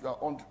as if you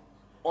are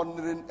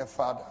honoring a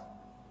father.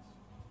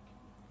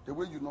 The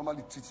way you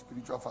normally treat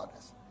spiritual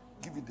fathers.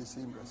 Give it the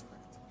same respect.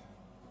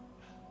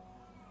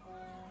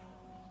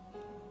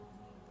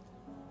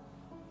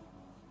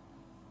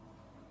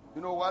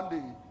 You know, one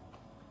day,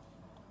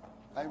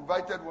 I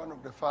invited one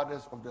of the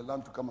fathers of the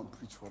land to come and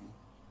preach for me.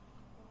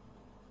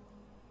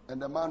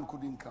 And the man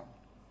couldn't come.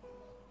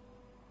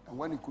 And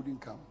when he couldn't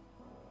come,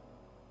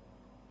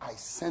 I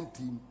sent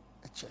him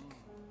a check.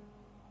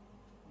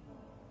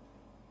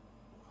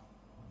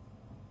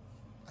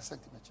 I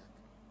sent him a check.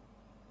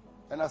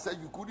 And I said,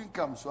 you couldn't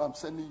come, so I'm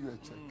sending you a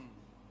check.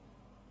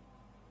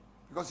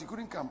 Because he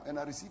couldn't come, and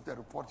I received a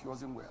report he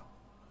wasn't well.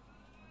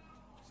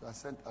 So I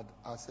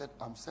said,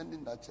 I'm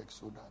sending that check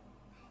so that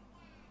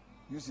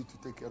use it to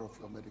take care of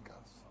your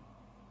medicals.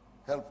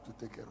 Help to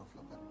take care of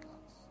your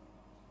medicals.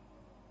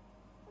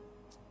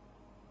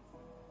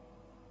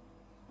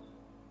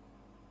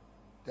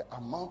 The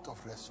amount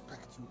of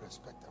respect you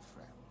respect a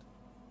friend.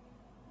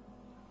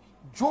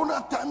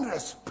 Jonathan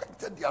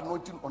respected the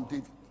anointing on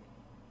David.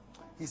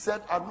 He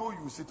said, I know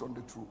you sit on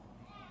the throne.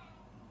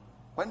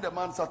 When the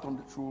man sat on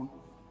the throne,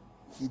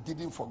 he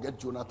didn't forget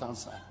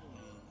Jonathan's son.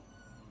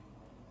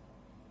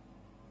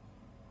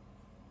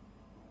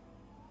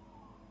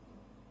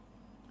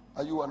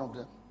 Are you one of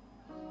them?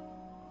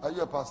 Are you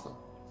a pastor?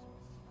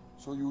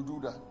 So you do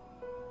that.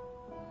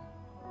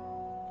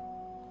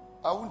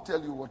 I won't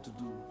tell you what to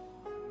do,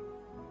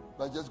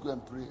 but just go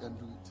and pray and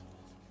do it.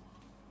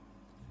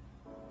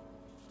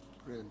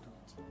 Pray and do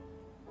it.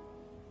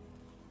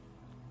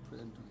 Pray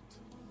and do it.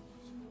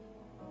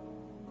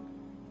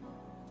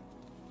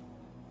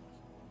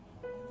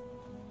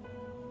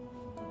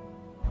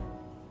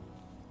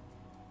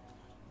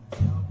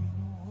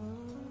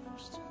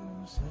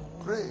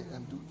 Pray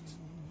and do it.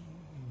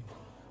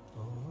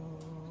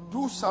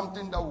 Do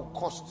something that will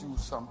cost you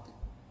something.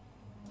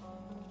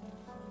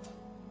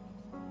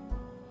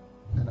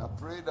 And I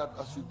pray that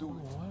as you do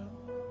it,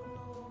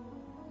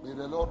 may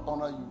the Lord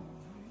honor you.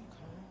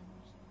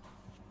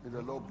 May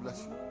the Lord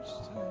bless you.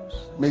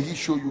 May He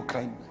show you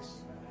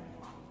kindness.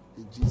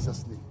 In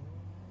Jesus' name.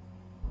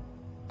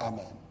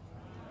 Amen.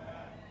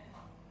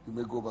 You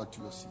may go back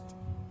to your seat.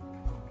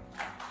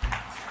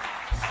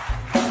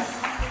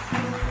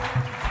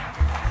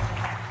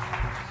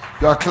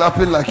 You are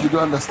clapping like you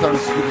don't understand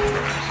spiritual.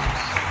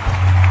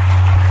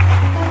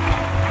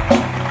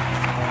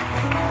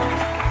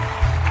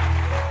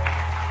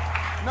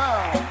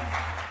 Now,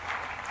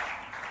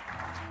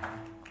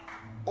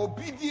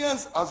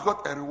 obedience has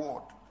got a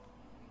reward.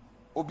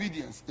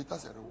 Obedience, it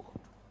has a reward.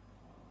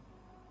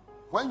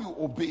 When you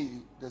obey,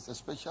 there's a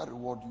special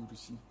reward you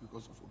receive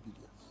because of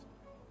obedience.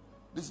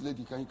 This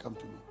lady, can you come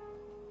to me?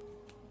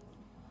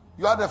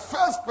 You are the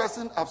first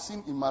person I've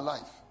seen in my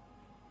life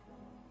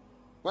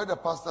where the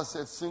pastor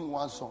said, sing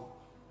one song.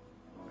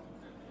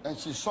 And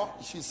she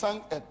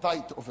sang a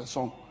tithe of a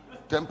song,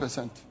 10%.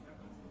 And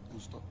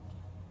stopped.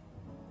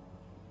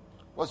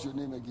 What's your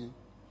name again?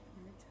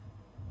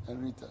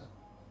 Henrietta.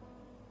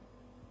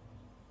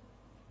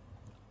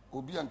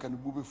 Obi and can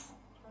bube fu.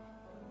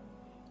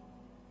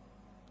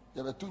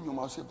 You have a 2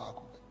 nyoma se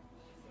baako.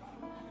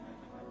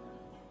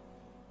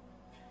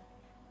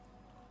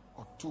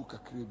 Or 2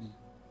 kakrebi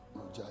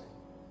no jai.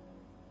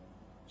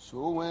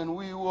 So when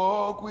we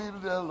walk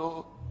with the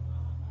Lord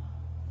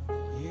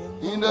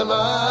in the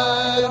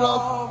light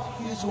of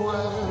His word,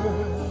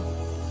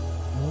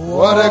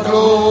 what a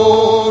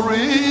glory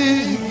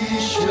He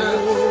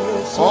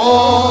sheds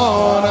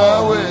on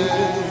our way.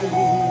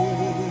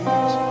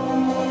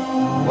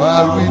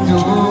 While we do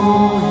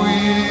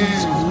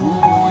His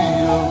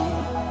will,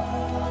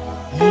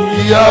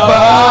 He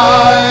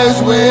abides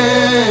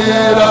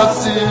with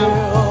us still,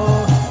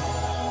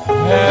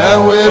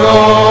 and with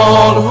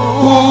all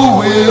who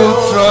will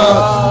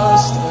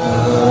trust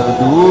and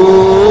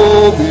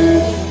obey.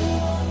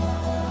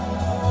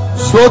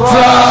 So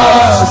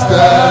trust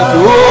and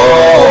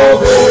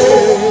obey,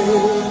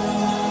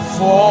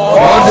 for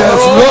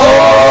there's no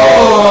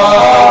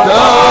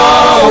other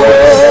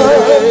way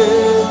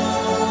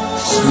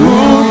to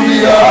be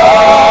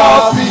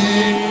happy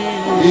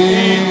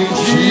in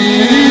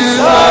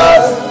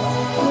Jesus,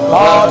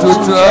 but to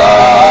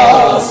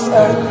trust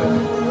and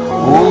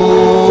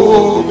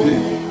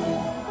obey.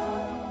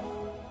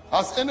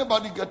 Has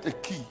anybody got a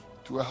key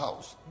to a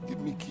house? Give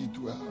me key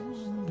to a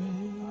house.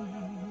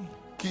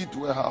 Key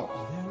to a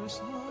house.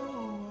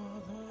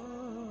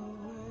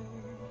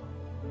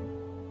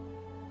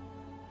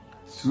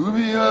 To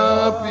be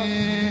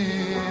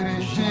happy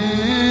in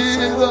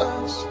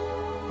Jesus,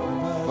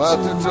 but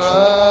to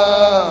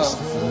trust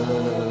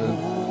and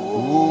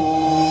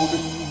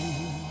obey.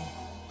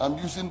 I'm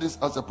using this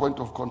as a point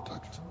of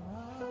contact.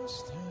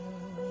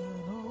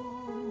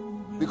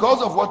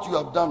 Because of what you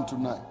have done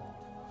tonight,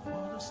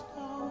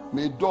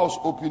 may doors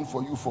open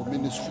for you for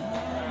ministry.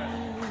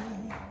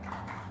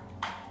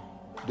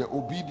 The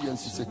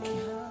obedience is a key.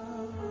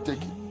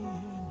 Take it.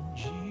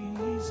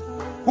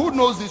 Who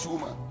knows this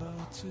woman?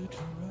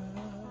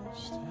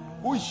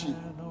 Who is she?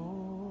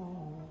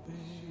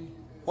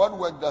 What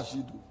work does she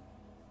do?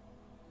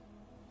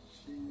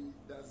 She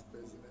does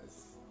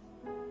business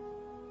and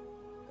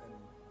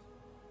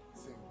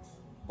sings.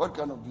 What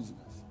kind of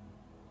business?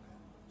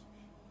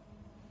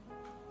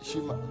 Is she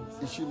married?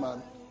 She's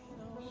married,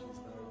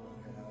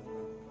 but her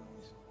husband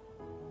passed.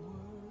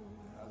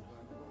 Her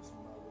husband was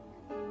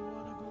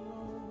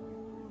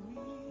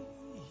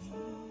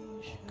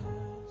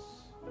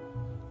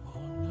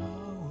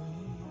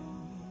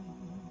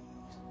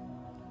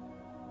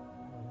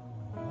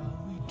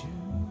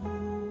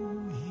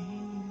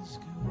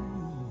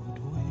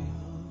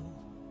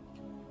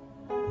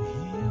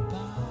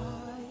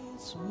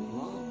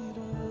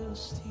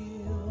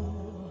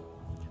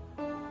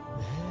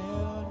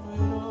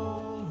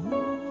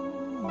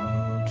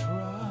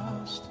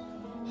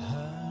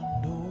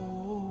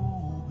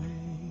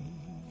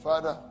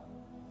Father,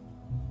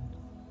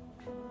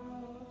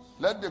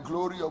 let the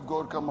glory of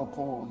God come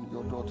upon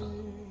your daughter.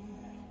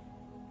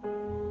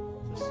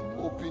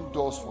 Open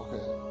doors for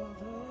her.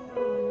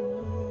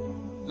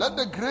 Let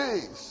the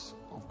grace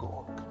of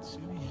God come.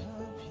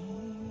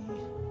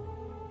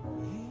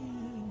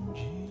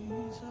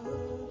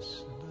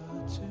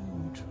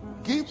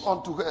 Give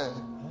unto her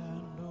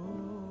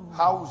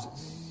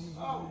houses,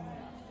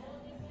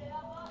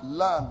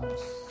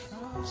 lands.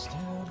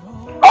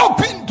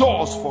 Open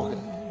doors for her.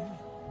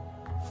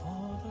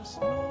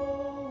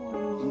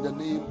 In the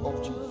name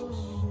of Jesus.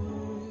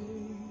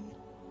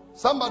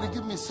 Somebody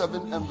give me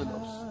 7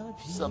 envelopes.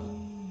 7.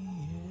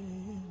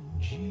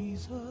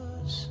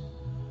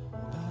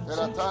 There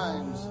are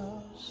times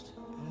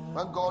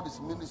when God is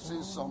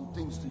ministering some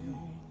things to you.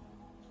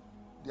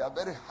 They are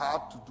very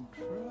hard to do.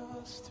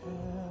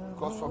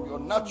 Because from your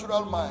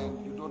natural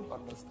mind, you don't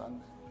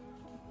understand them.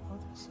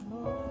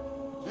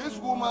 This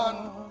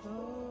woman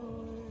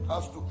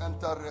has to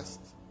enter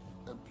rest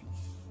and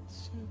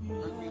peace.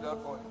 Bring me that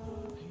oil.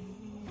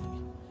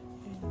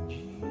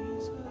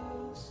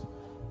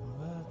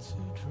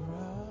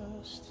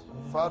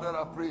 Father,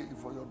 I pray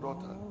for your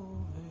daughter.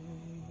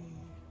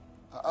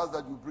 I ask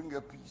that you bring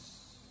her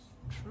peace.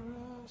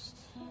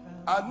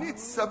 I need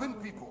 7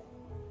 people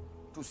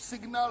to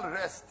signal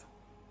rest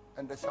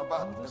and the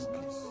Shabbat and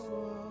peace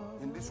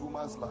in this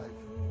woman's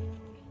life.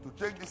 To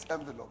take this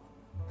envelope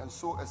and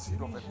sow a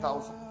seed of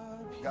 1,000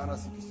 Ghana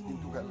cedis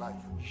into her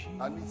life.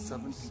 I need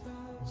 7 people.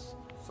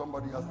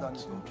 Somebody has done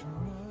it.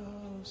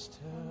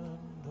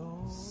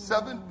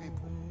 7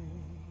 people.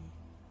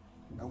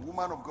 And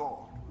woman of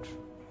God.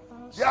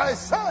 They are a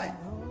sign.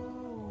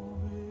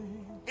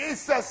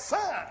 It's a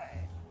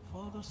sign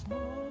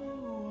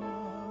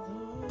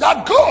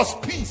that God's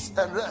peace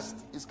and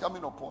rest is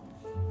coming upon you.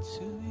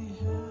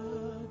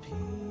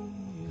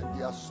 And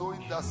they are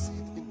sowing that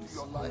seed into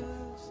your life.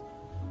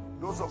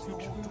 Those of you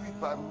who do it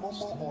by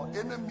Momo or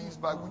any means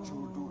by which you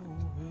will do it,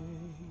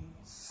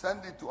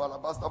 send it to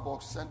Alabaster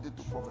box, send it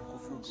to Prophet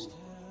Kofi,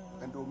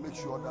 and they'll make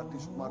sure that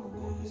this woman of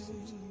God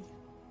receives it.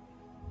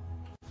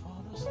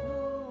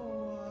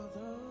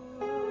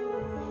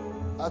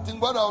 I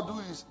think what I'll do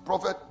is,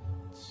 Prophet,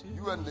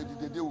 you and Lady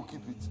Dede will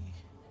keep it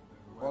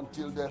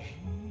until the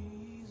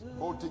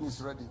whole thing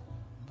is ready.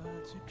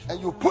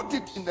 And you put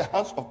it in the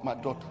hands of my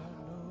daughter.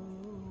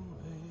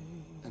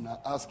 And I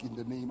ask in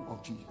the name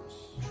of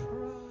Jesus.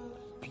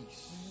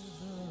 Peace.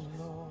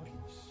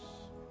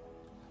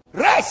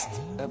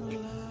 Rest and peace.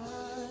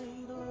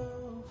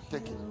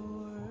 Take it.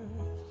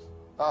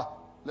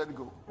 Let it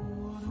go.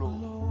 Flow.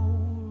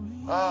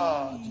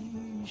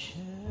 Jesus.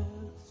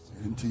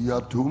 Into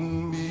your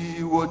tomb,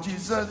 oh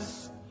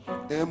Jesus.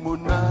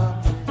 Emuna.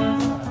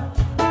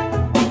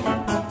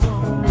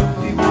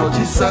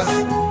 Jesus.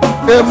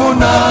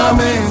 Emuna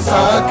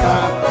mensaka.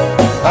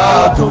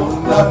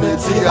 Adonai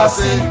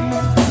metiase.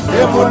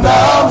 Emuna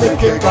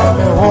meke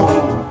kame home.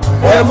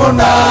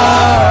 Emuna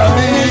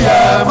miye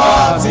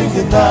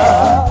matingina.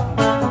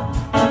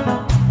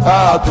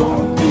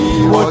 Adonai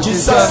wo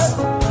Jesus.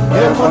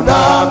 Emuna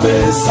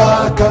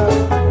mesaka.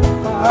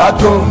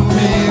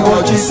 Adonai wo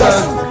Jesus.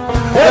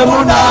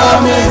 Emuna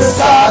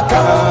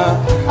mesaka.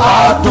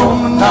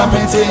 Adonai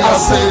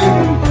metiase.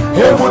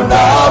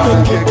 Emuna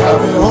meke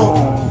kame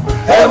home.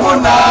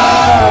 Emuna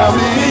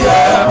miye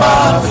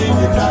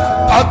matingina.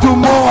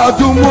 Adumo.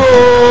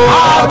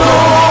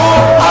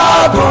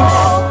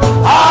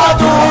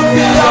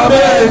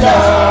 Miamenya,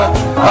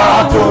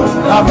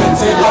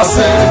 Namete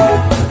Yase,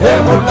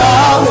 Emuna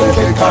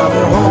Leke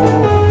Kameho,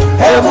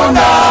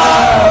 Emuna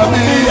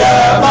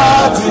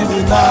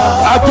Miamatina,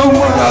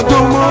 Adumo,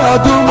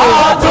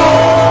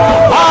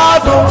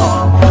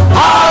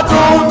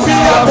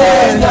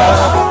 Miamenya,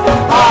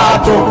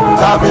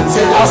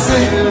 Namete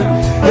Yase,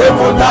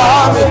 Emuna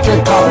Leke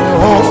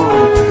Kameho,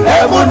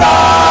 Emuna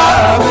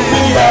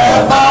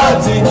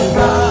Miamatina.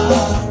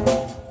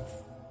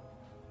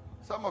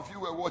 Some of you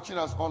were watching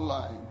us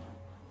online.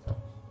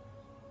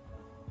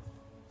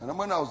 And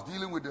when I was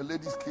dealing with the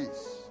lady's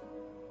case,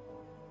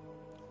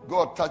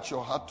 God touched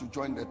your heart to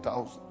join the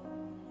 1,000.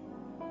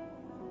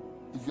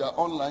 If you are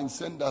online,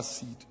 send that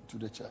seed to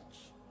the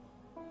church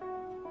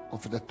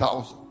of the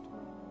 1,000.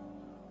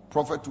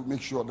 Prophet will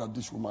make sure that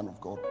this woman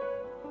of God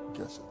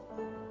gets it.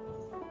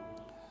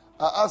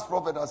 I asked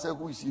Prophet, I said,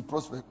 who is he?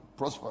 Prophet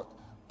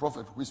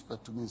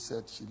whispered to me and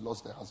said she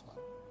lost her husband.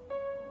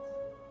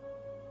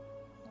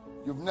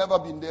 You've never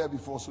been there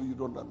before, so you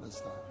don't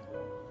understand.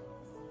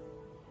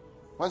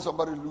 When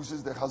somebody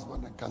loses their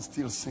husband and can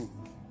still sing.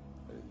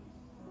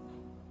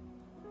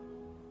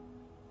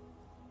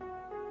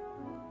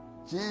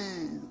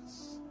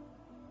 Jesus.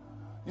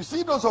 You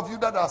see those of you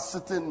that are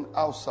sitting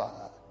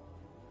outside,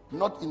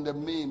 not in the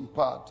main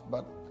part,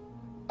 but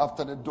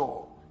after the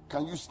door,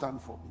 can you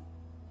stand for me?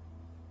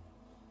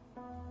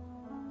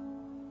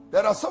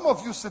 There are some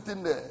of you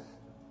sitting there.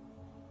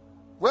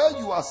 Where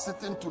you are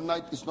sitting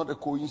tonight is not a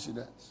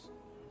coincidence.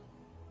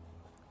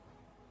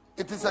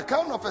 It is a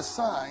kind of a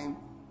sign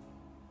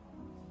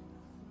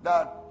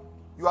that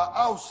you are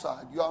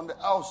outside, you are on the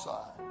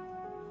outside,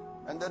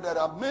 and that there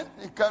are many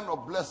kind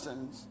of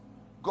blessings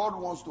God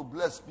wants to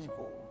bless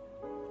people,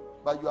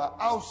 but you are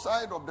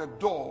outside of the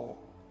door,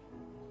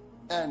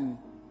 and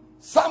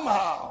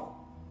somehow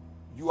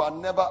you are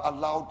never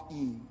allowed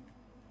in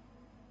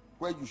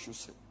where you should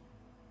sit.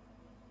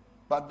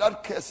 But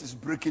that curse is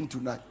breaking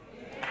tonight,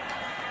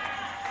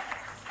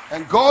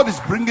 and God is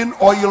bringing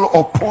oil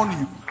upon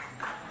you.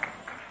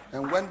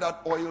 And when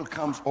that oil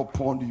comes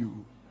upon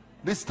you,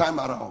 this time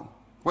around,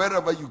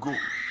 wherever you go,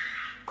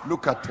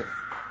 look at it.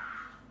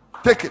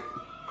 Take it.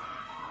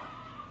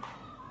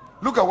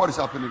 Look at what is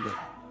happening there.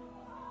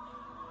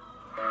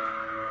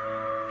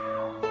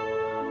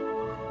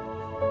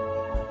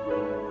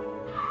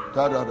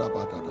 You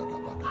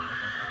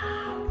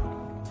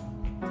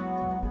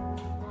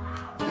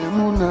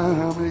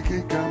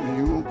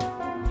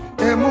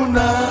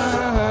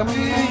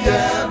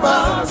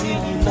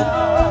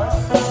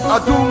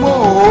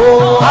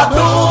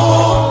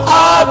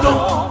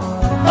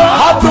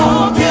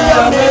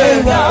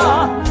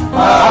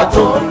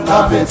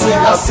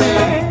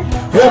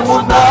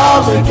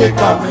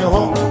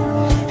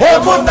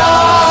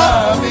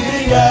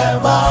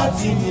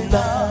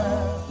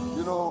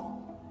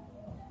know,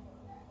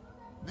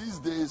 these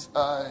days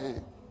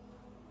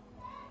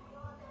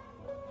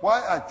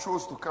why I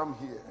chose to come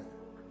here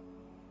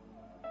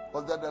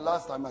was that the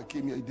last time I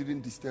came here, it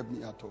didn't disturb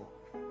me at all.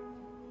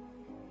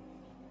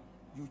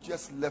 You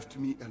just left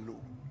me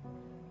alone.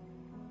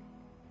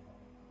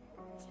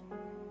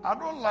 I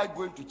don't like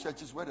going to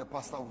churches where the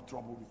pastor will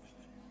trouble me.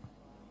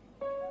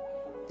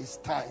 it's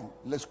time.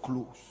 Let's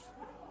close.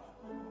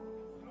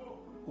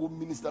 Who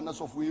minister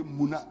of we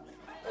muna?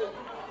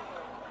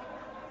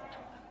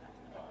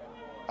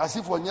 As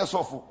if when yes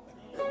of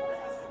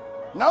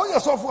now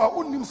yes of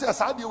who name says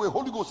Sadia way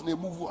Holy Ghost in a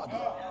move.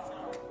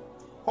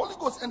 Holy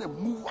Ghost in a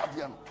move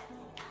again.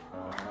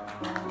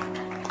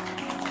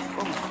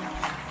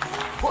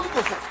 Holy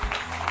Ghost.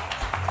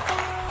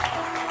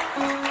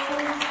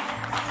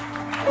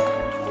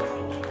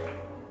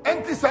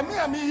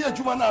 Samia mi ye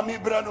juma na mi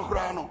bra no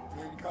kra no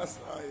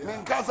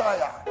menkasa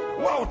ya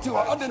wa oti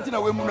wa adentina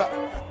we muna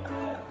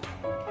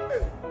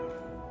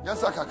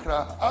yasa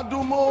kakra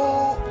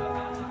adumo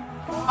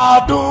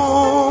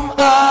adum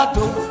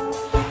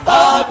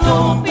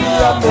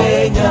bia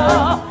menya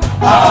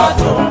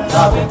adum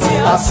na beti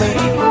ase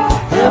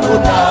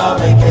emuna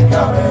meke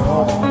kameho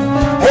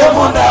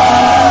emuna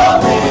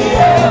mi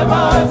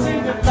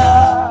ematina.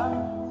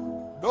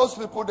 Those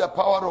people, the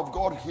power of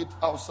God hit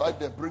outside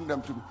there, bring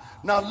them to me.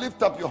 Now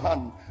lift up your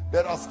hand.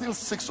 There are still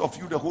 6 of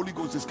you. The Holy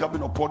Ghost is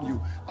coming upon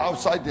you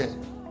outside there.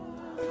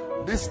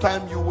 This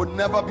time you will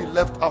never be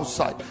left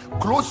outside.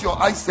 Close your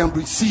eyes and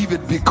receive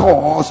it,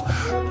 because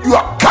you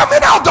are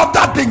coming out of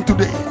that thing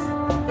today.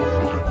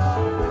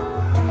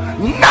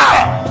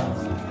 Now,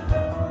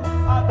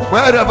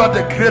 wherever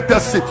the Creator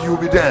sits, you'll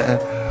be there.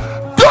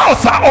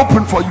 Doors are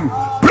open for you.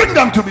 Bring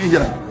them to me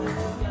here.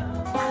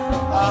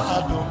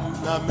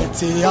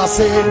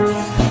 Metiase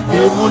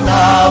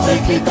emuna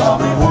meke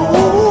kameho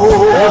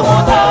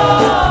emuna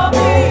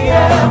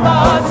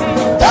miemati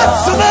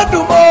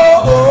esunedumo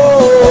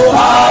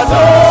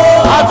ado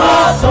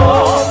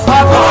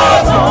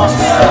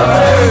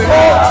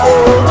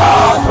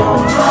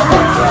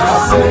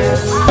metiase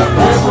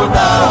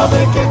emuna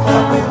meke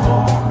kameho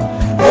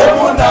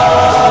emuna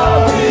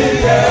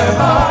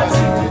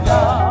miemati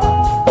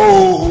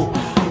oh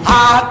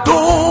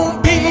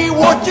adum be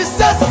what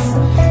Jesus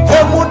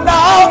emuna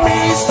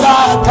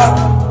misaka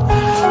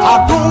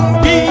adum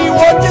be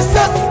what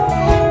Jesus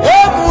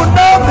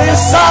emuna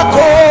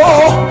misako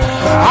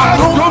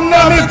adum na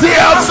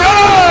mitiase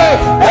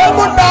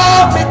emuna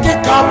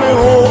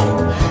mikikameho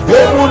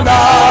emuna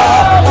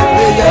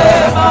ye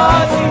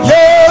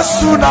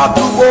Yesu na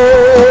dumo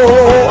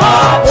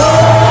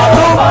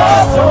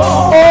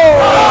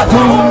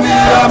adum ni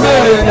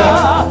amena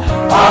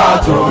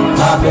adum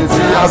na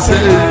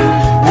mitiase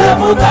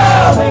emuna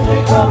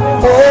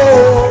mikikameho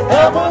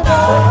emuna.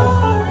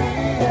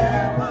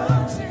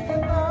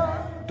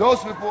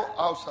 Those people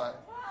outside,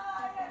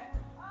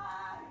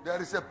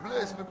 there is a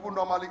place people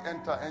normally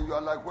enter, and you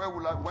are like, when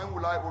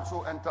will I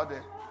also enter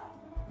there?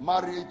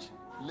 Marriage,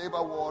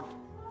 labor ward,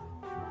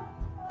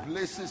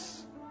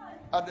 places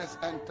others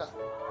enter,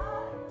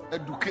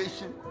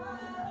 education,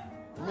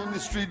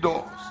 ministry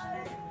doors.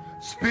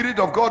 Spirit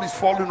of God is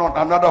falling on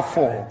another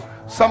 4.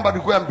 Somebody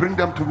go and bring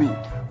them to me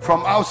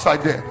from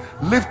outside there.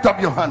 Lift up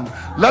your hand.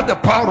 Let the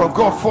power of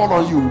God fall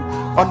on you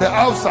on the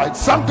outside.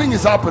 Something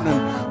is happening.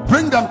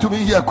 Bring them to me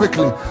here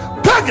quickly.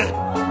 Take it.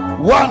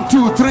 1,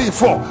 2, 3,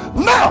 4.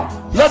 Now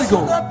let it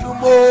go.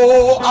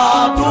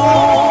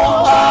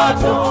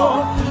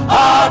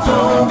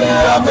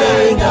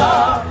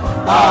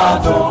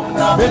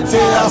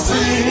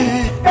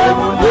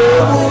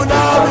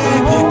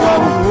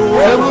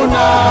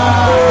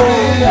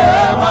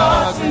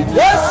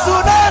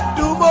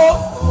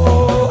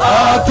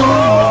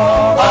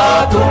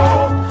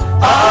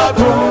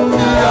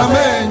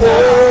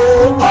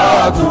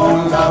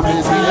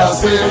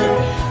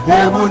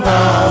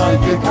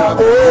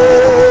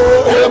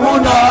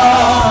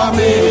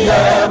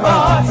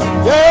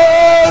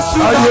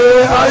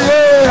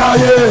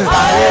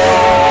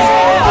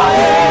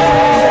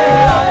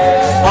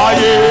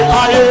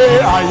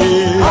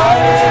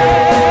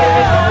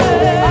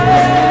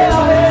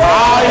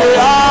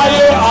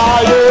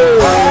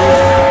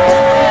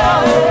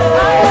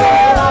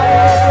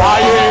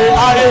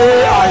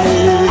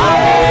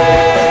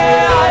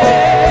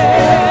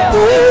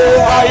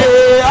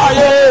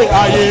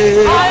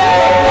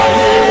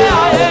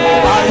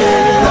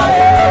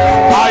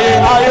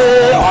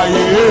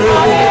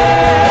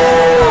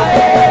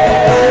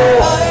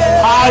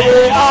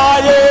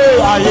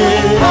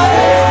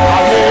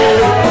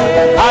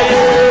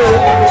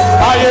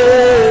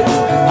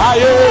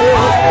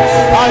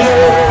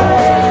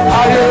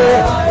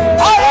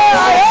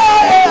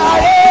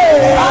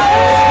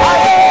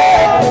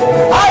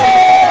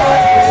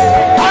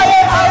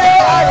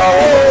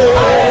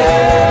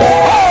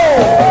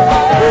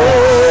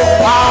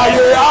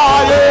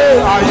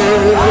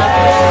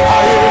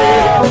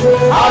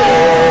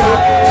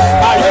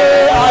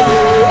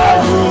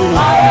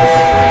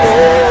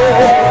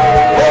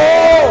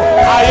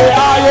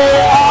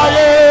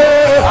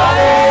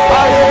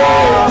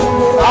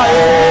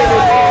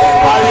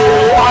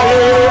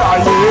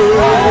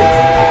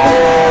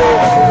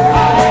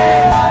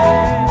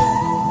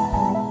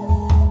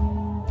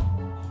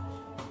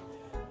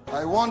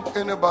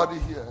 Anybody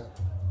here?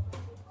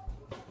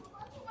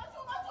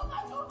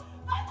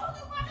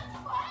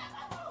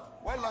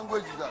 What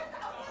language is that?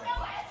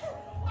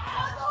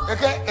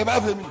 Okay,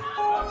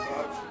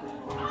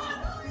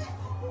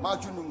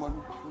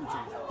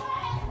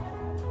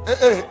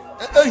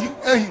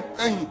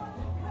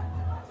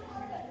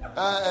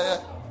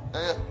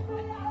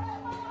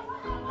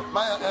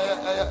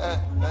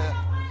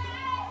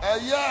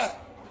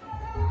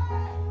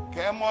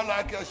 Came on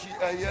like she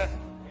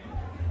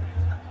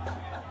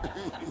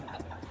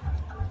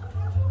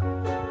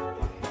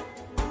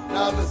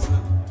Now listen.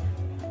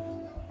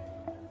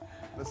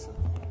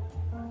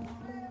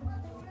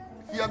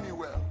 Hear me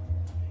well.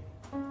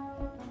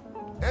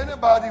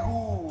 Anybody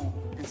who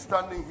is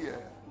standing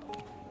here,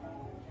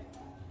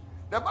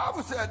 the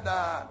Bible said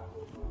that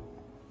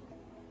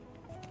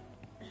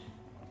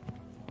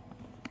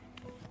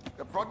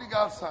the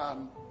prodigal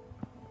son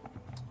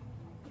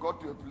got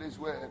to a place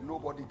where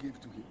nobody gave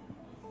to him.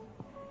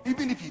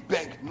 Even if he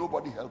begged,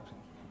 nobody helped him.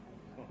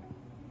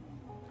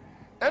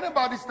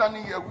 Anybody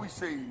standing here who is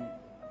saying,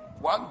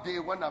 one day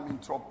when I'm in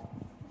trouble,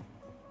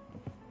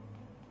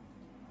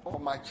 or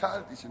my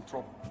child is in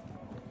trouble,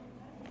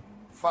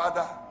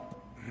 Father,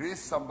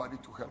 raise somebody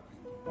to help him.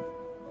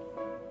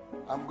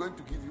 I'm going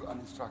to give you an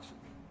instruction.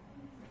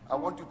 I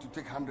want you to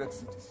take 100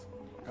 cities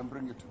and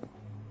bring it to me.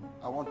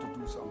 I want to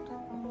do something.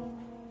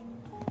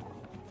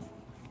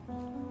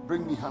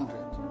 Bring me 100.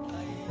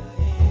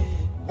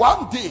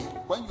 One day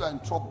when you are in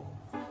trouble,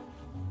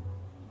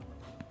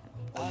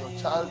 or your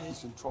child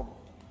is in trouble,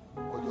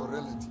 or your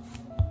relative,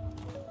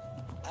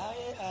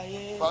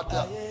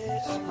 Father,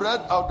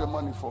 spread out the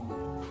money for me.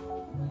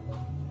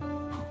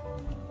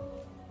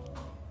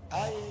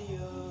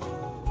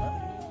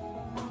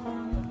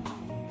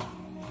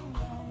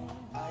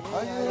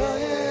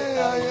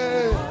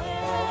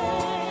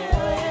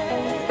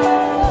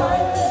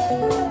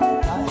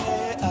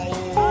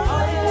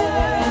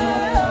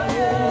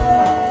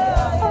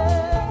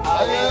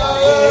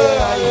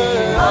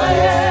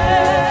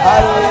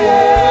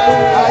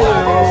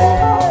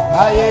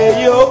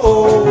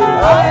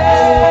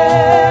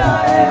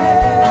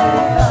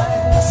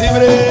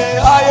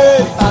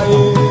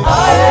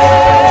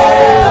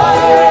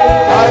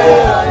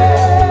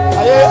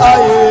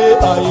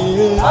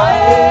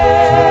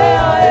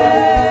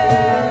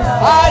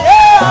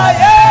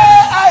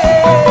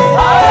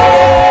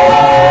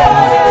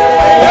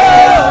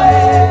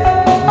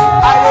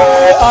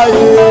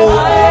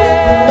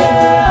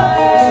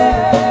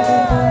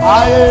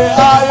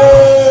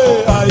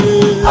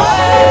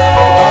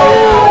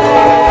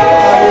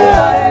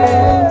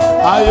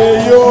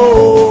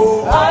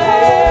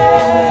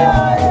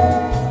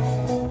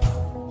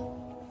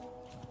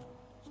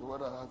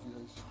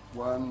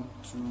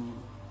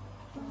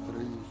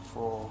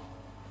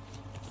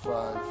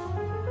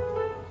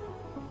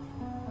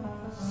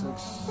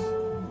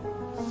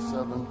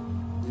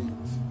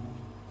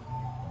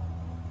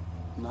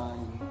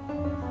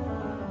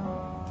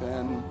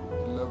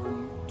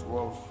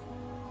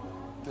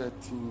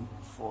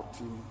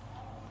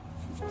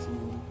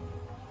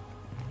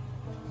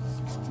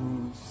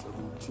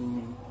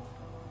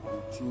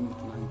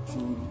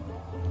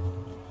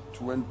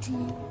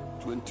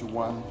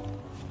 21,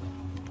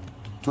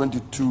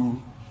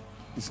 22.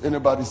 Is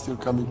anybody still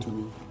coming to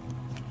me?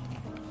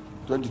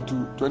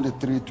 22,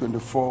 23,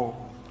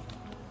 24.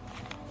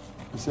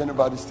 Is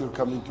anybody still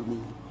coming to me?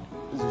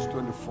 This is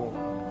 24.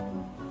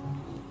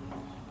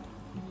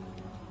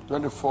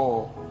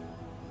 24,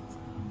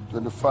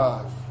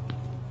 25.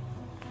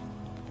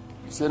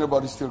 Is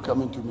anybody still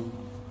coming to me?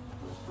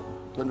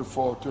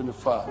 24,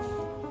 25.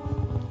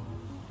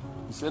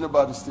 Is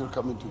anybody still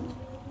coming to me?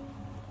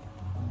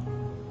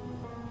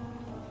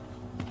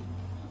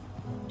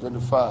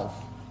 25.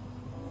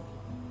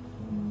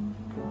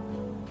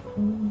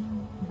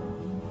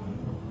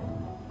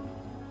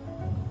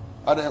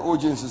 Are there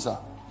urgencies, sir?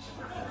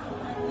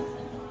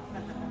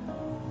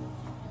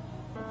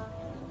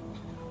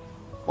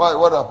 Why?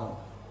 What happened?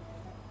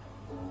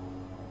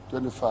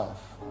 25.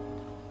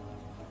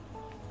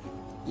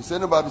 Is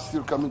anybody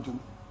still coming to me?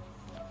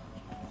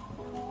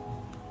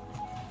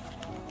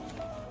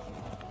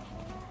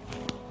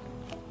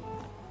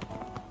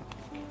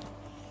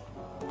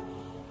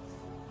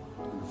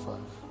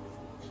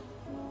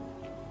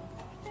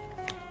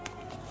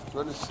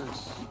 $26,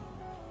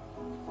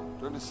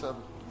 $27,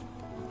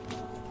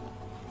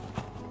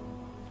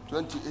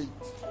 $28.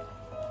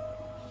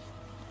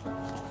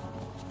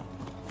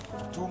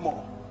 Two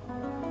more.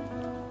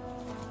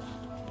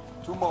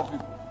 Two more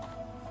people.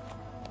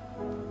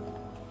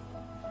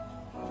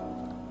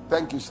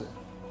 Thank you, sir.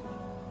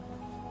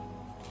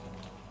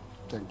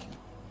 Thank you.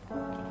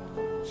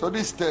 So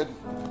this 30.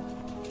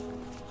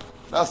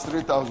 That's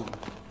 3,000.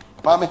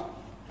 Mommy.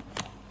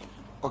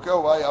 Okay,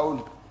 why I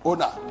own?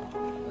 Owner.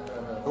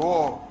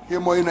 Oh, here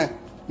more in it.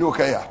 No,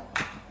 okay.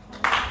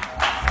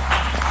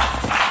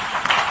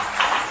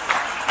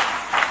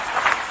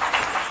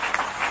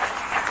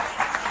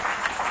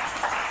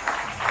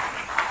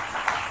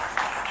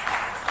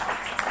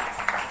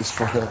 It's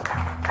for her.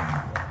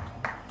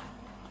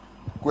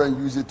 Go and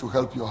use it to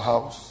help your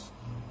house.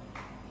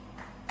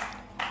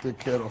 Take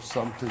care of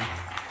something.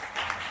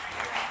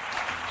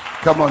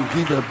 Come on,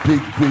 give a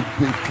big, big,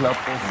 big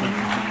clap of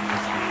it.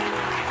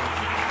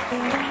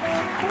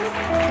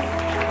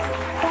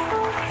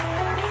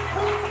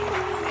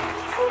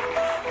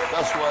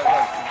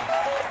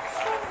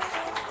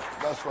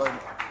 That's why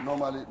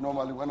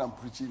normally when I'm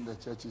preaching in the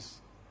churches,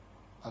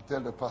 I tell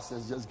the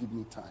pastors, just give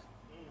me time.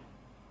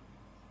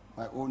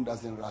 My own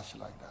doesn't rush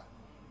like that.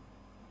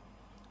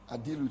 I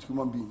deal with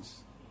human beings,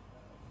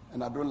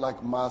 and I don't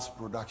like mass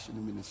production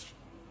in ministry.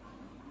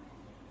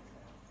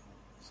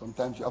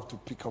 Sometimes you have to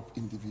pick up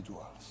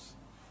individuals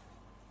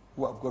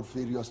who have got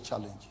various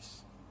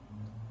challenges.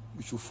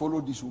 We should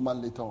follow this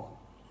woman later on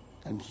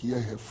and hear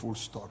her full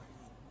story.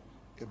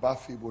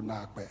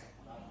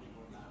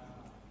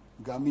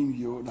 Gamin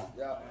Yona.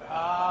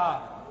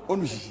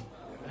 Onushi.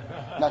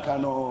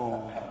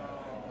 Nakano.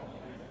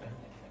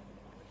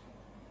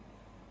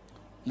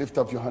 Lift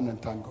up your hand and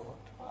thank God.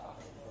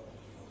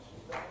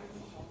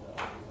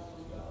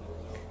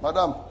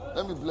 Madam,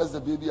 let me bless the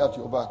baby at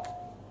your back.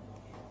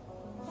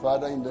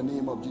 Father, in the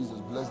name of Jesus,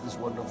 bless this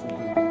wonderful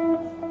baby.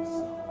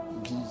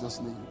 In Jesus'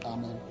 name,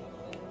 amen.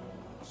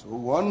 So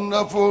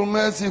wonderful,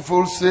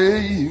 merciful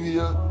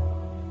Savior,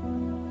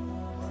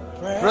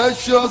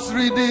 precious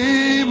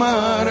Redeemer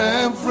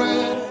and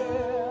friend,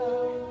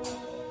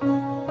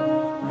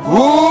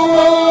 who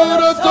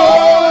would have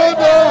thought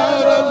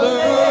that a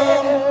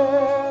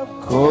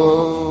lamb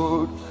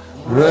could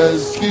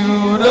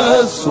rescue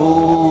the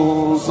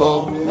souls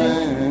of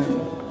men?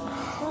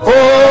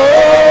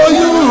 Oh,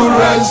 you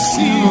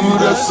rescue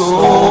the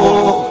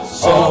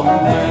souls of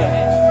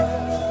men.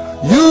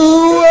 You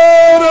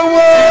are the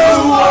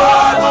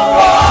one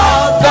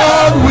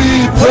that we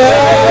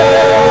pray.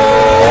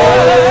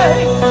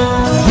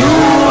 You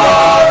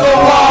are the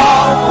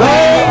one we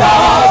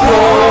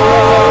adore.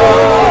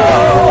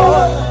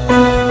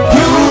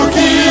 You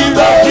give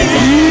the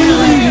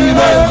healing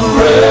and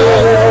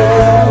grace.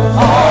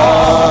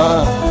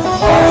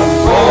 And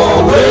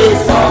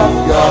always on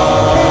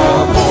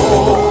God.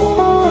 Oh,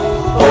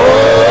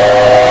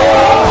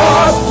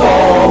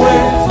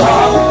 always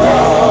on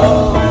God.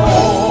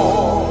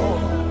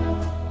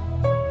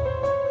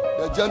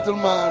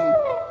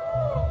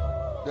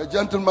 The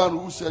gentleman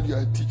who said you're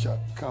a teacher,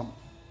 come.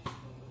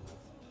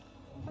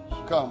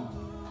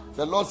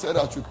 The Lord said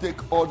I should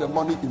take all the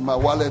money in my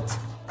wallet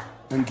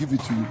and give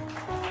it to you.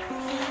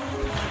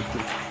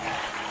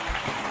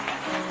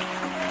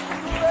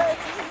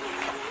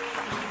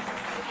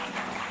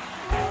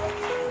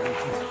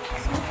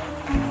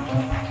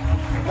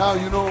 Now,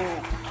 you know,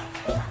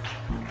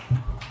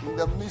 in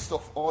the midst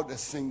of all the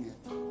singing,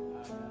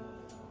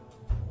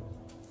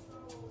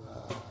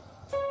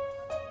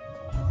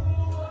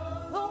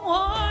 the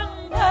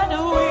one that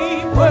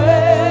we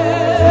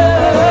praise,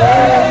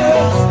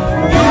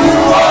 you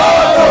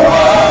are the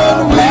one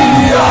we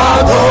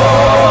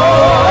adore.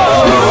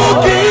 You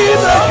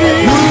give the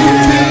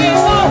healing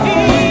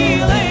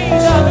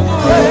and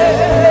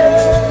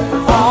grace.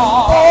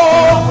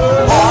 Always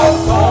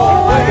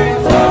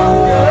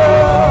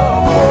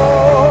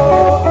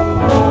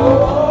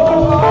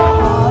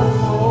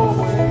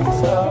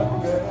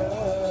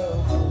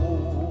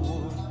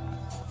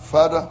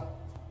Father,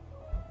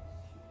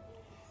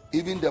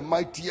 even the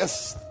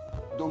mightiest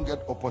don't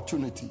get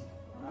opportunity.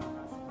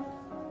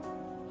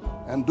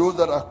 And those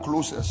that are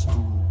closest to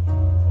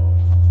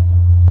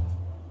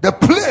the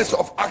place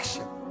of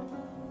action,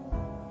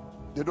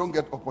 they don't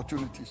get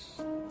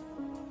opportunities.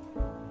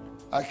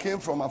 I came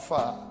from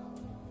afar,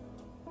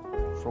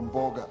 from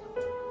Boga,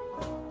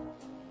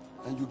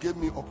 and you gave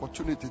me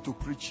opportunity to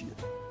preach here.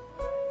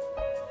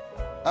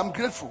 I'm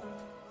grateful.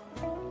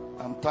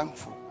 I'm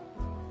thankful.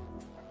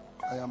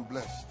 I am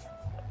blessed.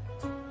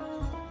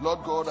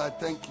 Lord God, I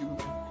thank you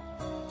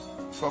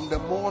from the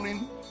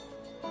morning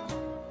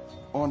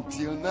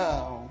until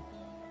now.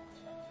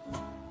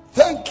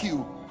 Thank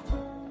you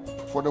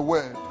for the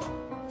word.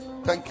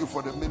 Thank you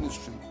for the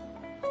ministry.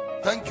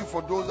 Thank you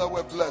for those that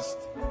were blessed.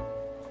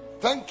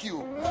 Thank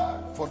you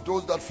for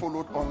those that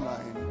followed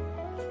online.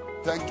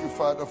 Thank you,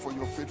 Father, for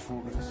your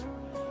faithfulness.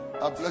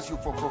 I bless you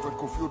for Prophet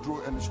Kofi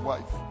Odro and his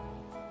wife,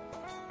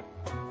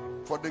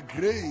 for the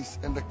grace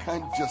and the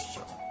kind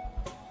gesture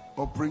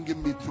of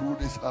bringing me through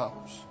this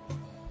house.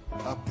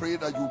 I pray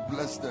that you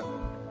bless them.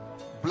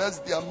 Bless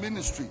their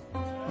ministry.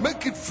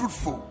 Make it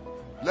fruitful.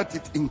 Let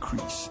it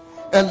increase.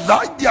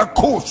 Enlarge their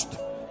coast.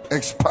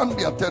 Expand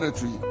their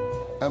territory.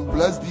 And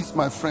bless these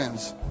my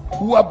friends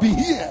who have been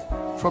here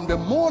from the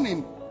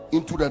morning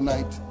into the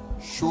night.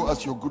 Show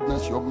us your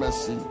goodness, your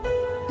mercy.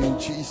 In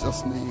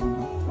Jesus' name.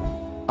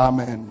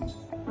 Amen.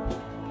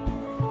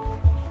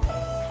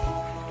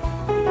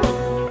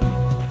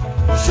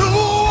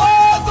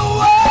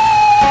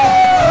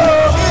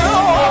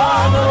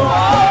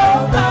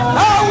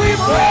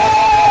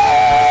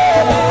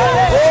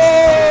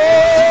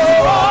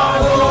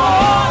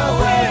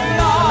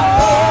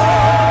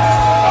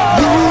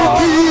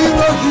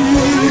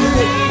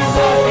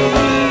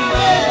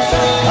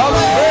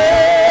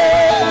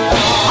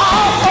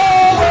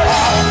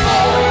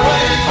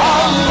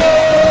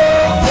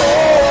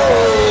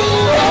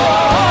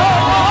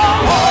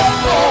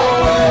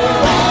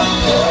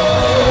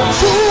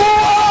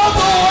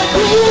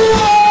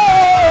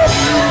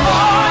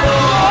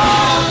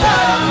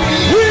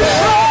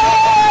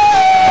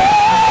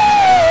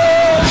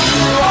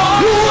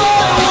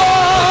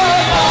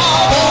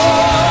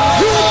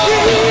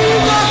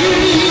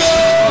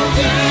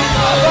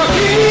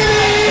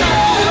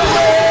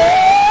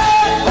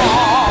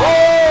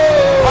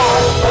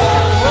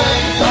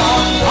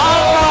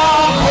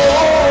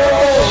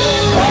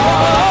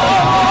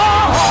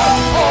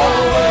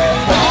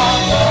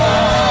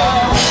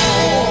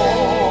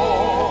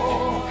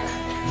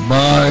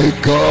 My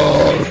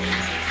God.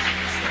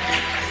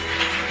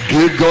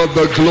 Give God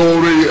the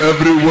glory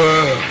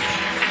everywhere.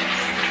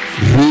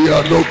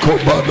 Ria no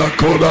kobana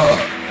koda.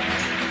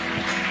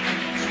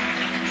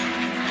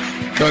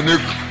 Can you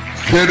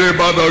kere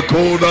bana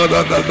koda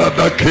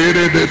da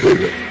kere de.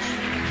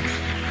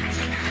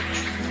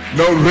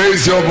 Now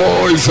raise your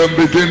voice and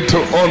begin to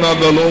honor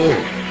the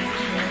Lord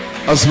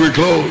as we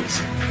close.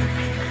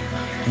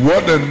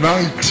 What a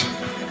night.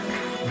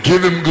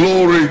 Give him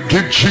glory.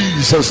 Give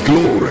Jesus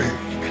glory.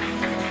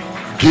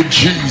 Give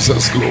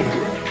Jesus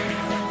glory.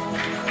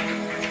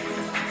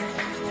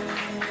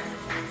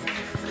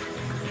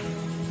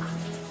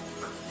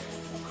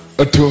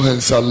 Our two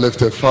hands are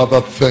lifted.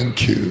 Father,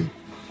 thank you.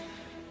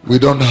 We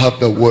don't have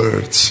the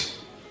words.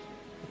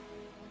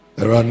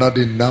 There are not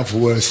enough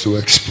words to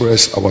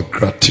express our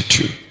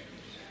gratitude.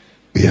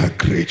 We are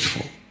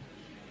grateful.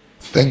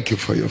 Thank you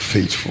for your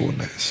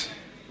faithfulness.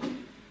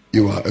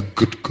 You are a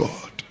good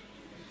God.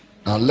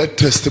 Now let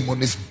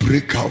testimonies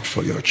break out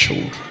for your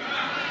children.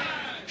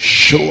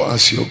 Show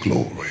us your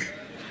glory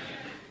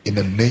in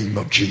the name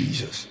of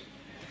Jesus.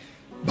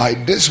 By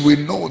this we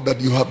know that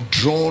you have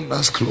drawn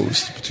us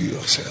close to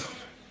yourself.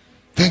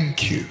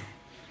 Thank you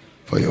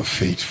for your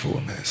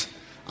faithfulness.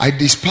 I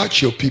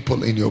dispatch your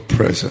people in your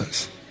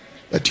presence.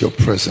 Let your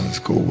presence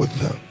go with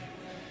them.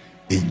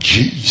 In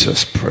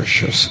Jesus'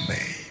 precious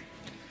name.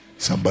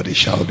 Somebody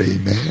shout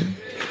amen.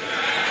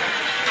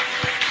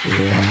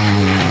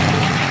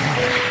 Wow.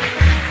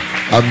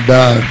 I'm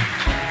done.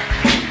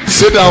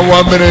 Sit down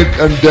 1 minute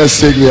and just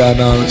say the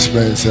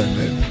announcements and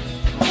then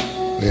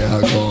we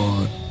are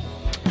gone.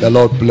 The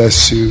Lord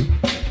bless you.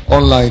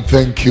 Online,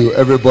 thank you.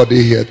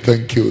 Everybody here,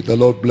 thank you. The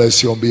Lord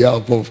bless you on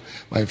behalf of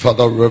my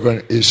father,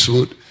 Reverend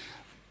Eastwood,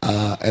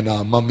 and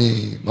our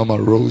Mama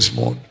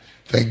Rosemont.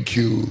 Thank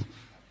you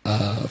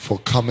for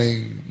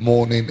coming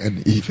morning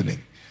and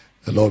evening.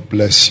 The Lord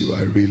bless you.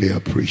 I really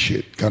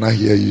appreciate it. Can I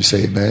hear you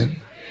say amen?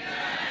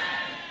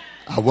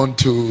 I want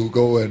to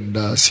go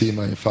and see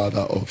my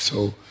father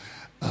also.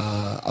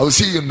 I'll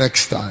see you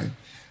next time.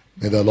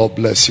 May the Lord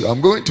bless you.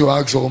 I'm going to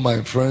ask all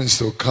my friends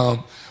to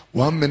come.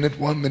 1 minute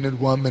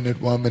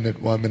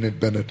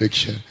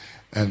benediction,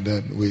 and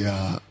then we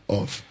are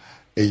off.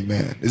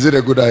 Amen. Is it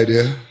a good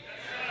idea?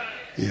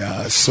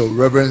 Yeah. So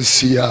Reverend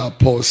Sia,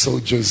 Apostle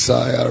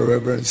Josiah,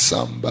 Reverend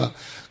Samba.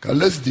 Okay,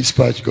 let's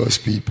dispatch God's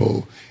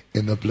people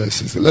in the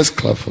blessings. Let's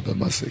clap for the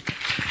music.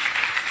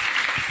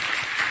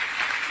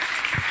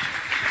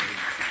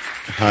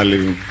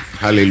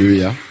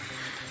 Hallelujah.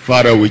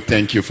 Father, we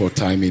thank you for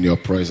time in your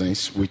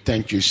presence. We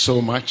thank you so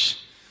much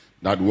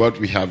that what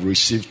we have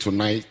received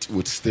tonight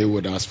would stay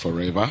with us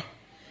forever.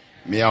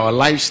 May our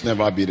lives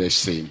never be the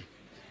same.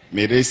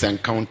 May this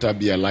encounter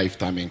be a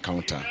lifetime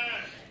encounter.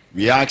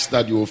 We ask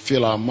that you will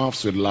fill our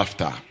mouths with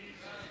laughter.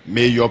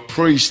 May your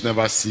praise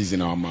never cease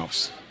in our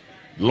mouths.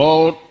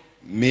 Lord,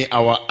 may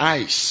our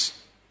eyes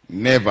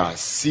never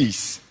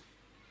cease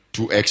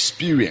to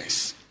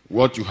experience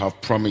what you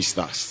have promised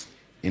us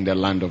in the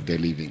land of the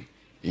living.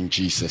 In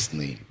Jesus'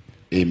 name,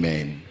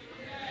 amen.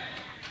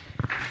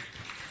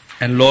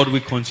 And Lord, we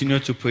continue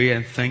to pray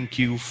and thank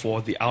you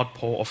for the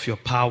outpour of your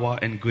power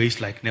and grace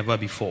like never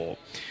before.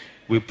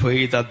 We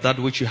pray that that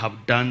which you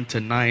have done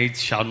tonight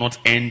shall not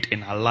end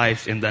in our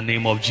life in the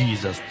name of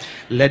Jesus.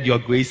 Let your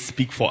grace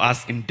speak for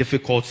us in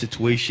difficult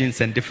situations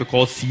and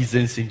difficult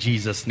seasons in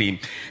Jesus' name.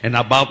 And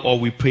above all,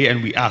 we pray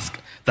and we ask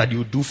that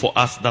you do for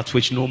us that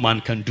which no man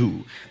can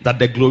do, that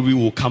the glory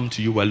will come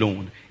to you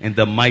alone. In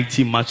the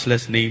mighty,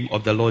 matchless name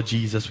of the Lord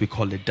Jesus, we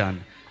call it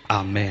done.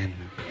 Amen.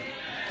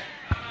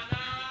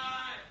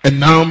 And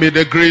now may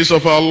the grace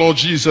of our Lord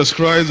Jesus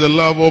Christ, the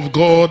love of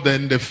God,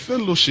 and the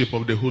fellowship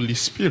of the Holy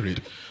Spirit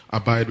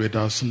abide with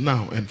us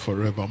now and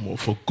forevermore.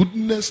 For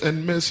goodness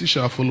and mercy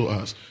shall follow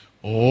us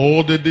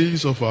all the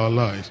days of our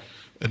lives,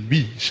 and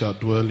we shall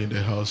dwell in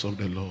the house of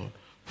the Lord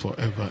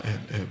forever and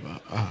ever.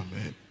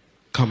 Amen.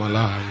 Come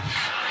alive.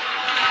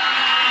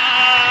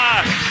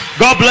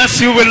 God bless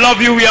you. We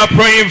love you. We are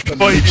praying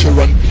for you.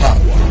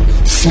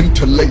 Power,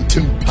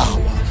 scintillating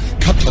power,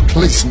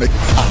 cataclysmic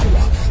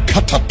power,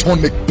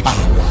 catatonic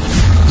power.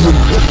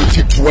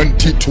 Humility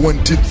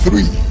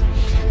 2023.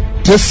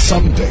 This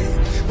Sunday,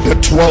 the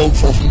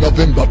 12th of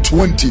November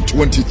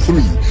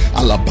 2023,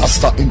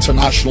 Alabaster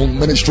International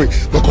Ministry,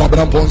 the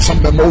Covenant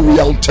Bonsam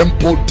Memorial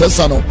Temple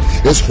Tesano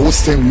is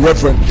hosting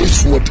Reverend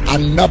Eastwood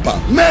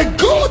Anaaba. May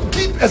God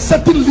give a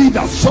certain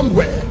leader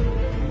somewhere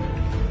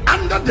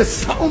under the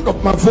sound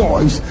of my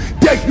voice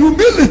the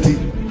humility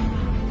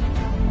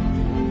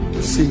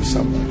to save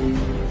somebody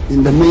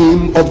in the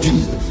name of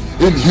Jesus.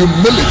 In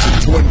Humility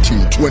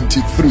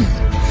 2023,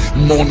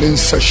 morning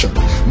session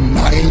 9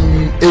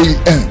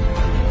 a.m.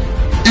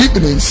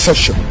 evening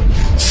session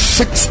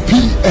 6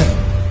 p.m.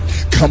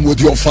 Come with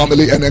your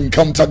family and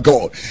encounter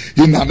God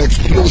in an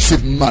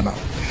explosive manner.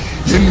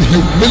 In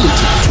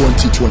Humility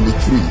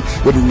 2023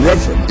 with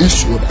Reverend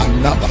Eastwood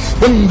Anaaba.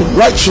 When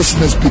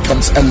righteousness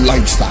becomes a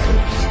lifestyle,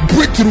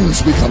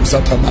 breakthroughs becomes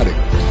automatic.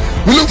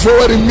 We look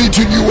forward to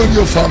meeting you and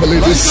your family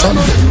this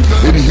Sunday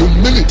in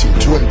Humility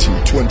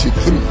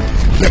 2023.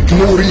 The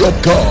glory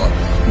of God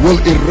will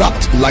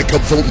erupt like a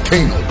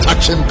volcano,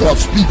 touching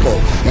God's people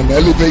and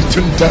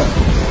elevating them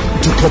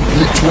to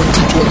complete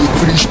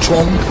 2023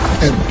 strong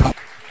and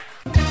powerful.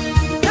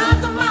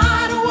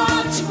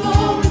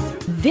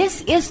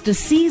 This is the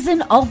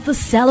season of the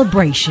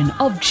celebration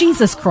of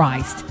Jesus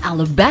Christ.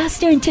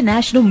 Alabaster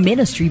International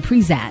Ministry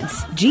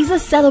presents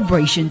Jesus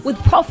Celebration with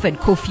Prophet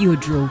Kofi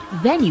Odro.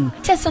 Venue,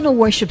 Tesano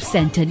Worship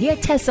Center near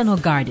Tesano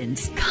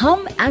Gardens.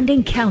 Come and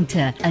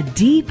encounter a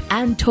deep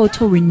and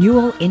total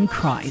renewal in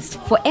Christ.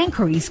 For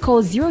enquiries,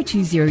 call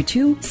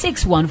 0202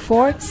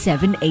 614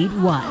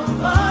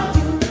 781.